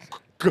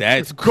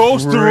 That's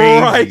Ghost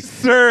crazy.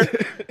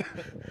 Ricer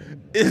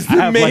is I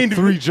the have main like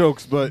 3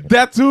 jokes, but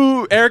That's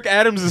who Eric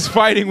Adams is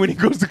fighting when he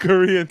goes to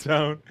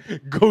Koreatown.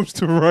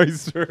 Ghost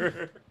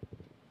Ricer.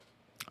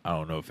 I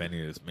don't know if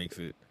any of this makes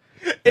it.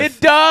 It It's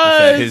at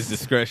does. his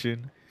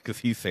discretion because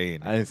he's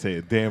saying. I didn't say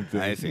a damn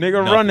thing. I ain't say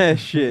Nigga, nothing. run that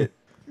shit.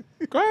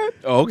 Go ahead.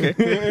 Oh, okay.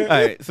 All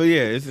right. So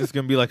yeah, it's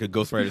gonna be like a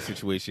Ghost Rider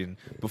situation.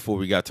 Before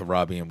we got to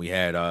Robbie, and we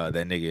had that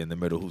nigga in the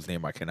middle whose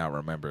name I cannot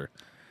remember.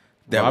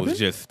 That Robin? was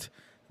just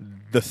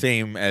the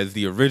same as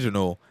the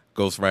original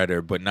Ghost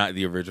Rider, but not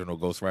the original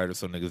Ghost Rider.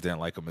 So niggas didn't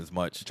like him as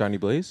much. Johnny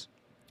Blaze?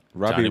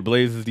 Johnny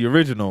Blaze is the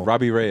original.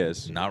 Robbie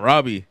Reyes. Not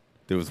Robbie.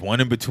 There was one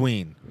in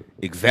between.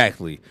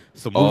 Exactly.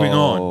 So moving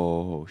on.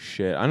 Oh,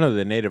 shit. I know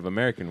the Native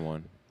American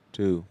one,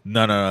 too.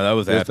 No. That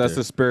was after. That's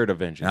the Spirit of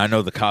Vengeance. And I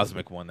know the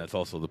cosmic one. That's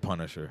also the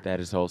Punisher. That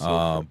is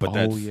also... But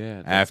that's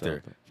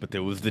after. But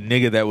there was the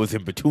nigga that was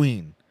in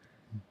between.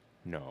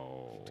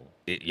 No.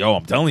 Yo,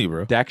 I'm telling you,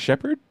 bro. Dak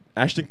Shepard?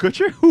 Ashton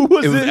Kutcher? Who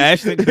was it? It was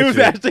Ashton It was Kutcher.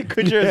 Ashton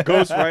Kutcher as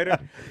Ghost Rider?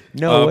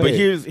 No way. But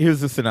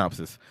here's the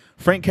synopsis.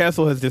 Frank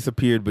Castle has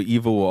disappeared, but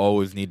evil will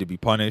always need to be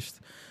punished.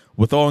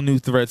 With all new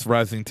threats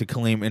rising to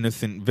claim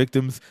innocent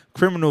victims,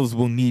 criminals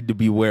will need to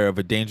beware of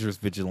a dangerous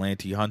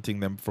vigilante hunting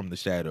them from the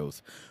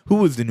shadows.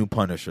 Who is the new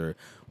Punisher?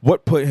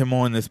 What put him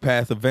on this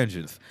path of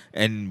vengeance?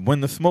 And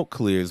when the smoke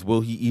clears, will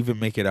he even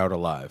make it out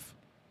alive?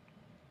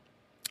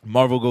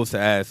 Marvel goes to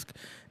ask,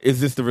 is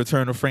this the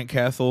return of Frank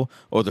Castle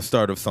or the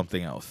start of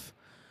something else?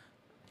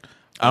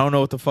 I don't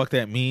know what the fuck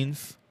that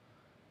means.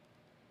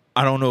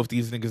 I don't know if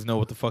these niggas know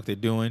what the fuck they're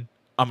doing.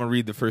 I'm going to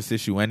read the first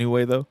issue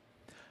anyway, though.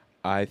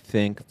 I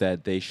think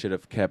that they should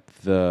have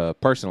kept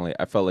personally,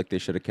 I felt like they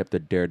should have kept the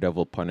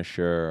Daredevil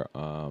Punisher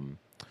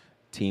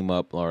team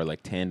up or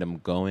like tandem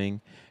going,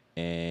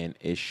 and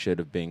it should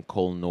have been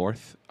Cole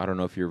North. I don't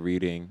know if you're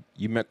reading.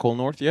 You met Cole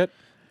North yet?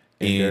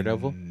 In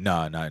Daredevil?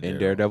 Nah, not in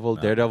Daredevil.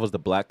 Nah. Daredevil's the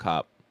black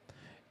cop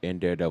in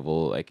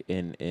Daredevil. Like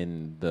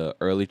in the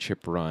early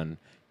Chip run,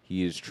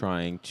 he is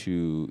trying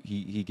to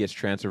he gets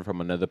transferred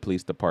from another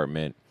police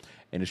department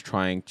and is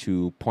trying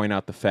to point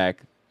out the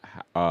fact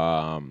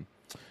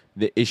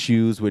the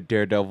issues with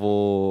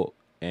Daredevil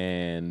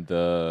and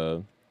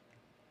the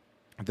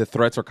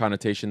threats or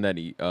connotation that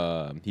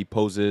he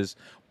poses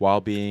while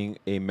being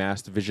a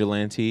masked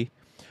vigilante,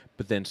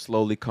 but then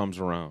slowly comes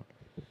around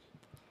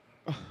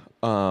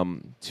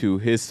to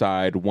his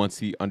side once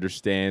he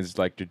understands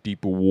like the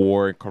deeper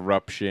war and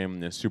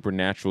corruption and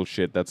supernatural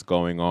shit that's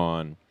going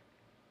on.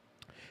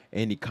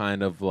 And he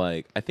kind of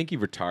like, I think he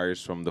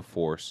retires from the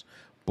force,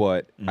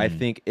 but I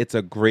think it's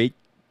a great,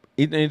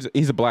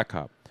 he's a black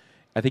cop.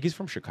 I think he's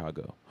from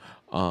Chicago.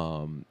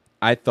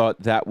 I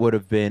thought that would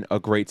have been a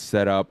great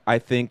setup. I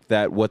think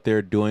that what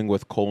they're doing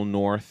with Cole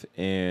North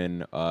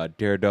and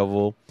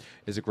Daredevil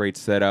is a great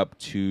setup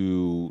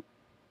to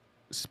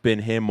spin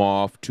him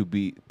off to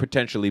be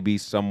potentially be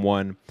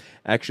someone.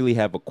 I actually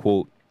have a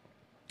quote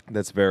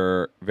that's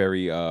very,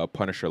 very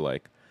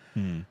Punisher-like.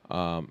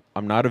 I'm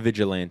not a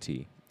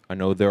vigilante. I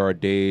know there are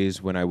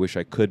days when I wish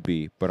I could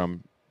be, but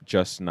I'm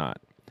just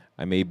not.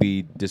 I may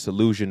be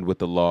disillusioned with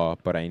the law,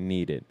 but I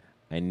need it.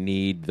 I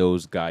need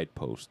those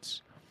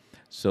guideposts.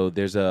 So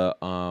there's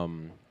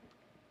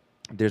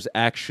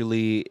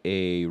actually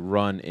a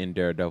run in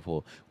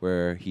Daredevil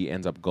where he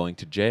ends up going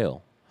to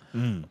jail.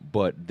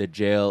 But the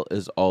jail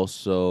is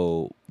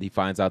also, he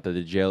finds out that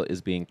the jail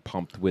is being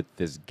pumped with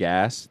this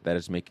gas that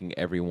is making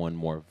everyone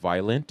more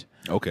violent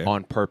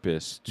on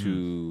purpose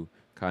to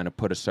kind of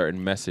put a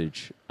certain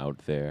message out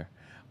there,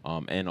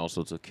 and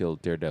also to kill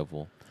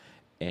Daredevil.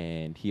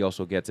 And he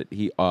also gets it.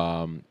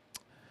 Cole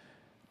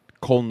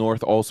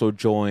North also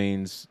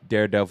joins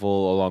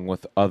Daredevil along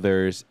with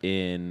others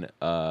in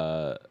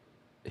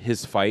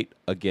his fight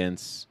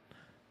against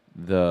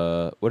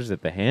the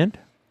Hand?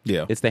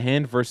 Yeah. It's the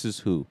Hand versus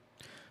who?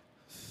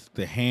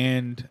 The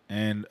Hand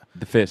and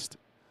the Fist.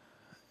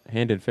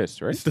 Hand and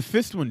Fist, right? It's the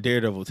Fist when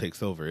Daredevil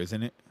takes over,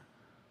 isn't it?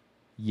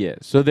 Yeah.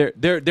 So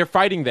they're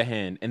fighting the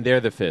Hand and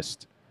they're the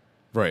Fist.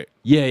 Right.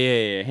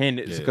 Yeah. Hand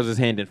because it's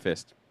Hand and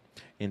Fist.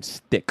 And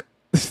Stick.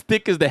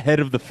 Stick is the head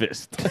of the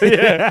fist.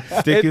 Yeah.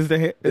 Stick is the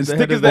head.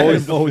 Stick is the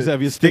head. Always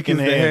have your stick in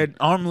the head.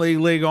 Arm,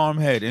 leg, arm,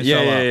 head.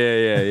 Inshallah.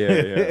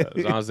 Yeah.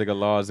 Zigga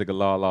law.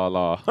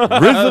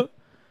 RZA.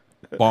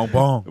 Bong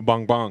bong.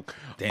 Bong bong.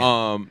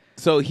 Damn.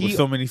 So with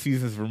so many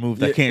seasons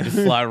removed, I can't just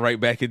slide right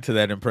back into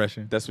that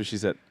impression. That's what she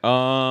said.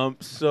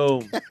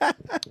 So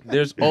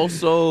there's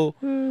also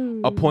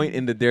a point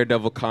in the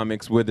Daredevil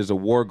comics where there's a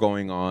war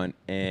going on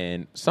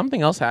and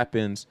something else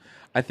happens.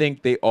 I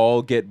think they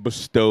all get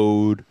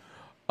bestowed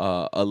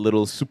a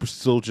little super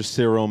soldier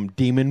serum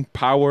demon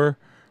power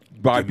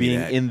by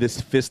being in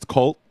this fist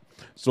cult.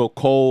 So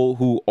Cole,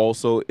 who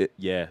also,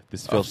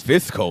 this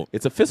fist cult.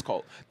 It's a fist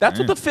cult. That's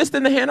what the Fist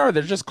and the Hand are.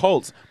 They're just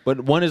cults.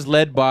 But one is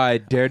led by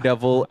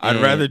Daredevil.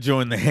 I'd rather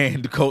join the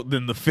Hand cult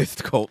than the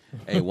Fist cult.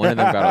 Hey, one of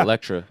them got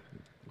Elektra.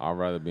 I'd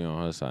rather be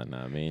on her side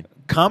now. I mean,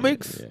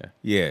 comics.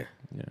 Yeah.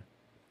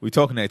 We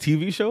talking that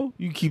TV show?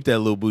 You keep that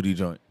little booty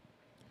joint.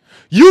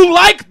 You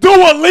like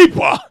Dua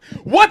Lipa?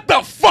 What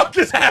the fuck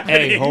is happening?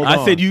 Hey, hold I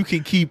on. said you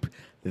can keep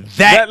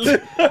that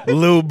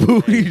little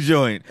booty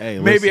joint. Hey,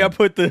 maybe listen. I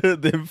put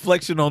the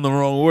inflection on the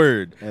wrong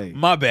word. Hey.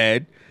 My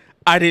bad.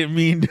 I didn't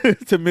mean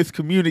to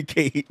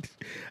miscommunicate.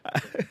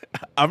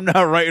 I'm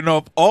not writing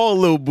off all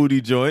little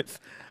booty joints.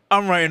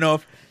 I'm writing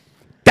off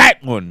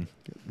that one.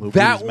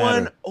 That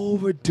one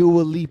over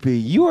Dua Lipa.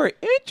 You are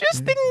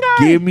interesting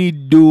guy. Give me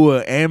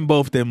Dua and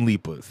both them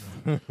Lipas.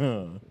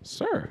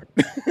 Sir.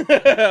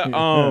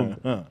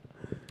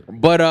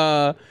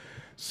 But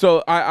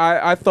so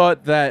I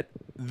thought that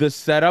the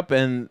setup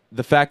and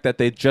the fact that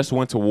they just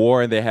went to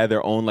war and they had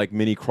their own like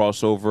mini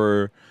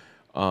crossover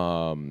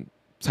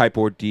type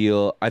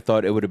ordeal, I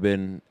thought it would have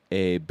been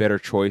a better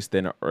choice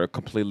than a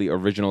completely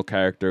original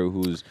character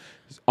who's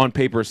on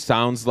paper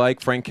sounds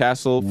like Frank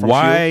Castle from Why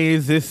S.H.I.E.L.D.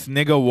 is this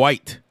nigga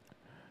white?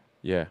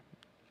 Yeah.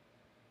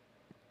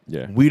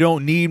 We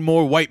don't need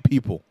more white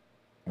people.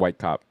 White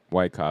cop.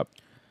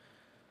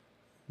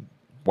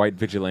 White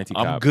vigilante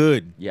cop. I'm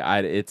good. Yeah,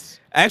 it's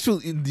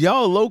Actually,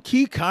 y'all low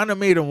key kind of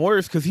made him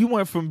worse because he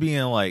went from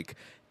being like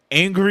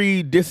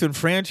angry,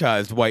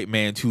 disenfranchised white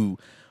man to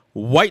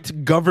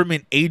white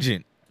government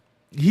agent.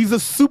 He's a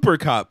super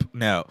cop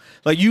now.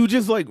 Like you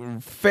just like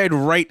fed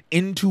right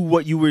into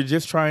what you were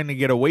just trying to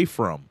get away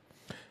from.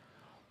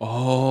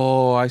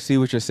 Oh, I see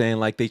what you're saying.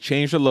 Like they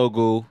changed the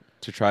logo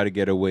to try to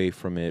get away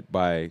from it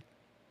by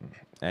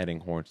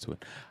adding horns to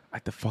it.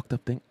 The fucked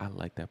up thing, I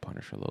like that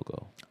Punisher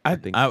logo. I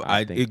think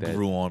it that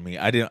grew on me.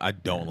 I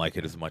don't like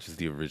it as much as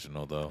the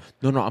original though.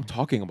 No, I'm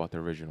talking about the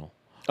original.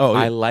 Oh,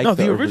 I like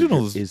the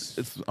original.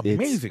 It's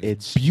amazing.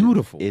 It's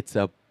beautiful.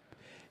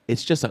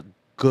 It's just a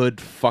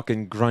good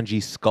fucking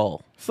grungy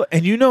skull. So,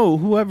 and you know,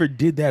 whoever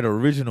did that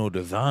original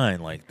design,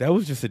 like that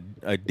was just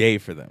a day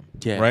for them.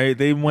 Yeah. Right?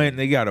 They went and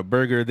they got a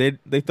burger.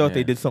 They thought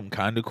they did something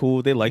kind of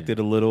cool. They liked it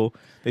a little.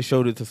 They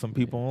showed it to some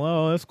people.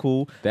 Oh, that's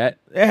cool. They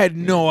had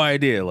no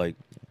idea. Like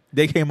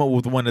they came up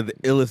with one of the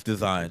illest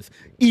designs,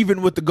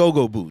 even with the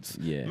go-go boots.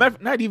 Yeah.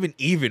 Not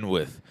even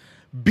with.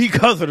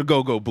 Because of the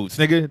go-go boots,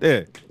 nigga.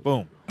 There.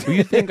 Boom. Who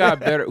you think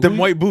got better? Them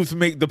white boots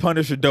make the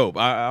Punisher dope.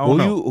 I don't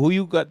know. Who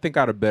you think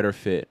got a better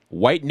fit?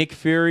 White Nick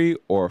Fury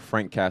or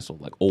Frank Castle?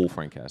 Like old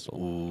Frank Castle?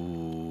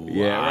 Ooh.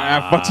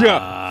 Yeah.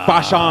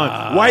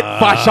 Fashion. White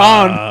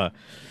fashion.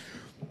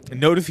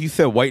 Notice he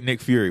said white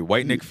Nick Fury.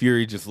 White Nick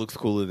Fury just looks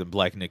cooler than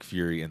black Nick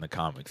Fury in the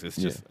comics. It's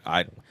just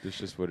It's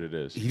just what it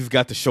is. He's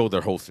got the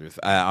shoulder holsters.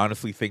 I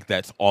honestly think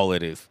that's all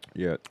it is.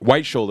 Yeah.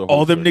 White shoulder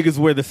All holster. them niggas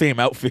wear the same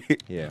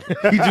outfit. Yeah.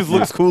 He just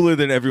looks cooler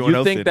than everyone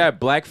else. You think that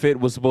black fit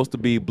was supposed to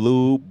be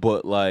blue,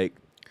 but like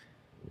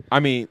I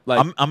mean,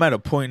 like I'm at a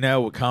point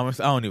now with comics.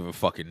 I don't even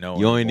fucking know.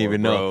 you don't anymore,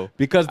 even bro. know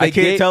because I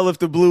can't tell if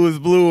the blue is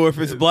blue or if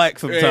it's black.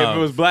 Sometimes if it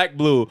was black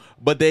blue,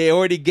 but they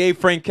already gave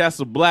Frank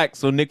Castle black,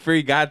 so Nick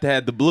Fury got to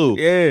have the blue.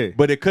 Yeah,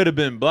 but it could have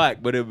been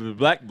black, but it was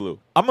black blue.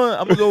 I'm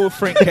gonna go with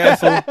Frank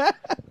Castle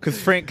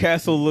because Frank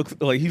Castle looks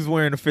like he's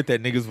wearing a fit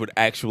that niggas would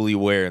actually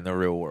wear in the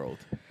real world.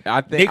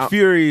 I think Nick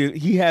Fury,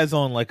 he has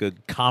on like a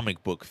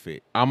comic book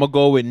fit. I'm gonna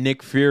go with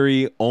Nick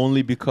Fury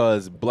only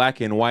because black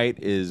and white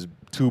is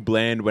too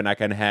bland when I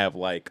can have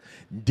like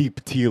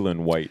deep teal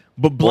and white.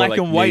 But black like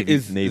and white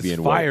navy is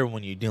and fire white.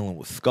 when you're dealing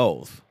with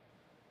skulls.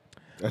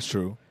 That's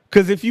true.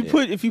 Because if you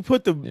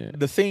put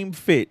the same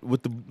fit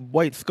with the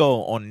white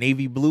skull on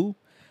navy blue,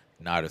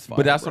 not as fire.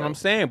 But that's bro. what I'm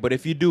saying. But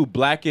if you do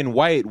black and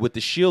white with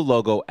the shield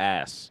logo,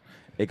 ass,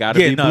 it gotta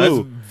be no,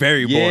 blue. that's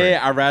very boring.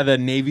 Yeah, I'd rather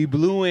navy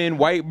blue and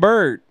white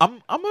bird.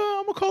 I'm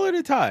gonna call it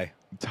a tie.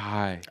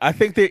 I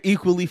think they're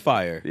equally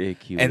fire,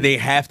 and they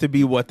have to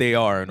be what they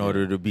are in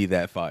order to be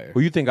that fire. Who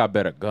you think got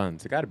better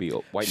guns? It got to be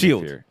white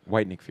Shield. Nick Fury.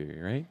 White Nick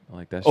Fury, right?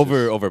 Like that's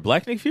Over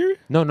Black Nick Fury?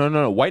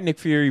 No. White Nick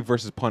Fury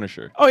versus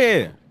Punisher. Oh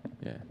yeah.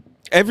 Yeah.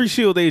 Every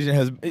Shield agent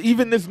has,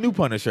 even this new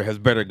Punisher has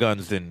better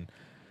guns than.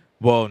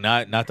 Well,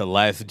 not the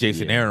last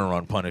Jason Aaron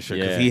run Punisher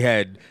because he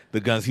had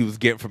the guns he was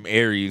getting from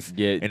Ares.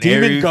 Yeah, and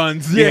demon Ares,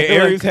 guns. Yeah,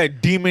 Yeah, Ares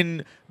had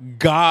demon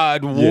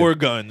god war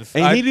guns,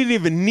 and he didn't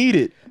even need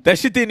it. That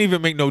shit didn't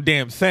even make no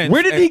damn sense.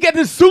 Where did he get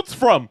his suits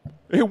from?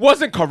 It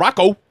wasn't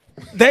Caraco.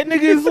 That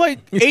nigga is like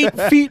 8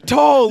 feet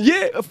tall.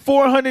 Yeah.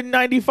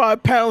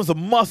 495 pounds of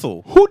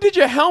muscle. Who did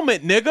your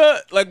helmet, nigga?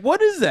 Like,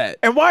 what is that?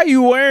 And why are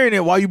you wearing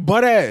it while you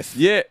butt ass?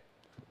 Yeah.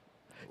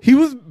 He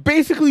was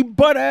basically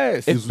butt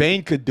ass. If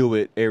Bane could do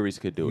it, Ares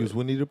could do He it. was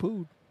Winnie the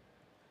Pooh.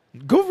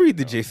 Go read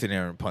the Jason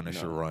Aaron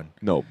Punisher run.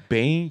 No,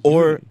 Bane.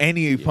 Or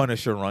any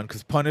Punisher run,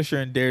 because Punisher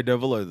and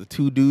Daredevil are the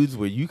two dudes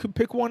where you could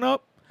pick one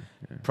up.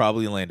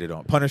 Probably landed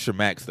on Punisher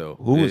Max though.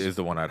 Is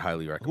the one I'd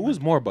highly recommend. Who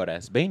was more butt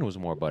ass? Bane was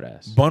more butt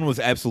ass. Bun was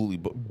absolutely.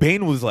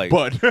 Bane was like,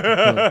 But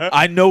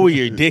I know where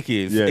your dick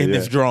is in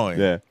this drawing.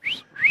 Yeah.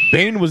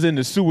 Bane was in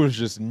the sewers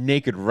just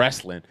naked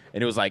wrestling,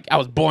 and it was like, I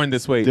was born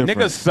this way, Different.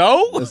 nigga.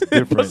 So That's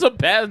different. put some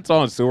pants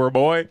on, sewer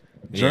boy.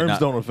 Germs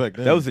don't affect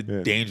them. That was a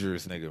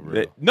dangerous nigga,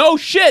 bro. No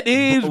shit,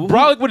 he's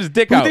brolic with his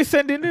dick Who out. they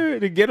send in there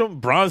to get him?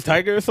 Bronze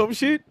Tiger or some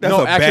shit? That's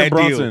no, a Action bad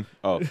Bronson. deal.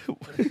 Oh,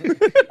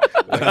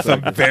 That's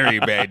a very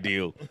bad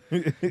deal.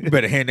 You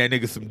better hand that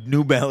nigga some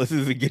New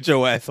Balances and get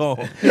your ass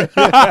home.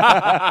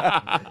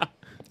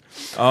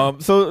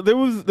 So there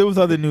was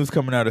other news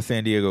coming out of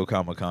San Diego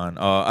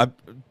Comic-Con.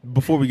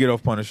 Before we get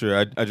off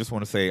Punisher, I just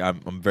want to say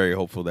I'm very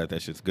hopeful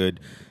that shit's good.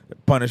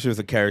 Punisher is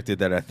a character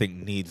that I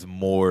think needs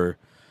more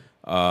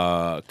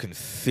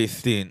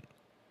consistent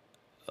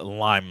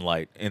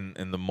limelight in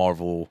the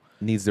Marvel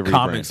needs the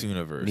comics rebrand.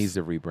 universe. Needs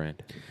the rebrand.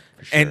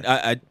 For sure. And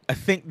I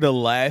think the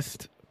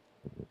last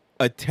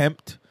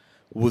attempt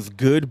was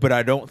good, but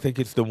I don't think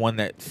it's the one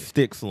that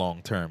sticks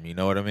long term. You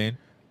know what I mean?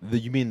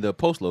 You mean the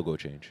post logo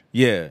change?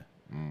 Yeah.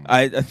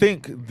 I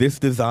think this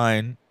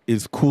design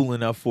is cool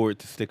enough for it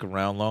to stick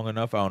around long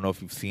enough. I don't know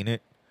if you've seen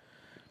it.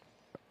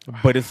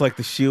 But it's like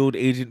the Shield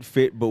agent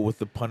fit, but with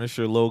the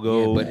Punisher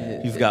logo. Yeah,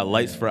 but he's got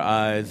lights for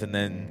eyes and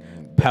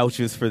then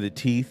pouches for the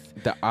teeth.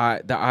 The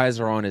eyes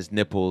are on his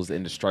nipples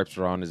and the stripes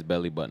are on his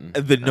belly button.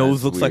 The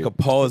nose looks like weird.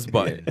 a pause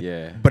button.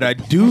 Yeah. But I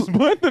do.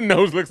 What? The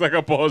nose looks like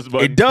a pause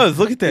button. It does.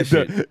 Look at that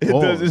shit. It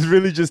does. It's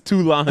really just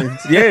two lines.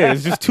 Yeah,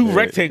 it's just two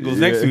rectangles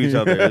next to each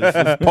other.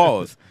 It's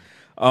pause.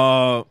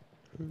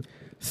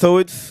 So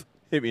it's.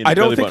 I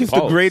don't think it's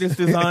the greatest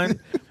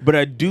design, but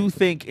I do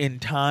think in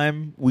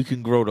time we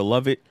can grow to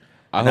love it.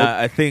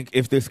 I think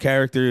if this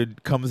character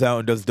comes out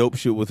and does dope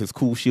shit with his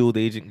cool Shield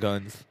agent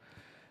guns,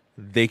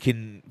 they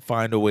can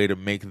find a way to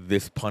make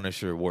this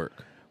Punisher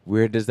work.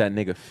 Where does that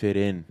nigga fit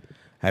in?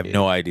 I have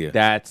no idea.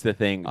 That's the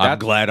thing. I'm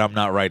glad I'm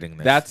not writing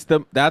this.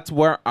 That's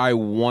where I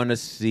want to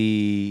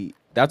see.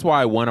 That's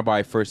why I want to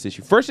buy first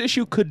issue. First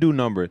issue could do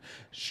numbers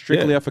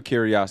strictly off of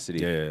curiosity.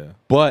 Yeah.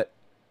 But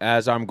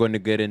as I'm going to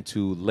get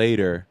into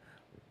later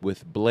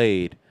with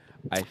Blade,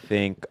 I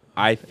think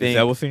Is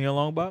that what's in your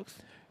long box?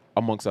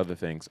 Amongst other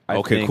things.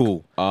 Okay,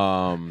 cool.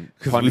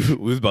 Because we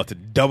was about to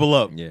double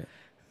up. Yeah.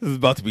 This is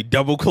about to be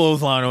double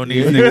clothesline on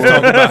these niggas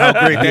talking about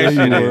how great that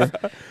shit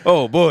is.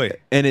 Oh boy.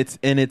 And it's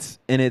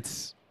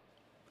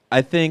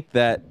I think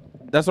that's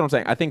what I'm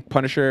saying. I think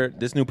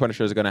this new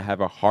Punisher is gonna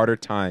have a harder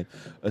time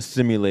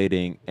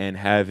assimilating and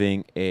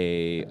having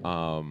a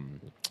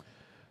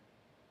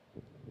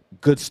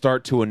good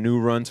start to a new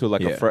run, to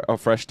like a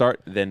fresh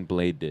start than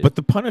Blade did. But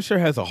the Punisher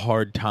has a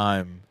hard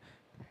time,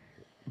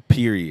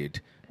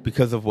 period,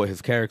 because of what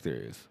his character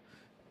is.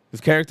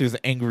 His character is an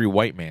angry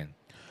white man.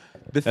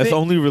 That's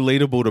only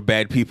relatable to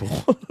bad people.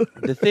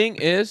 The thing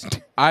is,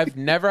 I've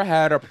never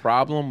had a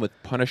problem with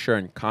Punisher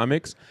in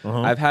comics.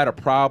 I've had a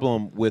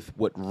problem with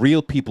what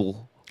real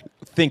people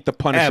think the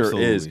Punisher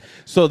is.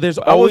 So there's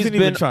always been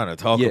even trying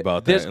to talk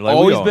about that. There's Like,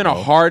 always been a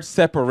hard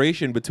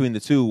separation between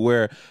the two,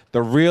 where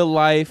the real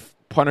life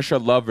Punisher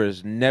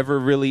lovers never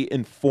really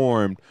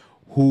informed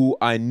who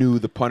I knew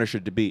the Punisher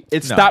to be.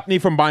 It stopped me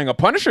from buying a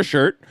Punisher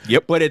shirt.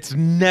 Yep. But it's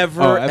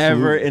never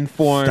ever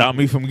informed. Stop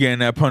me from getting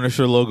that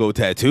Punisher logo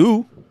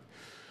tattoo.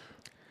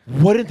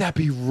 Wouldn't that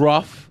be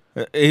rough?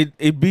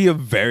 It'd be a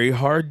very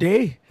hard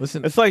day.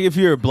 Listen, it's like if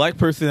you're a black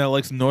person that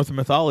likes Norse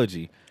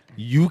mythology,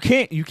 you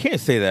can't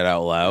say that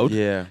out loud.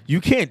 Yeah. You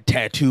can't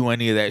tattoo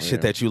any of that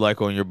shit that you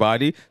like on your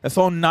body. That's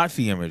all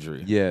Nazi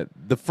imagery. Yeah.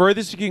 The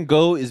furthest you can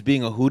go is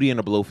being a Hootie and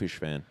a Blowfish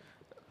fan.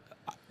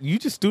 You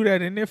just threw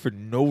that in there for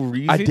no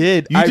reason. I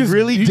did. You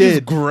really you did.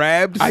 Just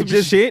grabbed some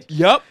shit.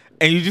 Yep.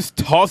 And you just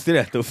tossed it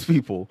at those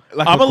people.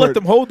 Like I'm gonna let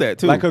them hold that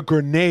too. Like a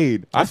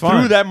grenade. That's I threw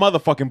fine. that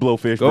motherfucking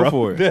Blowfish, Go bro.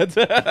 for it.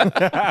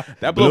 that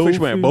Blowfish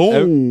went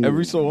boom.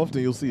 every so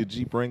often you'll see a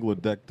Jeep Wrangler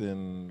decked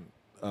in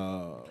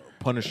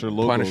Punisher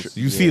logos. Punisher.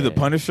 You see the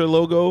Punisher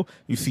logo,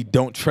 you see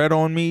 "Don't Tread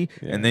on Me,"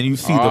 and then you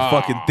see the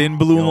fucking thin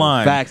blue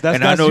line. facts.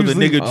 And I know the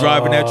nigga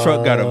driving that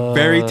truck got a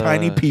very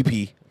tiny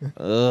pee-pee.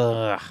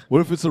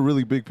 What if it's a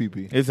really big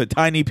pee-pee? It's a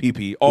tiny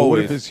pee-pee. Or what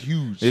Always. if it's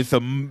huge? It's a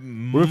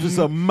What if it's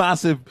a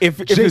massive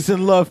if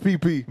Jason Love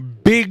pee-pee?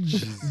 big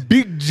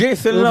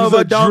Jason What Love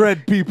if it's a dog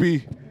dread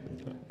pee-pee?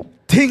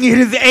 thing in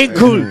his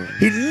ankle.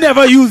 He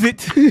never use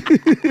it.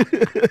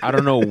 I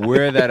don't know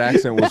where that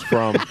accent was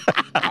from.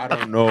 I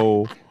don't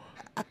know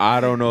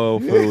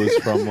if it was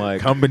from like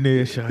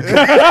Combination.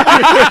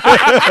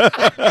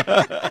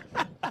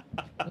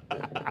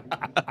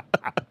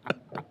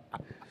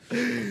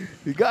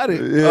 You got it.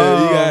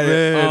 Yeah, you got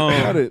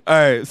it. Got it. All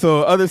right,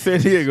 so other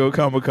San Diego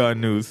Comic-Con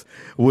news,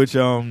 which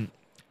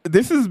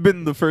this has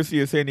been the first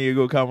year San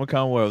Diego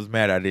Comic-Con where I was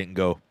mad I didn't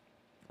go.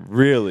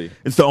 really.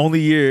 It's the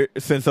only year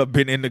since I've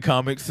been into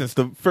comics since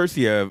the first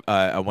year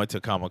I went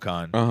to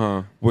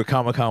Comic-Con, where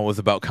Comic-Con was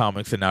about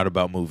comics and not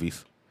about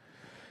movies.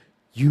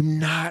 You're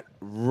not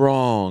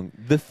wrong.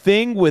 The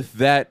thing with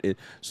that is,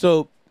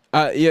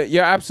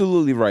 you're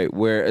absolutely right.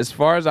 Where as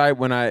far as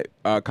when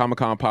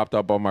Comic-Con popped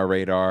up on my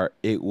radar,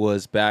 it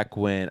was back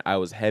when I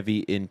was heavy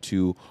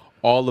into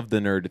all of the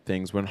nerd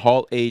things. When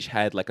Hall H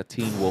had like a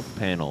Teen Wolf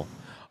panel.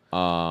 The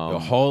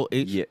Hall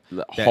H. Yeah,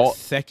 That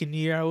second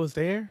year I was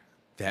there,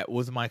 that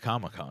was my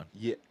Comic-Con.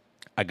 Yeah.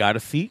 I got a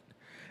seat,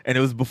 and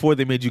it was before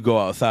they made you go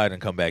outside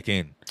and come back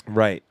in.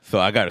 Right. So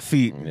I got a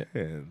seat. Yeah.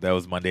 And that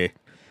was my day.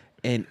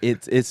 And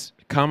it's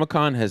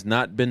Comic-Con has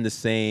not been the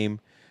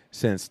same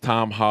since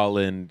Tom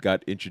Holland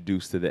got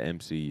introduced to the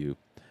MCU.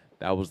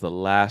 That was the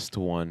last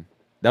one.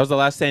 That was the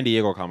last San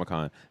Diego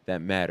Comic-Con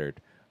that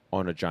mattered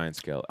on a giant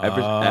scale.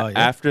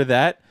 After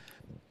that,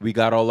 we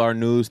got all our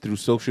news through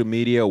social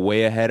media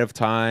way ahead of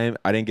time.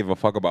 I didn't give a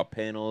fuck about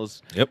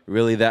panels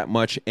really that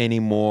much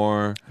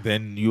anymore.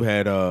 Then you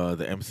had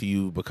the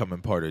MCU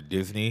becoming part of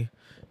Disney.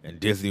 And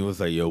Disney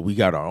was like, yo, we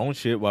got our own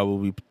shit. Why would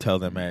we tell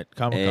them at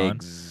Comic-Con?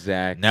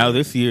 Exactly. Now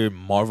this year,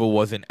 Marvel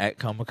wasn't at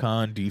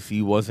Comic-Con.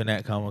 DC wasn't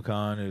at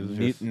Comic-Con. It was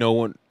just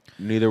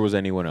neither was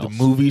anyone else. the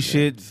movie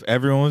shits.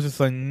 Everyone was just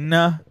like,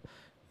 nah,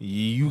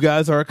 you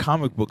guys are a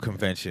comic book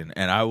convention.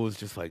 And I was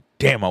just like,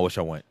 damn, I wish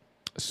I went.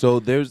 So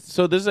there's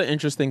an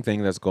interesting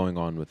thing that's going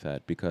on with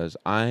that, because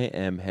I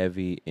am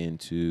heavy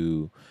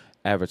into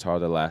Avatar: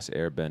 The Last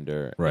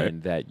Airbender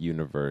in that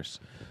universe.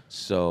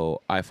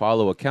 So I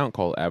follow an account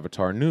called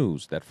Avatar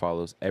News that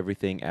follows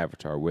everything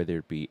Avatar, whether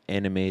it be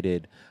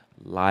animated,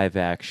 live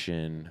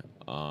action,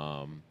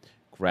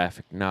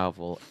 graphic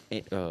novel,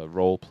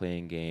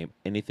 role-playing game,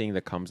 anything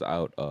that comes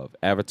out of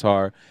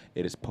Avatar,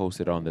 it is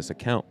posted on this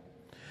account.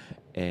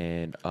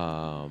 And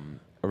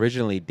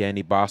originally,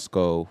 Danny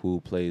Bosco,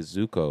 who plays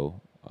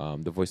Zuko,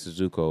 the voice of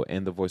Zuko,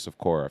 and the voice of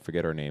Korra, I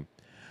forget her name,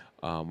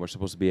 were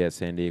supposed to be at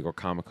San Diego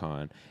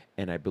Comic-Con.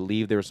 And I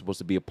believe they were supposed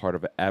to be a part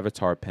of an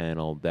Avatar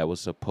panel that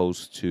was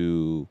supposed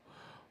to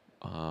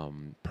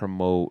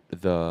promote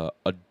the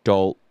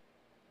adult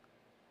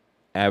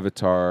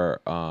Avatar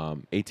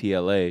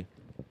ATLA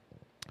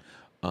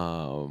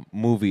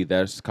movie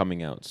that's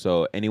coming out.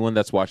 So anyone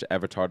that's watched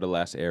Avatar: The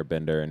Last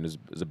Airbender and is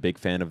a big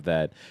fan of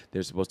that,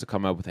 they're supposed to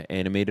come out with an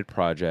animated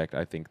project,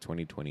 I think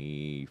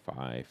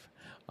 2025,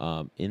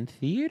 in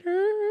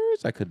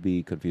theaters. I could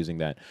be confusing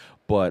that.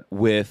 But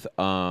with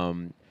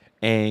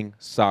Aang,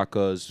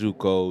 Sokka,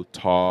 Zuko,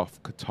 Toph,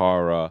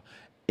 Katara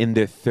in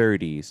their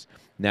 30s.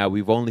 Now,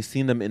 we've only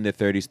seen them in their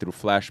 30s through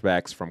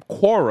flashbacks from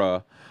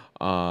Korra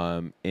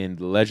in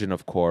The Legend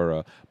of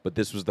Korra, but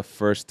this was the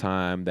first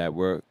time that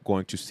we're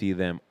going to see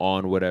them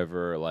on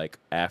whatever, like,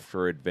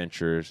 after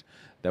adventures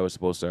that was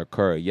supposed to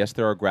occur. Yes,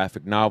 there are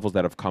graphic novels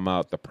that have come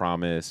out, The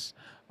Promise,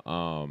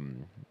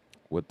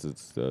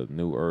 what's the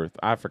New Earth?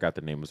 I forgot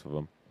the names of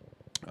them.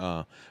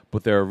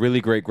 But there are really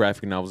great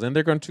graphic novels, and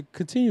they're going to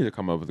continue to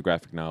come up with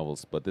graphic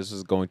novels. But this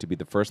is going to be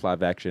the first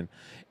live-action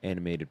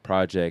animated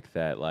project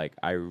that, like,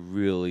 I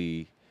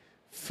really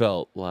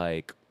felt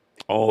like,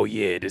 oh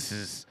yeah, this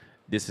is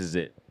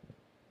it.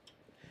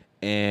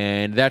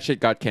 And that shit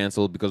got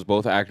canceled because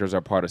both actors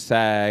are part of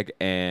SAG,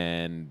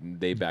 and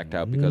they backed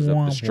out because of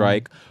the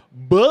strike.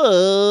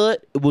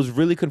 But it was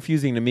really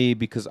confusing to me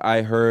because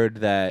I heard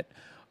that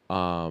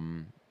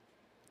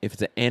if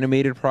it's an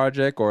animated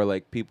project or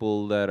like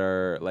people that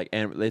are like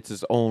it's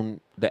its own,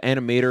 the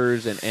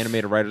animators and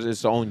animated writers, it's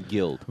its own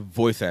guild.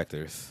 Voice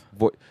actors.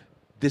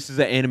 This is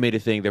an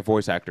animated thing. They're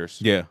voice actors.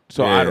 Yeah.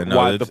 So yeah, I don't, no,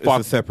 why the fuck?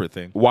 It's a separate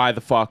thing. Why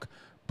the fuck?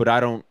 But I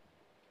don't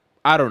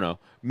know.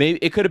 Maybe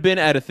it could have been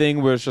at a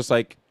thing where it's just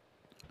like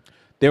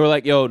they were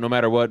like, "Yo, no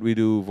matter what, we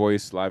do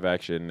voice live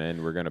action,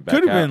 and we're gonna back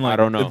Could have out." been like I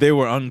don't know. if they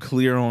were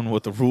unclear on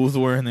what the rules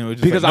were, and they were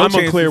just Because like, no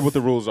I'm unclear chances. what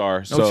the rules are.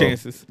 No So,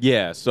 chances.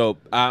 Yeah, so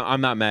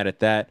I'm not mad at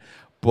that.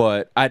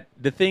 But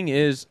the thing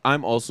is,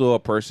 I'm also a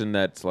person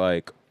that's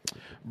like,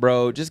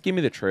 bro, just give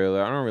me the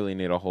trailer. I don't really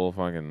need a whole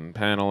fucking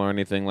panel or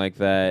anything like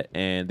that.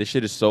 And this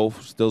shit is still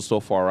so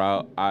far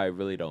out. I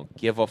really don't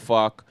give a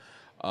fuck.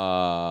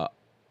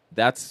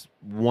 That's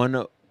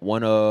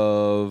one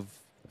of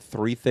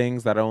 3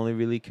 things that I only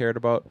really cared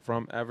about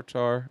from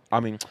Avatar. I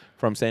mean,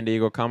 from San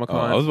Diego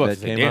Comic-Con. I was about that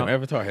to say, came damn, out.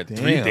 Avatar had 3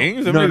 Damn.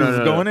 things. No, Everybody no, was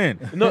no, going no.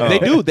 in. No, they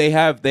do. They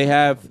have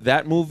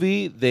that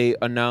movie. They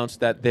announced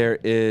that there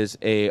is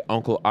a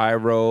Uncle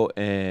Iroh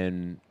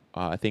and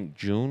I think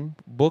June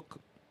book,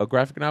 a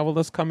graphic novel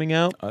that's coming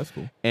out. Oh, that's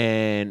cool.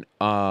 And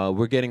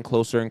we're getting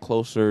closer and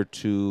closer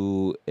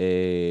to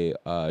a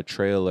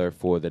trailer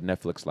for the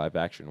Netflix live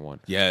action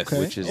one. Yes,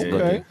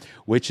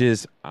 Which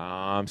is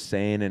I'm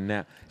saying it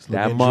now.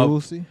 Looking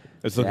juicy.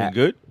 It's looking that-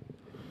 good.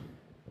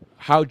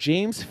 How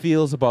James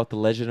feels about the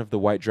Legend of the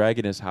White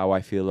Dragon is how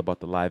I feel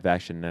about the live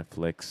action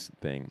Netflix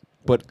thing.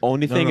 But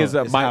only thing is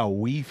that it's my how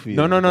we feel.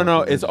 no.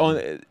 about the It's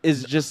Legend.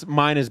 it's just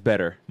mine is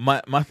better. My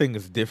thing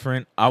is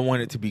different. I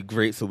want it to be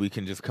great, so we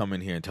can just come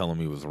in here and tell him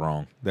he was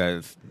wrong.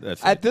 That's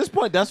At it. this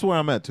point, that's where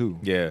I'm at too.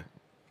 Yeah.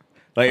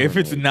 Like if know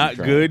it's what you not keep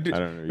trying. good, I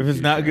don't know what if you it's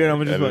keep not trying. good, I'm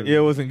just I like, don't- yeah,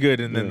 it wasn't good,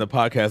 and then Yeah. the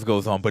podcast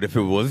goes on. But if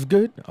it was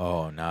good,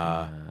 oh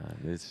nah,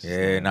 It's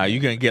yeah, nah,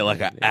 you're gonna get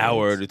like an Yeah,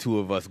 hour it's- of the two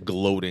of us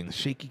gloating.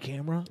 Shaky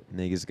camera.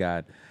 Niggas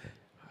got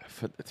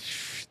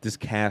this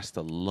cast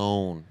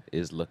alone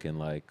is looking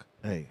like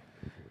Hey,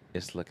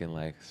 it's looking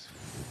like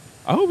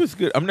I hope it's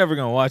good. I'm never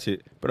gonna watch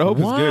it, but I hope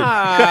it's good.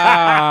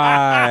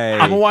 Why?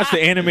 I'm gonna watch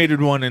the animated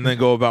one and then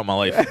go about my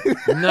life.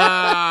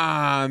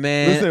 Nah,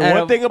 man. listen. Out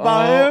One of thing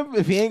about all- him,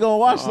 if he ain't gonna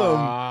watch something,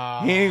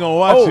 Ah. he ain't gonna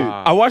watch Oh, it.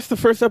 I watched the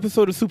first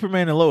episode of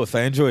Superman and Lois.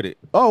 I enjoyed it.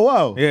 Oh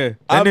wow. Yeah.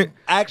 I'm And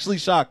actually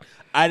shocked.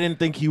 I didn't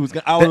think he was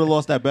gonna. I would have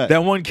lost that bet.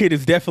 that one kid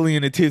is definitely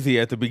in a tizzy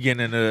at the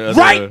beginning of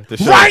Right, the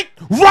show.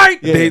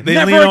 right. They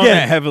Never lean on again.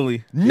 that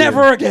heavily.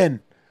 Never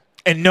again.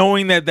 And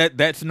knowing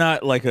that's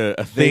not like a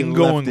They thing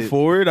going left it-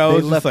 forward, I they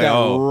was left just like, that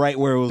oh. right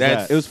where it was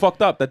that's- at. It was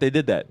fucked up that they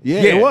did that.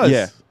 yeah, yeah, it was.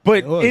 yeah. But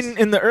It was.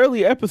 in the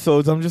early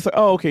episodes, I'm just like,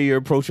 oh, okay, you're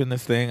approaching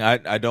this thing.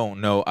 I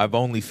don't know. I've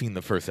only seen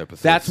the first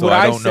episode. That's so what I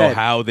I don't know said.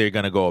 how they're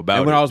gonna go about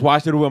And when it. I was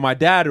watching it with my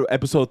dad,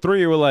 episode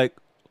 3, we were like,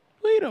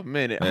 wait a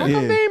minute. How Yeah.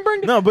 come they ain't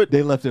bring no, but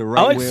They left it right.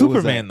 I like where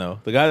Superman it was though.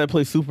 The guy that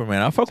plays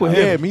Superman, I fuck with at.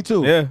 him. Yeah, me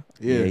too. Yeah.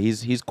 Yeah.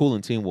 he's cool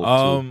in Teen Wolf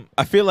too.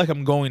 I feel like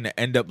I'm going to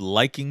end up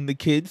liking the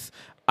kids.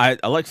 I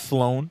like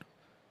Sloane,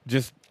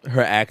 just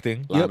her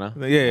acting. Lana.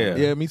 Yeah.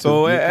 Yeah, me too.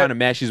 So You uh, kind of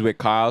meshes with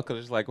Kyle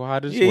because it's like, well, how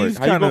does this Yeah, work? he's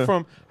How you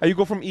kinda-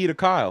 go from E to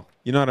Kyle?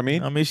 You know what I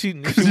mean? I mean, she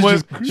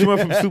went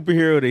from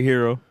superhero to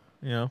hero.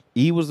 You know,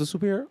 E was the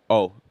superhero.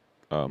 Oh,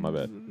 my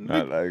bad.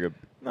 Not like a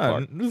nah,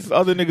 Clark. this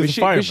other niggas But are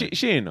she, firemen. but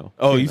she ain't know.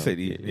 Oh, She you ain't said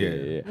know. E.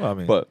 Yeah. Well, I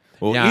mean, but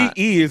well, yeah.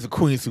 E is a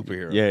queen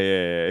superhero.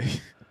 yeah,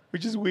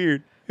 which is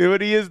weird. Yeah,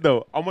 but he is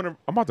though. I'm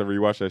about to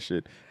rewatch that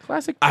shit.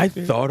 Classic. I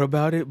thought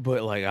about it,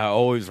 but like I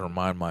always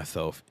remind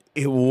myself,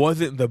 it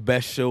wasn't the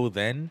best show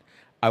then.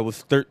 I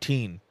was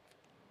 13,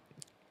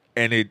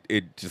 and it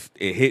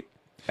hit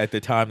at the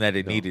time that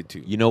it needed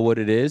to. You know what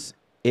it is?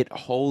 It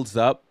holds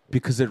up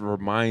because it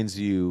reminds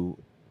you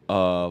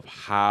of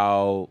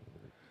how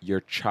your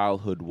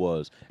childhood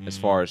was as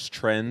far as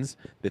trends,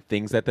 the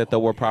things that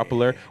were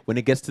popular. When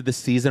it gets to the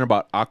season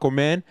about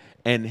Aquaman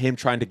and him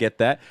trying to get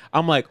that,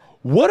 I'm like,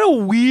 what a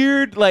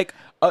weird like.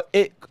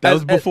 That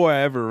was before I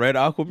ever read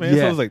Aquaman. So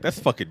Yeah. I was like, that's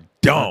fucking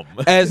dumb.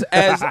 as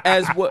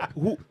what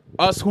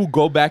who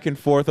go back and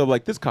forth of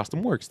like this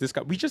costume works.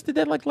 We just did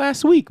that like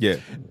last week. Yeah.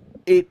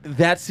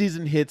 That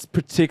season hits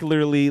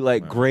particularly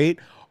like great.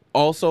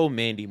 Also,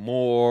 Mandy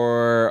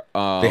Moore. They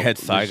had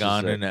was just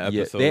Saigon in the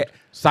episode. they had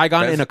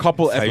Saigon in a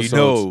couple That's episodes.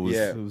 How you know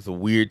yeah. it was a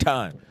weird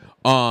time.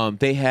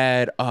 They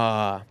had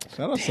Shout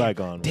out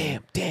Saigon.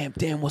 man.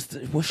 damn. What's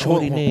Hold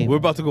shorty on, name? we're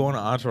about to go on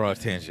an entourage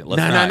tangent. Let's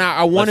Nah, not.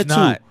 I wanted Let's to.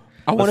 not.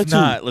 I wanted Let's to.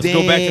 not. Let's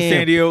go back to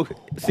San Diego.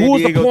 Who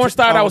was the porn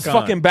star that was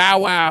Comic-Con. fucking Bow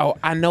Wow?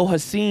 I know her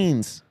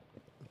scenes.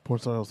 Porn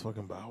star was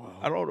fucking Bow Wow.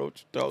 I don't know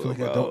what you're I feel talking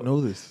like about. I don't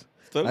know this.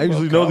 Talk I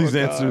usually about know these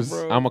Comic-Con, answers.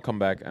 bro. I'm gonna come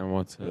back and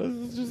want to.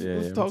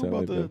 Let's talk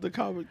about the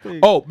comic thing.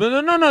 Oh,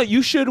 no.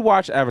 You should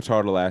watch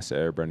Avatar: The Last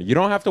Airbender. You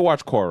don't have to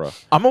watch Korra.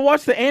 I'm gonna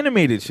watch the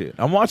animated shit.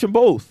 I'm watching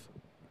both.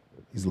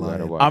 He's You gotta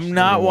lying. watch. I'm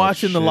not watch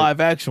watching the shit.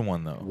 live action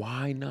one though.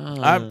 Why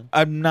not?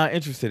 I'm not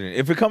interested in it.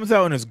 If it comes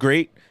out and it's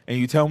great and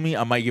you tell me,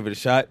 I might give it a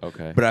shot.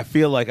 Okay. But I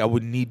feel like I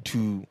would need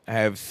to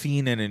have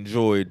seen and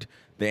enjoyed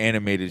the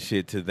animated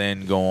shit to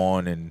then go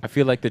on and I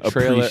feel like the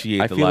trailer. appreciate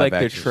I the feel like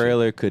live the action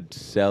trailer could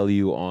sell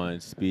you on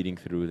speeding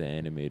through the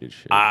animated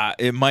shit.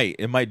 it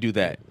might do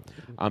that.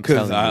 I'm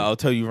Because telling you. I'll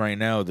tell you right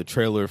now, the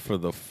trailer for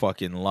the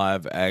fucking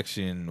live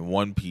action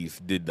One Piece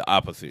did the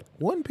opposite.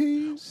 One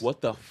Piece.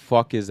 What the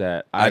fuck is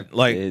that?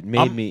 It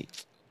made me.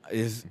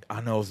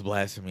 I know it's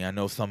blasphemy. I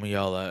know some of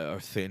y'all are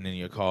sitting in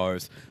your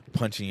cars,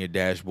 punching your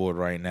dashboard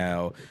right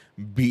now,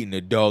 beating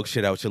the dog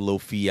shit out your little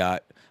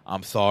Fiat.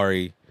 I'm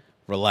sorry.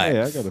 Relax.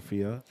 Yeah, I got a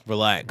Fiat.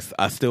 Relax.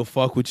 I still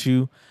fuck with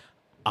you.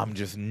 I'm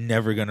just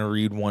never gonna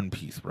read One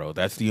Piece, bro.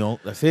 That's it.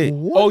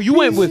 Oh, you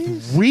went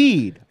with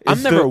read.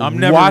 I'm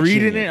never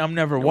reading it. I'm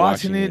never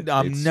watching it.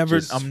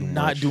 It's I'm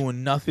not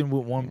doing nothing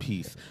with One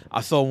Piece.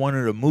 I saw one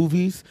of the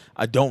movies.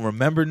 I don't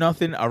remember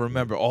nothing. I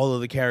remember all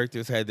of the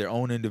characters had their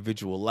own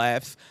individual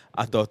laughs.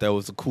 I thought that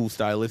was a cool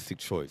stylistic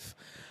choice.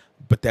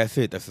 But that's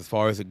it. That's as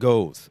far as it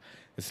goes.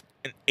 It's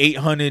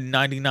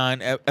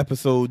 899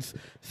 episodes,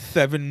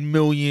 7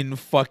 million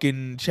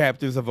fucking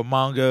chapters of a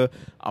manga.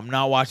 I'm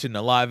not watching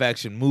the live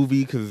action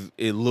movie because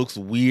it looks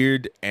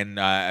weird and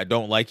I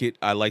don't like it.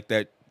 I like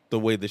the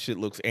way the shit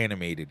looks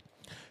animated,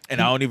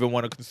 and I don't even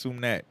want to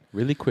consume that.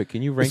 Really quick,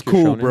 can you rank It's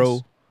your cool, shonens?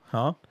 bro.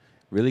 Huh?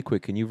 Really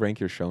quick, can you rank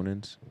your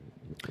shonens?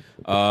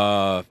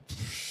 I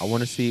I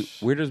want to see,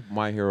 where does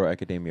My Hero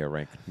Academia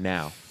rank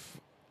now?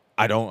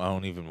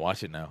 don't even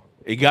watch it now.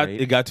 It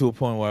got to a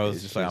point where I was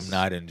It's just like, I'm just-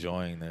 not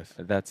enjoying this.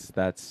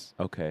 That's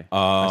okay.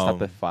 I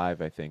stopped at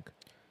 5, I think,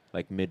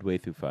 like midway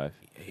through 5,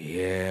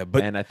 Yeah,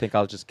 but and I think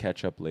I'll just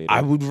catch up later.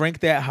 I would rank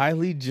that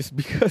highly just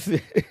because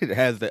it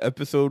has the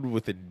episode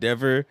with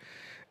Endeavor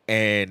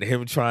and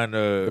him trying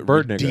to The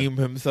bird nigga. redeem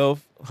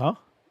himself. Huh?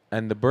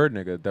 And the bird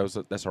nigga,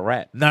 that's a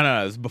rat.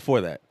 No, it's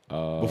before that.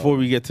 Before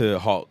we get to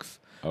Hawks.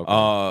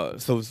 Okay.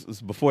 So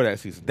it's before that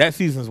season. That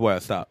season's where I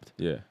stopped.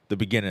 Yeah. The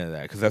beginning of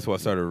that, because that's where I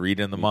started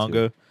reading the Me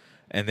manga. too.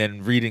 And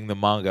then reading the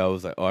manga, I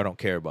was like, oh, I don't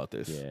care about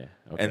this. Yeah.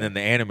 Okay. And then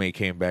the anime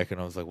came back,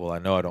 and I was like, well, I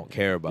know I don't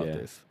care about Yeah.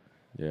 this.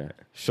 Yeah.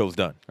 Show's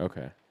done.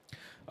 Okay.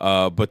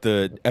 But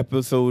the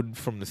episode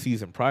from the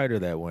season prior to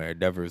that, where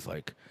Endeavor's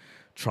like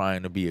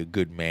trying to be a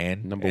good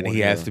man, Number and one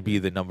he has hero. to be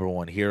the number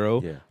one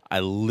hero, Yeah. I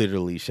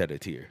literally shed a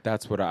tear.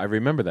 That's what I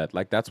remember. That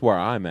like that's where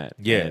I'm at.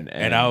 Yeah,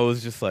 and I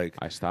was just like,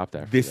 I stopped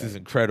after this that. is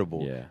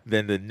incredible. Yeah.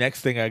 Then the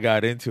next thing I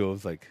got into, I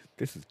was like,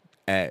 this is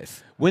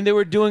ass. When they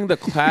were doing the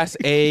Class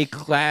A,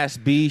 Class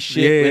B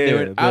shit. when they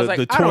were, I was like,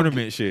 the I don't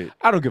tournament shit.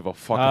 I don't give a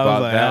fuck I was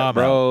about like, that, I'm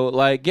bro.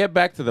 Like, get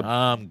back to the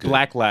I'm good.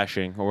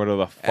 blacklashing or whatever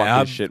the And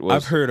fucking shit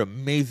was. I've heard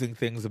amazing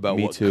things about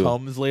Me what too.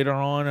 comes later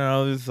on, and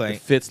I was just the like,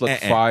 fits look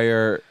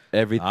fire.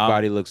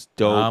 Everybody looks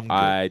dope. I'm good.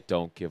 I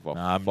don't give a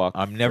fuck.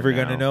 I'm for never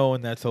gonna now. know,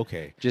 and that's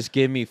okay. Just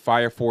give me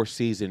Fire Force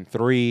season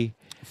 3.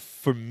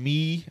 For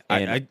me,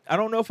 And- I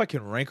don't know if I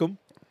can rank them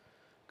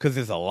because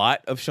there's a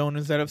lot of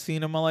shonens that I've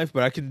seen in my life,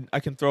 but I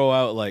can throw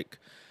out like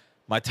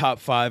my top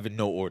 5 in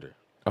no order.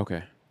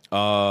 Okay.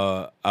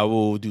 I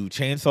will do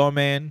Chainsaw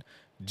Man,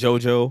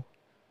 JoJo,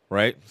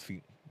 right?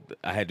 See,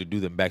 I had to do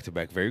them back to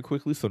back very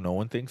quickly, so no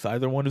one thinks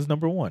either one is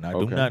number one. I do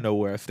Okay. not know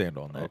where I stand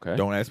on that. Okay.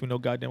 Don't ask me no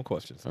goddamn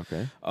questions.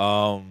 Okay.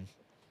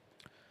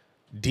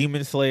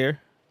 Demon Slayer,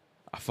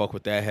 I fuck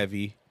with that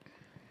heavy.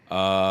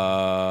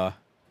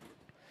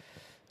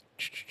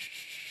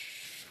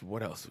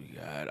 What else we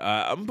got?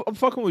 I'm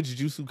fucking with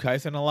Jujutsu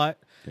Kaisen a lot.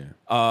 Yeah.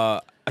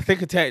 I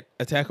think Attack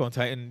on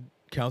Titan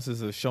counts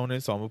as a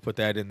shonen, so I'm gonna put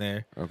that in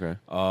there. Okay.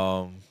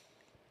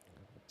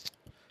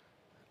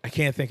 I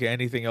can't think of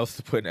anything else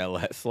to put in that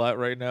last slot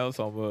right now,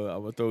 so I'm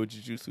gonna throw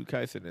Jujutsu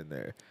Kaisen in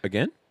there.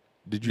 Again?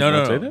 Did you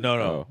not say that? No.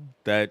 Oh.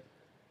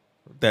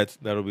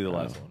 That'll be the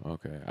last one.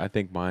 Okay. I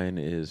think mine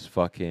is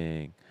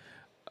fucking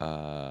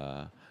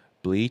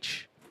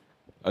Bleach.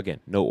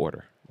 Again, no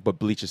order. But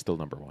Bleach is still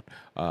number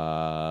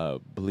 1.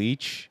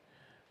 Bleach.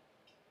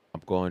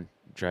 I'm going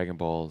Dragon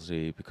Ball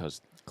Z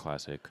because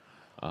classic.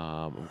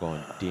 I'm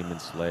going Demon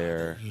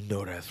Slayer. You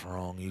know that's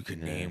wrong. You can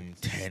name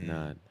it's 10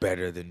 not.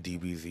 better than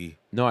DBZ.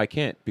 No, I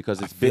can't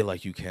because I it's feel been,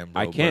 like you can,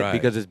 bro. I can't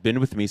because it's been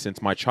with me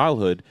since my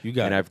childhood. You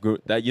got and it. I've grew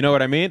that. You know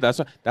what I mean? That's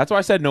why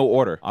I said no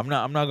order. I'm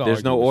not gonna. There's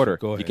argue no with order.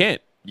 Go ahead.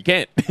 You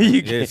can't.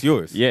 Yeah, it's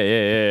yours.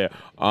 Yeah.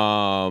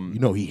 You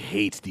know he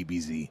hates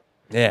DBZ.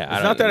 Yeah.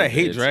 It's not that I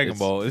hate Dragon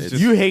Ball. It's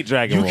just You hate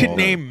Dragon you Ball. can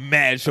name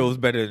mad shows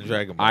better than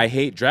Dragon Ball. I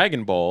hate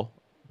Dragon Ball,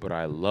 but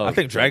I love. I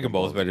think Dragon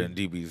Ball is Z. better than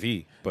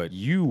DBZ, but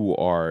You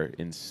are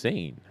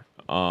insane.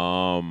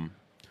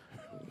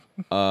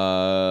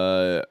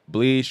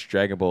 Bleach,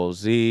 Dragon Ball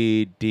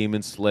Z,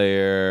 Demon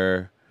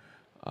Slayer,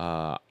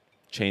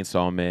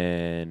 Chainsaw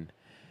Man,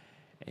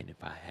 and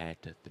if I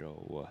had to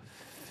throw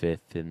a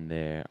 5th in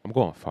there, I'm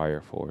going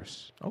Fire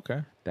Force.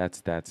 okay.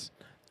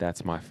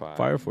 That's my 5.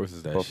 Fire Force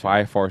is that But shit.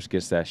 Fire Force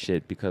gets that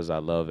shit because I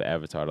love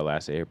Avatar: The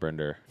Last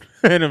Airbender,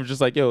 and I'm just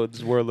like, yo,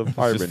 this world of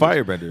Firebenders. Just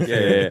Firebender.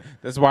 Yeah.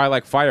 That's why I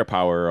like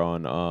Firepower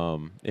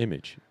on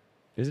Image.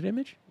 Is it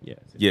Image? Yeah.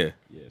 Yeah.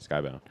 Yeah,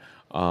 Skybound.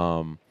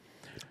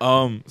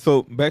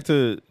 So back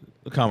to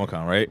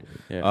Comic-Con, right?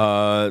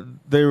 Yeah.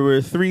 There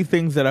were 3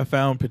 things that I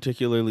found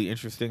particularly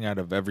interesting out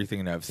of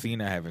everything that I've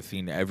seen. I haven't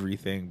seen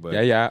everything, but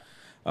Yeah.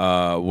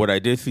 what I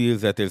did see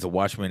is that there's a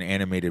Watchmen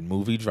animated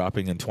movie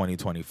dropping in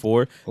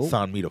 2024.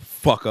 Sign me the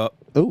fuck up.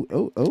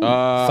 Oh.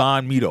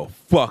 Sign me the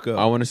fuck up.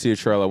 I want to see a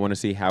trailer. I want to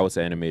see how it's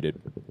animated.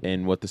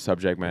 in what the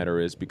subject matter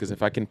is, because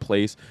if I can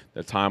place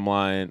the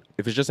timeline,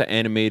 if it's just an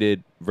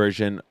animated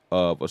version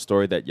of a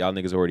story that y'all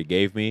niggas already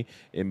gave me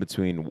in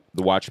between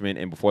The Watchmen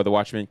and before The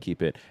Watchmen,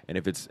 keep it. And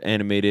if it's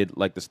animated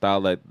like the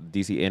style that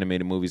DC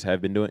animated movies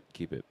have been doing,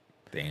 keep it.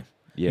 Damn.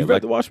 Yeah, You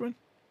read The Watchmen?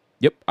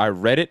 Yep, I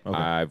read it. Okay.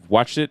 I've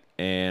watched it,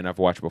 and I've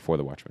watched before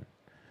The Watchmen.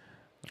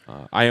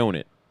 I own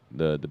it.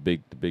 The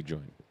big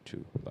joint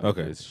too. Like,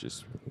 Okay. it's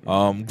just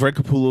Greg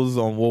Capullo's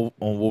on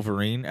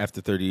Wolverine after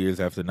 30 years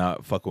after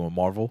not fucking with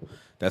Marvel.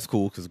 That's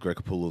cool because Greg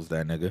Capullo's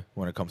that nigga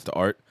when it comes to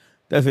art.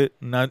 That's it.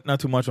 Not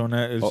too much on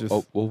that. It's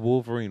just well,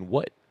 Wolverine.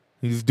 What?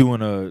 he's doing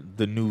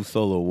the new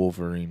solo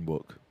Wolverine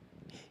book.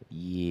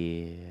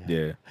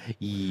 Yeah.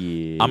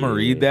 Yeah. I'm gonna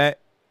read that.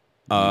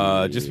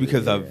 Just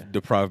because I've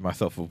deprived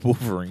myself of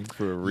Wolverine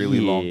for a really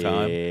long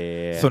time.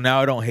 So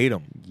now I don't hate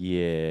him.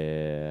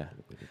 Yeah.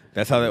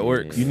 That's how that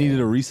works. You needed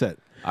a reset.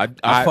 I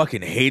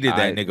fucking hated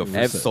that nigga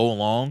for so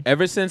long.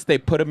 Ever since they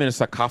put him in a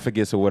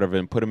sarcophagus or whatever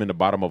and put him in the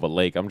bottom of a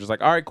lake, I'm just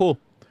like, all right, cool.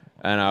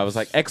 And I was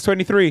like,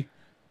 X-23,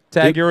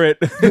 tag, you're it.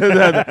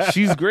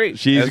 She's great.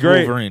 She's as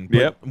great. Wolverine. But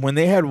Yep. when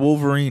they had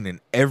Wolverine in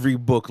every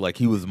book, like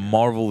he was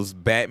Marvel's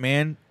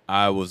Batman,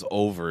 I was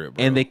over it,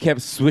 bro. And they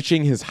kept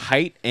switching his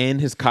height and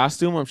his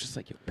costume. I'm just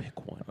like, you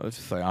pick one. I was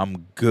just like,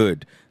 I'm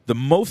good. The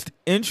most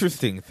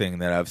interesting thing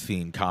that I've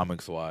seen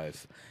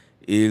comics-wise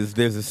is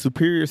there's a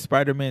Superior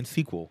Spider-Man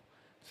sequel.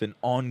 It's an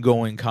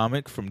ongoing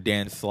comic from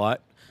Dan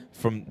Slott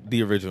from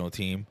the original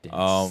team.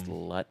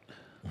 Slut.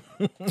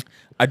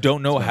 I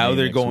don't know how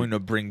they're going to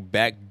bring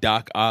back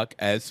Doc Ock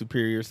as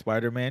Superior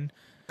Spider-Man.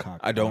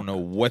 I don't know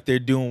what they're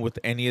doing with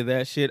any of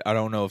that shit. I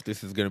don't know if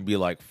this is going to be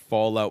like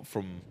fallout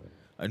from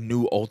a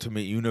new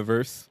Ultimate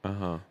Universe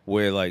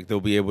where like they'll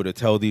be able to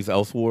tell these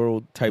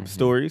Elseworld type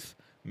stories.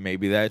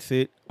 Maybe that's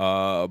it.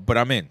 But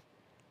I'm in.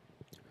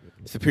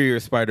 Superior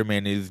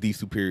Spider-Man is the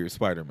Superior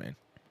Spider-Man.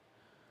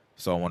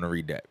 So I want to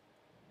read that.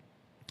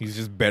 He's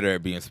just better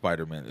at being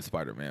Spider-Man than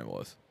Spider-Man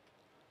was.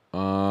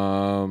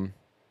 My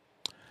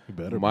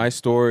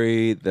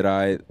story that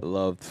I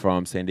loved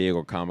from San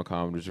Diego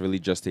Comic-Con was really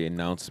just the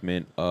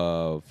announcement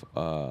of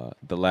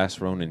The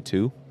Last Ronin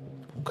 2.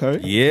 Okay.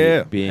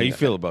 Yeah. Being- How you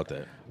feel about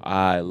that?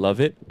 I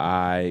love it.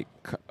 I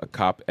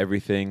cop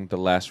everything The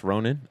Last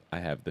Ronin. I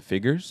have the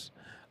figures.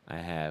 I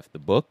have the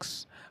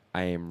books.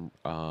 I am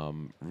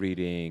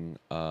reading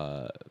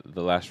The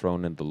Last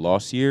Ronin, The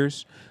Lost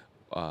Years.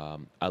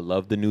 I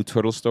love the new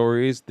Turtle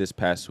stories. This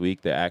past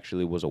week, there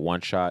actually was a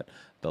one-shot,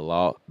 The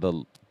Last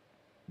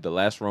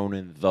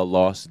Ronin, The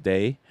Lost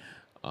Day.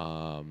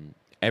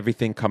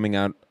 Everything coming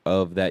out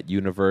of that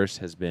universe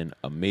has been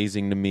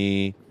amazing to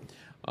me.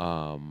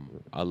 I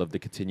love the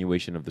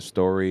continuation of the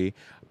story.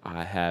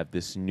 I have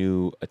this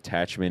new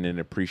attachment and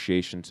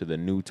appreciation to the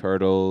new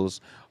Turtles.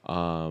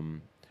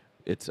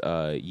 It's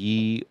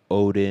Yi,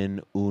 Odin,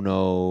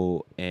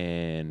 Uno,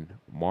 and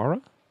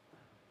Mara,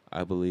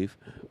 I believe.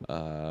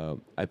 I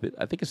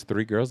think it's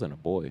 3 girls and a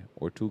boy,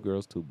 or 2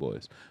 girls, 2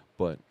 boys.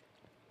 But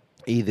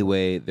either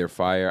way, they're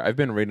fire. I've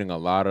been reading a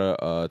lot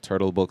of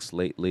Turtle books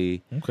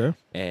lately. Okay.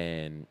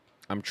 And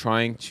I'm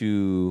trying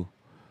to...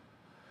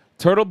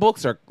 Turtle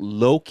books are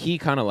low-key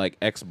kind of like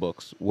X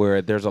books,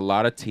 where there's a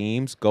lot of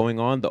teams going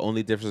on. The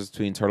only difference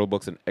between Turtle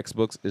books and X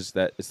books is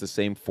that it's the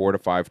same 4 to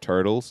 5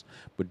 turtles,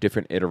 but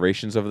different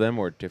iterations of them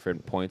or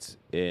different points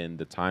in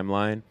the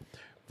timeline.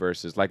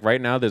 Versus, like,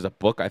 right now, there's a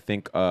book, I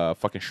think,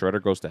 fucking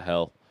Shredder Goes to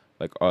Hell.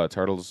 Like,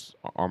 Turtles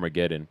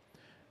Armageddon.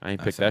 I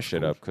ain't picked that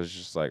shit up because it's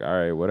just like, all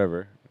right,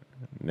 whatever.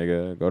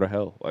 Nigga, go to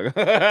hell. Like,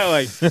 all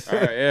right,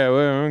 yeah,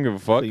 I don't give a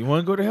fuck. So you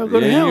want to go to hell? Go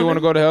to hell. You want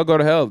to go to hell? Go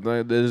to hell.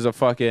 There's a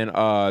fucking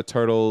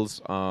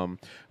Turtles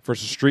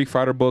versus Street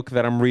Fighter book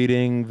that I'm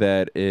reading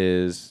that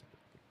is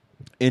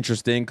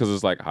interesting because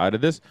it's like, how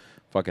did this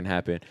fucking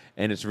happen?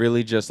 And it's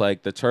really just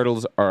like the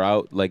Turtles are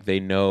out, like they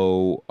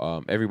know,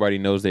 everybody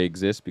knows they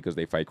exist because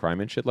they fight crime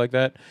and shit like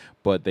that.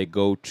 But they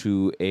go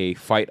to a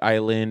fight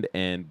island,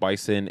 and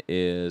Bison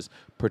is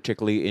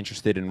particularly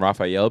interested in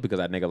Raphael because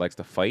that nigga likes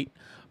to fight.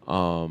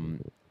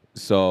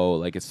 So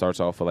like it starts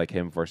off with like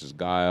him versus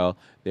Guile.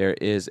 There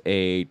is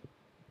a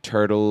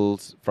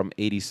Turtles from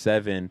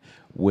 '87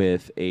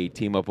 with a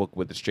team up book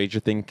with the Stranger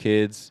Things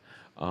kids,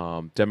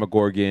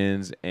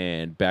 Demogorgons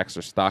and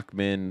Baxter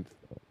Stockman.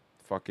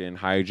 Fucking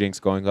hijinks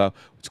going up.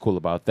 What's cool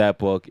about that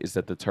book is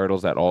that the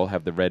Turtles that all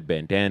have the red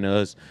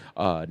bandanas,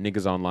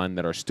 niggas online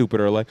that are stupid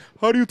are like,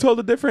 how do you tell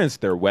the difference?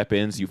 They're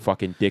weapons, you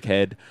fucking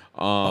dickhead.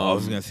 I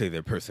was gonna say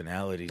their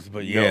personalities,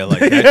 but yeah, like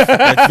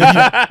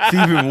that's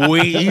even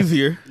way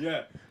easier.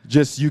 Yeah,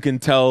 just you can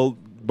tell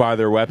by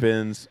their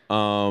weapons.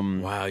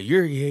 Wow,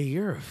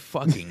 you're a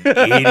fucking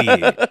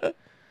idiot.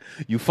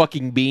 You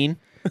fucking bean.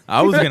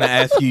 I was gonna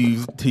ask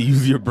you to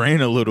use your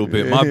brain a little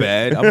bit. My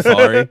bad. I'm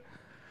sorry.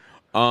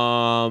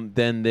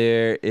 Then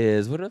there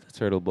is, what other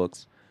turtle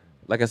books?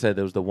 like I said,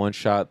 there was the one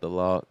shot, the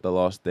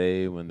Lost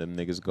Day, when them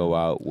niggas go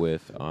out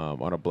with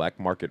on a black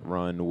market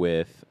run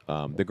with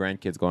the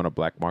grandkids go on a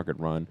black market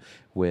run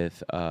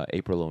with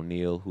April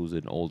O'Neil, who's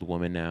an old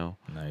woman now.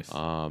 Nice.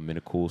 In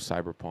a cool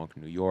cyberpunk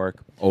New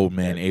York. Old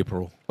man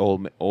April.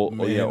 Old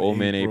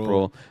man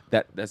April.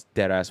 That's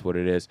dead ass what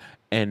it is.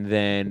 And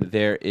then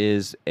there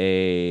is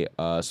a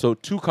so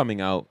 2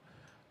 coming out.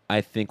 I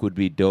think would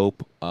be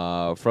dope.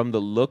 From the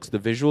looks, the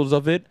visuals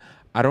of it,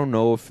 I don't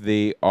know if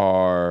they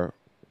are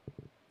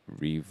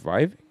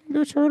reviving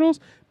their turtles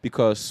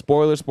because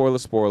spoilers.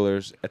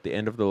 At the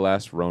end of the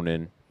last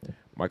Ronin,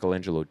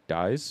 Michelangelo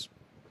dies.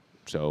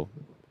 So,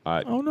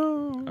 I don't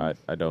know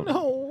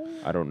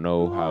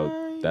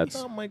how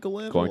that's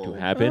going to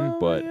happen,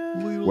 but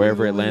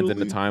wherever it lands in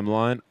the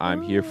timeline,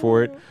 I'm here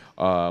for it.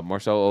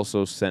 Marcell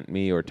also sent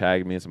me or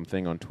tagged me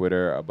something on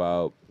Twitter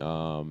about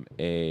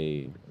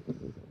a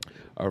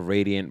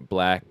Radiant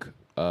Black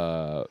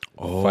fight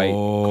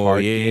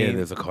card game.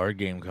 There's a card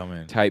game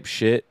coming. Type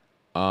shit.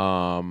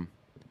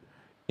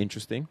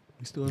 Interesting.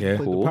 You still haven't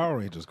played Cool. the Power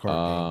Rangers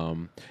card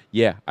game.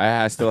 Yeah,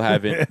 I still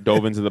haven't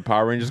dove into the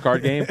Power Rangers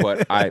card game,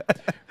 but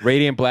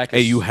Radiant Black.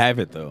 Hey, you have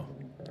it though.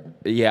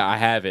 Yeah, I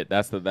have it.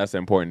 That's the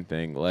important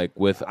thing. Like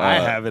with I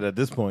have it at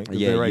this point.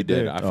 Yeah, they're you right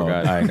did. there. I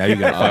forgot. All right, now you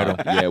got to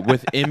fight them. Yeah,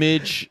 with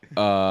Image,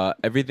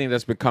 everything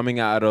that's been coming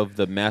out of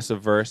the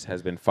Massiveverse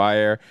has been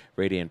fire.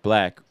 Radiant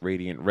Black,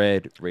 Radiant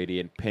Red,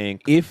 Radiant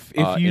Pink, If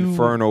you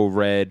Inferno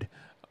Red,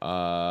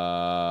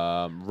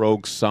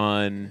 Rogue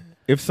Sun.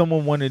 If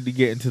someone wanted to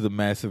get into the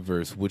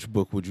Massiveverse, which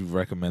book would you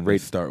recommend they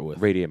start with?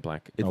 Radiant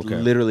Black. It Okay.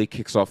 literally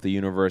kicks off the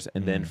universe,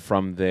 and then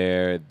from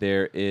there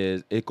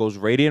it goes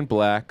Radiant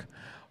Black.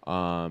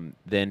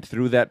 Then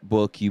through that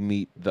book, you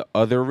meet the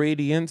other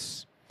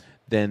Radiants.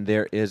 Then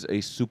there is a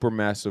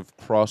supermassive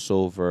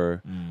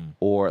crossover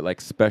or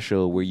like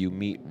special where you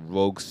meet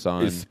Rogue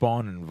Sun. Is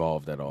Spawn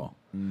involved at all?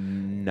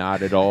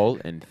 Not at all,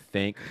 and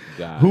thank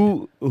God.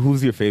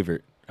 Who's your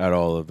favorite out of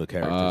all of the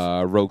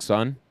characters? Rogue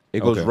Sun. It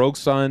goes Okay. Rogue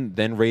Sun,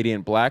 then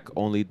Radiant Black.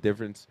 Only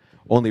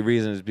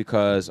reason is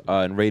because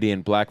in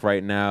Radiant Black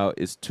right now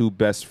is 2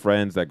 best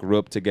friends that grew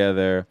up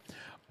together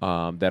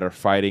that are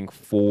fighting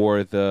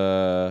for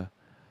the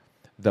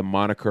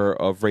moniker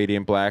of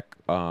Radiant Black.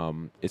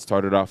 It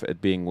started off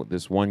at being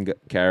this one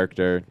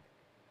character,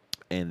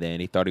 and then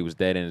he thought he was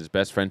dead, and his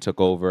best friend took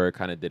over,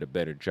 kind of did a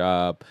better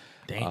job.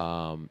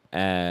 Damn.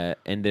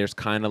 And there's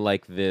kind of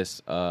like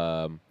this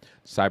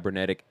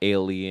cybernetic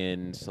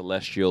alien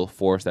celestial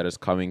force that is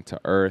coming to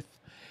Earth,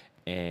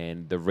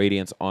 and the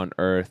Radiants on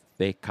Earth,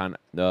 they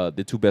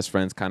the 2 best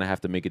friends kind of have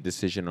to make a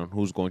decision on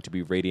who's going to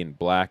be Radiant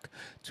Black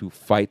to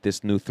fight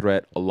this new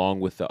threat along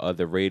with the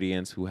other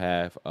Radiants who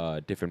have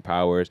different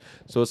powers.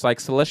 So it's like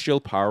Celestial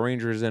Power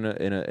Rangers in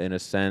a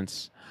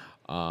sense.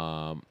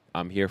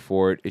 I'm here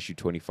for it. Issue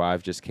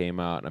 25 just came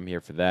out. I'm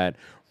here for that.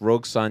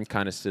 Rogue Sun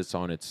kind of sits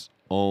on its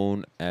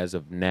own as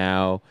of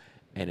now,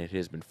 and it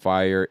has been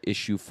fire.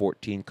 Issue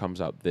 14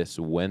 comes out this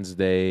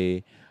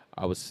Wednesday,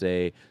 I would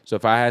say. So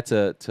if I had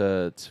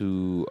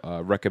to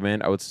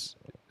recommend, I would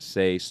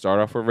say start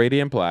off with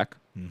Radiant Black,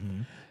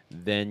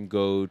 then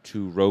go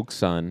to Rogue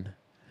Sun,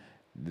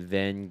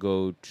 then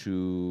go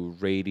to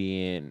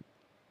Radiant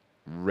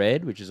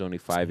Red, which is only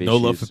 5 issues. No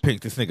love for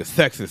Pink. This nigga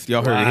sexist.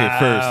 Y'all heard it here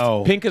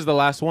first. Pink is the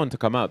last one to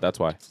come out. That's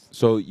why.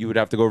 So you would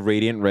have to go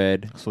Radiant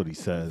Red. That's what he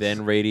says.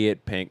 Then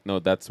Radiant Pink. No,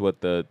 that's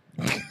what the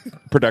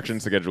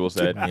production schedule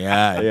said.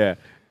 Yeah.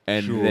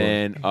 And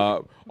then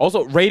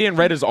also Radiant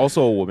Red is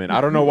also a woman.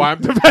 I don't know why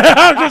I'm just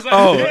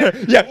y'all are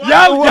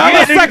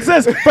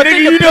sexist, but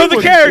you know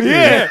the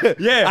character.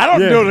 Yeah. I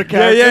don't know the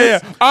characters.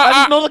 Yeah. I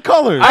just know the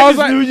colors. I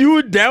just knew you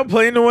were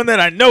downplaying the one that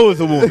I know is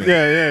a woman.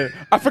 yeah.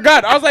 I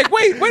forgot. I was like,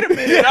 wait a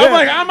minute. I was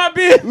like, I'm not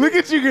being. Look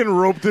at you getting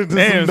roped into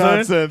Damn, some son.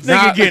 nonsense.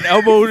 Nigga getting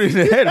elbowed in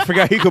the head. I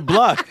forgot he could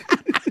block.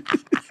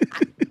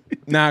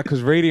 Nah,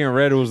 because Radiant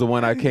Red was the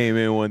one I came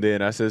in one day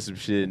and I said some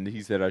shit and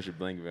he said I should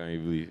blink if I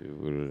didn't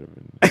believe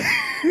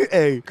it.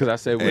 Hey. Because I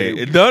said, Hey,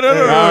 wait. no.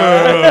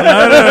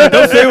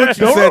 Don't say what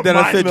you said that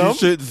I said you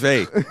shouldn't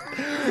say.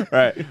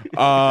 Right.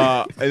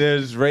 And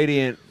there's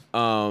Radiant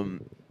and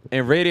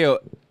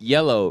Radiant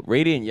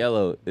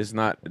Yellow is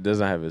not, it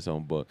doesn't have its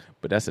own book,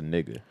 but that's a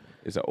nigga.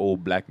 It's an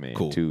old black man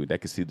too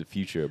that can see the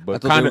future,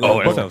 but kind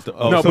of.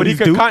 so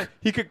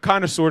he could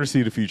kind of sort of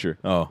see the future.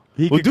 Oh,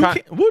 He well,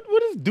 could Duke,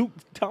 what is Duke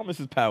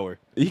Thomas's power?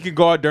 He could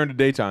go out during the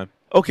daytime.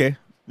 Okay,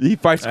 He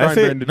fights crime that's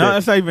during it. the day. No,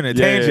 that's not even a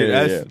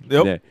tangent.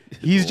 Yeah.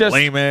 He's just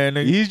lame man.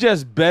 Nigga. He's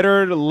just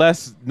better,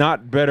 less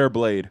not better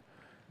Blade.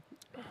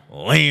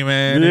 Lame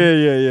man.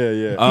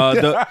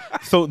 Yeah.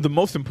 So the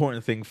most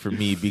important thing for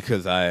me,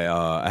 because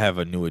I have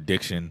a new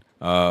addiction,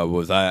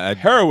 was I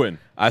Heroin.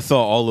 I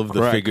saw all of the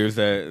Correct. figures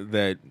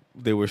that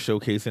they were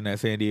showcasing at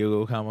San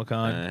Diego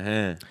Comic-Con.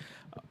 Uh-huh.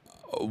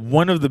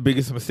 One of the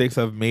biggest mistakes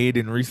I've made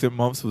in recent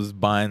months was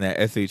buying that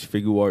SH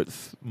Figure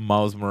Arts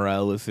Miles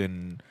Morales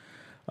and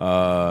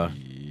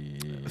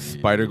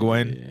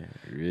Spider-Gwen.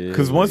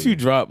 Because once you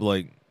drop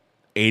like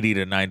 $80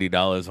 to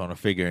 $90 on a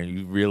figure and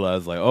you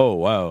realize like, oh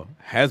wow,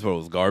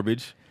 Hasbro's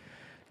garbage,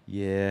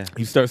 Yeah.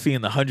 You start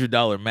seeing the $100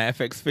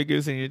 Mafex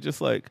figures, and you're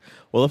just like,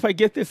 well, if I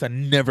get this, I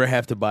never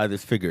have to buy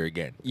this figure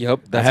again.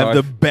 Yep. I have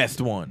the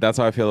best one. That's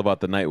how I feel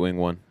about the Nightwing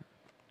one.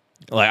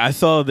 Like, I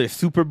saw the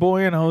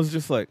Superboy, and I was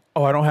just like,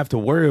 oh, I don't have to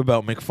worry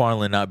about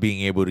McFarlane not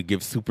being able to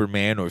give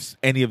Superman or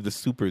any of the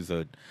supers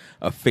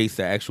a face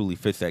that actually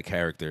fits that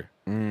character.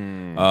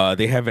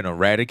 They have an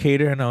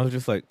Eradicator, and I was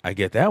just like, I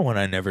get that one.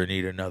 I never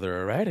need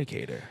another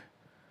Eradicator.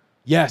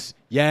 Yes.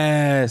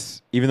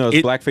 Even though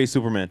it's blackface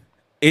Superman.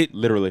 It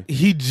literally.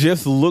 He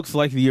just looks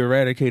like the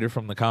Eradicator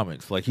from the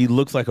comics. Like, he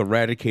looks like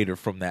Eradicator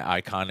from that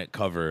iconic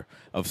cover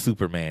of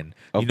Superman.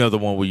 You know, the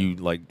one where you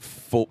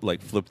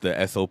flip the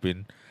S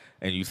open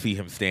and you see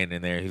him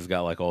standing there. He's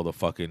got like all the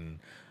fucking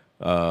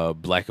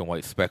black and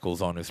white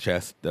speckles on his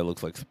chest that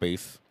looks like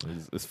space.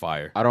 It's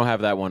fire. I don't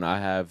have that one. I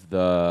have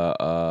the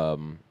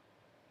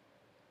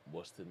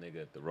what's the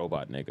nigga? The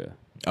robot nigga.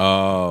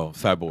 Oh,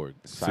 Cyborg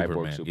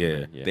Superman.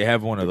 Superman. Yeah. They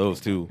have one of those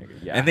too.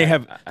 Yeah, and they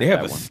have a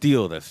one.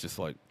 steel that's just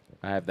like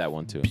I have that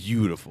one too.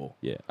 Beautiful.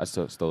 Yeah, I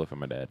stole it from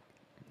my dad.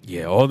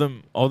 Yeah, all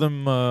them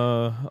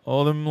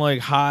like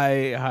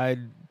high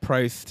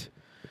priced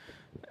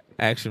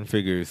action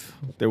figures.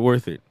 They're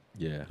worth it.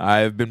 Yeah.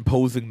 I've been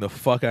posing the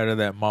fuck out of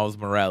that Miles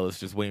Morales,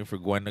 just waiting for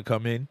Gwen to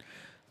come in.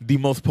 The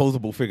most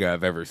posable figure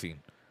I've ever seen.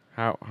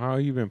 How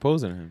have you been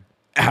posing him?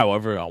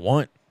 However I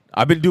want.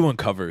 I've been doing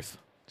covers.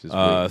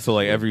 Just so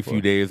like every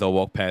few days I'll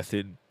walk past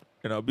it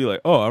and I'll be like,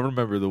 oh, I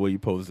remember the way you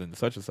posed in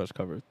such and such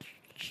cover.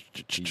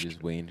 He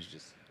just waiting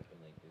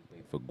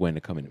for Gwen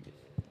to come in.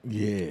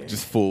 Yeah.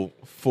 Just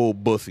full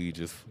bussy,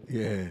 just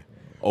Yeah.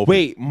 open.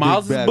 Wait,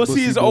 Miles' bad bussy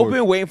bussy is board.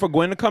 open, waiting for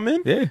Gwen to come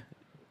in? Yeah.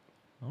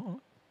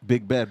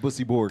 Big bad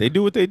bussy board. They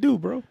do what they do,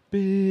 bro.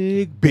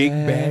 Big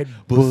bad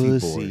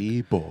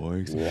bussy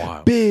borgs.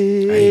 Wow.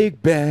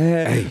 Big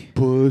bad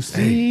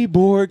bussy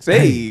borgs.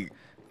 Hey.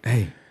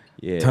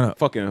 Yeah. Turn up.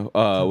 Fucking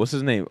what's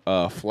his name?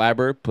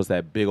 Flabber puts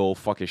that big old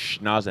fucking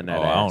schnoz in that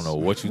ass. I don't know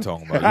what you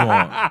talking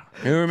about.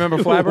 You remember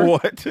Flabber?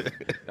 What?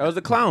 That was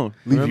the clown.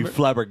 Leave Remember? you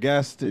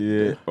flabbergasted.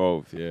 Yeah.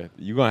 Oh yeah.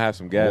 You gonna have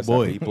some gas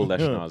boy. after he pulled that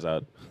schnoz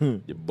out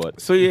your butt.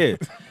 So yeah,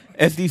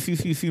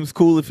 SDCC seems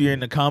cool if you're in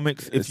the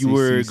comics. If you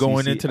were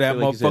going into that I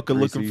feel like you said motherfucker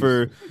looking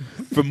 3Cs.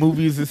 for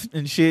movies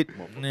and shit,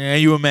 nah,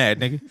 you were mad,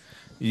 nigga.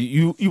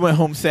 You went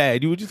home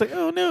sad. You were just like,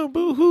 oh no,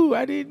 boo hoo!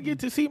 I didn't get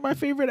to see my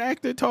favorite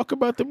actor talk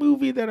about the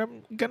movie that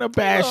I'm gonna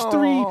bash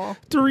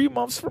three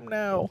months from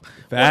now.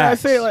 When I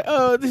say like,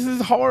 oh, this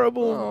is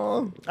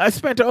horrible. I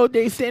spent all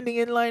day standing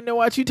in line to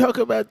watch you talk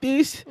about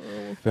this.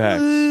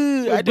 Facts.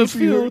 I don't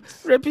feel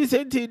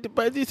represented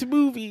by this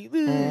movie.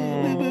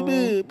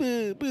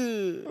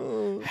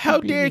 How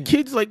dare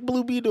kids like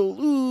Blue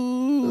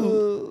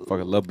Beetle?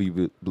 Fucking love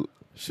Blue.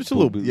 Such a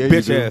little Blue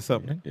bitch Beetle. ass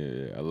something.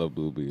 Yeah, I love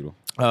Blue Beetle.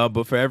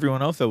 But for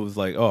everyone else that was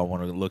like, oh, I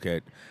want to look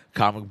at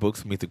comic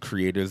books, meet the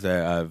creators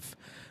that I've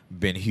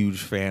been a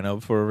huge fan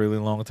of for a really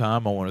long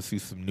time. I want to see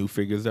some new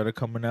figures that are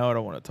coming out. I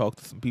want to talk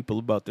to some people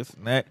about this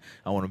and that.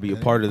 I want to be a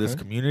part of this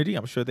community.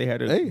 I'm sure they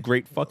had a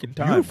great fucking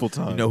time. Beautiful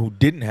time. You know who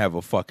didn't have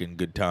a fucking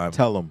good time?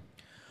 Tell them.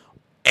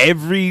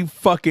 Every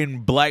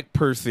fucking black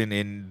person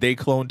in They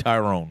Clone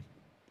Tyrone.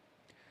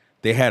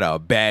 They had a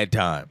bad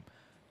time.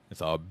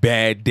 It's a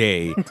bad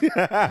day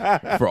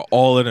for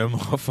all of them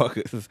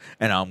motherfuckers.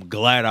 And I'm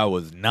glad I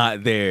was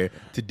not there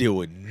to deal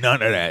with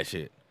none of that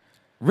shit.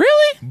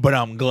 Really? But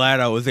I'm glad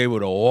I was able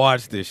to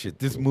watch this shit.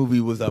 This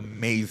movie was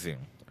amazing.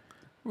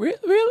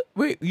 Really?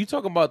 Wait, you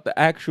talking about the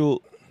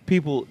actual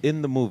people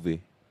in the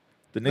movie?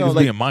 The niggas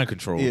being mind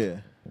controlled. Yeah.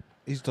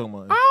 He's talking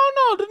about. I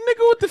don't know. The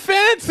nigga with the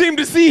fans seemed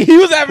to see he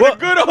was having a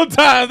good old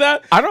time.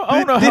 I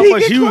don't know Did how he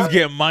much get he was caught?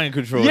 getting mind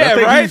controlled. Yeah, I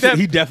think right?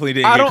 He definitely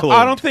didn't I get don't. cloned.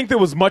 I don't think there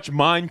was much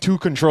mind to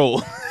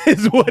control.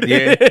 Is what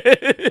Yeah.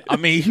 it is. I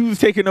mean, he was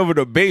taking over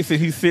the base and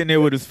he's sitting there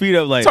with his feet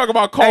up like, Talk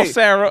about call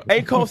Sarah.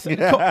 hey, call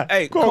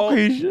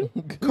Keisha,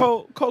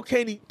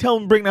 tell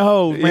him bring the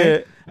hose, man. Yeah.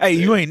 Hey,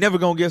 you ain't never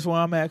gonna guess where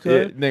I'm at, cuz.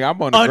 Yeah, nigga,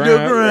 I'm on the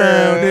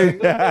Underground,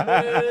 ground.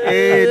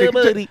 nigga.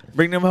 Nigga,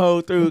 bring them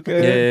hoes through,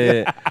 cuz.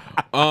 Yeah.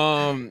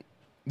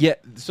 Yeah.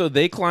 So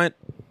they declined.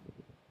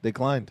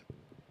 Declined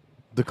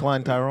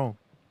Tyrone.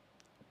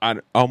 I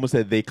almost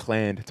said they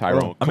clanned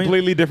Tyrone. I mean-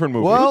 Completely different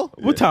movie. Well,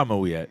 What time are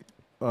we at?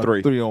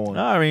 3-on-1.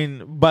 I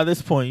mean, by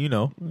this point, you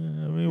know, I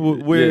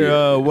mean,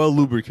 we're well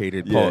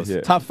lubricated. Yeah, Pause.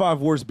 yeah. Top 5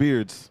 worst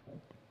beards.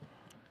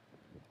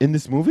 in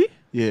this movie,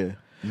 Yeah.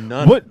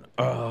 none. What?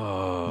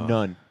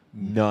 None.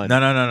 No.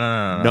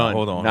 None.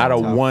 Hold on. Not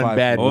hold a on. one five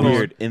bad Hold on.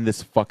 beard in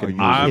this fucking movie.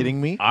 Are you kidding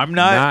me? I'm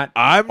not.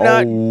 I'm a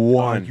not.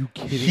 one. Are you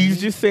kidding He's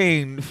me? just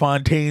saying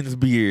Fontaine's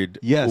beard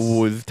Yes.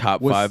 was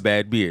top Was- 5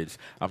 bad beards.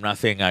 I'm not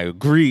saying I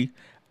agree.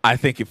 I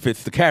think it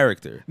fits the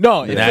character.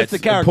 No, And it that's fits the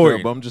character,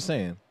 important. but I'm just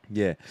saying.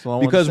 Yeah, all I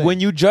wanted to because say. when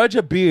you judge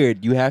a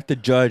beard, you have to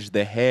judge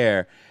the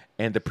hair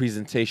and the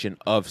presentation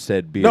of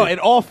said beard. No, it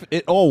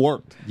all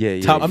worked.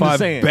 yeah. Top I'm just 5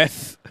 saying.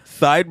 best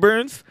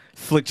sideburns,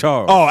 Slick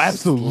Charles. Oh,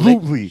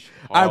 absolutely.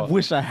 I Oh.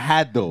 wish I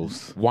had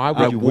those. Why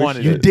would I you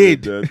wanted wish it. You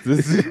did.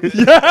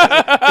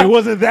 It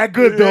wasn't that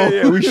good though.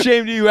 Yeah, we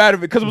shamed you out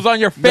of it because it was on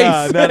your face,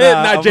 Nah, not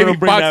I'm Jamie gonna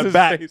bring that Foxx's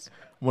back. face.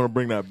 I'm gonna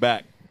bring that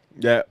back.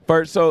 Yeah.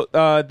 First, so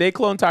They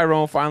Clone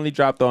Tyrone finally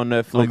dropped on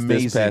Netflix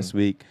this past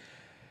week.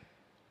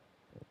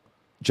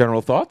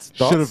 General thoughts?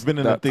 Should have been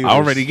in the theater. I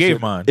already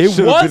gave mine. It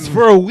was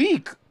for a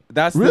week.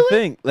 That's Really? the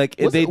thing. Like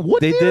What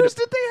theaters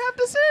did they have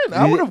this in?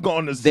 I would have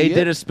gone to see They it.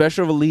 did a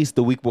special release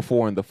the week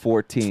before on the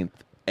 14th.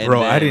 And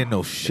Bro, then I didn't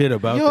know shit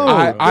about Yo,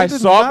 that. I they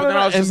did saw it, none but then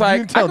of I was that, just and like, you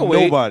didn't tell I can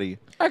wait. nobody.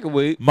 I can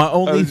wait. My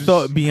only just-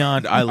 thought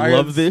beyond I I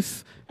love was-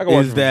 this I can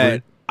watch it is for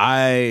that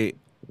free.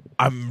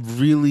 I'm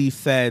really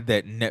sad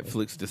that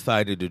Netflix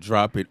decided to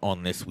drop it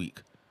on this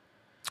week.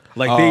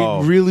 Like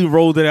Oh. they really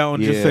rolled it out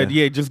and just Yeah. said,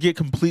 "Yeah, just get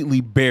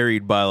completely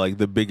buried by like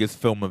the biggest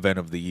film event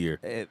of the year."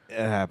 It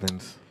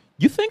happens.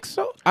 You think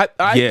so?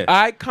 Yeah.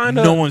 I kind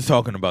of. No one's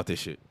talking about this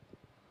shit.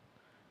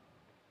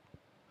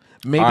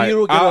 Maybe All right,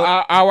 it'll get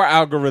our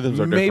algorithms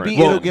are Maybe different.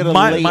 it'll get a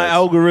my late-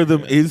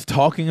 algorithm is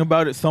talking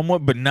about it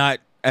somewhat, but not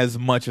as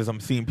much as I'm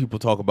seeing people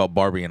talk about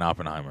Barbie and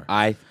Oppenheimer.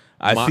 I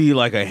see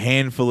like a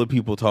handful of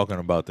people talking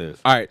about this.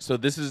 All right, so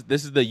this is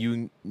the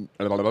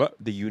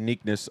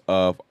uniqueness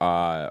of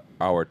our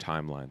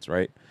timelines,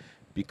 right?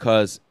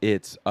 Because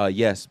it's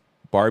yes,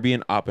 Barbie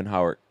and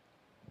Oppenheimer,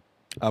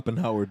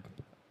 Oppenheimer.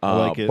 I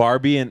like it.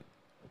 Barbie and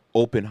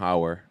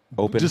Oppenheimer.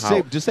 Just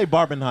say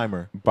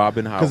Barbenheimer.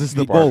 Barbenheimer. 'Cause it's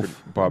the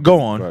Go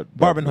on.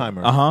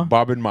 Barbenheimer. Uh-huh.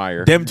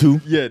 Barbenheimer. Them two.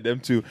 Yeah, them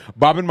two.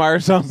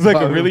 Barbenheimer sounds like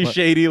a really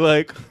shady,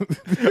 like,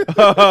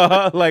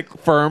 like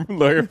firm,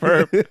 lawyer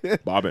firm.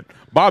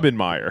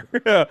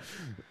 Barbenheimer.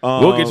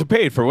 We'll get you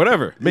paid for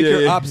whatever. Make Yeah,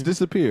 your yeah. ops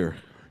disappear.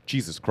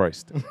 Jesus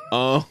Christ.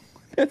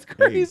 That's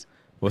crazy.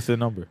 What's the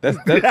number? That's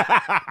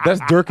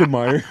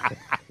Durkenmeyer.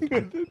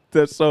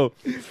 That's so.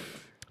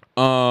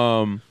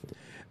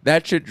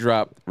 That shit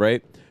dropped,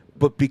 right?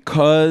 But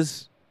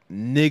because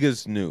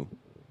niggas knew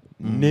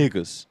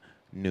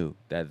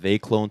that They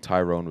Clone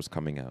Tyrone was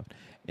coming out,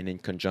 and in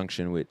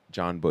conjunction with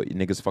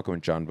niggas fucking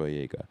with John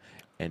Boyega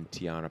and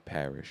Tiana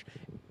Parrish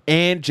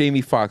and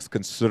Jamie Foxx,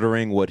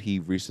 considering what he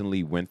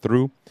recently went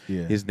through,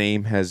 Yeah. his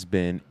name has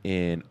been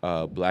in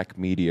black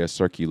media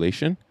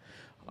circulation.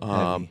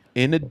 Heavy.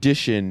 In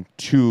addition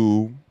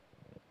to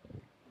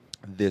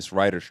this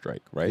writer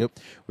strike, right? Yep.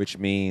 Which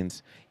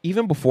means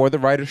even before the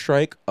writer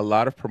strike, a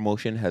lot of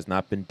promotion has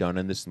not been done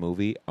in this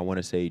movie. I want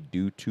to say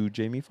due to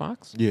Jamie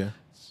Foxx. Yeah.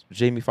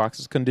 Jamie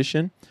Foxx's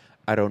condition.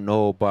 I don't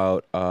know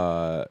about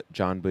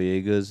John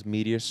Boyega's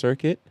media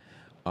circuit.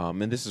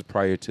 And this is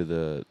prior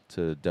to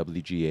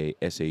WGA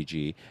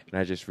SAG, and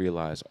I just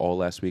realized all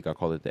last week I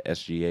called it the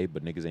SGA,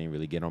 but niggas ain't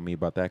really getting on me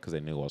about that because they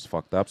knew I was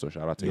fucked up. So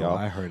shout out to Yo, y'all.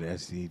 I heard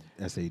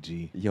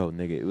SAG. Yo,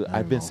 nigga, I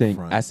I've been know, saying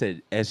front. I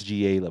said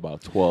SGA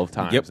about 12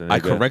 times. Yep. and I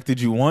nigga- corrected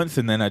you once,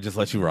 and then I just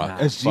let you rock. Nah.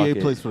 SGA fuck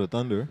it. plays for the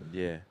Thunder.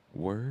 Yeah,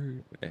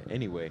 word.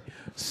 Anyway,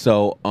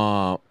 so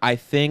I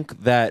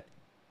think that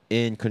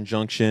in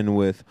conjunction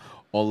with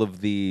all of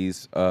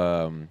these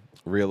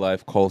real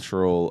life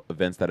cultural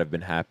events that have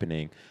been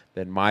happening,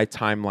 that my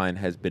timeline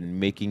has been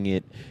making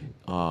it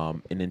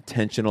an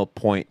intentional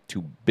point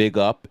to big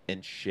up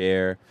and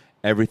share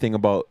everything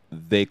about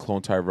They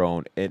Clone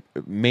Tyrone, and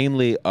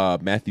mainly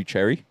Matthew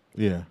Cherry.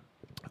 Yeah.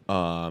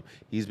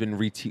 He's been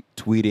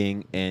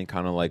retweeting and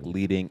kind of like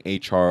leading a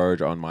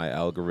charge on my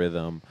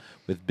algorithm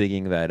with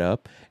bigging that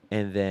up.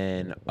 And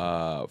then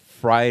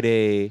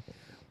Friday,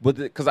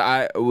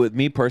 because with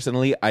me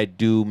personally, I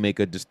do make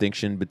a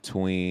distinction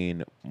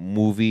between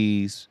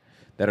movies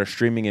that are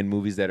streaming and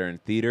movies that are in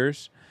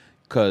theaters.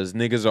 Because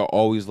niggas are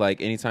always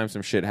like, anytime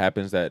some shit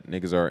happens that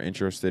niggas are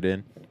interested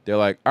in, they're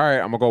like, all right,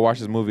 I'm going to go watch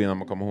this movie and I'm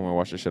going to come home and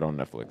watch this shit on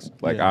Netflix.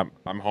 Like, Yeah.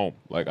 I'm home.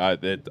 Like, I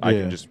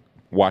can just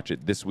watch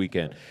it this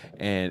weekend.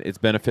 And it's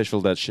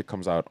beneficial that shit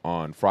comes out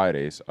on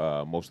Fridays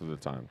most of the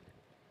time.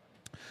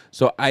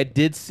 So I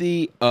did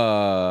see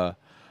a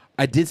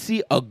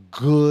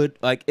good,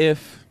 like,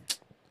 if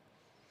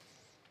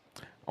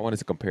I wanted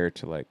to compare it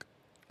to like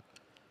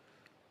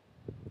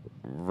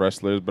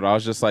wrestlers, but I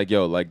was just like,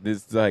 yo, like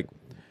this, like,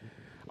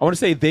 I want to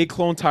say They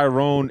Clone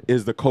Tyrone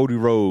is the Cody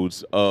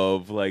Rhodes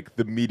of like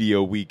the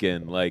media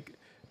weekend. Like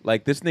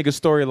this nigga's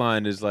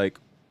storyline is like,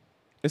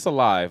 it's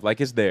alive,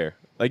 like it's there,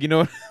 like, you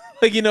know,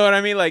 like, you know what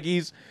I mean? Like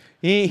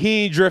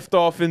he drift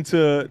off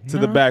into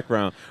the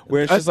background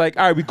where it's just like,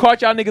 all right, we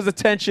caught y'all niggas'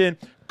 attention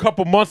a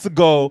couple months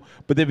ago,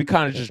 but then we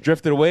kind of just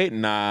drifted away.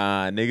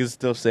 Nah, niggas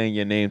still saying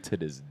your name to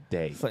this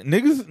day. It's like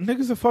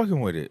niggas are fucking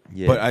with it.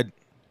 Yeah. But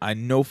I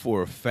know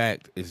for a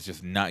fact it's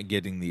just not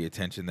getting the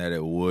attention that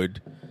it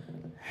would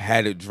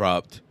had it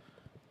dropped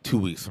 2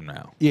 weeks from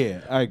now.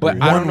 Yeah, I agree.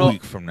 But I don't know,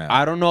 week from now.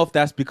 I don't know if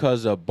that's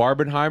because of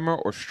Barbenheimer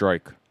or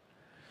strike.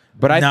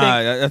 But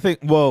I think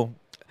well,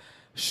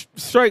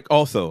 strike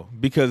also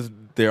because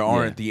there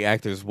aren't the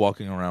actors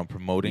walking around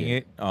promoting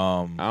it.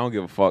 I don't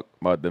give a fuck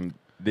about them.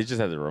 They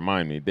just have to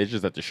remind me. They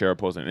just have to share a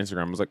post on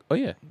Instagram. I was like, oh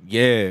yeah.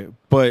 Yeah,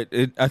 but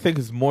I think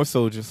it's more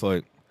so just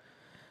like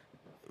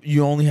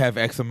you only have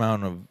X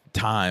amount of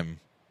time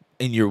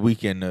in your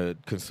weekend to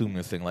consume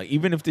this thing. Like,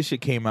 even if this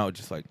shit came out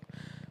just like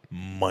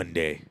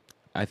Monday,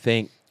 I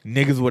think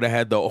niggas would have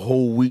had the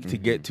whole week to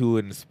get to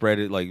it and spread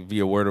it like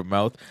via word of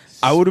mouth.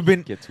 I would have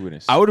been get to it.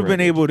 And I would have spread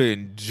been it. able to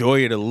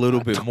enjoy it a little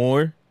bit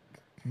more.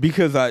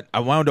 Because I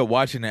wound up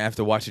watching it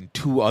after watching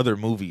 2 other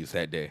movies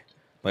that day.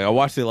 Like I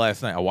watched it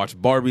last night. I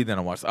watched Barbie, then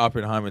I watched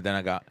Oppenheimer,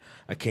 then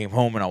I came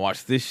home and I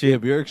watched this shit. Yeah,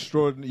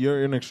 but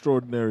you're an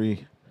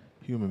extraordinary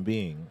human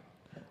being.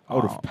 I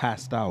would have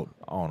passed out.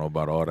 I don't know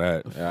about all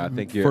that. Yeah, I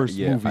think you're. First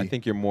Yeah, movie. I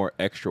think you're more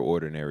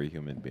extraordinary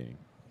human being.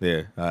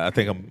 Yeah, I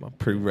think I'm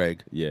pretty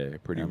reg. Yeah,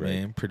 pretty reg.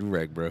 Man, pretty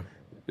reg, bro.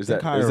 Is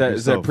Think that higher is of that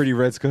is that yourself. pretty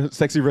Red's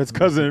sexy Red's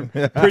cousin?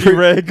 Pretty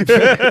reg.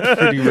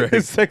 Pretty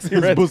reg. Sexy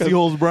His Red's pussy cousin.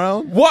 holes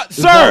brown? What, Is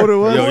that sir? what it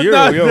was? Yo, you're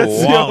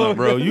That's- wildin',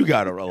 bro. You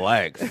gotta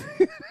relax.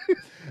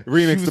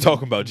 Remix She was to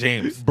talking about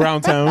James.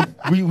 Browntown.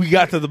 We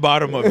got to the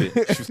bottom of it.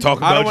 She was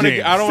talking I about don't want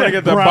James. to. I don't want to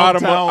get to the Brown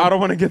bottom. Town. I don't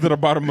want to get to the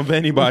bottom of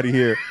anybody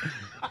here.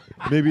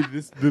 Maybe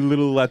the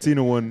little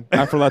Latino one,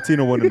 Afro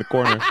Latino one in the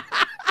corner.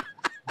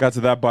 Got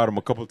to that bottom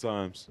a couple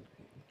times.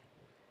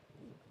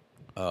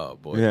 Oh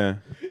boy. Yeah,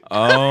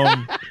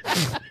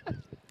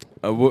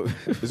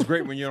 it's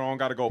great when you don't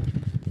got to go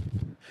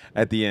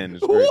at the end.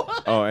 It's great.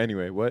 Oh,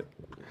 anyway, what?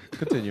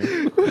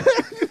 Continue.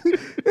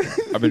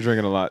 I've been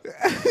drinking a lot.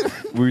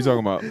 What were you talking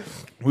about?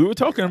 We were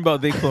talking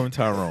about They Clone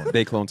Tyrone.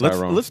 They clone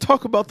Tyrone. Let's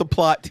talk about the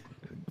plot,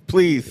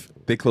 please,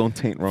 They clone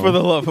Taint Rome. for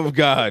the love of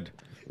God.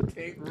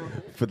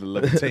 for the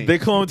love of Taint. They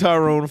Clone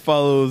Tyrone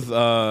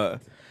follows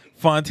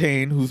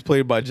Fontaine, who's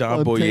played by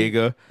John Fontaine.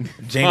 Boyega,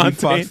 Jamie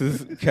Fontaine.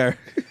 Foxx's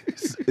character,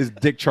 is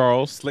Dick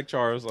Charles, Slick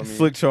Charles. I mean,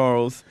 Slick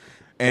Charles,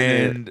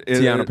 and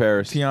Tiana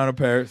Paris. Tiana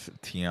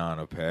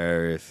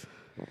Paris.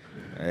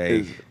 Hey,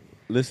 is-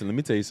 listen, let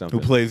me tell you something.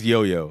 who plays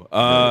Yo-Yo.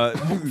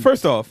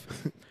 First off,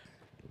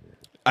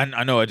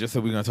 I know I just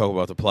said we're going to talk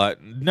about the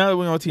plot. Now that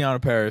we know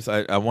Tiana Paris,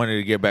 I wanted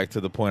to get back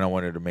to the point I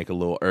wanted to make a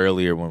little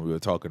earlier when we were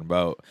talking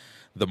about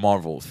the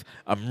Marvels.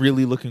 I'm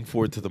really looking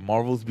forward to the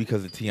Marvels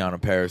because of Tiana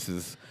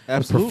Paris's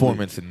Absolutely.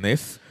 performance in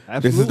this.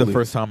 This is the Absolutely.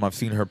 first time I've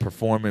seen her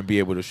perform and be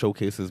able to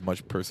showcase as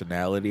much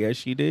personality as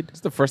she did. It's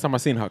the first time I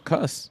seen her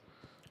cuss.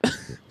 Yeah.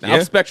 Now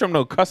Spectrum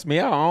don't cuss me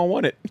out. I don't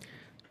want it.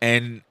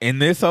 And in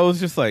this, I was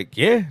just like,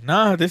 yeah,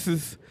 nah, this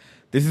is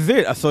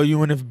it. I saw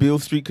you in If Beale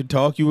Street Could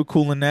Talk. You were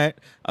cool in that.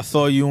 I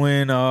saw you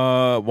in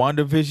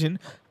WandaVision.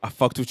 I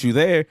fucked with you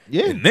there.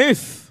 Yeah. In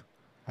this,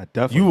 I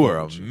definitely you were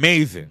watched it.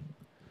 amazing.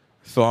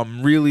 So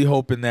I'm really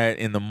hoping that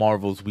in the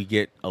Marvels we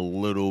get a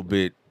little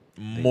bit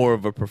more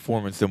of a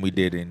performance than we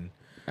did in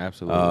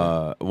Absolutely.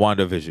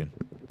 WandaVision.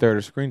 Third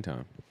of screen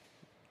time.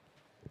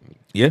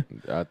 Yeah.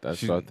 I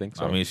think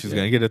so. I mean, she's Yeah.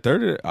 going to get a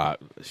third of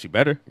it. She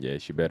better. Yeah,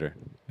 she better.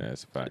 Yeah,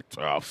 that's a fact.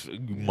 Oh, you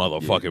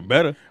motherfucking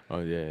better.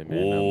 Oh yeah,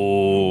 man.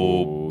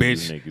 Oh,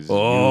 bitch. You niggas,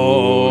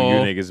 Oh. you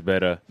niggas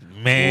better.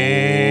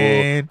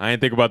 Man. I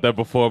didn't think about that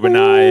before, but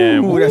now I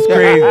am. Ooh, that's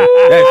crazy.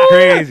 That's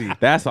crazy.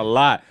 That's a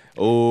lot.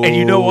 Oh, And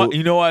you know what?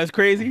 You know why it's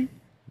crazy?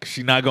 'Cause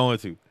she's not going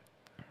to.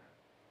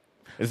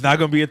 It's not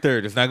going to be a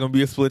third. It's not going to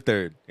be a split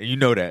third. And you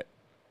know that.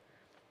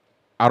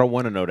 I don't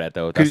want to know that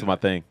though. That's my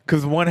thing.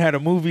 Because one had a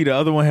movie, the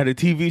other one had a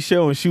TV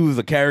show, and she was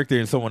a character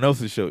in someone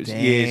else's show. Yeah,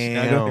 she's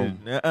not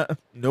gonna.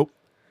 Nope.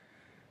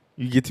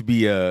 You get to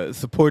be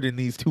supporting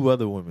these 2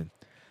 other women.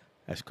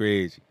 That's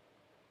crazy.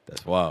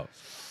 That's wild.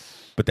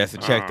 But that's a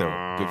check,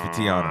 though. Good for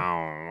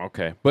Tiana.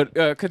 Okay, but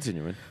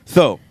continuing.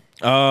 So,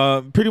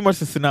 pretty much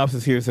the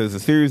synopsis here says a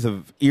series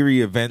of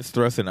eerie events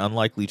thrust an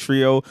unlikely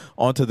trio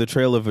onto the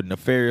trail of a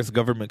nefarious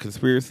government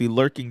conspiracy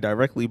lurking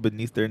directly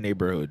beneath their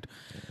neighborhood.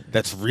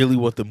 That's really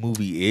what the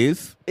movie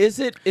is. Is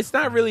it? It's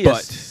not really a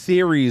But-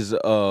 series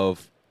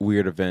of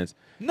weird events.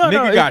 No,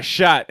 Nigga no, got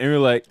shot, and we're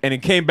like, and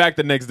it came back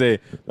the next day.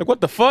 Like, what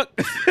the fuck?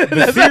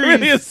 That's not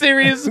really a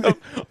series of.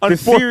 The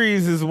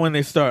series is when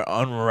they start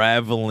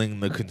unraveling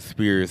the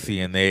conspiracy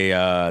and they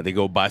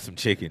go buy some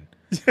chicken.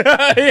 Yeah,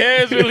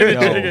 it's really the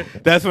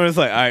chicken. That's when it's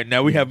like, all right,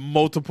 now we have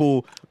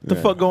multiple the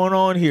fuck going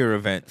on here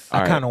events.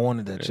 I All kind of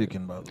wanted that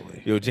chicken, by the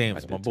way. Yo,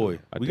 James, my boy,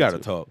 I we did gotta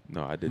too. talk.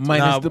 No, I did. Too.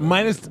 Minus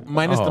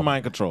Oh. the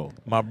mind control.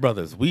 My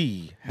brothers,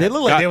 we They have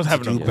look like got they was to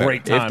having do a better.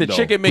 great time. If the though.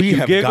 chicken make We you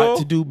have giggle, got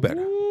to do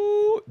better.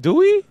 Ooh, do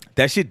we?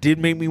 That shit did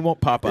make me want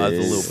Popeyes a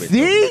little bit.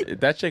 See?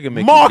 That chicken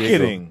make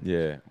Marketing. You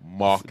giggle. Yeah,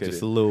 marketing.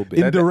 Just a little bit.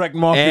 Indirect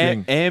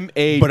marketing.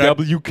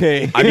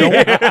 MAWK.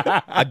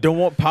 I don't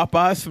want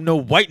Popeyes from no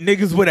white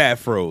niggas with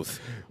afros.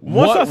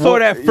 Once I saw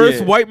that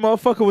first white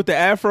motherfucker with the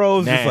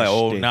afros, it's like,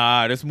 oh Nasty.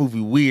 nah, this movie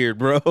weird,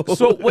 bro.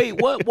 So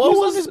wait, what What was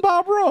was this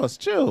Bob Ross?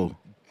 Chill.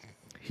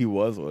 he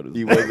was what it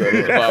He was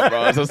Bob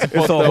Ross. That's the It's a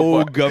fucked up whole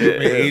part.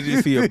 government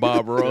agency of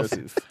Bob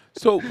Rosses.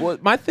 So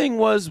what my thing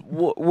was,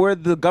 were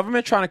the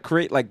government trying to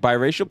create like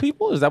biracial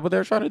people? Is that what they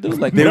were trying to do?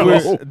 Like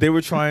They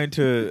were trying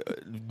to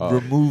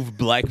remove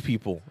black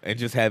people and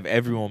just have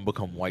everyone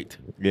become white.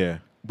 Yeah.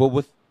 but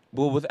with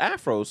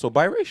afros, so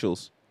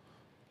biracials.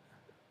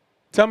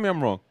 Tell me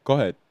I'm wrong. Go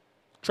ahead.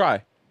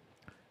 Try.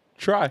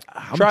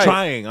 I'm Try it.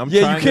 trying. I'm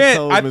Yeah, trying you to can't.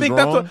 tell I him think it's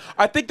that's wrong. what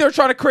I think they're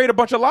trying to create a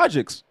bunch of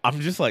logics. I'm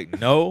just like,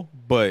 no,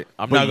 but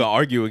I'm not gonna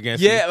argue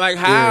against Yeah, it. like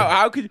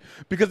how could you,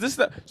 because this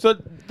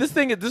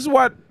is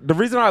what the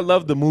reason I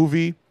love the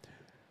movie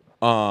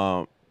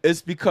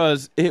is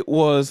because it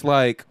was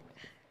like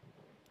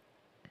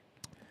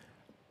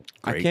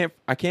Great.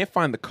 I can't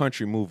find the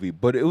country movie,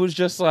 but it was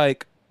just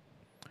like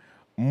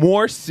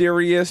more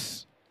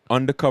serious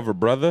Undercover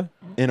Brother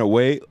in a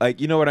way. Like,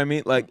 you know what I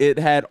mean? Like, it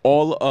had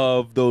all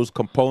of those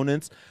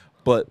components,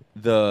 but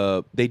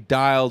they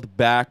dialed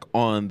back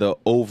on the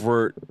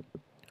overt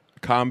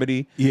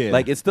comedy. Yeah.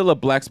 Like, it's still a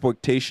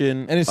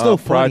blaxploitation And it's still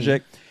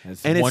project.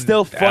 And it's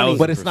still funny.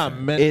 But it's not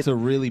meant to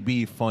really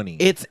be funny.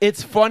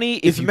 It's funny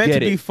if It's you meant get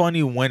to be it.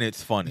 funny when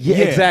it's funny. Yeah,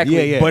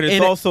 exactly. yeah. But it's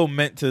And also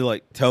meant to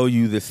like tell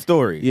you the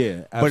story.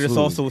 Yeah, But it's absolutely.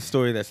 also a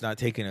story that's not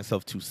taking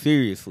itself too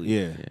seriously.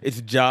 Yeah.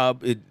 Its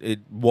job, it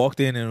walked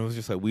in and it was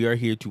just like, we are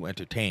here to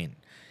entertain.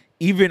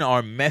 Even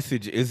our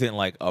message isn't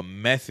like a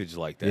message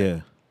like that. Yeah.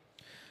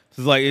 It's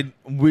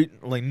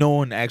like no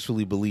one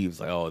actually believes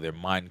like, oh, they're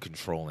mind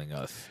controlling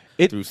us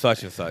through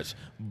such and such.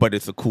 But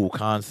it's a cool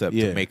concept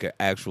to make it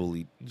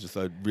actually just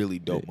a really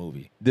dope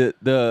movie.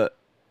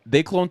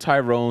 They cloned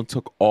Tyrone,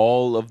 took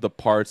all of the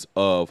parts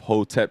of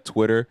Hotep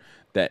Twitter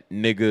that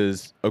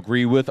niggas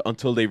agree with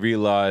until they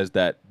realized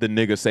that the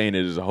nigga saying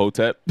it is a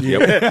Hotep.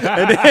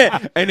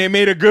 Yep. and they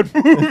made a good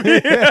movie.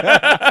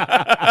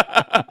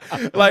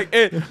 Like,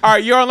 all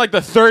right, you're on like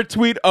the third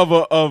tweet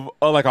of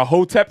like a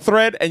Hotep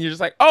thread, and you're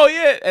just like, oh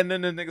yeah, and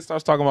then the nigga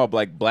starts talking about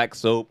like black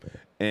soap.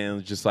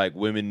 And just like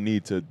women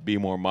need to be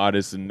more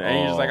modest, and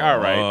you're just like, all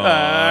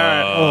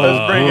right,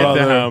 let's bring it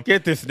down.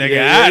 Get this nigga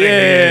out of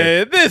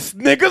here. This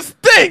nigga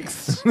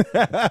stinks.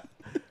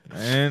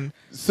 And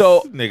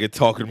So this nigga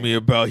talking to me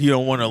about he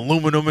don't want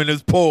aluminum in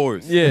his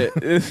pores. yeah,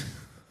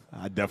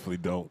 I definitely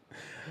don't.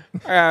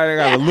 I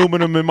got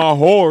aluminum in my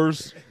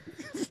whores.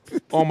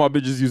 All my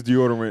bitches use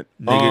deodorant.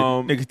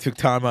 Nigga took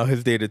time out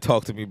his day to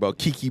talk to me about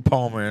Keke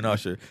Palmer and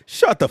Usher.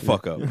 Shut the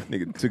fuck up.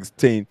 Nigga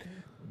 16.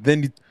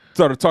 Then he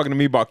started talking to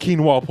me about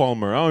Quinoa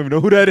Palmer. I don't even know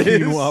who that is.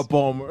 Quinoa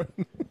Palmer.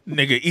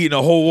 Nigga eating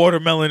a whole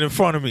watermelon in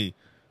front of me.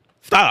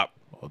 Stop.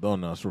 Oh,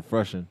 don't know. It's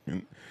refreshing.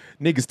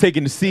 Niggas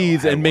taking the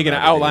seeds and making an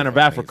one out of outline here. of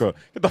Africa.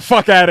 Get the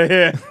fuck out of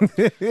here.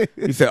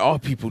 He said all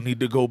people need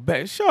to go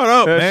back. Shut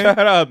up, man.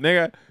 Shut up,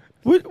 nigga.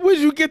 Where'd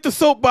you get the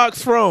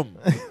soapbox from?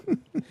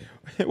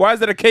 Why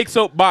is it a cake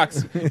soap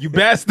box? You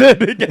bastard.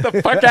 Get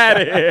the fuck out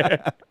of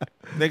here.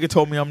 Nigga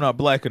told me I'm not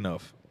black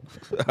enough.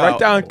 Write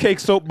down cake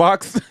soap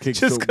box. Cake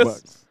Just soap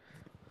 'cause- box.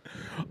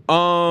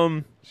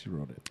 She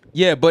wrote it.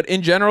 Yeah, but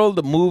in general,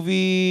 the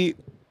movie,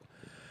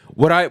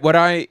 what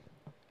I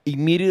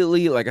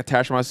immediately like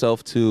attached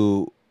myself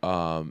to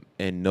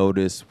and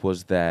noticed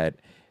was that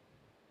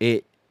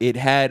it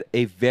had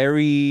a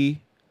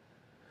very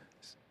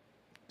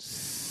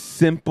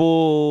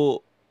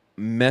simple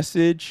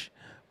message,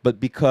 but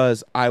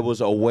because I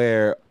was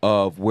aware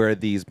of where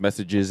these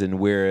messages and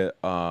where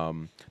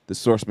the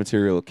source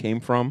material came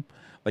from,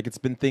 like it's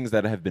been things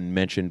that have been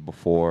mentioned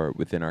before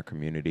within our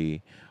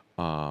community.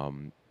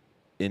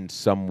 In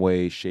some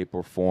way, shape,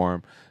 or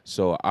form.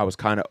 So I was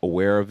kind of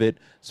aware of it.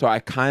 So I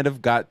kind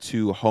of got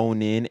to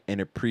hone in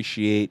and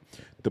appreciate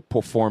the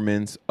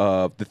performance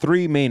of the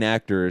three main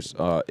actors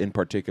in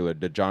particular,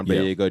 the John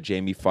Boyega,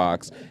 Jamie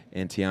Foxx,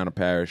 and Tiana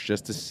Parrish,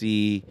 just to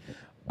see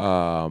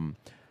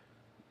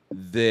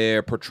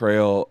their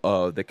portrayal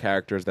of the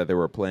characters that they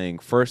were playing.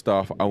 First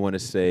off, I want to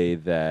say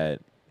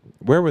that,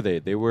 where were they?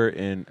 They were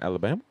in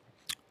Alabama?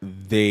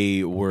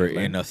 They were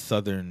in a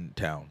southern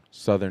town.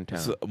 Southern town.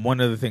 So one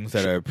of the things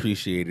that I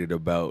appreciated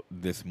about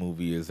this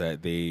movie is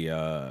that they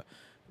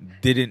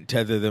didn't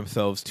tether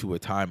themselves to a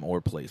time or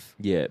place.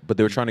 Yeah, but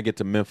they were trying to get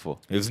to Memphis.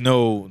 There's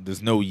no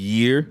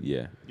year.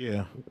 Yeah.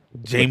 Yeah.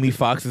 Jamie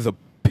Foxx is a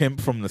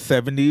pimp from the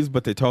 70s,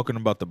 but they're talking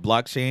about the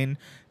blockchain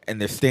and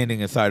they're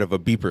standing inside of a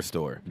beeper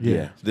store.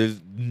 Yeah. There's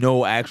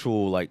no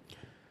actual like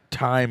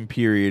time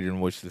period in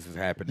which this is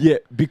happening. Yeah,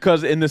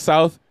 because in the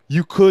South,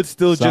 you could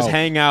still just South.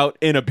 hang out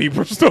in a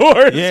beeper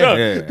store. Yeah, So yeah.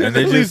 there's And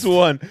they at least just-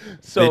 one.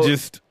 So They're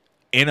just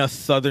in a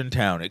southern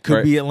town. It could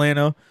Right. be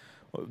Atlanta.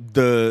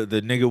 The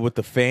nigga with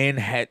the fan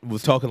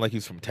was talking like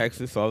he's from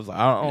Texas, so I was like,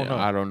 I don't know.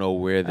 I don't know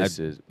where this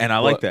is. And I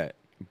like that.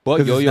 But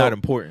 'Cause it's Yo-Yo, not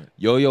important.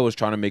 Yo-Yo was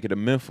trying to make it a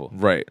Memphis.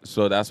 Right.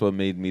 So that's what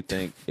made me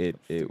think it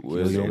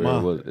was Yo-Yo where Ma.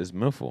 it was. It's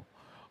Memphis.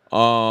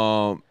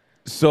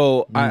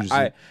 So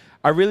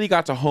I really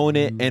got to hone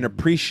it and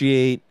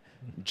appreciate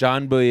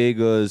John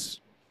Boyega's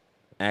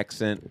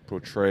accent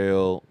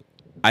portrayal.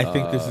 I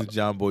think this is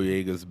John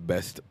Boyega's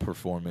best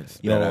performance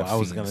Yo, that I've I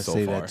was seen gonna so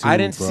say far. that too. I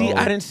didn't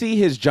bro. see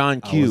his John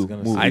I Q was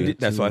gonna movie. say I that did.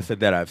 That's too. why I said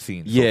that I've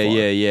seen. so Yeah,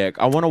 far. yeah.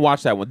 I want to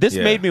watch that one. This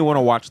Yeah. made me want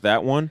to watch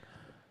that one.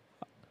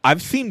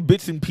 I've seen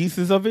bits and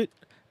pieces of it,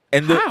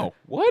 and How?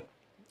 What?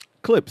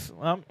 clips.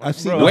 I've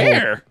seen bro, the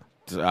Where?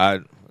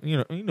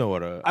 you know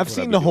what? I've what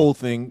seen I be the doing. whole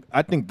thing.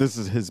 I think this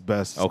is his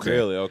best. Okay.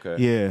 Really? Okay.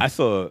 Yeah.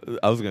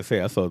 I was gonna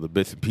say I saw the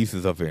bits and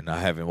pieces of it, and I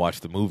haven't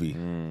watched the movie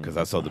because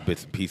I saw the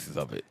bits and pieces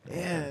of it.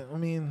 Yeah. I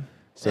mean,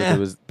 So there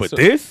was, But so-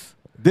 this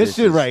this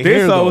shit right this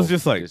here, I though, was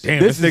just like, damn,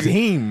 this this is nigga,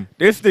 him.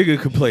 this nigga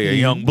could play a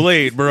young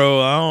Blade,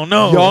 bro. I don't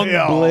know. Young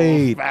Yo,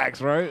 Blade.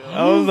 Facts, right?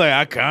 I was like,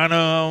 I kind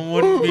of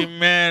wouldn't be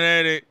mad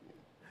at it.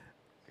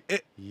 I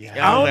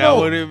don't know. I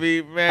wouldn't be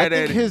I mad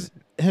at think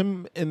it.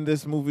 him in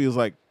this movie is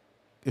like,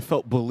 it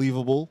felt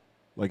believable.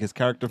 Like his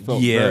character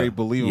felt Yeah. very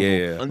believable.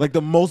 Yeah. Like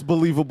the most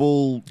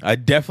believable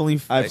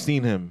I've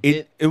seen him.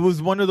 It was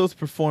one of those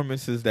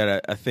performances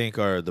that I think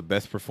are the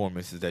best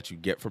performances that you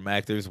get from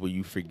actors, where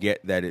you forget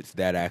that it's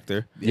that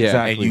actor, Yeah.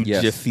 Exactly. and you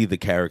Yes. just see the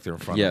character in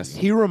front Yes. of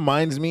you. He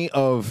reminds me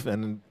of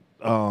Lil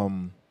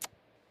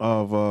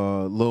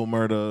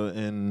Murda,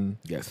 and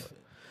Yes.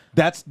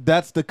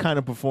 that's the kind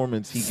of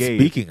performance he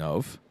gave.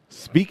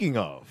 Speaking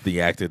of, of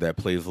the actor that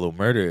plays Lil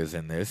Murder is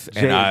in this,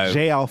 and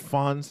Jay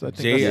Alphonse, I think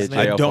Jay, that's his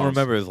I name. don't Alphonse.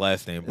 remember his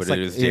last name, but It's it like-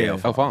 is Jay yeah.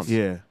 Alphonse.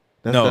 Yeah.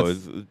 No,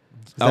 is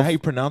that how you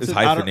pronounce it's it?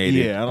 I don't-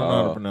 hyphenated. Yeah, I don't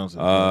know how to pronounce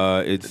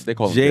it. It's They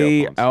call him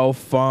Jay Jay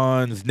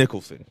Alphonse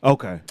Nicholson.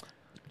 Okay.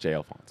 J.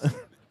 Alphonse.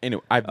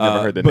 Anyway, I've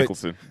never heard that but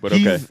Nicholson, but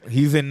okay.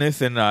 He's in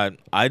this, and I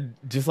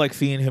just like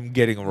seeing him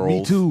getting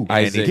roles. Me too. in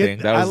Isaac. anything.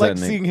 That was I like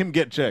that name. seeing him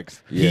get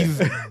checks. Yeah. He's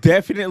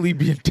definitely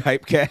being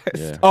typecast.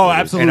 Yeah. Oh,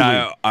 absolutely.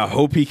 And I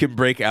hope he can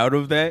break out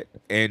of that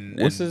and,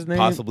 What's and his name?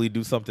 possibly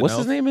do something What's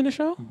else. his name in the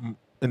show?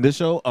 In this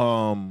show,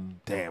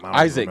 damn, I don't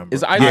Isaac. remember.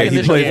 Is Isaac Yeah, in he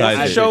the show? plays What's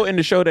the Isaac. show in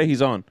the show that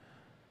he's on?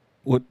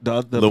 What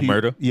the Lil P-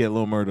 Murda? Yeah,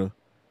 Lil Murda.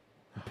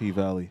 P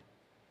Valley.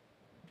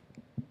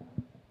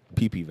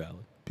 PP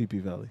Valley. PP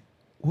Valley.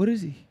 What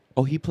is he?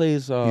 Oh, he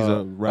plays He's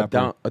a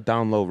rapper. a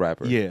down low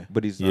rapper. Yeah.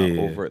 but he's not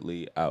Yeah.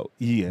 overtly out.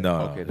 Yeah.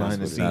 No, Okay, no, that's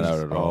behind what the it not is. out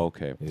at all. Oh,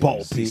 okay.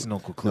 Bald See- piece and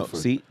Uncle No, Clifford.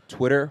 see,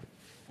 Twitter.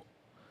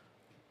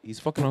 He's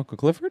fucking Uncle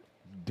Clifford.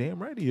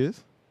 Damn right he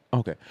is.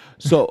 Okay,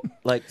 so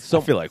like, so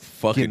I feel like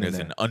fucking Getting is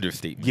in an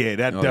understatement. Yeah,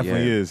 that Oh,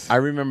 definitely yeah. is. I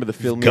remember the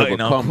film gutting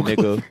Never Come, Uncle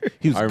nigga.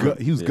 He was I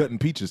remember- yeah. gutting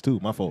peaches too.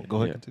 My fault. Go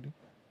ahead, Yeah. continue.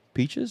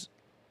 Peaches,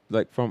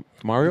 like from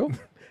Mario.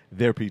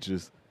 They're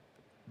peaches.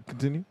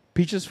 Continue.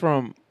 Peaches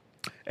from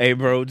Hey,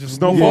 bro, just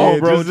Snowfall, move on,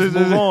 bro. just-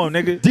 Just move on,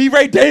 nigga. D.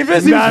 Ray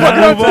Davis. He was Nah,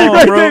 fucking nah, up move D. on,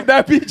 Ray bro. Davis.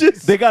 That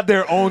Peaches. They got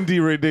their own D.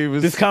 Ray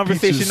Davis. This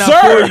conversation peaches.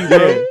 not for you,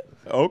 bro.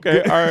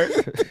 Okay, all right.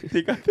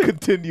 They got the-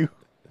 Continue.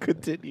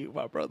 Continue,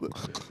 my brother.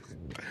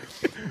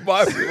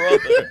 My brother.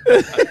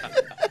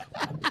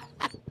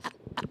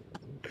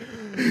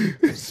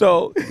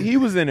 So he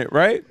was in it,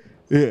 right?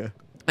 Yeah.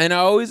 And I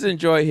always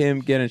enjoy him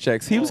getting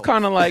checks. He was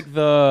kind of like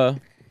the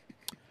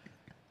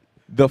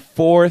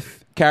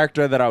fourth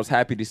character that I was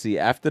happy to see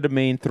after the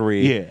main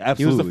three. Yeah, He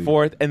was absolutely. the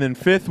fourth, and then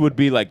fifth would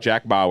be like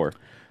Jack Bauer.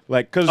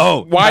 Like, cause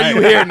Oh, why nice.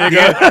 you here,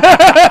 nigga?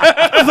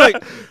 I was like,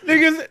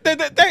 niggas,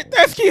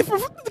 that's Kiefer.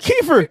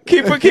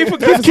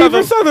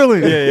 Kiefer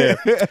Sutherland. Yeah,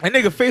 That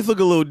nigga face look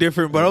a little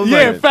different, but I was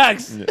Yeah, like,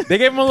 facts. They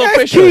gave him a little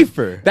That's picture.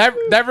 Kiefer.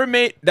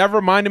 That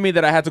reminded me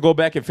that I had to go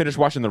back and finish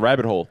watching The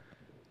Rabbit Hole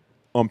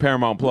on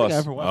Paramount Plus.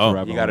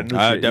 Oh, You got a new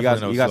I shit. You definitely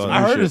got know some so. new I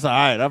heard shit. it's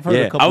alright. I've heard Yeah.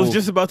 a couple. I was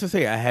just about to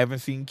say I haven't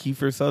seen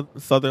Kiefer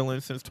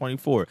Sutherland since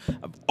 24.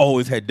 I've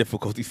always had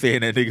difficulty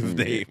saying that nigga's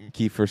name.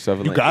 Kiefer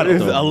Sutherland.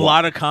 There's a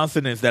lot of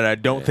consonants that I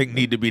don't think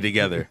need to be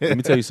together. Let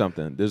me tell you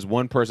something. There's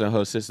one person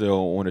her sister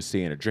don't want to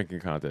see in a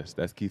drinking contest.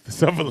 That's Kiefer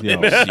Sutherland. Yo,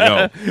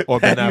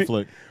 or Ben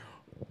Affleck.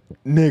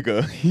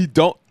 Nigga, he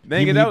don't. Nigga,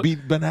 He that was,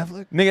 beat Ben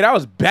Affleck. nigga, that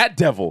was Bat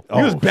Devil.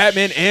 He was Oh,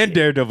 Batman and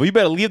Daredevil. You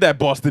better leave that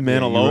Boston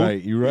man alone.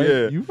 You right.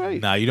 Yeah. You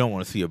right. nah, you don't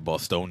want to see a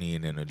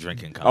Bostonian in a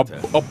drinking A,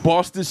 contest. a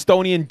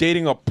Bostonian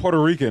dating a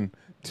Puerto Rican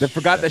that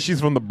forgot that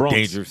she's from the Bronx.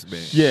 Dangerous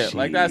man. Yeah,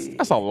 like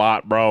that's a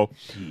lot, bro.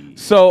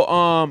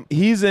 So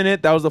he's in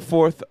it. That was the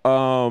fifth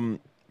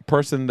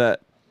person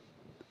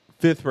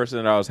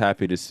that I was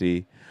happy to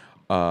see.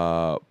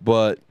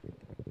 But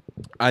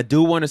I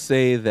do want to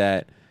say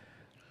that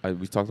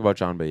we talked about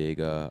John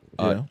Boyega.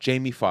 Yeah.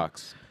 Jamie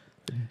Foxx.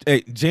 Hey,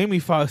 Jamie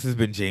Foxx has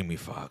been Jamie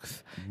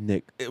Foxx.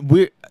 Nick.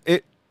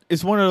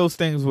 It's one of those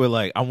things where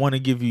like I want to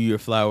give you your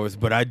flowers,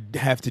 but I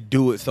have to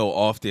do it so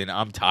often.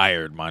 I'm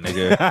tired, my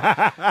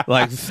nigga.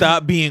 Like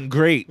stop being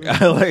great.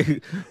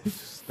 Like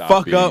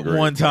fuck being up great.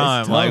 one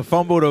time. That's Like tough.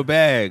 fumble the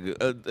bag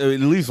at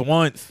least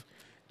once.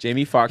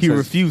 Jamie Foxx. He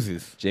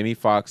refuses. Jamie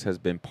Foxx has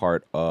been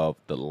part of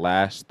the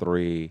last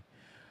three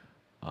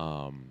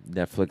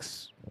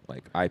Netflix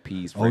like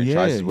IPs Oh yeah,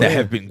 franchises That where-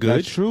 have been good.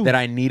 That's true. that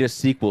I need a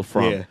sequel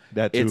from. Yeah,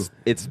 that too.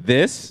 It's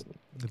this.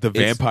 The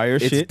vampire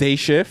it's shit. Day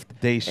Shift.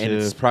 Day And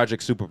it's Shift.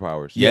 Project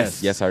Superpowers.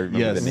 Yes. Yes, I remember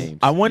Yes. the names.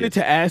 I wanted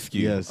to ask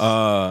you. Yes.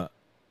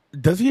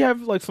 Does he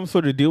have like some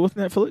sort of deal with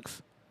Netflix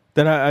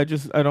that I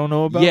don't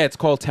know about? Yeah, it's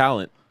called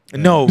Talent.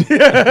 No.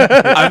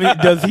 I mean,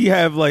 does he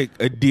have like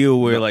a deal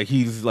where like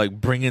he's like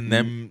bringing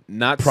them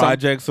Not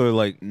projects or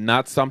like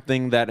Not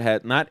something that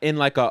had not in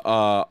like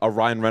a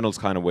Ryan Reynolds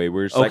kind of way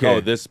where it's like, Okay.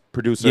 oh, this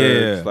producer.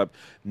 Yeah. Like,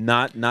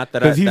 not that.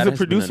 because he's that a has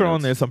been producer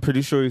on announced. this. I'm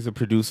pretty sure he's a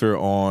producer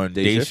on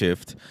Day Day Shift?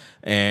 Shift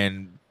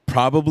and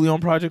probably on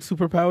Project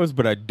Superpowers,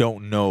 but I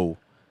don't know.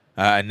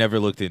 I never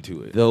looked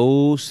into it.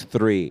 Those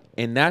three,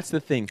 and that's the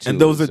thing too. And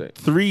those is are that-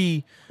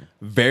 three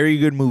very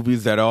good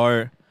movies that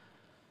are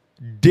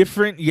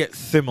different yet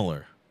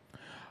similar.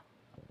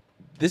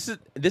 This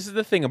is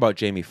the thing about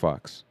Jamie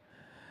Foxx.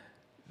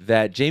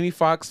 That Jamie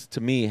Foxx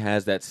to me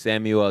has that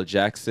Samuel L.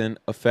 Jackson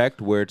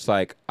effect where it's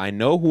like I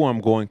know who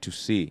I'm going to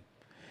see,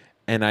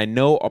 and I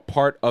know a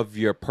part of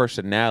your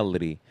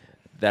personality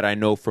that I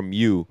know from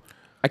you,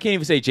 I can't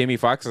even say Jamie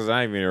Foxx is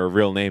not even a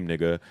real name,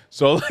 nigga.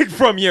 So like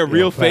from your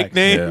real fake facts.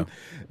 name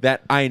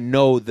that I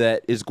know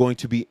that is going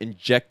to be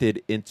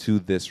injected into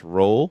this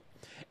role.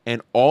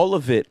 And all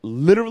of it,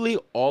 literally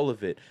all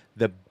of it,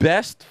 the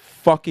best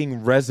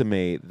fucking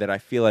resume that I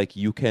feel like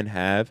you can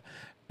have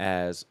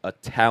as a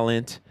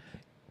talent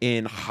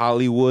in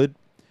Hollywood,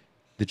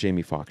 the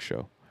Jamie Foxx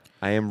show.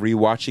 I am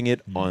rewatching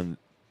it on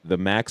the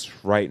Max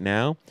right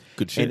now.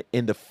 Good shit. And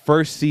in the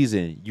first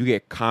season, you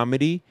get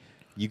comedy,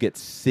 you get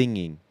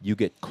singing, you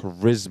get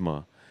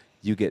charisma,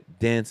 you get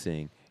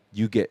dancing,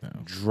 you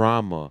get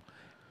drama.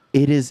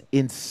 It is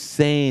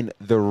insane,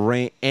 the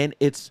range, and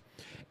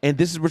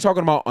this is, we're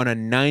talking about on a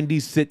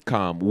 90s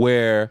sitcom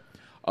where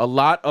a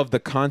lot of the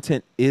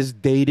content is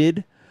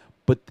dated,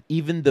 but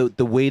even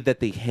the way that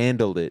they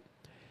handled it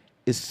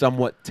is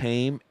somewhat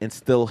tame and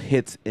still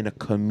hits in a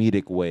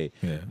comedic way.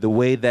 Yeah. The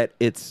way that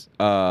it's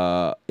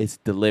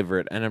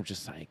delivered, and I'm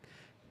just like,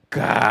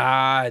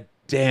 God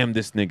damn,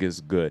 this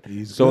nigga's good.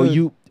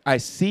 I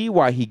see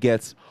why he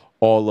gets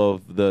all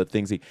of the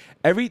things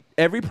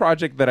every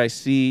project that I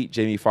see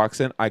Jamie Foxx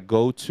in, I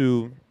go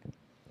to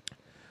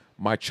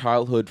my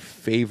childhood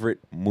favorite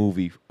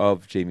movie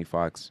of Jamie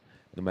Foxx,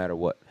 no matter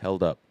what,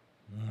 Held Up.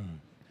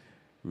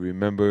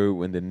 Remember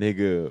when the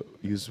nigga,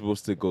 he was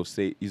supposed to go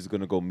say he's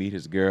gonna go meet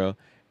his girl,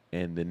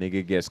 and the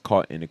nigga gets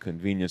caught in a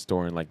convenience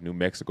store in like New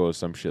Mexico or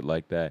some shit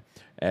like that,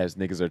 as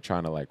niggas are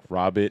trying to like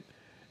rob it,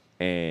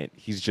 and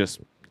he's just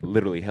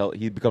literally held.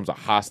 He becomes a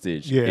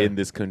hostage in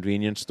this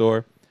convenience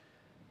store.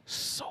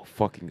 So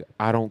fucking good.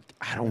 I don't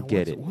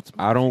get it.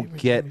 I don't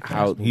get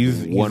how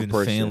he's one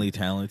insanely person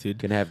talented.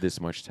 can have this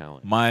much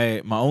talent.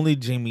 My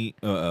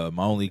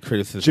only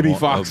criticism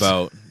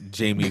about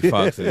Jamie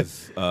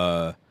Foxx's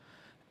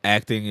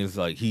acting is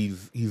like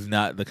he's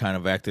not the kind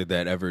of actor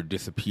that ever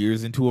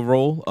disappears into a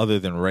role other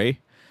than Ray.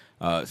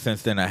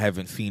 Since then, I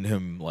haven't seen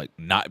him like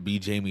not be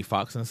Jamie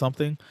Foxx in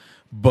something.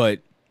 But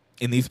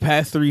in these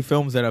past 3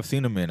 films that I've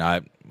seen him in,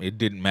 it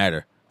didn't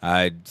matter.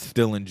 I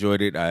still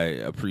enjoyed it. I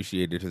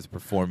appreciated his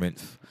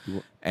performance,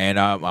 and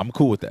I'm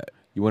cool with that.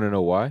 You want to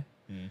know why?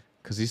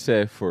 Because he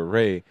said for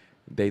Ray,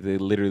 they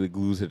literally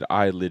glued his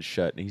eyelid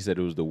shut, and he said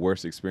it was the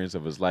worst experience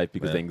of his life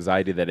because the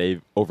anxiety that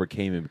they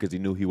overcame him because he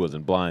knew he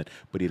wasn't blind,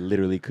 but he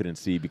literally couldn't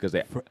see because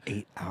for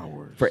 8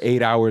 hours. For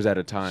 8 hours at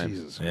a time.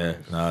 Jesus yeah,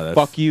 Christ. no, that's,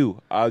 fuck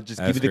you. I'll just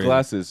give you the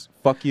glasses.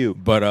 Fuck you.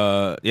 But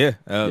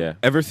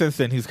ever since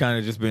then, he's kind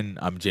of just been,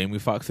 I'm Jamie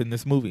Foxx in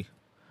this movie.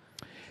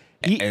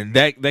 And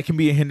that can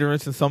be a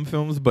hindrance in some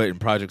films, but in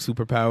Project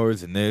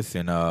Superpowers and this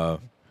and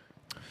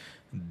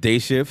Day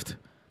Shift,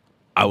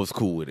 I was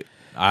cool with it.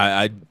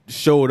 I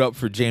showed up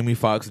for Jamie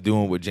Foxx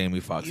doing what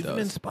Jamie Foxx does. Even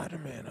in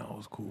Spider-Man, I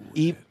was cool with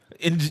Even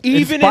in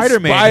in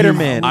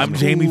Spider-Man, I'm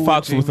Jamie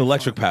Foxx with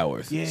electric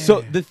powers. Yeah.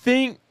 So the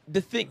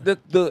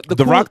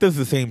Rock does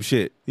the same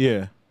shit.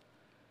 Yeah.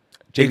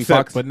 Jamie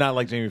Foxx, but not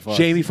like Jamie Foxx.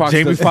 Jamie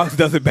Foxx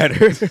does it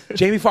better.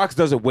 Jamie Foxx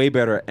does it way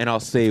better, and I'll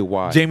say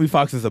why. Jamie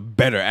Foxx is a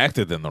better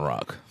actor than The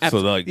Rock. So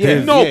like,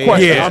 no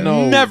question. yeah, I'm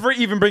no. never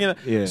even bringing that.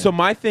 Yeah. So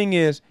my thing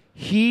is,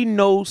 he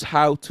knows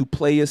how to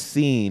play a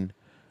scene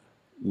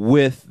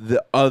with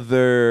the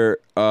other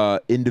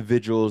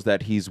individuals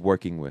that he's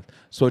working with.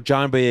 So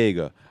John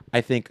Boyega, I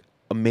think,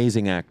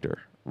 amazing actor,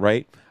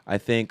 right? I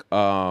think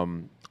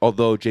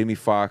although Jamie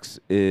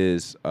Foxx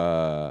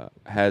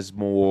has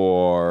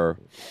more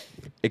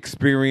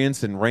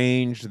experience and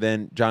range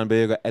than John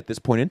Boyega at this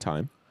point in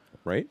time,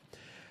 right?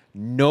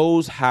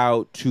 Knows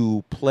how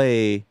to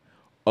play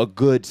a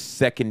good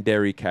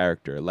secondary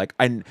character. Like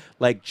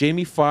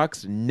Jamie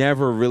Foxx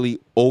never really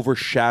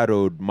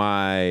overshadowed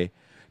my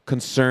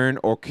concern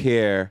or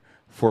care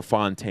for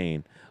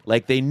Fontaine.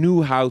 Like they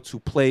knew how to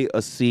play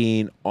a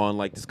scene on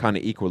like this kind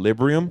of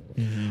equilibrium.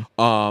 And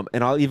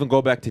I'll even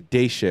go back to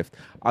Day Shift.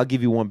 I'll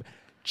give you one.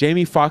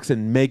 Jamie Foxx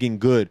and Megan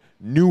Good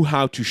knew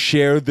how to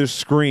share the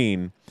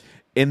screen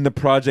in the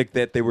project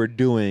that they were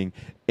doing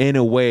in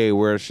a way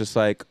where it's just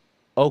like,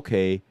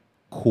 okay,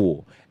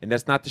 cool. And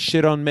that's not the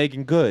shit on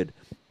Megan Good.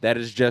 That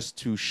is just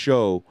to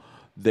show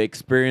the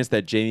experience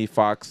that Jamie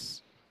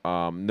Foxx,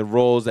 the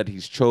roles that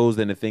he's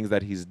chosen, the things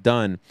that he's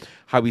done,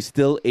 how he's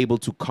still able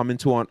to come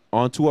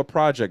onto a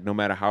project, no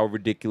matter how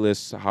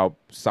ridiculous, how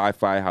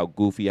sci-fi, how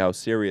goofy, how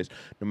serious,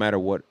 no matter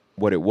what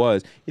it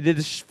was. He did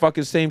this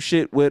fucking same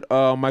shit with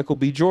Michael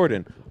B.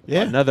 Jordan.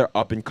 Yeah. Another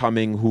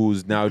up-and-coming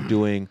who's now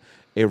doing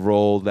a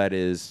role that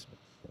is,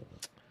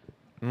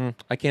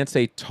 I can't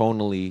say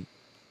tonally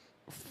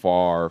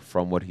far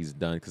from what he's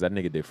done, because that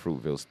nigga did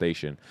Fruitville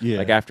Station. Yeah.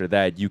 Like after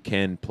that, you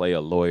can play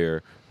a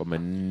lawyer from a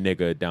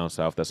nigga down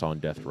south that's on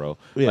death row.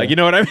 Yeah. Like, you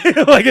know what I mean?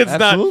 Like it's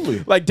Absolutely.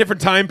 not like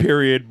different time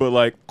period, but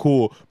like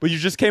cool. But you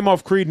just came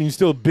off Creed and you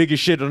still big as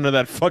shit under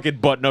that fucking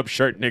button-up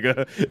shirt,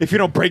 nigga. If you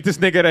don't break this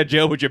nigga out of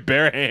jail with your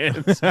bare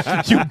hands,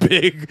 you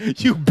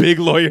big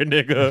lawyer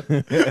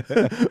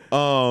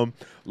nigga.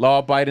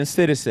 Law-abiding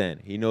citizen.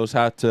 He knows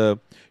how to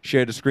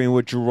share the screen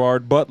with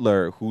Gerard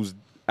Butler, who's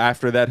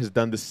after that has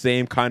done the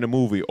same kind of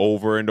movie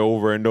over and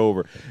over and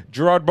over.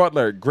 Gerard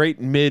Butler, great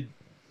mid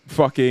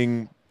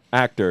fucking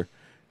actor.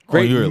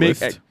 Great your mid.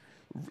 list?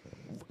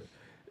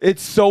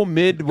 It's so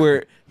mid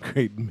where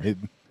Great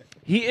mid.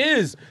 he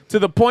is to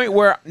the point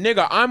where,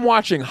 nigga, I'm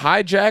watching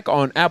Hijack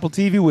on Apple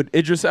TV with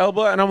Idris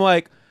Elba, and I'm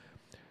like,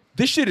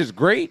 this shit is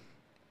great.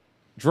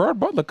 Gerard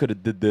Butler could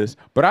have did this,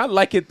 but I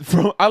like it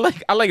from I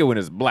like it when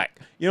it's black.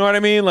 You know what I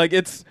mean? Like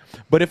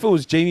but if it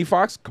was Jamie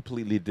Foxx,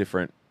 completely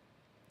different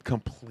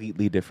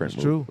It's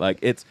movie. true.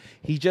 Like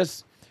he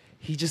just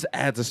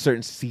adds a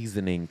certain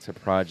seasoning to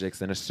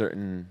projects and a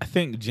certain. I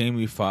think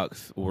Jamie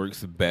Foxx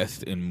works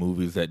best in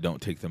movies that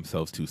don't take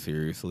themselves too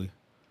seriously.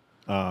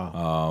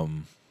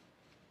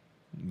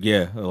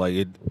 Yeah, like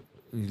it.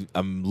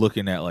 I'm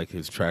looking at like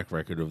his track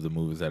record of the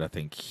movies that I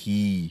think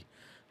he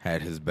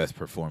had his best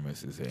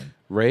performances in.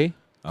 Ray,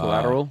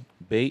 Collateral,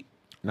 Bait,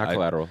 not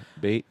Collateral,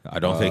 Bait. I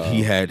don't think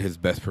he had his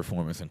best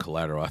performance in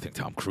Collateral. I think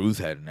Tom Cruise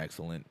had an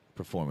excellent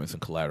performance in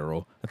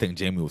Collateral. I think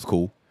Jamie was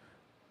cool.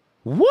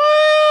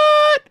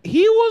 What?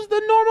 He was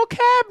the normal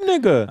cab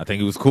nigga. I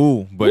think he was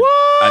cool, but What?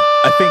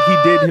 I think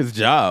he did his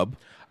job.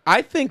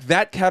 I think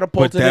that But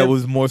catapulted that him.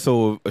 was more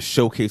so a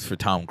showcase for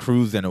Tom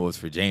Cruise than it was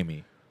for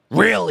Jamie.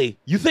 Really?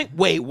 You think?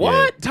 Wait,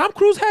 what? Tom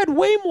Cruise had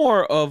way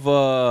more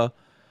of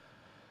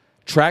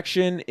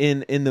traction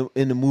in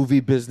the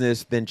movie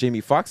business than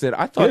Jamie Foxx did.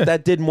 I thought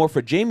that did more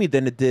for Jamie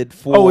than it did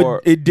for.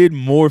 Oh, it did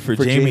more for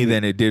for Jamie Jamie.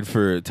 than it did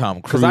for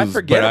Tom 'Cause Cruise. I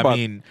forget but about- I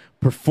mean,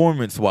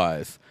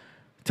 performance-wise,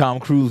 Tom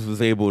Cruise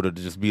was able to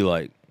just be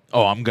like,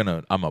 "Oh, I'm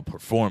gonna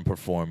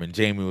perform," and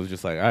Jamie was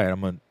just like, "All right, I'm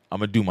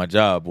gonna do my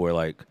job," or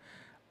like,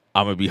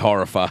 "I'm gonna be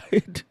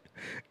horrified,"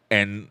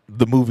 and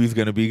the movie's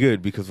gonna be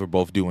good because we're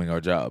both doing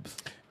our jobs.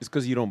 It's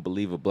because you don't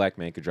believe a black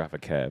man could drive a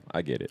cab.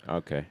 I get it.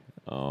 Okay.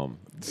 Wow.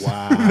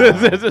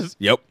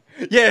 Yep,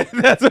 Yeah,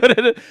 that's what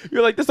it is.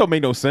 You're like, this don't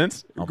make no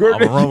sense. I'm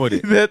gonna run with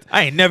it. That-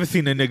 I ain't never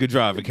seen a nigga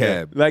drive a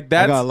cab. like I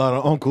that's. got a lot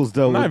of uncles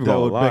that I'm not would, even that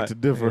gonna would lie. beg to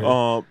differ.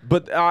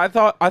 But I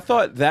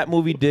thought that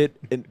movie did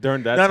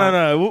during that. time.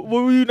 No. What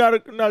were you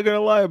not gonna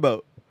lie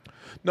about?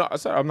 No,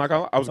 sorry, I'm not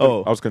gonna. I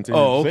was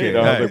continuing. Oh, to say okay.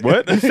 it. I was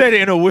like, what? You said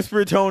it in a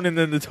whisper tone, and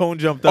then the tone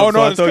jumped up. Oh no,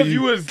 so I it's thought because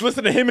you was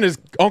listening to him and his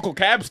Uncle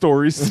Cab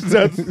stories.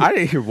 That's I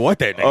didn't hear what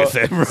that nigga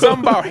said, bro.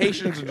 something about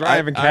Haitians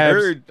driving I cabs.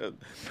 heard.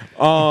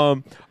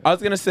 I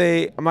was gonna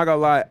say, I'm not gonna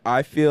lie.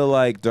 I feel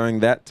like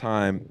during that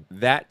time,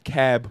 that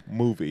Cab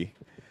movie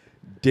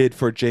did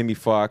for Jamie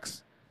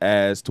Foxx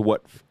as to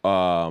what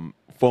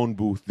Phone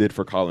Booth did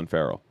for Colin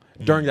Farrell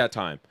during that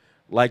time.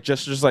 Like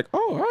just like,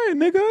 oh, all right,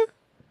 nigga.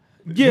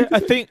 Yeah, I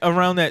think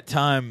around that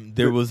time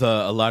there was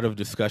a lot of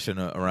discussion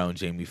around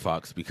Jamie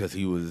Foxx because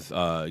he was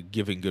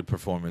giving good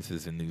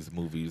performances in these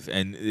movies,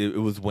 and it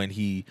was when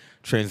he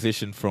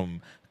transitioned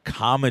from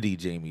comedy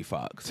Jamie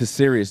Foxx To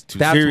serious,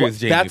 serious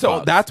Jamie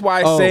Foxx. That's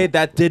why I say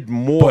that did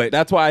more. But-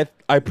 That's why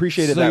I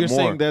appreciated So that you're more.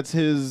 saying that's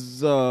his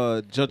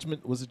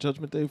Judgment? Was it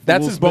Judgment Day? For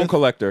That's Will his Bone Smith?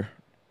 Collector.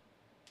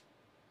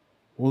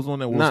 What was the one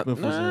that Will Not Smith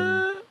was in?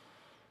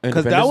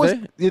 because Because that was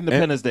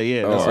Independence Day.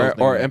 Yeah, that's what I was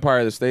or thinking. Empire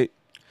of the State.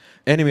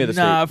 Enemy of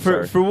the Nah,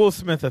 State. for Will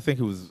Smith, I think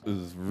it was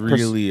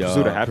really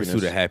Pursuit of Happiness.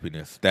 Pursuit of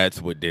Happiness. That's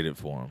what did it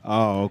for him.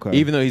 Oh, okay.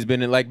 Even though he's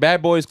been in like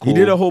Bad Boys, cool. He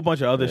did a whole bunch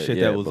of other shit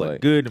yeah, that was but, like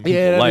like- good and people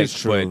yeah, that liked, is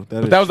true.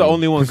 but but that was the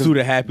only one. 'cause Pursuit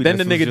of Happiness. Then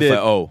the was nigga just did. like,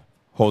 oh,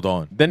 hold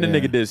on. Then the Yeah.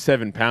 nigga did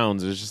 7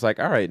 pounds. It's just like,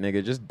 all right,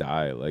 nigga, just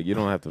die. Like you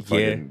don't have to Yeah.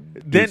 fucking.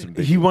 do Then some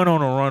big he shit. went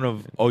on a run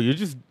of, oh, you're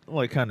just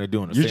like kind of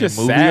doing the You're same just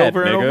movie sad,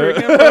 over and nigga. over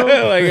again,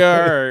 bro. Like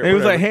all right. It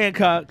was like whatever.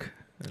 Hancock.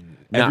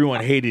 Nah. Everyone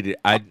hated it.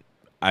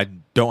 I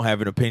don't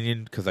have an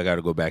opinion because I got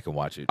to go back and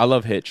watch it. I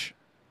love Hitch.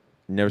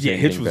 Never Yeah, said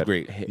Hitch anything was bad.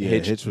 great. Yeah,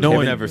 Hitch. Hitch was No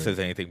one Kevin- ever says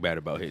anything bad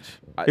about Hitch.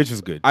 I- Hitch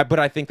was good. But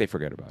I think they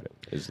forget about it.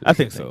 is I the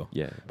think thing. so.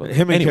 Yeah. But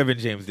Him and anyway, Kevin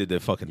James did their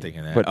fucking thing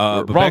in that. But,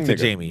 But wrong back to nigga.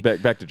 Jamie.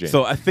 Back to Jamie.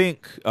 So I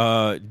think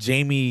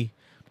Jamie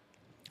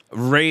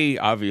Ray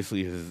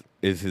obviously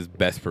is his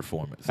best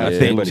performance. I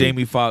think Absolutely.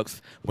 Jamie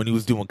Foxx, when he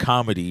was doing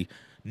comedy,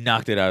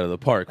 knocked it out of the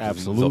park. 'Cause He was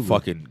Absolutely. a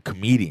fucking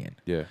comedian.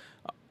 yeah.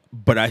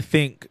 But I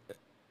think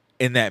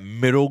in that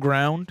middle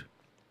ground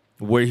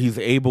where he's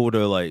able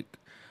to like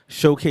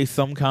showcase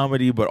some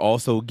comedy but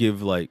also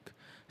give like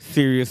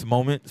serious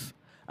moments,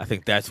 I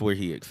think that's where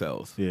he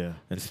excels. Yeah,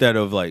 Instead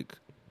of like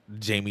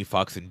Jamie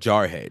Foxx and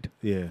Jarhead,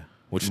 yeah.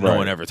 which no Right.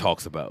 one ever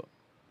talks about.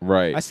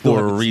 Right. I still For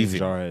a haven't seen reason.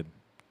 Jarhead.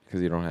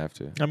 Because you don't have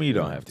to. I mean, you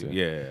don't have to.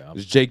 Yeah.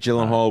 There's Jake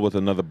Gyllenhaal with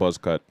another buzz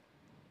cut.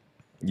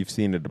 You've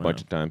seen it a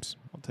bunch of times.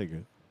 I'll take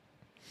it.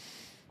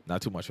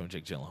 Not too much on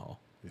Jake Gyllenhaal.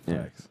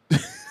 Yeah.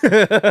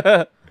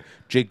 Facts.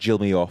 Jake Jill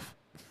me off.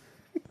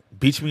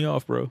 Beach me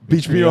off, bro.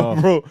 Beach me off.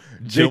 bro.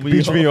 Jill Jake me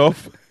beach me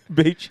off. off.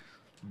 Bitch.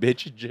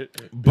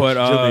 But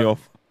Jill me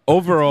off.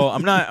 overall,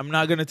 I'm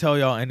not gonna tell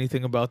y'all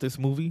anything about this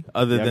movie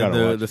other Yeah, I than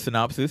gotta watch the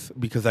synopsis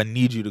because I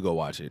need you to go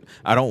watch it.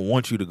 I don't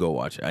want you to go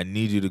watch it. I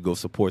need you to go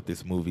support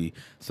this movie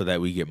so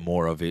that we get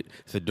more of it.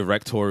 It's a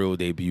directorial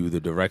debut. The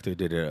director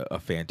did a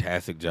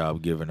fantastic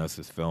job giving us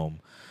this film.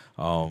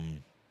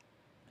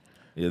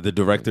 Yeah, the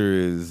director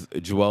is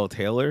Joel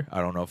Taylor.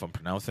 I don't know if I'm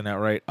pronouncing that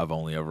right. I've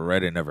only ever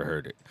read it, never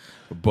heard it.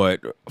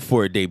 But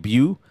for a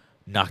debut,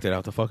 knocked it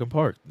out the fucking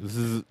park. This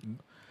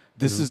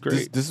is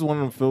great. This is one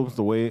of the films.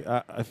 The way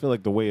I feel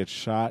like the way it's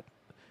shot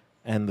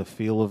and the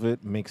feel of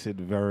it makes it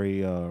very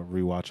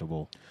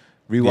rewatchable.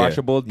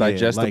 rewatchable, Yeah,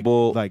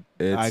 digestible. Like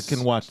I It's-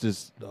 can watch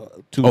this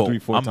 2, Oh, 3,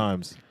 4 I'm-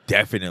 times.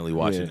 Definitely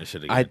watching Yeah. this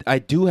shit again. I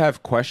do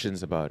have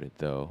questions about it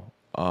though.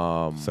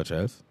 Such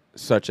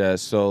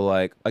as? So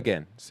like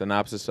again,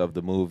 synopsis of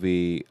the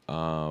movie.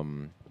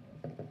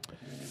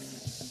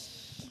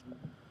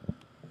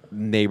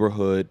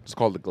 Neighborhood. It's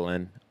called the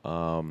Glen.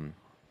 Glen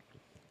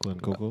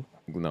Coco.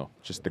 No,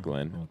 just the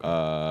Glen.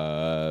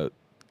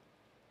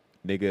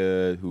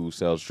 Nigga who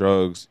sells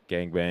drugs,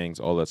 gangbangs,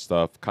 all that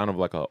stuff. Kind of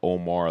like a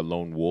Omar,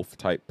 lone wolf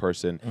type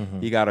person.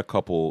 He got a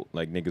couple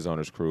like niggas on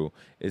his crew.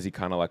 Is he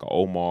kind of like a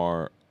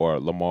Omar or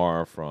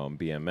Lamar from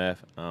BMF?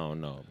 I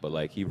don't know. But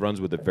like he runs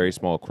with a very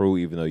small crew,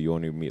 even though you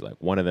only meet like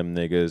one of them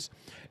niggas.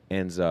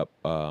 Ends up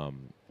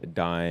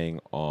dying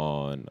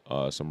on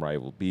some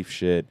rival beef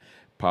shit.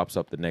 Pops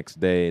up the next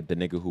day. The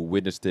nigga who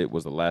witnessed it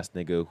was the last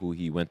nigga who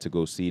he went to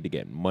go see to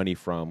get money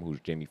from, who's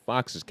Jamie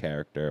Foxx's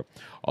character,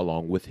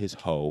 along with his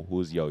hoe,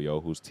 who's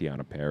Yo-Yo, who's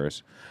Tiana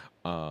Paris.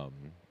 And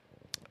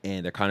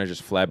they're kind of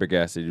just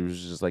flabbergasted. It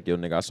was just like, yo,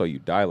 nigga, I saw you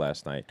die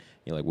last night.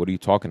 You're like, what are you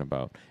talking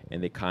about?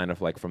 And they kind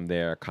of like from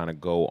there kind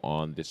of go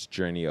on this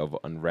journey of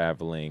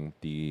unraveling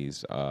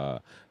these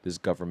this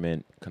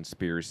government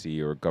conspiracy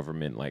or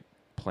government like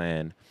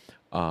plan.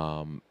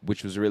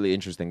 Which was really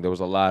interesting. There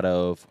was a lot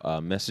of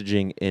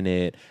messaging in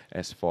it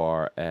as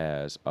far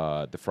as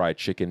the fried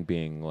chicken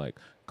being like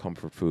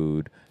comfort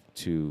food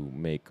to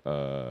make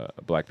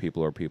black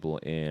people or people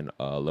in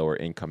lower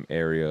income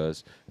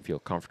areas feel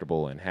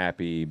comfortable and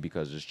happy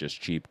because it's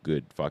just cheap,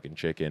 good fucking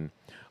chicken.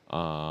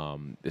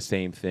 The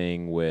same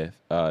thing with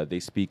they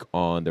speak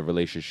on the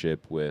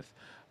relationship with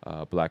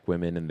black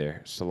women and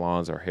their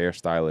salons or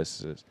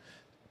hairstylists.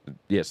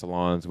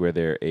 Salons where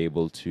they're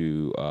able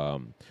to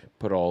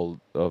put all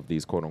of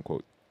these quote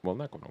unquote, well,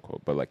 not quote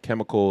unquote, but like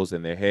chemicals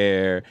in their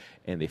hair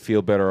and they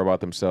feel better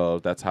about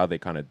themselves. That's how they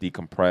kind of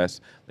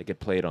decompress. Like it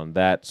played on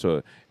that.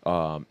 So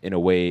in a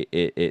way,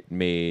 it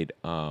made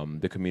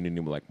the community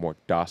like more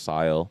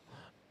docile.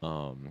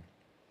 And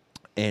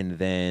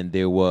then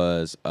there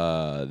was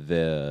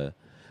the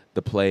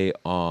play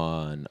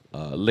on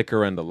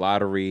liquor and the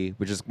lottery,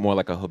 which is more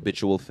like a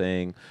habitual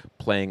thing,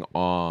 playing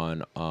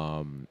on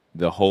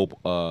the hope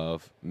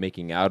of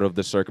making out of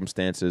the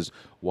circumstances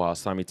while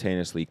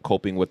simultaneously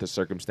coping with the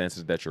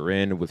circumstances that you're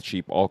in with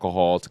cheap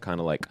alcohol to kind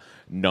of like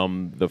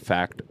numb the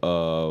fact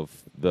of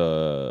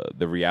the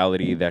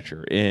reality that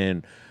you're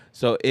in.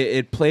 So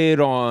it played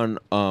on,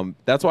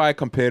 that's why I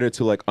compared it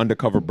to like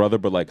Undercover Brother,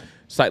 but like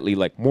slightly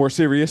like more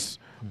serious.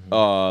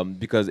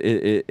 Because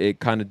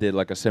it kind of did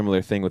like a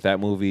similar thing with that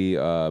movie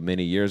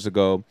many years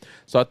ago.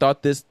 So I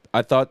thought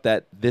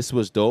that this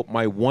was dope.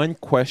 My one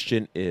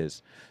question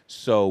is,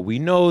 so we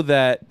know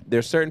that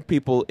there's certain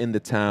people in the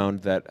town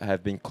that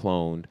have been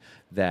cloned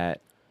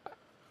that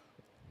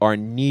are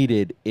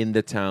needed in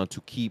the town to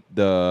keep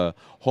the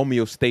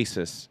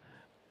homeostasis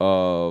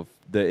of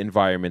the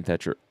environment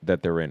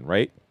that they're in,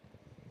 right?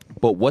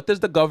 But what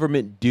does the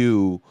government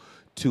do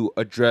to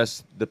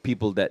address the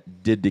people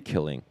that did the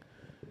killing?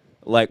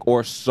 Like,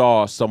 or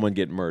saw someone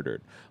get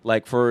murdered.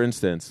 Like, for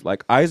instance,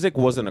 like Isaac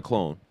wasn't a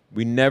clone.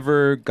 We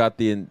never got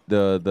the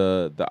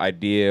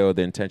idea or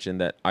the intention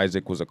that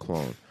Isaac was a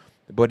clone.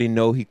 But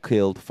he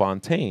killed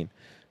Fontaine.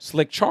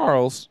 Slick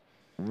Charles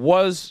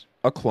was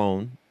a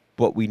clone,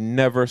 but we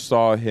never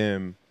saw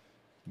him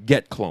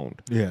get cloned.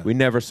 Yeah. We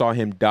never saw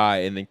him die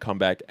and then come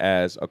back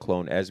as a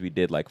clone as we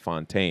did like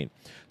Fontaine.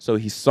 So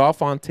he saw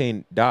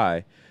Fontaine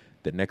die.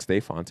 The next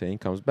day, Fontaine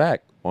comes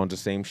back on the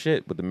same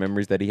shit with the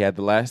memories that he had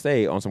the last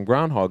day on some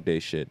Groundhog Day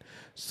shit.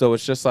 So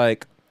it's just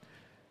like,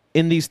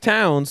 in these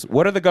towns,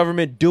 what are the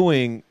government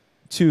doing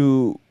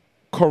to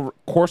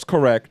course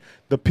correct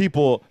the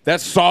people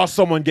that saw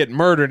someone get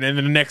murdered and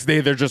then the next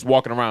day they're just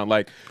walking around?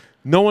 Like,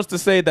 no one's to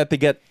say that they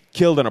get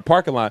killed in a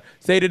parking lot.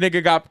 Say the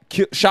nigga got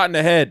shot in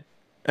the head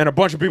and a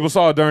bunch of people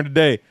saw it during the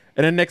day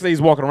and then the next day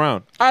he's walking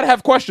around. I'd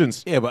have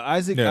questions. Yeah, but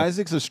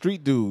Isaac's a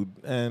street dude,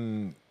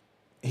 and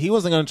he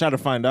wasn't going to try to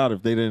find out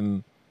if they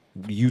didn't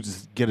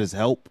get his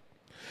help.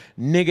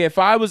 Nigga, if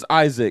I was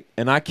Isaac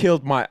and I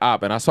killed my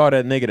op and I saw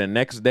that nigga the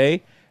next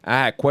day, I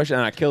had questions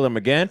and I killed him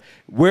again,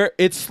 where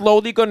it's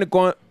slowly going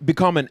to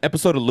become an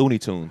episode of Looney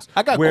Tunes.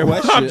 I got where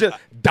questions. I'm just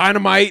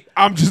dynamite.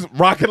 I'm just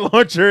rocket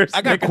launchers.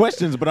 I got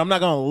questions, but I'm not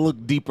going to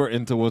look deeper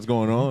into what's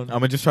going on. I'm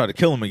going to just try to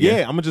kill him again.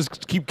 Yeah, I'm going to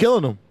just keep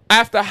killing him.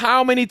 After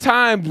how many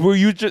times were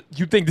you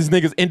think this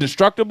nigga's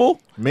indestructible?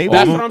 Maybe.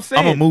 That's what I'm saying.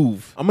 I'm going to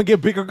move. I'm going to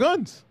get bigger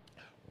guns.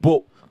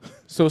 But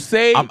so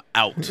say I'm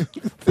out.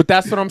 But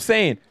that's what I'm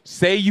saying.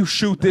 Say you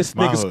shoot this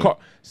nigga's car.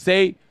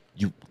 Say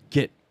you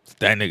get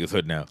That nigga's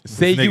hood now.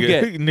 Say This you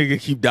get- nigga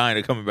keep dying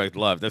and coming back to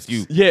life. That's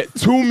you. 2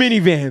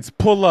 minivans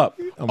pull up,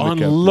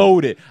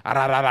 unload it,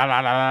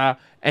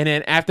 and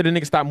then after the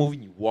nigga stop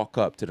moving, you walk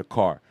up to the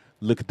car,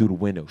 look through the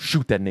window,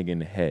 shoot that nigga in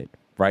the head,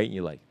 right? And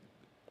you're like,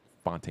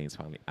 Fontaine's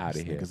finally out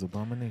of here. Nigga's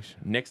abomination.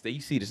 Next day, you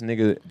see this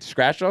nigga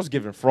scratch offs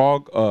giving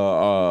Frog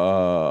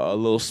a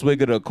little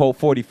swig of the Colt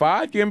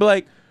 45. You're gonna be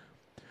like,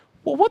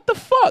 well, what the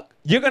fuck?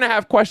 You're gonna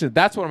have questions.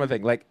 That's what I'm gonna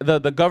think. Like the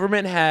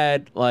government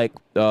had like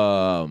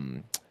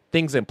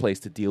things in place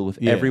to deal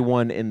with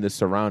everyone in the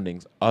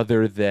surroundings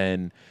other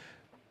than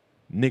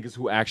niggas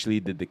who actually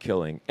did the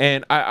killing.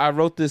 And I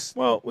wrote this.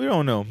 Well, we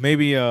don't know.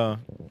 Maybe it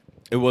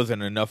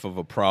wasn't enough of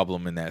a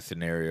problem in that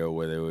scenario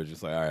where they were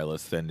just like, all right,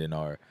 let's send in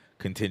our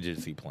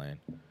contingency plan.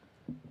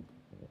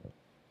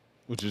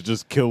 Which is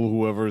just kill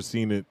whoever's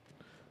seen it.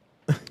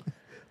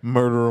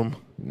 Murder them.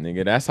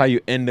 Nigga, that's how you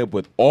end up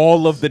with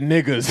all of the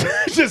niggas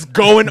just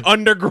going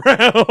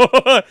underground.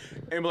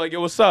 And be like,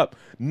 yo, what's up?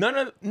 None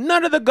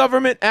of the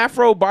government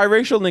Afro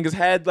biracial niggas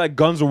had like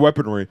guns or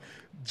weaponry.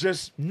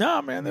 Just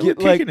nah, man, they were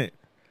kicking it.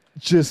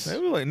 Just they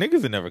were like,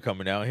 niggas are never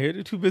coming out here.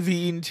 They're too busy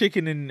eating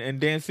chicken and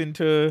dancing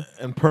to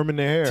and perming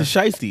their hair to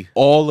shiesty.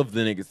 All of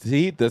the niggas.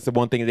 See, that's the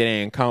one thing they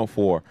didn't account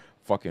for.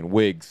 Fucking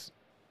wigs.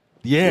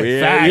 Yeah,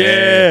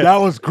 yeah. That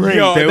was great.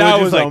 Yo,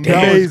 that was like, amazing.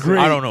 that was great.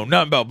 I don't know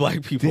nothing about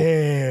black people.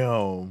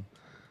 Damn.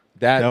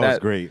 That was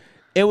great.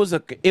 It was a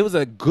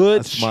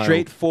good, smiled.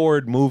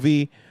 straightforward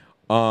movie.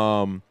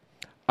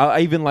 I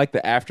even like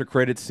the after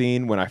credit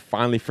scene when I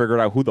finally figured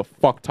out who the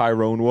fuck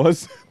Tyrone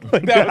was.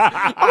 Like that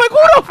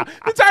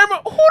was I'm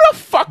like, who the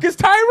fuck is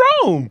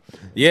Tyrone?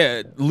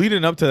 Yeah,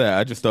 leading up to that,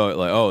 I just thought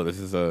like, oh, it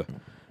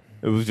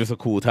was just a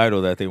cool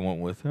title that they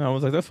went with. And I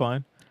was like, that's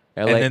fine.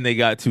 LA. And then they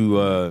got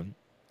to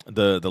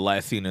the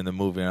last scene in the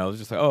movie, and I was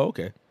just like, oh,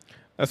 okay,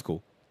 that's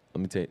cool.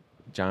 Let me tell you,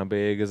 John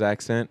Boyega's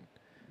accent,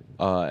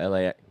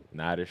 LA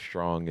not as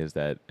strong as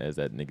that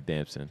Nick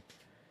Damson.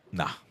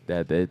 Nah,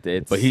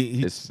 it's but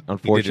it's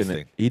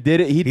unfortunate. He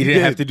did it. He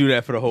didn't have to do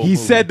that for the whole. He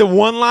movie. said the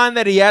one line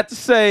that he had to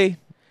say.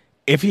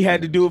 If he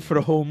had to do it for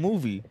the whole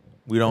movie,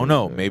 we don't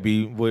know.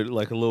 Maybe with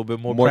like a little bit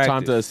more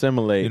time to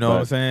assimilate. You know what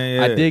I'm saying?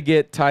 Yeah. I did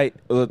get tight.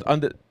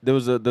 There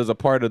was a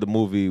part of the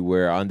movie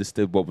where I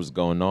understood what was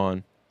going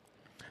on.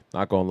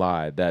 Not gonna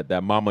lie,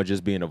 that mama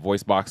just being a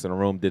voice box in the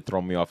room did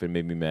throw me off and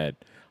made me mad.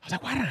 I was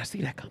like, why didn't I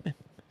see that coming?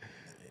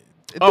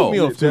 It threw me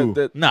off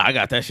too. Nah, I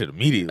got that shit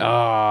immediately.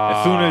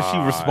 As soon as she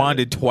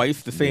responded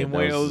twice the same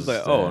way, I was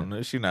like, oh,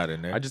 no, she's not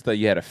in there. I just thought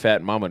you had a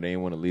fat mama that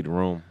didn't want to leave the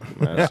room.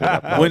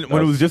 When it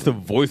was just a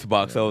voice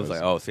box, I was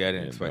like, oh, see, I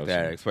didn't expect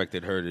that. I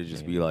expected her to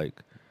just be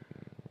like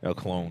a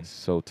clone.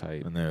 So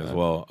tight in there as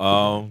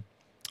well.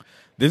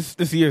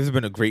 This year has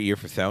been a great year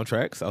for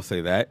soundtracks. I'll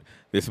say that.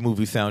 This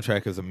movie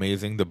soundtrack is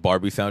amazing. The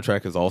Barbie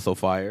soundtrack is also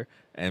fire,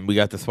 and we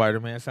got the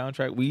Spider-Man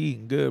soundtrack. We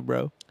eating good,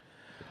 bro.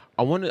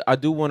 I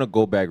do want to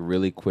go back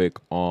really quick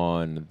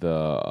on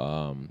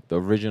the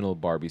original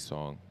Barbie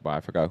song, but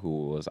I forgot who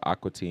it was.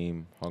 Aqua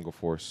Team, Hunger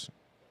Force.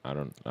 I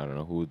don't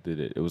know who did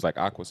it. It was like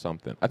Aqua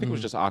something. I think it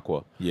was just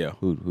Aqua. Yeah.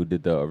 Who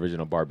did the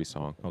original Barbie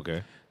song?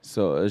 Okay.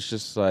 So it's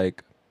just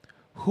like,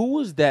 who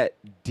was that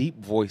deep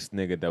voiced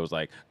nigga that was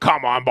like,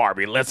 "Come on,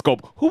 Barbie, let's go"?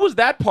 Who was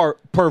that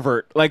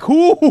pervert? Like,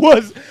 who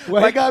was? Why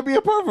like, gotta be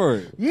a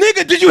pervert?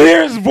 Nigga, did you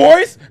hear his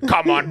voice?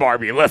 Come on,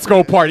 Barbie, let's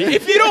go party.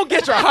 If you don't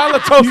get your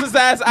halitosis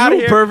ass out of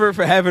You here, pervert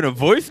for having a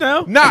voice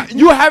now? nah,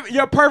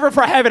 you're pervert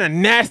for having a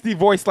nasty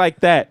voice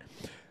like that.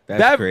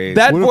 That's crazy.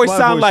 That What if voice my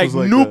sound voice like was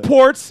like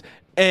Newports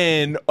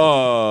and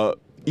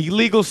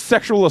illegal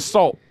sexual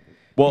assault.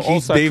 Well, all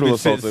Keith sexual David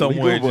assault. sitting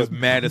somewhere just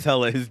mad as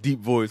hell at his deep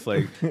voice.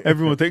 Like,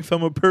 everyone thinks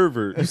I'm a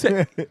pervert.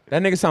 That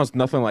nigga sounds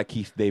nothing like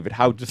Keith David.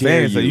 How Just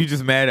dare saying, you? so you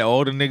just mad at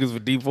all the niggas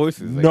with deep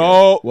voices? I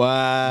No.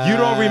 Wow. You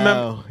don't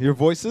remember your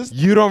voices?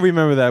 You don't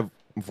remember that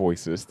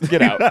voices.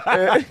 Get out.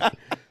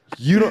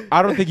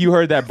 I don't think you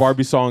heard that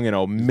Barbie song in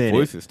a guess. minute.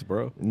 Voices,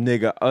 bro.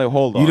 Nigga,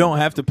 hold on. You don't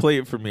have to play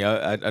it for me.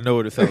 I know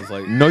what it sounds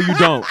like. No, you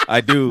don't.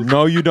 I do.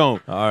 No, you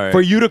don't. All right.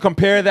 For you to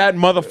compare that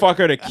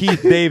motherfucker to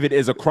Keith David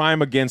is a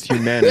crime against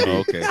humanity.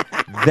 Okay.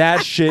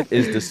 That shit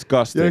is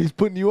disgusting. Yeah, he's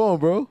putting you on,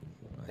 bro.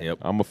 Yep.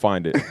 I'm gonna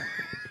find it.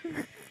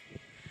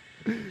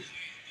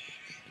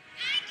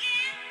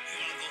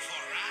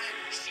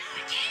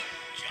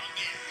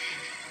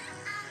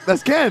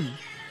 That's Ken.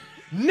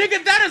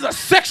 Nigga, that is a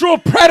sexual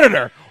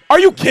predator. Are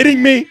you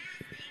kidding me?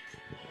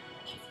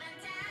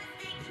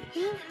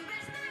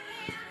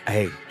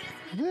 Hey.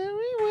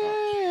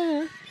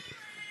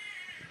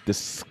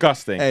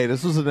 Disgusting. Hey,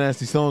 this was a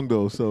nasty song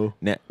though. So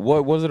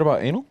What was it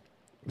about anal?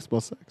 it's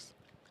about sex.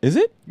 Is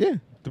it? Yeah,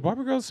 The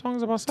Barbie Girl song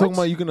is about sex? talking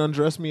about you can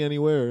undress me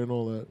anywhere and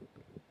all that.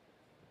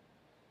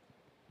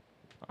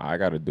 I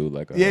gotta do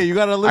like a... Yeah, you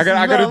gotta listen.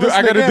 I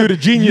gotta do the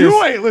genius.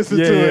 You ain't listen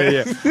to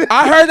it. Yeah.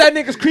 I heard that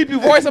nigga's creepy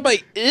voice. I'm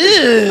like,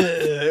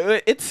 ew.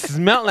 It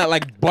smelled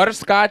like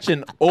butterscotch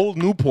and old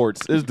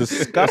Newports. It was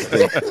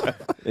disgusting.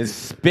 It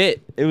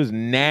spit. It was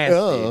nasty.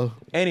 Ugh.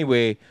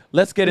 Anyway,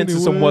 let's get into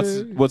some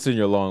Anyway. what's in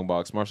your long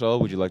box. Marcell,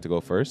 would you like to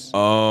go first?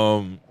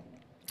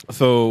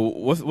 So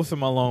what's in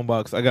my long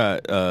box? I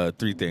got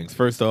 3 things.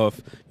 First off,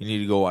 you need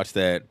to go watch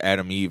that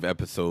Adam Eve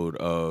episode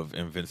of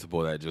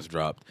Invincible that just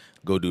dropped.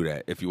 Go do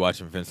that. If you watch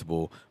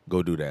Invincible,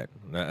 go do that.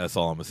 That's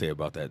all I'm gonna say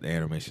about that. The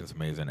animation's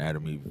amazing.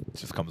 Adam Eve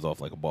just comes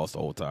off like a boss the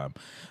whole time.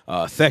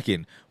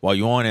 Second, while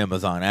you're on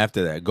Amazon,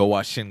 after that, go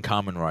watch Shin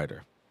Kamen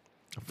Rider.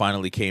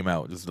 Finally came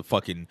out. This is the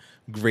fucking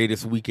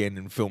greatest weekend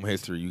in film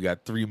history. You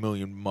got 3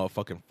 million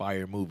motherfucking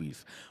fire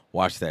movies.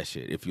 Watch that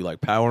shit. If you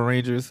like Power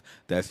Rangers,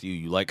 that's you.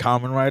 You like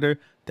Kamen Rider,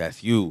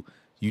 that's you.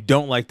 you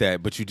don't like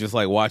that, but you just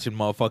like watching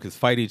motherfuckers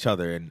fight each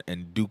other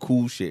and do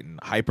cool shit and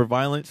hyper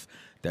violence,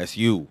 that's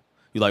you.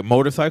 You like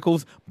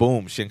motorcycles?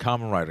 Boom, Shin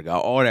Kamen Rider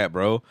got all that,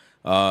 bro.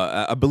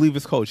 I believe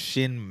it's called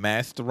Shin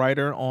Master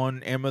Rider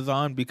on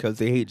Amazon because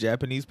they hate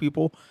Japanese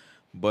people,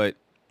 but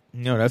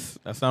that's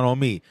not on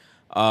me.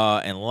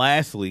 And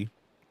lastly,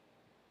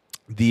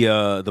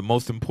 the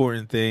most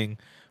important thing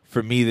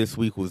for me this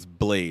week was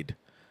Blade.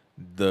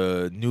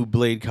 The new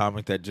Blade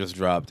comic that just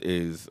dropped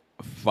is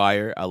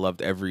fire. I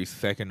loved every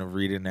second of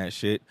reading that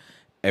shit.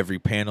 Every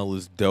panel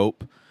is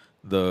dope.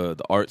 The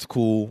art's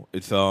cool.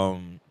 It's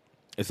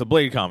a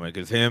Blade comic.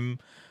 It's him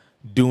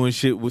doing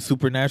shit with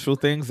supernatural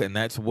things, and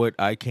that's what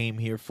I came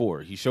here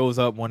for. He shows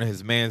up. One of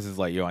his mans is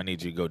like, "Yo, I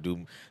need you to go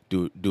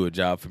do a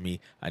job for me.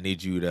 I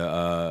need you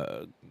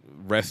to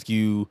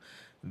rescue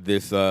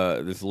this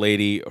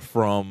lady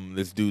from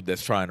this dude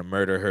that's trying to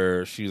murder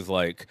her. She's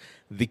like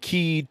the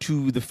key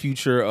to the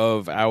future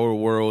of our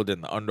world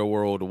and the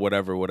underworld, or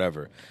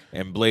whatever."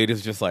 And Blade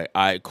is just like,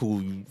 "All right,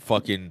 cool. You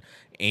fucking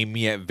aim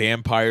me at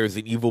vampires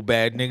and evil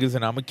bad niggas,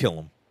 and I'ma kill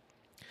them."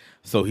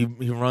 So he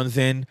runs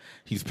in.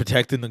 He's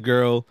protecting the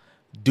girl.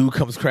 Dude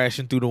comes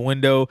crashing through the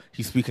window.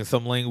 He's speaking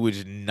some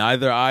language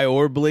neither I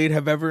or Blade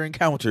have ever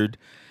encountered.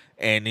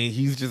 And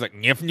he's just like,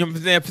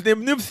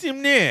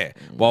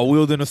 while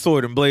wielding a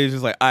sword. And Blade's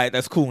just like, all right,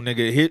 that's cool,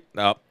 nigga. Hit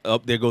up,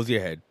 there goes your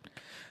head.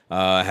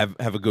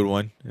 Have a good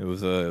one. It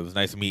was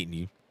nice meeting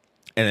you.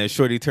 And then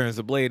Shorty turns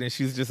to Blade, and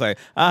she's just like,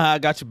 I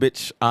got you,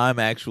 bitch. I'm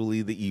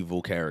actually the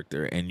evil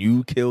character, and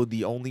you killed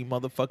the only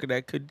motherfucker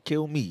that could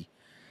kill me.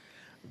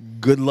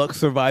 Good luck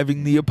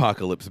surviving the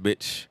apocalypse,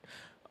 bitch.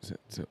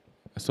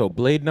 So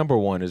Blade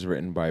 #1 is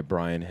written by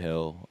Brian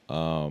Hill,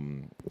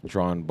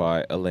 drawn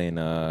by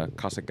Elena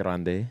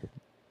Casagrande,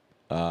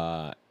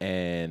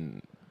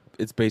 and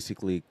it's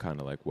basically kind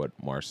of like what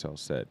Marcell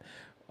said.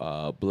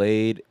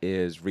 Blade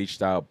is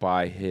reached out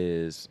by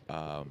his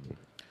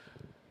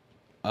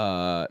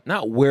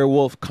not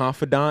werewolf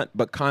confidant,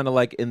 but kind of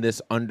like in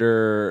this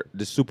the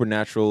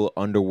supernatural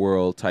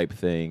underworld type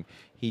thing.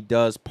 He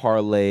does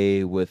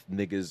parlay with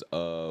niggas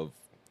of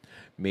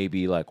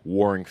maybe like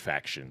warring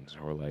factions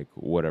or like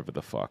whatever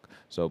the fuck.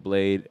 So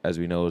Blade, as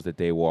we know, is the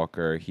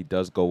Daywalker. He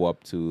does go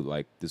up to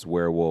like this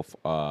werewolf,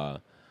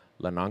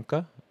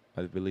 Lananka,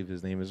 I believe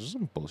his name is, or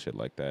some bullshit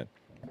like that.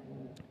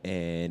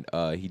 And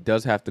he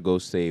does have to go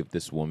save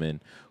this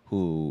woman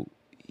who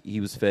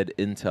he was fed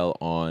intel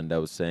on that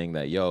was saying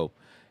that, yo,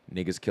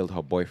 niggas killed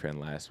her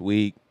boyfriend last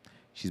week.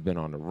 She's been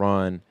on the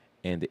run.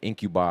 And the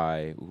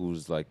incubi,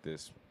 who's like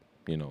this,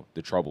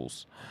 the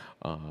Troubles,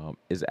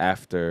 is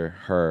after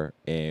her,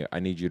 and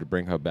I need you to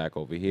bring her back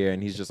over here.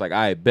 And he's just like,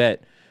 I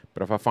bet,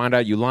 but if I find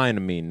out you lying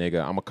to me, nigga,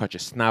 I'm gonna cut your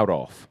snout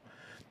off.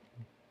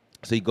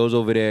 So he goes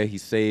over there, he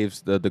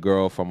saves the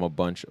girl from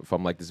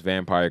like this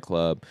vampire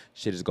club.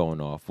 Shit is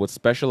going off. What's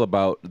special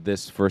about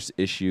this first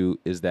issue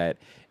is that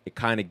it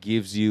kind of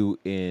gives you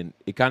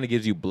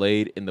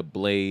Blade in the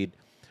Blade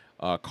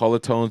color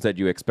tones that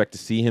you expect to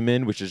see him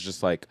in, which is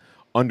just like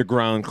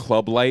underground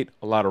club light,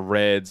 a lot of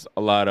reds,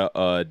 a lot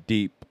of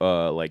deep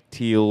like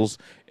teals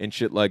and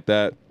shit like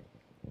that,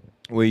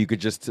 where you could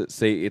just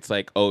say it's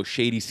like, oh,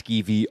 shady,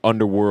 skeevy,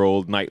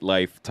 underworld,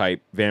 nightlife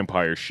type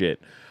vampire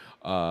shit.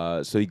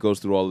 So he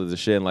goes through all of the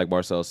shit, and like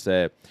Marcell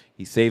said,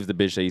 he saves the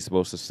bitch that he's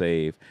supposed to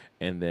save,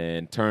 and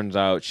then turns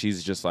out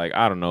she's just like,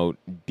 I don't know,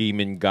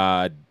 demon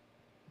god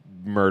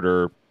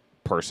murder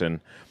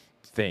person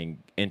thing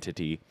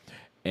entity.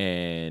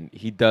 And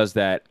he does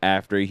that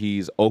after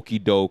he's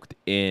okey-doked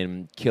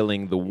in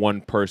killing the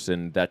one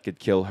person that could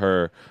kill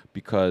her,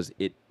 because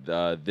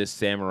this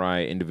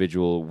samurai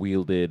individual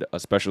wielded a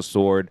special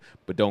sword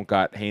but don't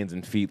got hands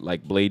and feet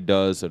like Blade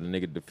does. So the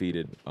nigga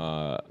defeated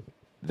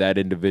that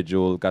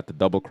individual, got the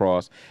double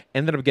cross,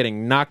 ended up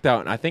getting knocked out,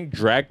 and I think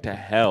dragged to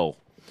hell,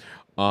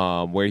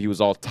 where he was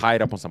all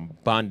tied up on some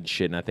bondage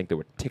shit, and I think they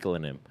were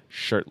tickling him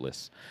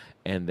shirtless.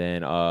 And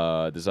then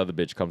this other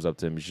bitch comes up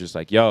to him. She's just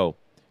like, yo,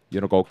 you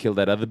gonna go kill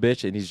that other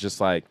bitch? And he's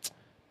just like,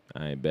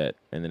 I bet.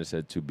 And then it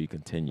said to be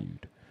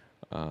continued.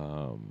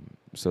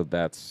 So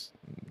that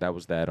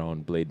was that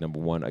on Blade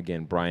 #1.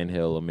 Again, Brian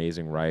Hill,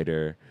 amazing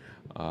writer.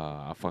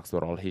 I fucks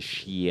with all his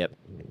shit.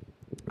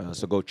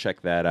 So go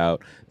check that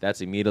out.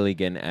 That's immediately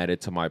getting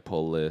added to my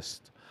pull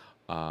list.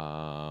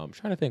 I'm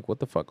trying to think, what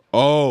the fuck?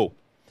 Oh,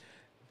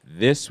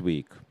 this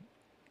week,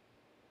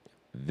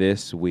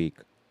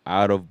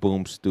 out of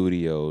Boom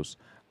Studios,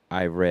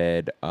 I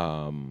read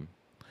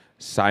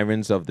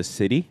Sirens of the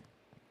City,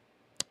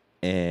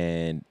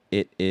 and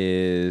it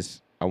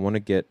is, I want to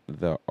get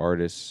the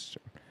artist.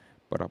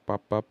 Why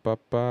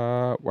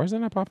is that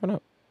not popping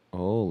up?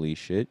 Holy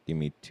shit! Give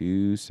me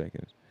 2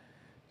 seconds.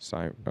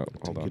 Hold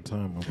Take on. your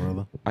time, my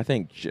brother. I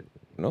think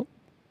no.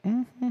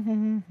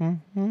 Sirens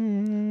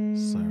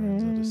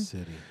of the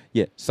City.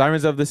 Yeah,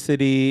 Sirens of the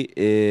City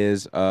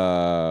is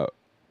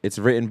it's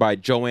written by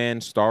Joanne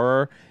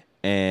Starrer,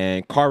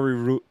 and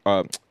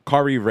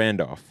Kari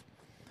Randolph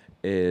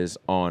is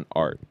on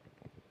art.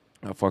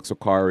 I fucks with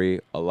Kari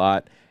a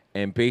lot.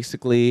 And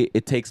basically,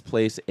 it takes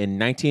place in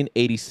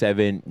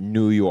 1987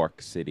 New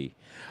York City.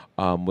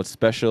 What's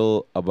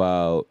special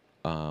about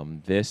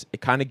this?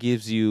 It kind of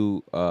gives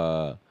you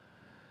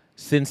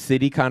Sin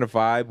City kind of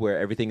vibe where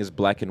everything is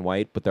black and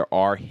white, but there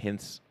are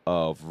hints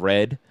of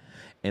red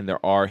and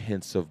there are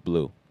hints of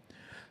blue.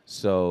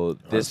 So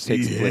this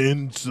takes place.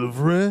 Hints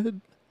of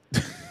red.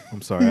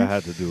 I'm sorry, I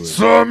had to do it.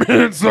 Some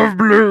hints of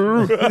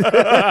blue.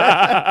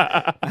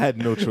 I had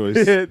no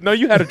choice. No,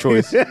 you had a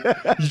choice. You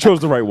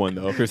chose the right one,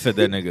 though. Chris said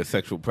that nigga a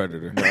sexual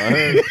predator.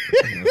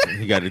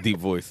 He got a deep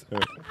voice.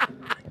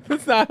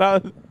 That's not how.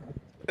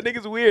 That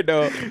nigga's weird,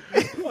 though.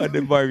 On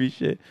the Barbie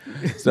shit.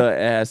 So it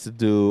has to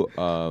do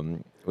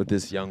with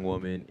this young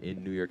woman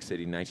in New York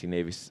City in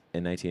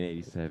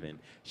 1987.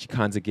 She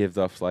kind of gives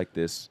off like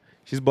this.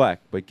 She's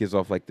black, but gives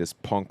off like this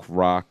punk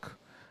rock,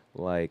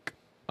 like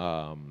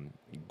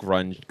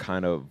grunge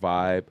kind of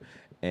vibe.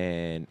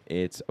 And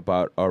it's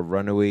about a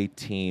runaway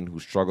teen who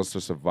struggles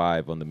to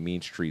survive on the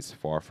mean streets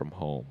far from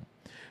home.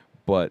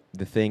 But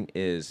the thing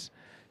is,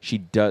 she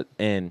does,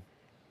 and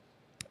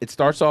it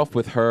starts off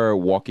with her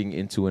walking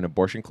into an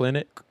abortion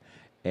clinic,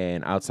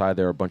 and outside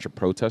there are a bunch of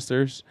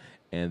protesters,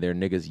 and there are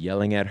niggas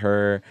yelling at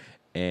her.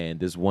 And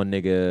there's one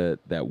nigga,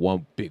 that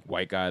one big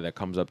white guy that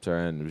comes up to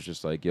her and was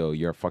just like, yo,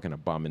 you're a fucking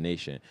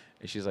abomination.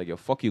 And she's like, yo,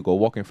 fuck you, go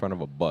walk in front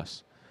of a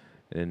bus.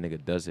 And then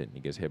nigga does it, and he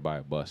gets hit by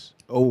a bus.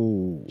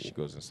 Oh. She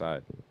goes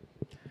inside.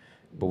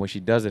 But when she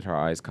does it, her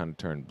eyes kind of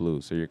turn blue.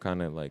 So you're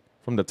kind of like,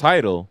 from the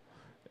title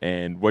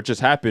and what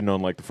just happened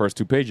on like the first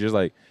 2 pages,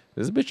 like,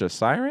 is this bitch a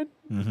siren?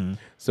 Mm-hmm.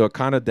 So it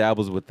kind of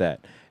dabbles with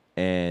that.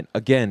 And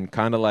again,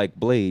 kind of like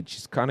Blade,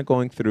 she's kind of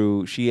going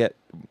through, she's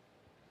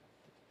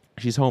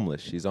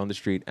homeless. She's on the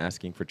street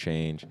asking for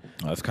change.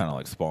 Oh, that's kind of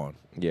like Spawn.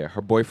 Yeah,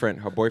 her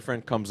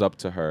boyfriend comes up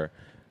to her.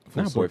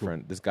 Full Not circle.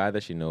 boyfriend. This guy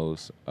that she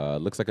knows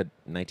looks like a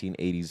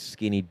 1980s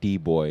skinny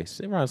D-boy,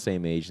 around the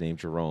same age, named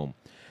Jerome.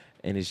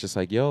 And he's just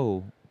like,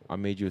 yo, I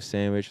made you a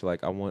sandwich.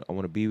 Like, I want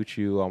to be with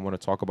you. I want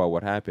to talk about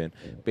what happened.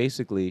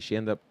 Basically,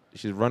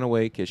 she's run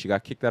away because she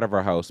got kicked out of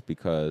her house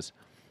because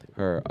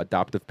her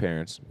adoptive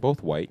parents,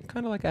 both white,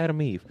 kind of like Adam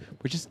and Eve,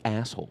 were just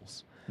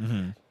assholes.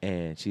 Mm-hmm.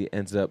 And she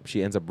ends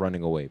up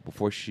running away.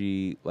 Before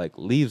she like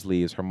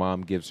leaves, her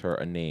mom gives her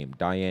a name,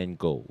 Diane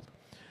Gold.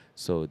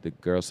 So the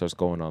girl starts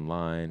going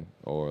online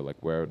or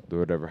like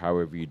whatever,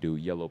 however you do,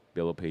 yellow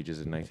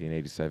pages in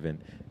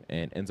 1987,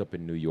 and ends up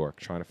in New York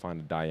trying to find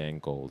a Diane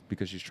Gold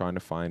because she's trying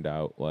to find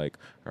out like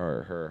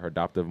her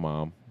adoptive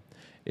mom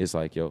is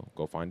like, yo,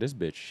 go find this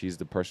bitch. She's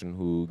the person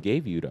who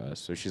gave you to us.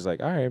 So she's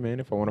like, all right, man,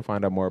 if I want to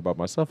find out more about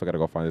myself, I got to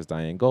go find this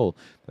Diane Gold.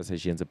 That's how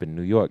she ends up in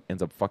New York,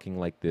 ends up fucking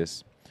like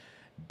this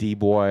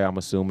D-boy, I'm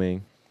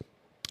assuming.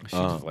 She's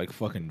just like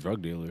fucking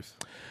drug dealers.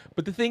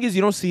 But the thing is,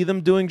 you don't see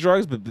them doing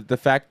drugs, but the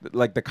fact, that,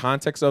 like the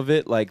context of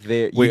it, like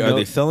they Are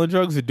they selling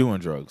drugs or doing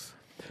drugs?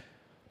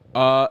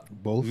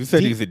 Both. You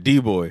said he's a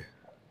D-boy.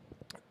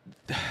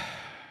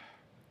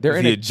 They're Is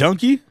in he a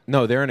junkie?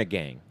 No, they're in a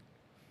gang.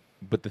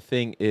 But the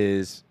thing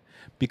is,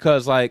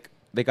 because like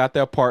they got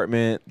their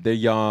apartment, they're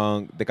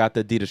young, they got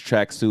the Adidas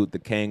tracksuit, the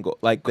Kango,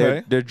 like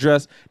they're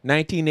dressed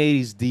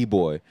 1980s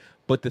D-boy.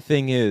 But the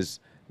thing is,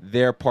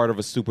 they're part of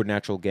a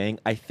supernatural gang.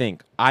 I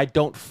think I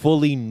don't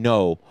fully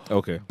know.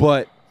 Okay,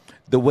 but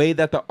the way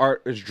that the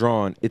art is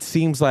drawn, it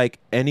seems like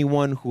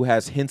anyone who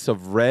has hints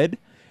of red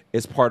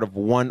is part of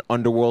one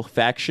underworld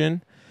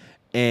faction.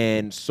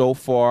 And so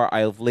far,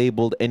 I've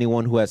labeled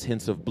anyone who has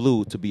hints of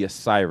blue to be a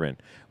siren,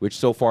 which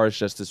so far is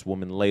just this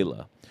woman,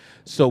 Layla.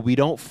 So we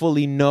don't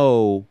fully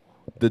know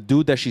the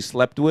dude that she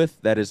slept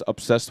with that is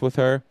obsessed with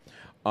her.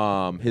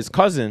 His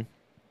cousin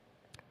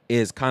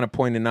is kind of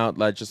pointing out,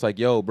 like, just like,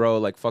 yo, bro,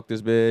 like, fuck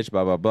this bitch,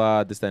 blah, blah,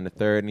 blah, this, that, and the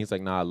third. And he's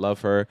like, nah, I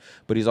love her.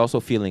 But he's also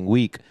feeling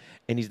weak.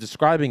 And he's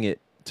describing it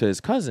to his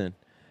cousin.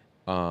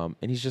 And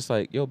he's just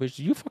like, yo, bitch,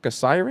 do you fuck a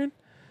siren?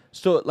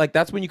 So, like,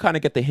 that's when you kind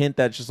of get the hint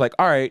that it's just like,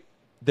 all right,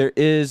 there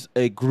is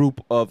a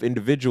group of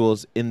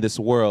individuals in this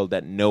world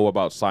that know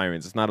about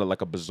sirens. It's not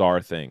like a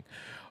bizarre thing.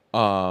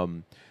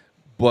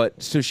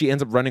 But so she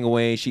ends up running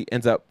away. She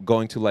ends up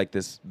going to like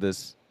this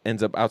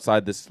ends up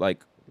outside this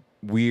like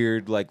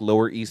weird like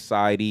Lower East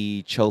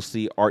Side-y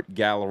Chelsea art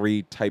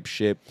gallery type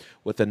shit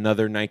with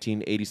another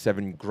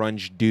 1987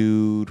 grunge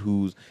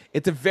dude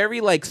it's a very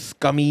like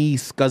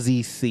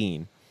scuzzy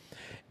scene.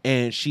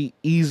 And she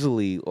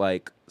easily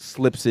like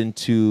slips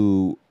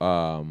into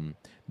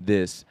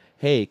this,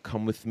 hey,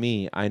 come with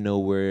me. I know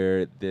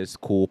where this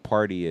cool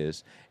party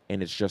is.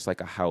 And it's just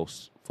like a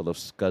house full of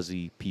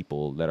scuzzy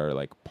people that are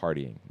like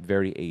partying.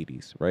 Very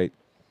 80s, right?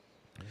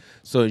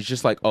 So it's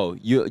just like, oh,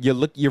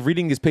 you're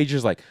reading these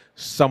pages like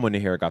someone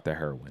in here got the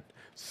heroin.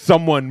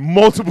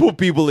 Multiple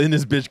people in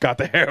this bitch got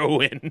the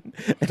heroin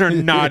and are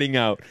nodding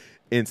out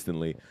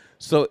instantly.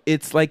 So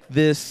it's like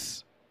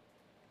this.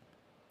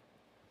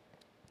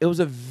 It was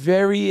a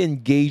very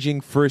engaging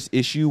first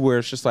issue where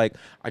it's just like,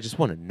 I just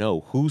want to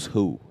know who's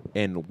who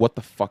and what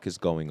the fuck is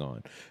going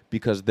on.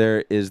 Because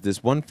there is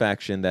this one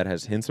faction that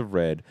has hints of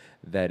red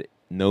that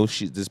knows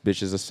this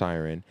bitch is a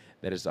siren,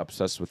 that is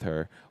obsessed with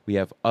her. We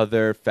have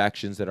other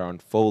factions that are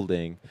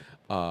unfolding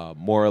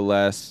More or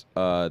less,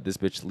 this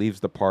bitch leaves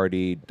the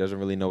party, doesn't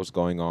really know what's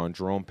going on.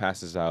 Jerome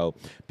passes out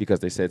because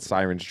they said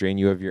sirens drain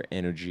you of your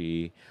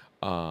energy.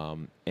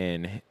 And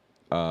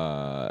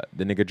the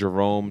nigga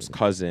Jerome's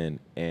cousin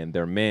and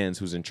their mans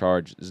who's in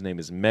charge, his name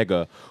is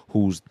Mega,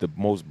 who's the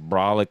most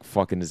brolic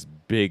fucking this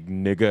big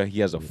nigga. He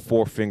has a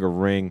 4-finger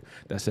ring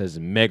that says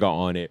Mega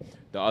on it.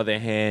 The other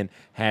hand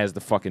has the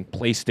fucking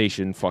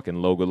PlayStation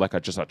fucking logo, like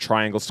just a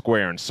triangle,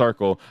 square, and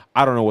circle.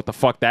 I don't know what the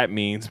fuck that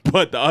means,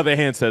 but the other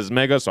hand says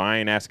Mega, so I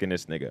ain't asking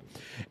this nigga.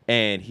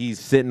 And he's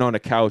sitting on the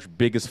couch,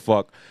 big as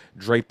fuck,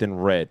 draped in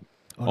red.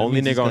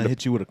 Only nigga on the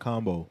hit you with a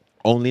combo.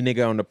 Only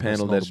nigga on the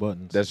panel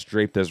that's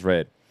draped as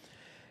red.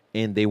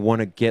 And they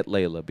want to get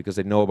Layla because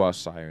they know about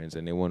sirens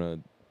and they want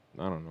to,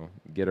 I don't know,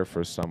 get her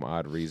for some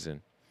odd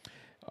reason.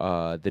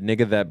 The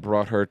nigga that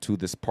brought her to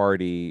this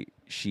party,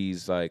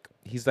 he's like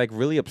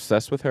really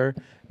obsessed with her.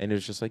 And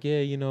it's just like,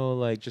 yeah, you know,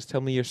 like, just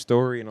tell me your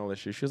story and all that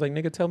shit. She was like,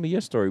 nigga, tell me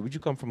your story. Would you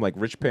come from like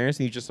rich parents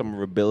and you just some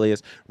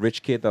rebellious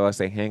rich kid that lets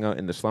they hang out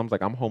in the slums?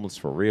 Like, I'm homeless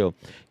for real.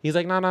 He's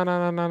like,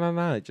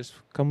 nah. Just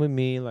come with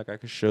me. Like, I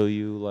could show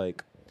you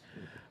like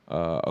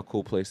a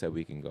cool place that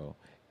we can go.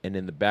 And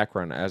in the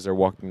background, as they're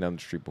walking down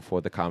the street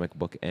before the comic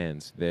book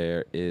ends,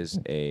 there is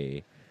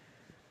you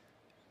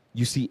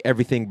see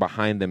everything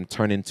behind them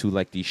turn into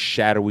like these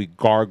shadowy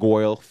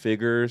gargoyle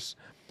figures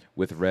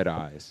with red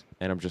eyes.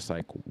 And I'm just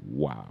like,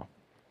 wow.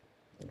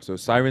 So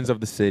Sirens of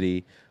the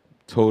City,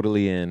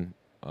 totally in.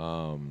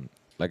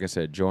 Like I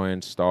said,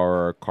 Joanne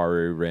Starr,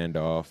 Kari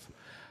Randolph,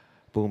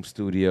 Boom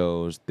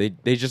Studios. They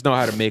just know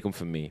how to make them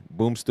for me.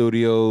 Boom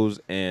Studios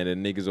and the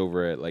niggas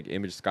over at like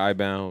Image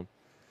Skybound.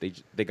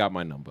 They got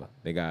my number.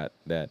 They got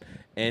that.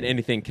 And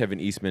anything Kevin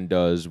Eastman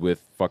does with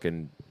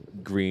fucking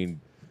green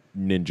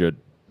ninja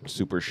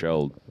super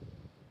shelled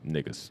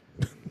niggas,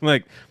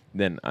 like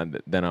then I'm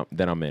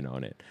in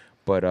on it.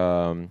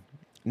 But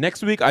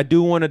next week I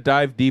do want to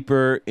dive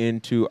deeper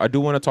into. I do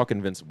want to talk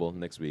Invincible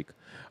next week.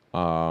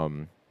 I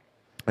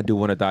do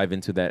want to dive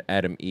into that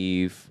Adam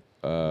Eve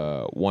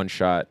one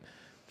shot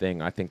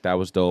thing. I think that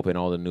was dope, and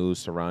all the news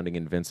surrounding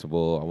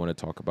Invincible. I want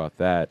to talk about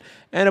that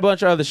and a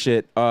bunch of other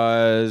shit.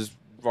 As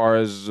far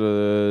as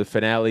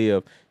finale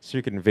of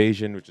Secret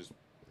Invasion, which is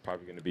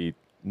probably going to be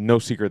no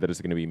secret that it's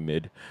going to be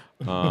mid.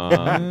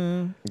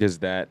 Is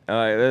that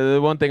the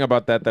one thing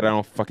about that I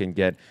don't fucking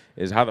get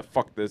is how the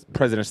fuck this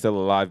president's still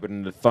alive, but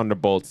in the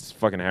Thunderbolts, it's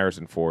fucking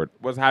Harrison Ford.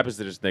 What happens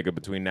to this nigga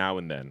between now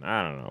and then?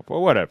 I don't know. But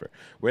whatever.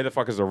 Where the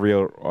fuck is the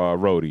real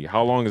Rhodey?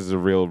 How long has the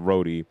real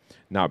Rhodey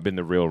not been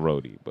the real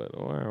Rhodey? But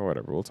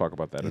whatever. We'll talk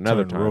about that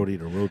another time. Rhodey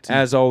to Roti.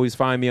 As always,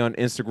 find me on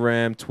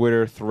Instagram,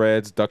 Twitter,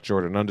 Threads,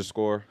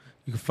 DuckJordan_.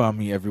 You can find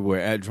me everywhere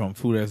at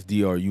Drumfood, that's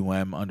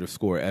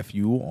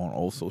DRUM_FU on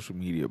all social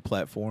media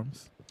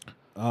platforms.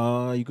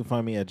 You can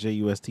find me at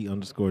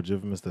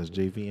JUST_Jivimus, that's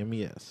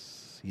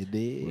JVMES. You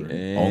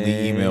did?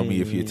 Only email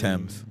me if you're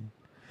Thames.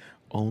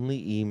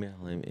 Only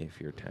email him if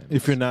you're Thames.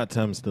 If you're not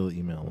Thames, still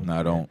email him.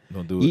 No,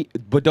 don't do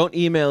it. But don't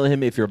email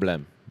him if you're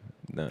Blem.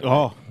 No.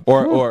 Oh.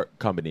 Or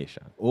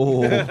combination.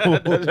 Oh.